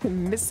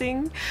 I'm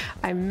missing.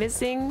 I'm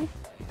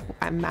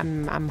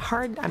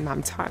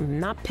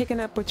not picking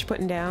up what you're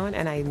putting down,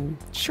 and I'm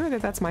sure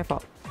that that's my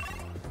fault.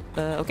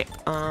 Okay.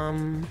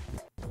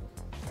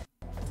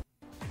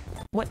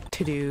 What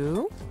to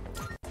do?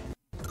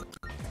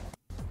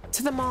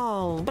 To the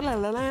mall. Blah,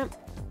 blah, blah.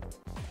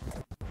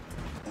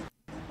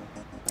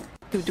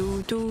 Do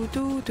do do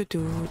do do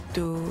do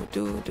do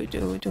do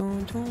do do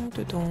do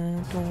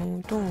do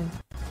do do.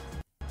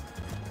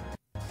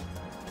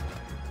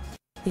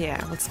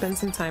 Yeah, let's spend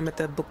some time at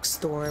the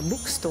bookstore.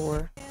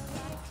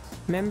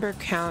 Member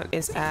count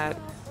is at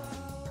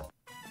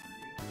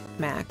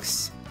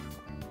max.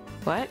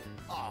 What?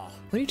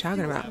 What are you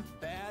talking about?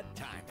 Bad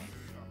timing.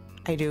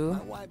 I do.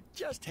 My wife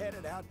just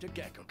headed out to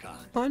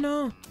GeckoCon. Oh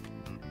no.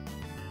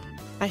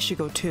 I should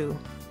go too.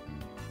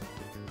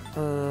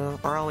 Or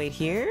I'll wait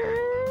here.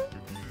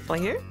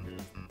 Wait here?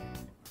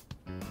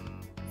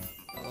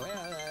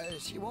 Well,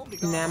 she won't be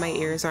Now my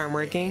ears aren't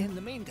working. In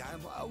the meantime,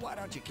 why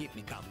don't you keep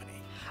me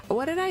company?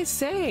 What did I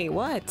say?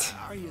 What?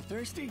 Are you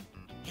thirsty?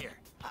 Here,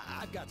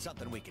 I've got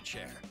something we can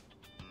share.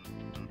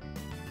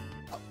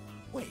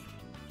 Wait,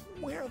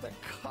 where are the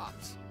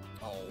cops?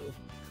 Oh,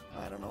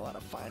 I don't know how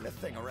to find a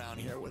thing around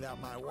here without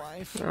my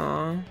wife.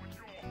 Aww.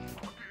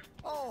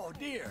 Oh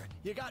dear,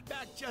 you got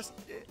back just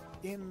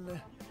in...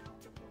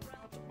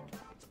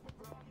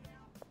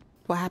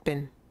 What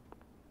happened?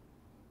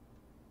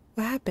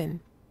 What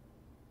happened?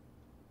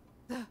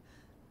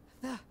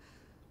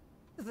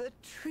 The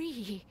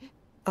tree.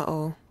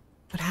 Uh-oh.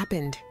 What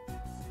happened?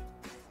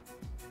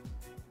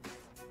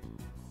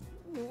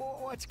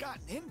 What's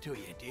gotten into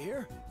you,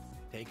 dear?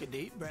 Take a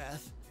deep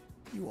breath.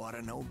 You ought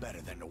to know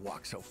better than to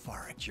walk so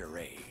far at your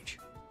age.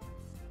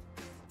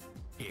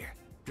 Here,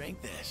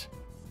 drink this.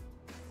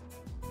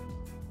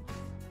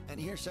 And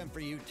here's some for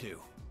you too.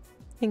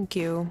 Thank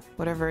you.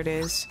 Whatever it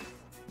is.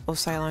 Oh,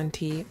 Cylon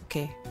tea.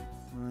 Okay.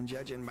 Well,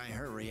 judging by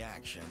her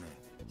reaction,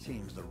 it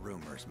seems the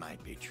rumors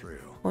might be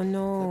true. Oh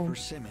no. The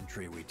persimmon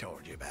tree we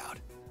told you about.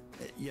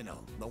 You know,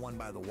 the one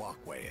by the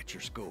walkway at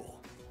your school.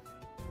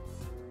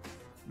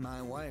 My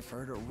wife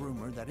heard a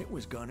rumor that it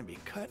was going to be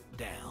cut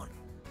down,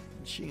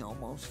 and she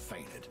almost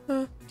fainted.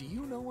 Huh. Do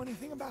you know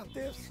anything about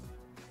this?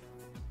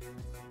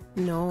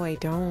 No, I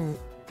don't.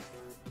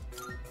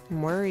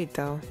 I'm worried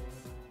though.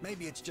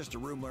 Maybe it's just a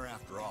rumor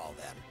after all,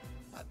 then.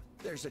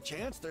 There's a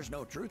chance there's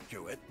no truth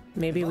to it.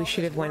 Maybe we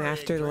should have went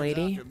after the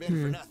lady.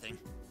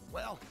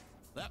 Well,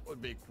 that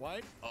would be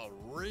quite a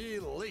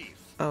relief.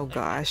 Oh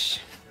gosh.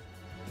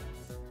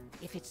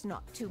 If it's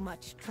not too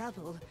much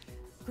trouble,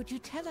 could you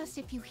tell us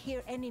if you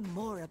hear any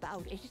more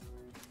about it?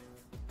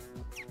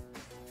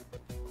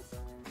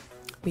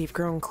 We've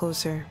grown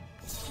closer.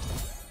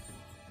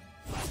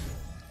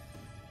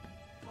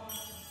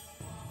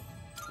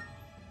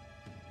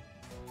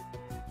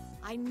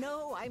 I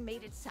know I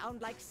made it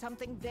sound like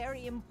something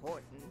very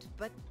important,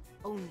 but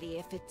only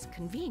if it's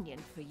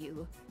convenient for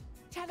you.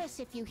 Tell us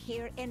if you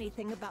hear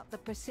anything about the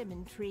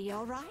persimmon tree,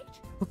 all right?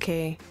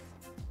 Okay.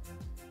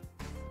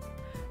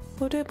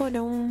 Boom,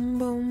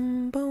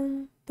 boom,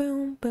 boom,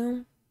 boom,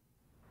 boom.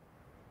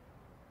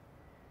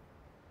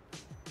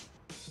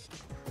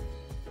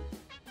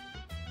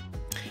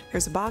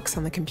 There's a box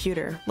on the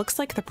computer. Looks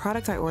like the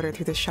product I ordered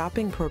through the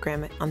shopping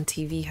program on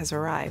TV has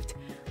arrived.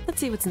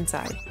 Let's see what's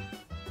inside.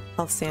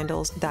 Health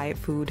sandals, diet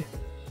food.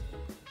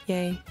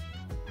 Yay.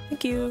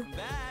 Thank you.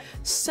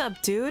 Sup,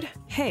 dude?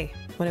 Hey,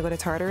 wanna go to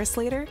Tartarus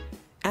later?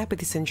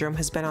 Apathy syndrome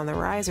has been on the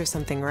rise or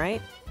something,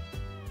 right?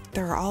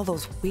 There are all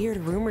those weird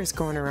rumors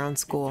going around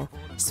school,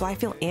 so I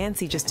feel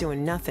antsy just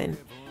doing nothing.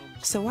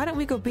 So why don't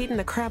we go beating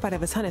the crap out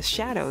of a ton of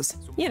shadows?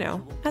 You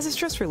know, as a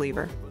stress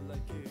reliever.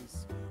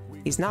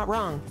 He's not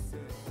wrong.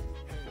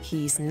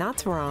 He's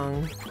not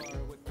wrong.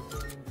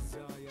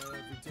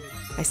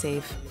 I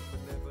save.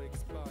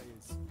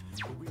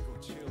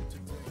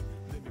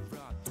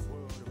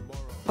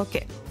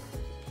 Okay.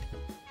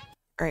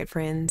 Alright,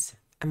 friends.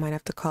 I might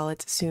have to call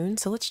it soon,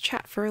 so let's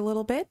chat for a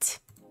little bit.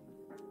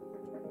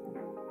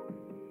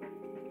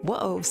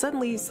 Whoa,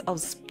 suddenly, oh,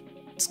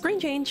 screen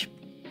change.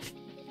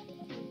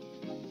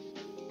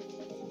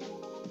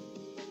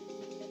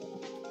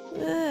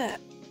 Ugh.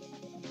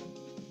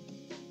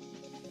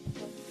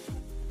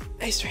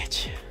 Nice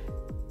stretch.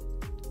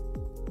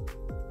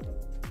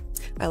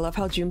 I love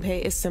how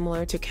Junpei is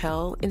similar to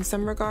Kel in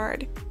some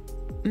regard.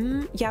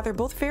 Yeah, they're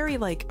both very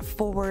like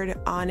forward,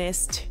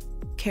 honest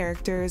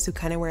characters who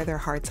kind of wear their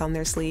hearts on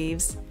their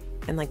sleeves,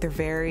 and like they're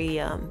very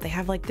they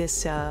have like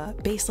this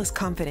baseless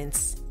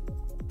confidence.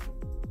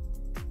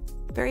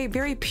 Very,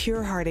 very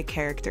pure-hearted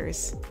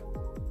characters.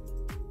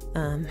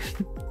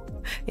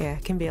 Yeah,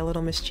 it can be a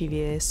little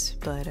mischievous,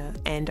 but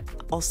and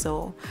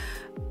also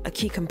a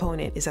key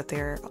component is that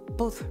they're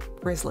both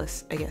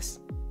riskless, I guess.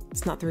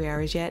 It's not 3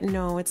 hours yet.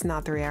 No, it's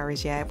not 3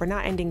 hours yet. We're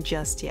not ending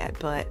just yet,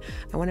 but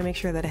I want to make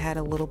sure that I had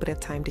a little bit of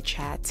time to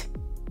chat.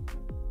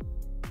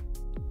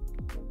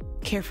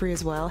 carefree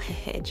as well.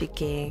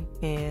 GK.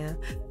 Yeah,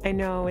 I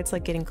know it's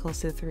like getting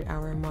close to the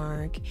 3-hour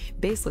mark.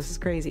 Baseless is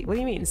crazy. What do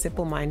you mean?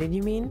 Simple-minded?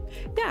 You mean?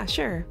 Yeah,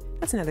 sure.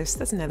 That's another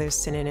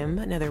synonym.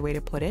 Another way to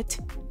put it.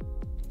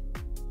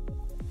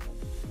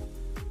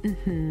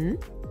 Yeah,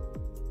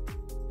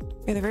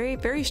 they're very,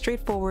 very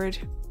straightforward,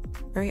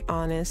 very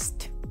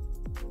honest.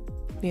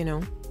 You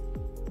know.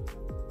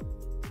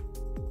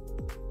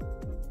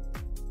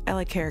 I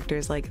like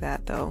characters like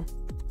that, though.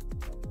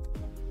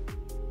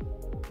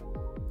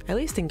 At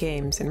least in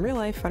games. In real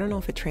life, I don't know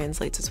if it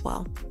translates as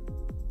well.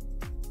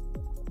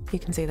 You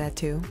can say that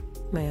too.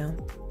 Yeah.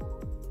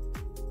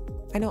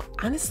 I know,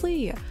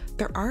 honestly,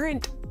 there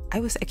aren't... I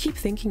keep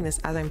thinking this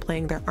as I'm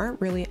playing. There aren't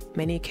really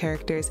many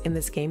characters in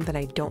this game that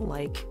I don't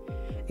like.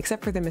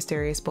 Except for the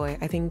mysterious boy.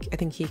 I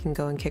think he can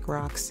go and kick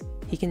rocks.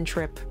 He can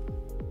trip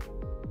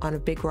on a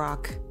big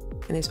rock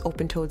in his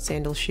open-toed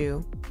sandal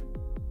shoe.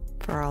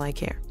 For all I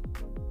care.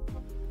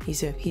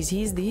 He's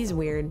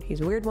weird.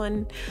 He's a weird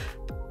one.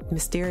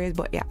 Mysterious,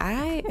 but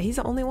yeah, he's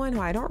the only one who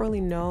I don't really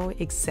know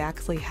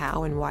exactly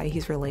how and why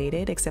he's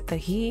related, except that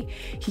he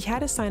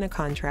had to sign a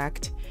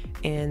contract,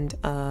 and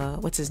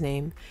what's his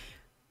name?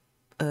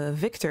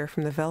 Victor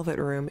from the Velvet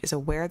Room is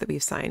aware that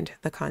we've signed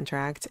the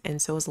contract, and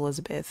so is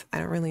Elizabeth. I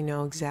don't really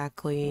know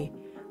exactly.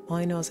 All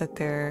I know is that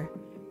they're,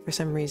 for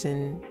some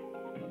reason,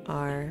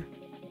 are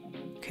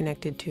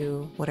connected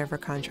to whatever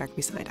contract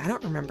we signed. I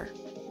don't remember.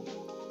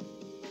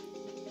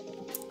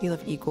 You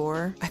love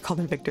Igor? I called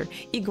him Victor.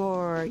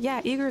 Igor!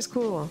 Yeah, Igor's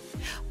cool.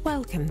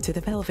 Welcome to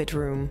the Velvet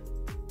Room.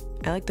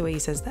 I like the way he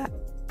says that.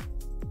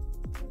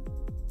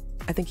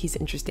 I think he's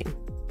interesting.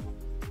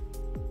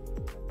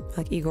 I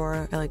like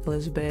Igor. I like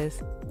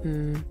Elizabeth.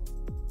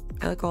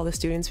 I like all the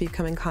students we've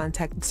come in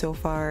contact with so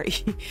far.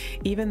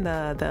 Even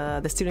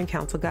the student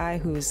council guy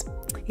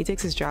he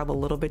takes his job a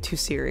little bit too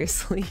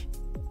seriously.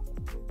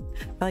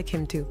 I like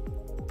him too.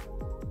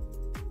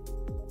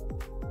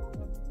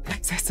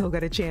 I still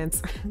got a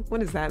chance.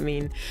 What does that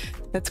mean?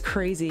 That's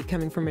crazy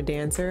coming from a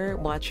dancer.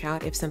 Watch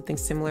out if something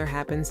similar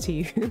happens to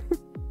you.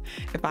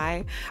 If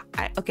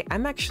okay,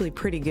 I'm actually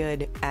pretty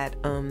good at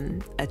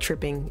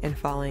tripping and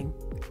falling.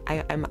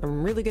 I'm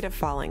really good at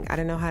falling. I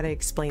don't know how to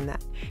explain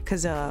that.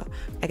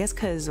 I guess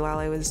because while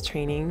I was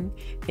training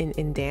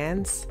in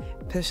dance,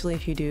 especially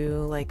if you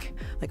do like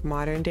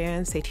modern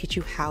dance, they teach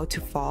you how to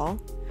fall.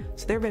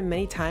 So there have been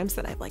many times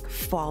that I've like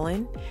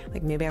fallen,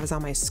 like maybe I was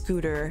on my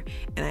scooter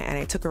and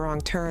I took a wrong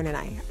turn and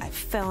I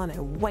fell and I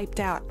wiped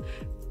out.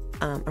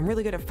 I'm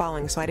really good at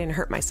falling, so I didn't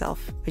hurt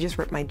myself. I just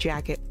ripped my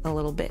jacket a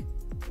little bit.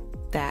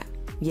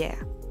 Yeah.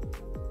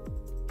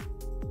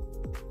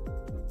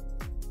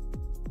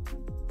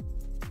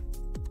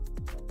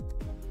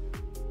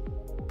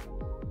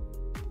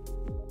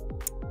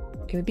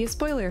 It would be a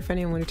spoiler if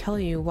anyone were to tell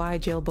you why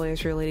Jailboy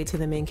is related to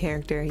the main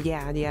character.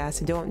 Yeah,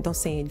 so don't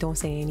say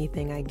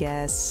anything, I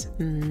guess.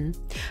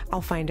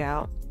 I'll find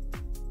out.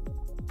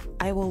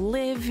 I will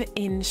live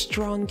in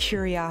strong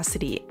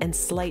curiosity and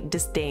slight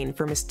disdain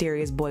for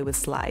mysterious boy with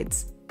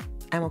slides.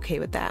 I'm okay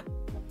with that.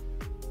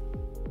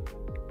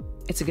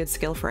 It's a good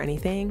skill for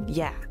anything.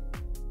 Yeah.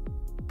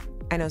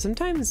 I know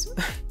sometimes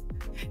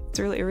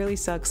it really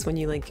sucks when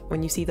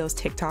you see those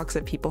TikToks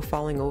of people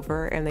falling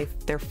over and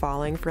they're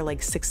falling for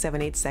like 6,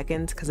 7, 8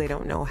 seconds because they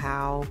don't know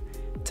how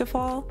to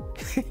fall.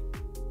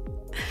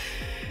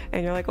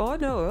 And you're like, oh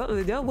no,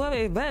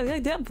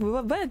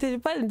 but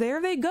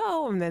there they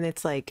go. And then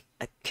it's like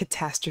a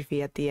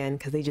catastrophe at the end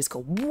because they just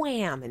go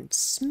wham and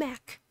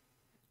smack.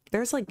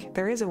 There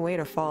is a way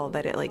to fall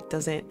that it like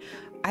doesn't,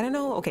 I don't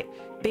know. Okay,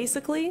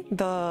 basically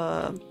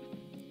the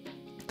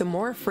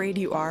more afraid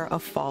you are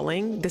of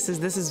falling, this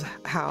is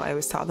how I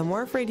was taught. The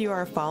more afraid you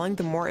are of falling,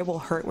 the more it will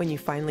hurt when you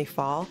finally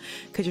fall,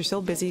 because you're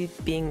so busy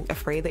being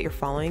afraid that you're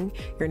falling,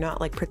 you're not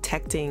like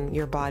protecting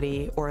your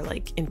body or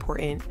like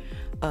important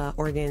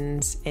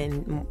organs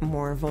and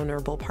more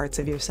vulnerable parts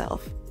of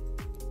yourself.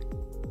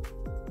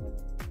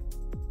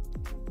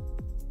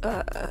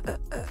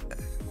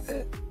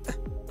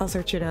 I'll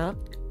search it up.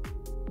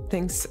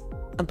 Thanks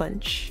a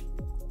bunch.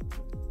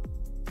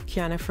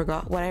 Kianna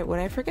forgot what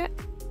I forget?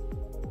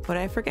 What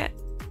I forget?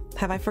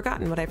 Have I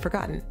forgotten what I've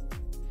forgotten?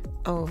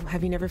 Oh,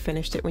 have you never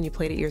finished it when you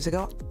played it years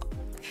ago?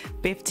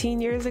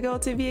 15 years ago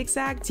to be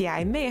exact? Yeah,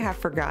 I may have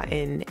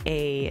forgotten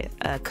a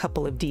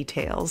couple of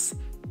details,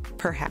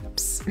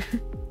 perhaps.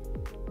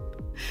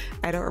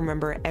 I don't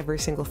remember every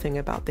single thing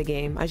about the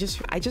game. I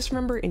just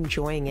remember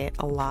enjoying it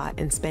a lot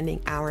and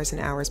spending hours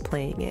and hours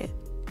playing it.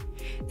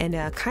 And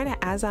kind of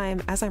as I'm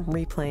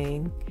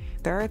replaying,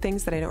 there are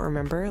things that I don't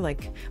remember,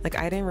 like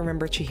I didn't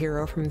remember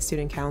Chihiro from the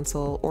student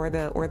council, or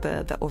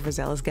the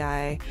overzealous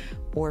guy,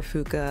 or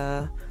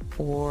Fuka,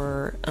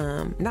 or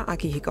not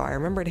Akihiko. I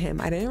remembered him.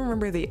 I didn't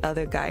remember the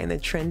other guy in the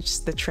trench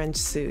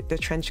suit, the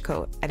trench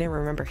coat. I didn't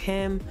remember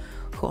him.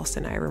 Who else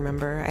didn't I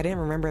remember? I didn't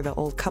remember the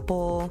old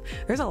couple.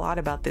 There's a lot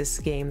about this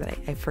game that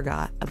I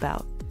forgot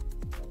about.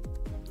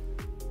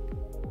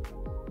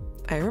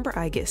 I remember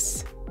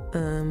Aegis.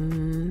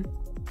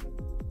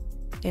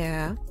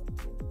 Yeah.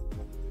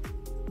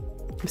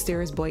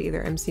 Mysterious boy,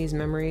 either MC's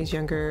memories,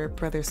 younger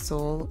brother's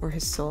soul, or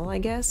his soul, I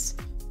guess.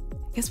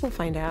 I guess we'll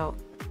find out.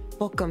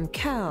 Welcome,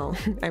 Cal.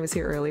 I was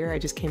here earlier. I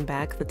just came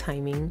back. The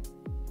timing.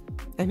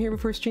 I'm here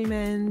before stream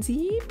ends.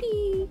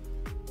 Yippee!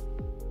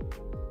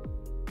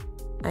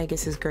 I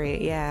guess is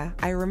great. Yeah,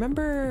 I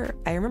remember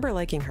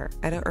liking her.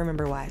 I don't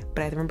remember why,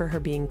 but I remember her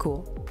being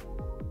cool.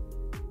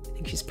 I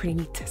think she's pretty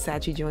neat.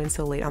 Sad she joined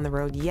so late on the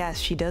road. Yes,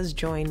 she does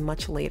join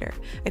much later.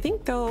 I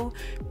think though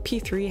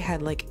P3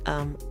 had like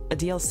a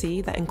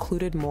DLC that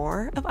included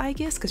more of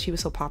Aegis because she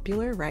was so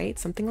popular, right?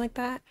 Something like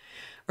that.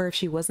 Or if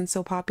she wasn't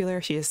so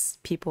popular, she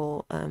just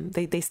people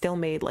they still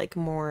made like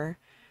more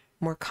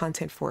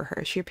content for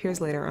her. She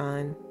appears later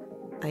on.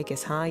 I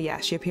guess, huh? Yeah,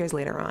 she appears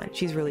later on.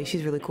 She's really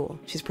cool.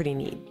 She's pretty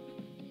neat.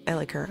 I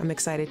like her. I'm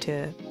excited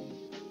to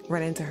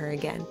run into her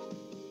again.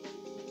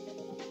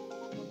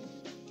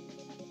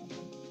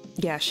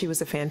 Yeah, she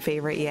was a fan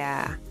favorite.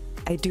 Yeah,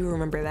 I do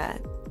remember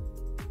that.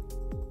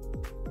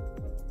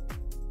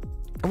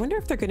 I wonder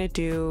if they're gonna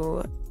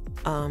do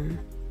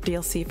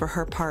DLC for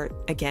her part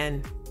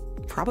again.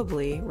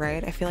 Probably,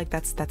 right? I feel like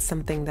that's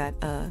something that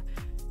the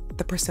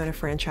Persona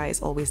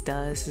franchise always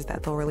does, is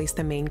that they'll release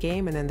the main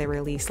game and then they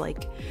release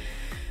like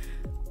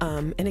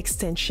an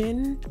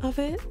extension of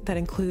it that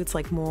includes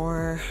like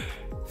more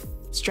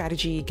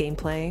strategy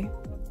gameplay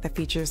that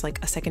features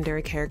like a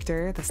secondary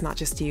character that's not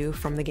just you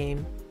from the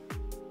game.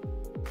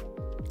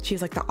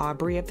 She's like the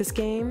Aubrey of this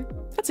game.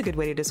 That's a good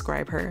way to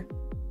describe her.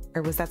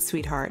 Or was that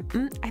Sweetheart?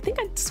 I think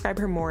I'd describe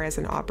her more as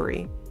an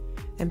Aubrey.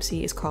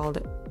 MC is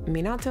called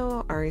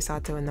Minato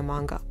Arisato in the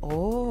manga.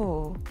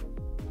 Oh.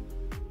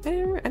 I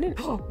didn't,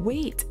 oh,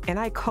 wait. And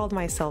I called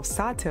myself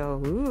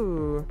Sato.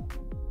 Ooh.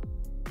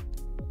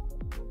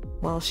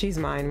 Well, she's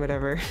mine,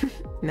 whatever.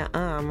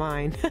 Nuh-uh,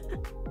 mine.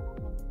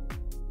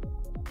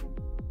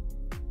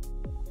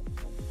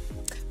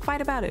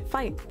 Fight about it.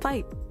 Fight.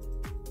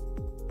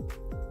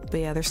 But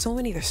yeah, there's so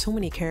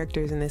many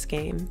characters in this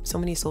game. So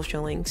many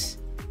social links.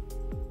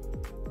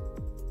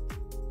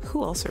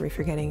 Who else are we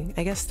forgetting?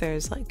 I guess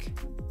there's like...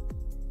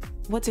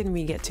 What didn't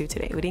we get to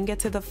today? We didn't get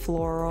to the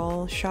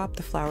floral shop,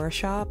 the flower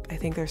shop. I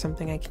think there's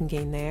something I can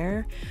gain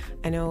there.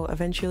 I know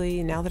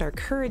eventually, now that our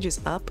courage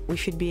is up, we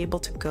should be able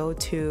to go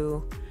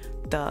to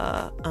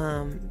the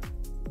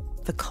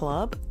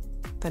club,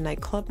 the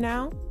nightclub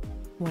now.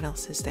 What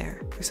else is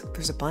there?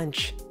 There's a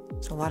bunch.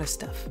 There's a lot of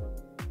stuff.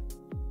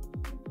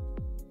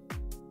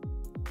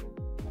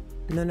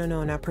 No,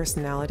 not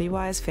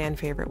personality-wise, fan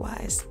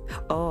favorite-wise.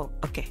 Oh,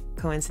 okay.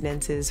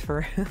 Coincidences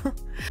for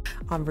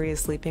Aubrey is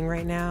sleeping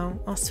right now.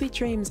 Oh, sweet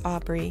dreams,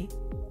 Aubrey.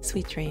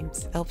 Sweet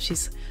dreams. I hope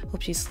she's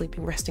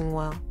sleeping, resting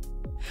well.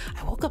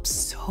 I woke up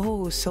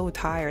so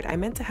tired. I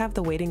meant to have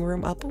the waiting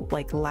room up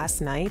like last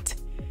night,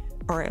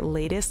 or at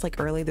latest like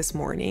early this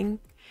morning.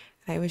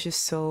 And I was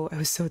so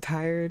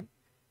tired.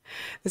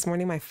 This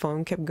morning my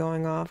phone kept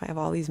going off. I have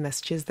all these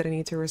messages that I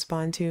need to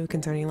respond to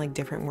concerning like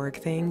different work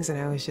things, and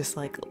I was just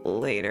like,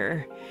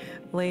 later.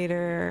 I'm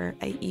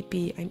EP.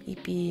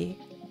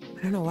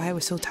 I don't know why I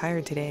was so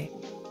tired today.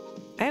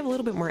 I have a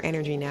little bit more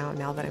energy now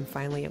that I'm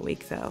finally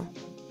awake though.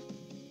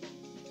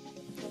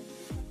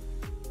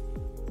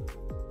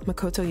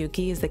 Makoto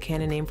Yuki is the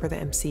canon name for the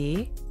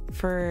MC.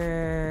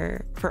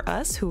 For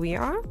us, who we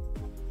are?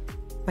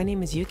 My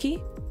name is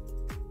Yuki?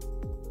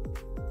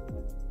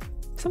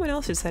 Someone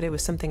else who said it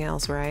was something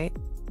else, right?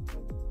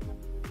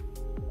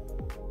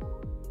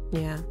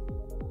 Yeah.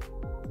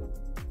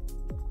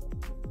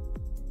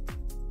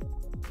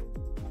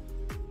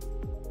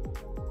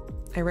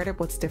 I read up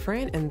what's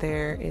different, and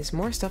there is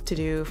more stuff to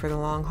do for the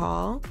long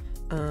haul,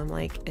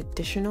 like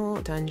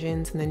additional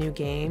dungeons in the new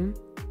game.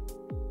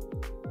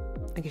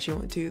 I guess you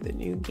won't do the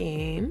new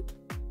game,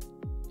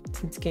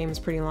 since the game is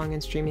pretty long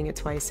and streaming it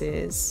twice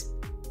is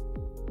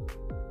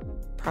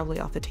probably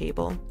off the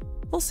table.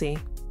 We'll see.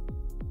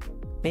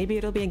 Maybe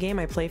it'll be a game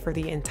I play for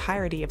the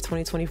entirety of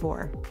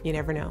 2024. You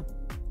never know.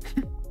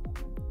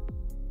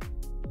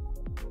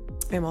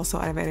 I'm also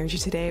out of energy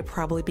today,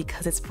 probably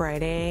because it's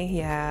Friday.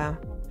 Yeah.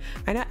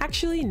 I know.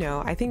 Actually,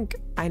 no. I think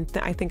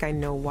I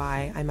know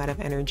why I'm out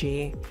of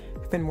energy.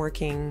 I've been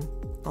working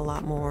a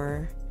lot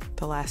more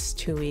the last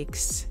 2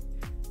 weeks.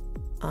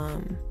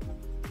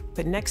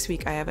 But next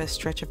week I have a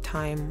stretch of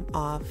time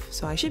off,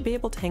 so I should be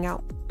able to hang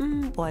out.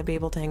 Will I be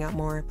able to hang out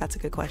more? That's a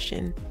good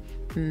question.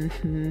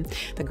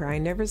 The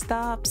grind never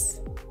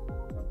stops.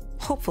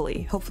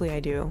 Hopefully I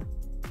do.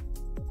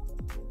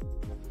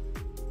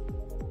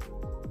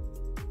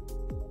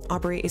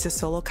 Aubrey is a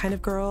solo kind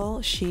of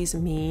girl. She's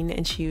mean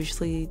and she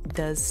usually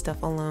does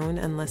stuff alone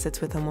unless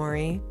it's with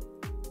Amori.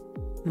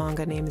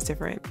 Manga name is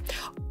different.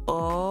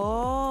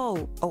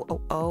 Okay.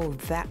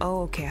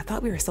 I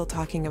thought we were still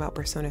talking about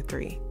Persona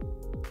 3.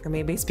 Or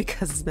maybe it's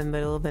because it's the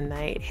middle of the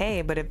night.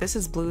 Hey, but if this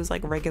is Blue's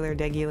like regular,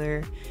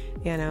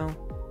 you know,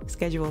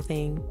 schedule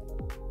thing.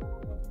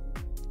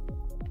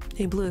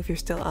 Hey Blue, if you're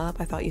still up,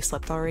 I thought you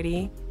slept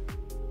already.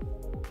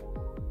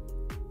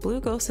 Blue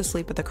goes to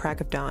sleep at the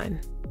crack of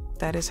dawn.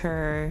 That's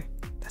her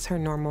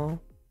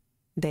normal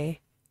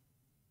day.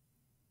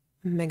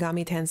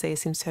 Megami Tensei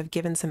seems to have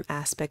given some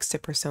aspects to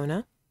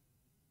Persona.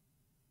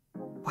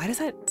 Why does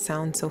that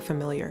sound so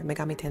familiar?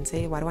 Megami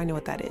Tensei? Why do I know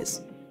what that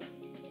is?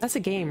 That's a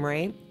game,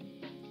 right?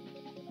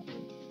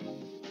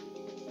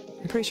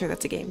 I'm pretty sure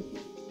that's a game.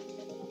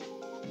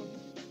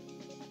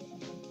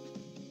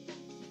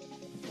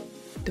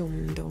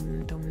 Dum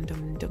dum dum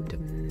dum dum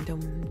dum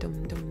dum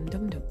dum dum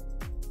dum dum.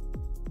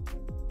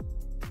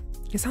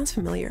 It sounds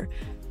familiar.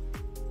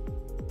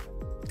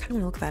 I kind of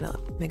want to look that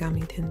up.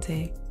 Megami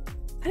Tensei.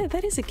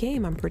 That is a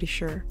game, I'm pretty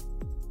sure.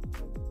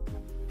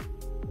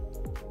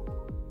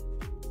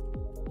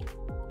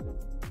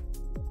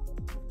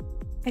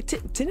 I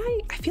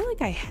feel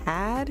like I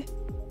had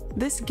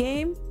this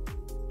game,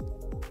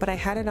 but I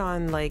had it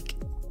on like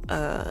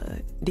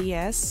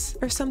DS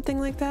or something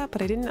like that,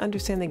 but I didn't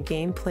understand the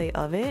gameplay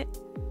of it,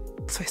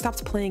 so I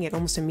stopped playing it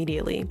almost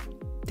immediately.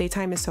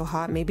 Daytime is so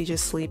hot, maybe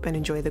just sleep and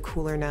enjoy the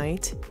cooler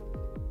night.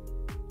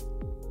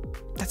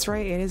 That's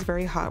right, it is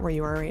very hot where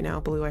you are right now,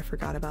 Blue. I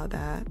forgot about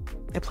that.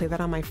 I play that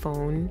on my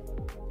phone.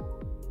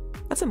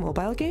 That's a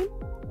mobile game?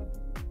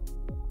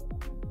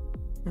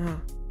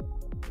 Oh.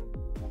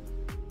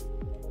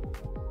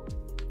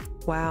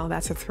 Wow,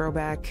 that's a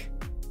throwback.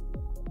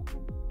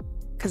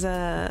 Cause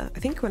I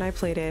think when I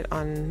played it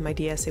on my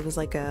DS, it was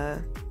like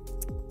a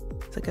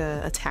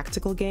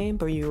tactical game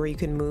where you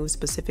can move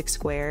specific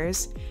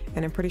squares.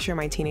 And I'm pretty sure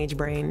my teenage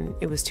brain,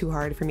 it was too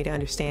hard for me to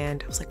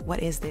understand. I was like,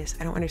 what is this?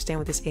 I don't understand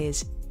what this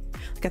is.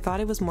 Like I thought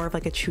it was more of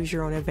like a choose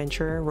your own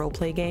adventure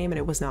roleplay game, and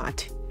it was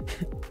not.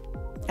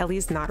 At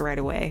least not right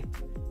away.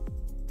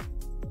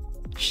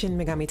 Shin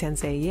Megami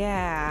Tensei,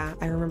 yeah,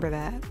 I remember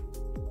that.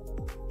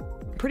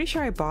 I'm pretty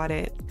sure I bought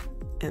it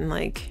in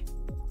like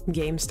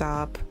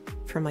GameStop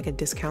from like a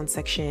discount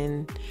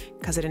section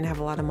because I didn't have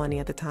a lot of money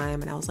at the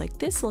time, and I was like,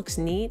 this looks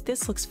neat,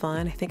 this looks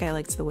fun. I think I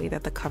liked the way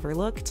that the cover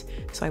looked,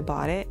 so I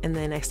bought it, and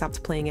then I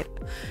stopped playing it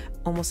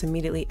almost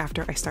immediately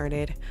after I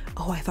started.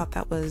 Oh, I thought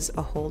that was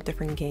a whole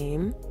different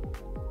game.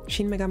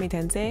 Shin Megami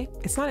Tensei?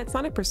 It's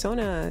not a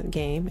Persona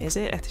game, is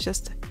it? It's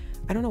just,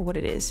 I don't know what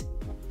it is.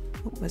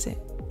 What was it?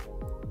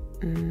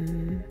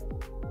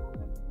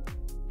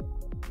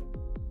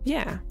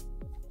 Yeah.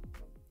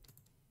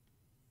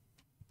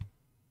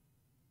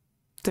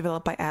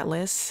 Developed by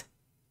Atlas.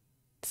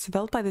 It's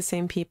developed by the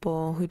same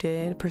people who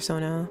did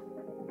Persona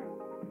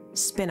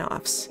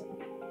spin-offs.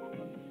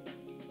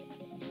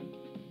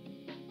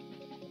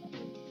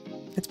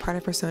 It's part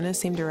of Persona,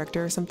 same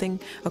director or something.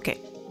 Okay,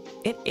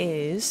 it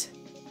is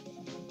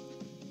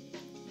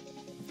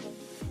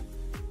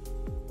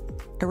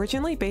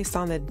originally based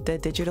on the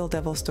Digital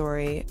Devil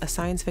Story, a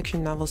science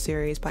fiction novel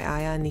series by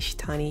Aya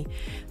Nishitani.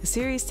 The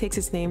series takes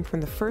its name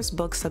from the first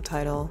book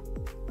subtitle.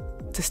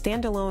 It's a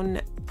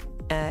standalone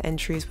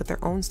entries with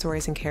their own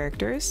stories and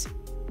characters.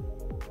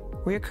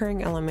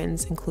 Reoccurring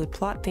elements include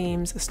plot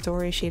themes, a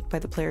story shaped by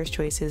the player's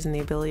choices, and the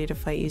ability to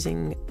fight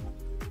using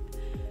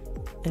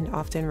and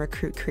often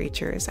recruit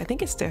creatures. I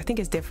think it's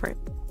different.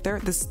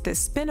 The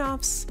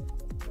spin-offs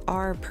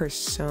are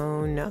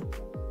Persona.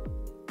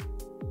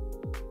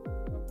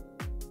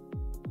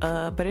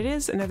 But it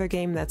is another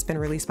game that's been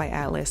released by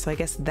Atlas, so I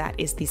guess that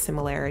is the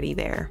similarity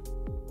there.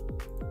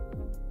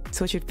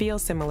 So it should feel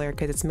similar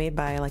because it's made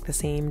by like the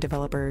same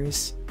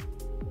developers.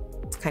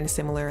 It's kind of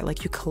similar,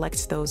 like you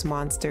collect those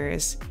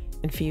monsters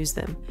and fuse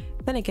them.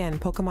 Then again,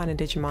 Pokemon and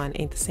Digimon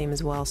ain't the same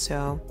as well,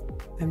 so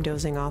I'm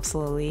dozing off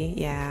slowly.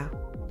 Yeah,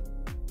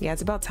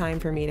 it's about time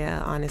for me to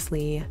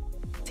honestly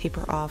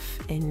taper off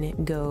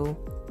and go.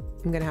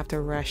 I'm gonna have to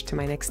rush to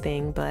my next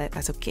thing, but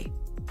that's okay.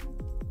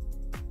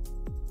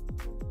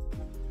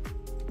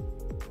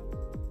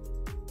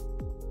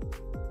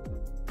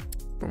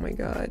 Oh my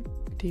god,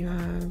 do you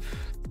have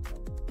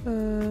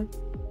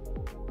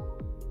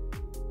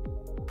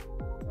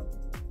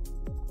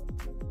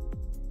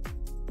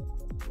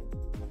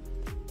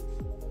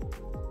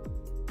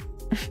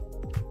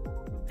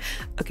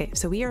okay,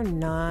 so we are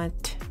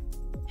not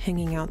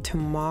hanging out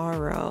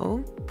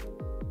tomorrow,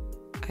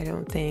 I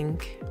don't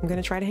think. I'm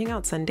gonna try to hang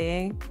out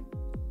Sunday.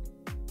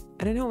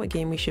 I don't know what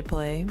game we should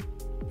play.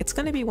 It's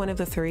gonna be one of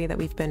the three that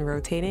we've been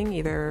rotating,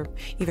 either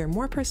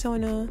more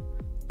Persona,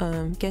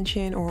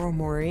 Genshin, or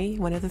Omori,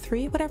 one of the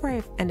three, whatever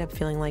I end up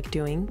feeling like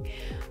doing.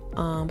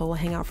 But we'll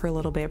hang out for a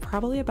little bit,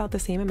 probably about the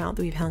same amount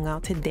that we've hung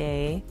out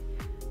today.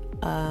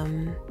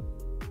 But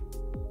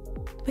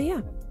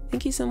yeah,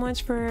 thank you so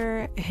much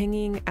for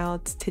hanging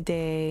out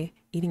today.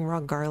 Eating raw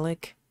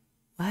garlic.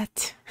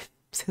 What?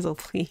 Sizzle,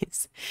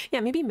 please. Yeah,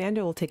 maybe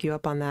Mando will take you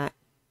up on that.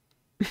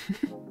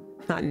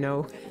 Not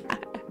no.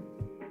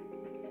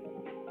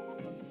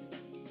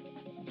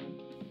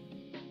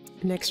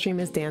 Next stream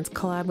is dance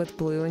collab with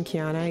Blue and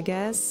Kianna, I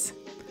guess.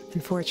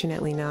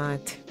 Unfortunately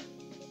not.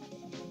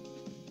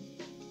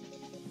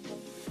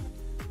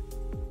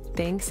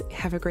 Thanks.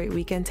 Have a great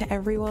weekend to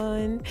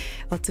everyone.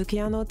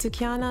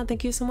 Otsukiana,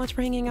 thank you so much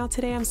for hanging out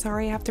today. I'm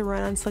sorry I have to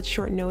run on such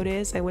short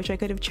notice. I wish I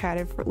could have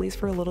chatted for at least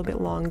for a little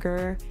bit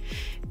longer.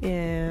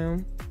 Yeah.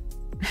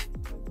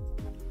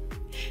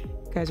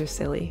 You guys are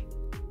silly.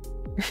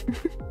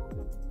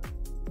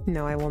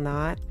 No, I will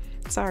not.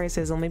 Sorry,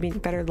 Sizzle. Maybe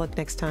better luck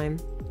next time.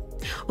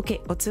 Okay,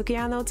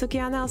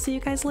 Otsukiana, I'll see you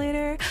guys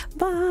later.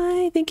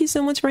 Bye. Thank you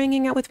so much for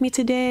hanging out with me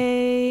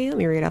today. Let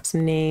me read off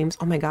some names.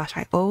 Oh my gosh,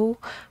 I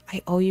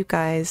owe you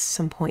guys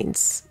some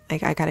points. I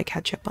gotta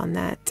catch up on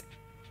that.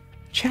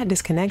 Chat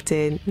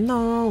disconnected.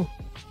 No.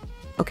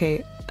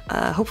 Okay,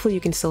 hopefully you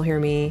can still hear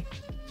me.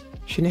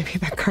 Shouldn't it be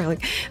that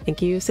garlic?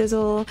 Thank you,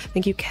 Sizzle.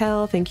 Thank you,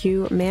 Kel. Thank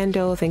you,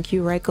 Mando. Thank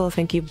you, Reichel.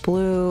 Thank you,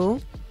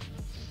 Blue.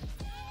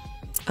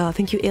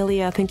 Thank you,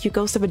 Ilya. Thank you,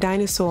 Ghost of a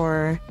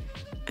Dinosaur.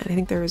 And I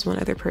think there was one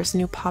other person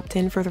who popped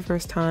in for the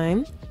first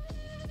time.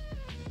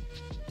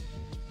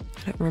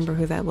 I don't remember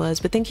who that was,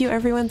 but thank you,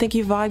 everyone. Thank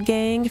you, VOD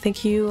Gang.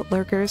 Thank you,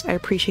 Lurkers. I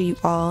appreciate you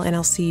all, and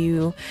I'll see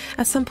you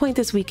at some point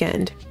this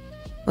weekend.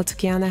 Let's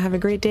Kianna, have a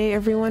great day,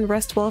 everyone.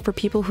 Rest well for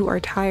people who are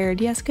tired.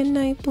 Yes, good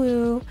night,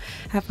 Blue.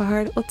 Have a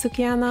heart,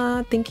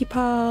 Otsukiana. Thank you,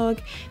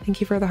 Pog. Thank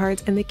you for the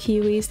hearts and the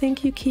kiwis.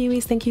 Thank you,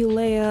 kiwis. Thank you,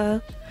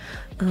 Leia.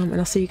 And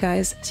I'll see you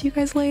guys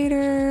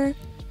later.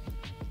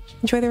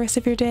 Enjoy the rest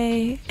of your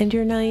day and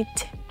your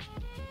night.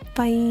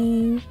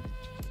 Bye.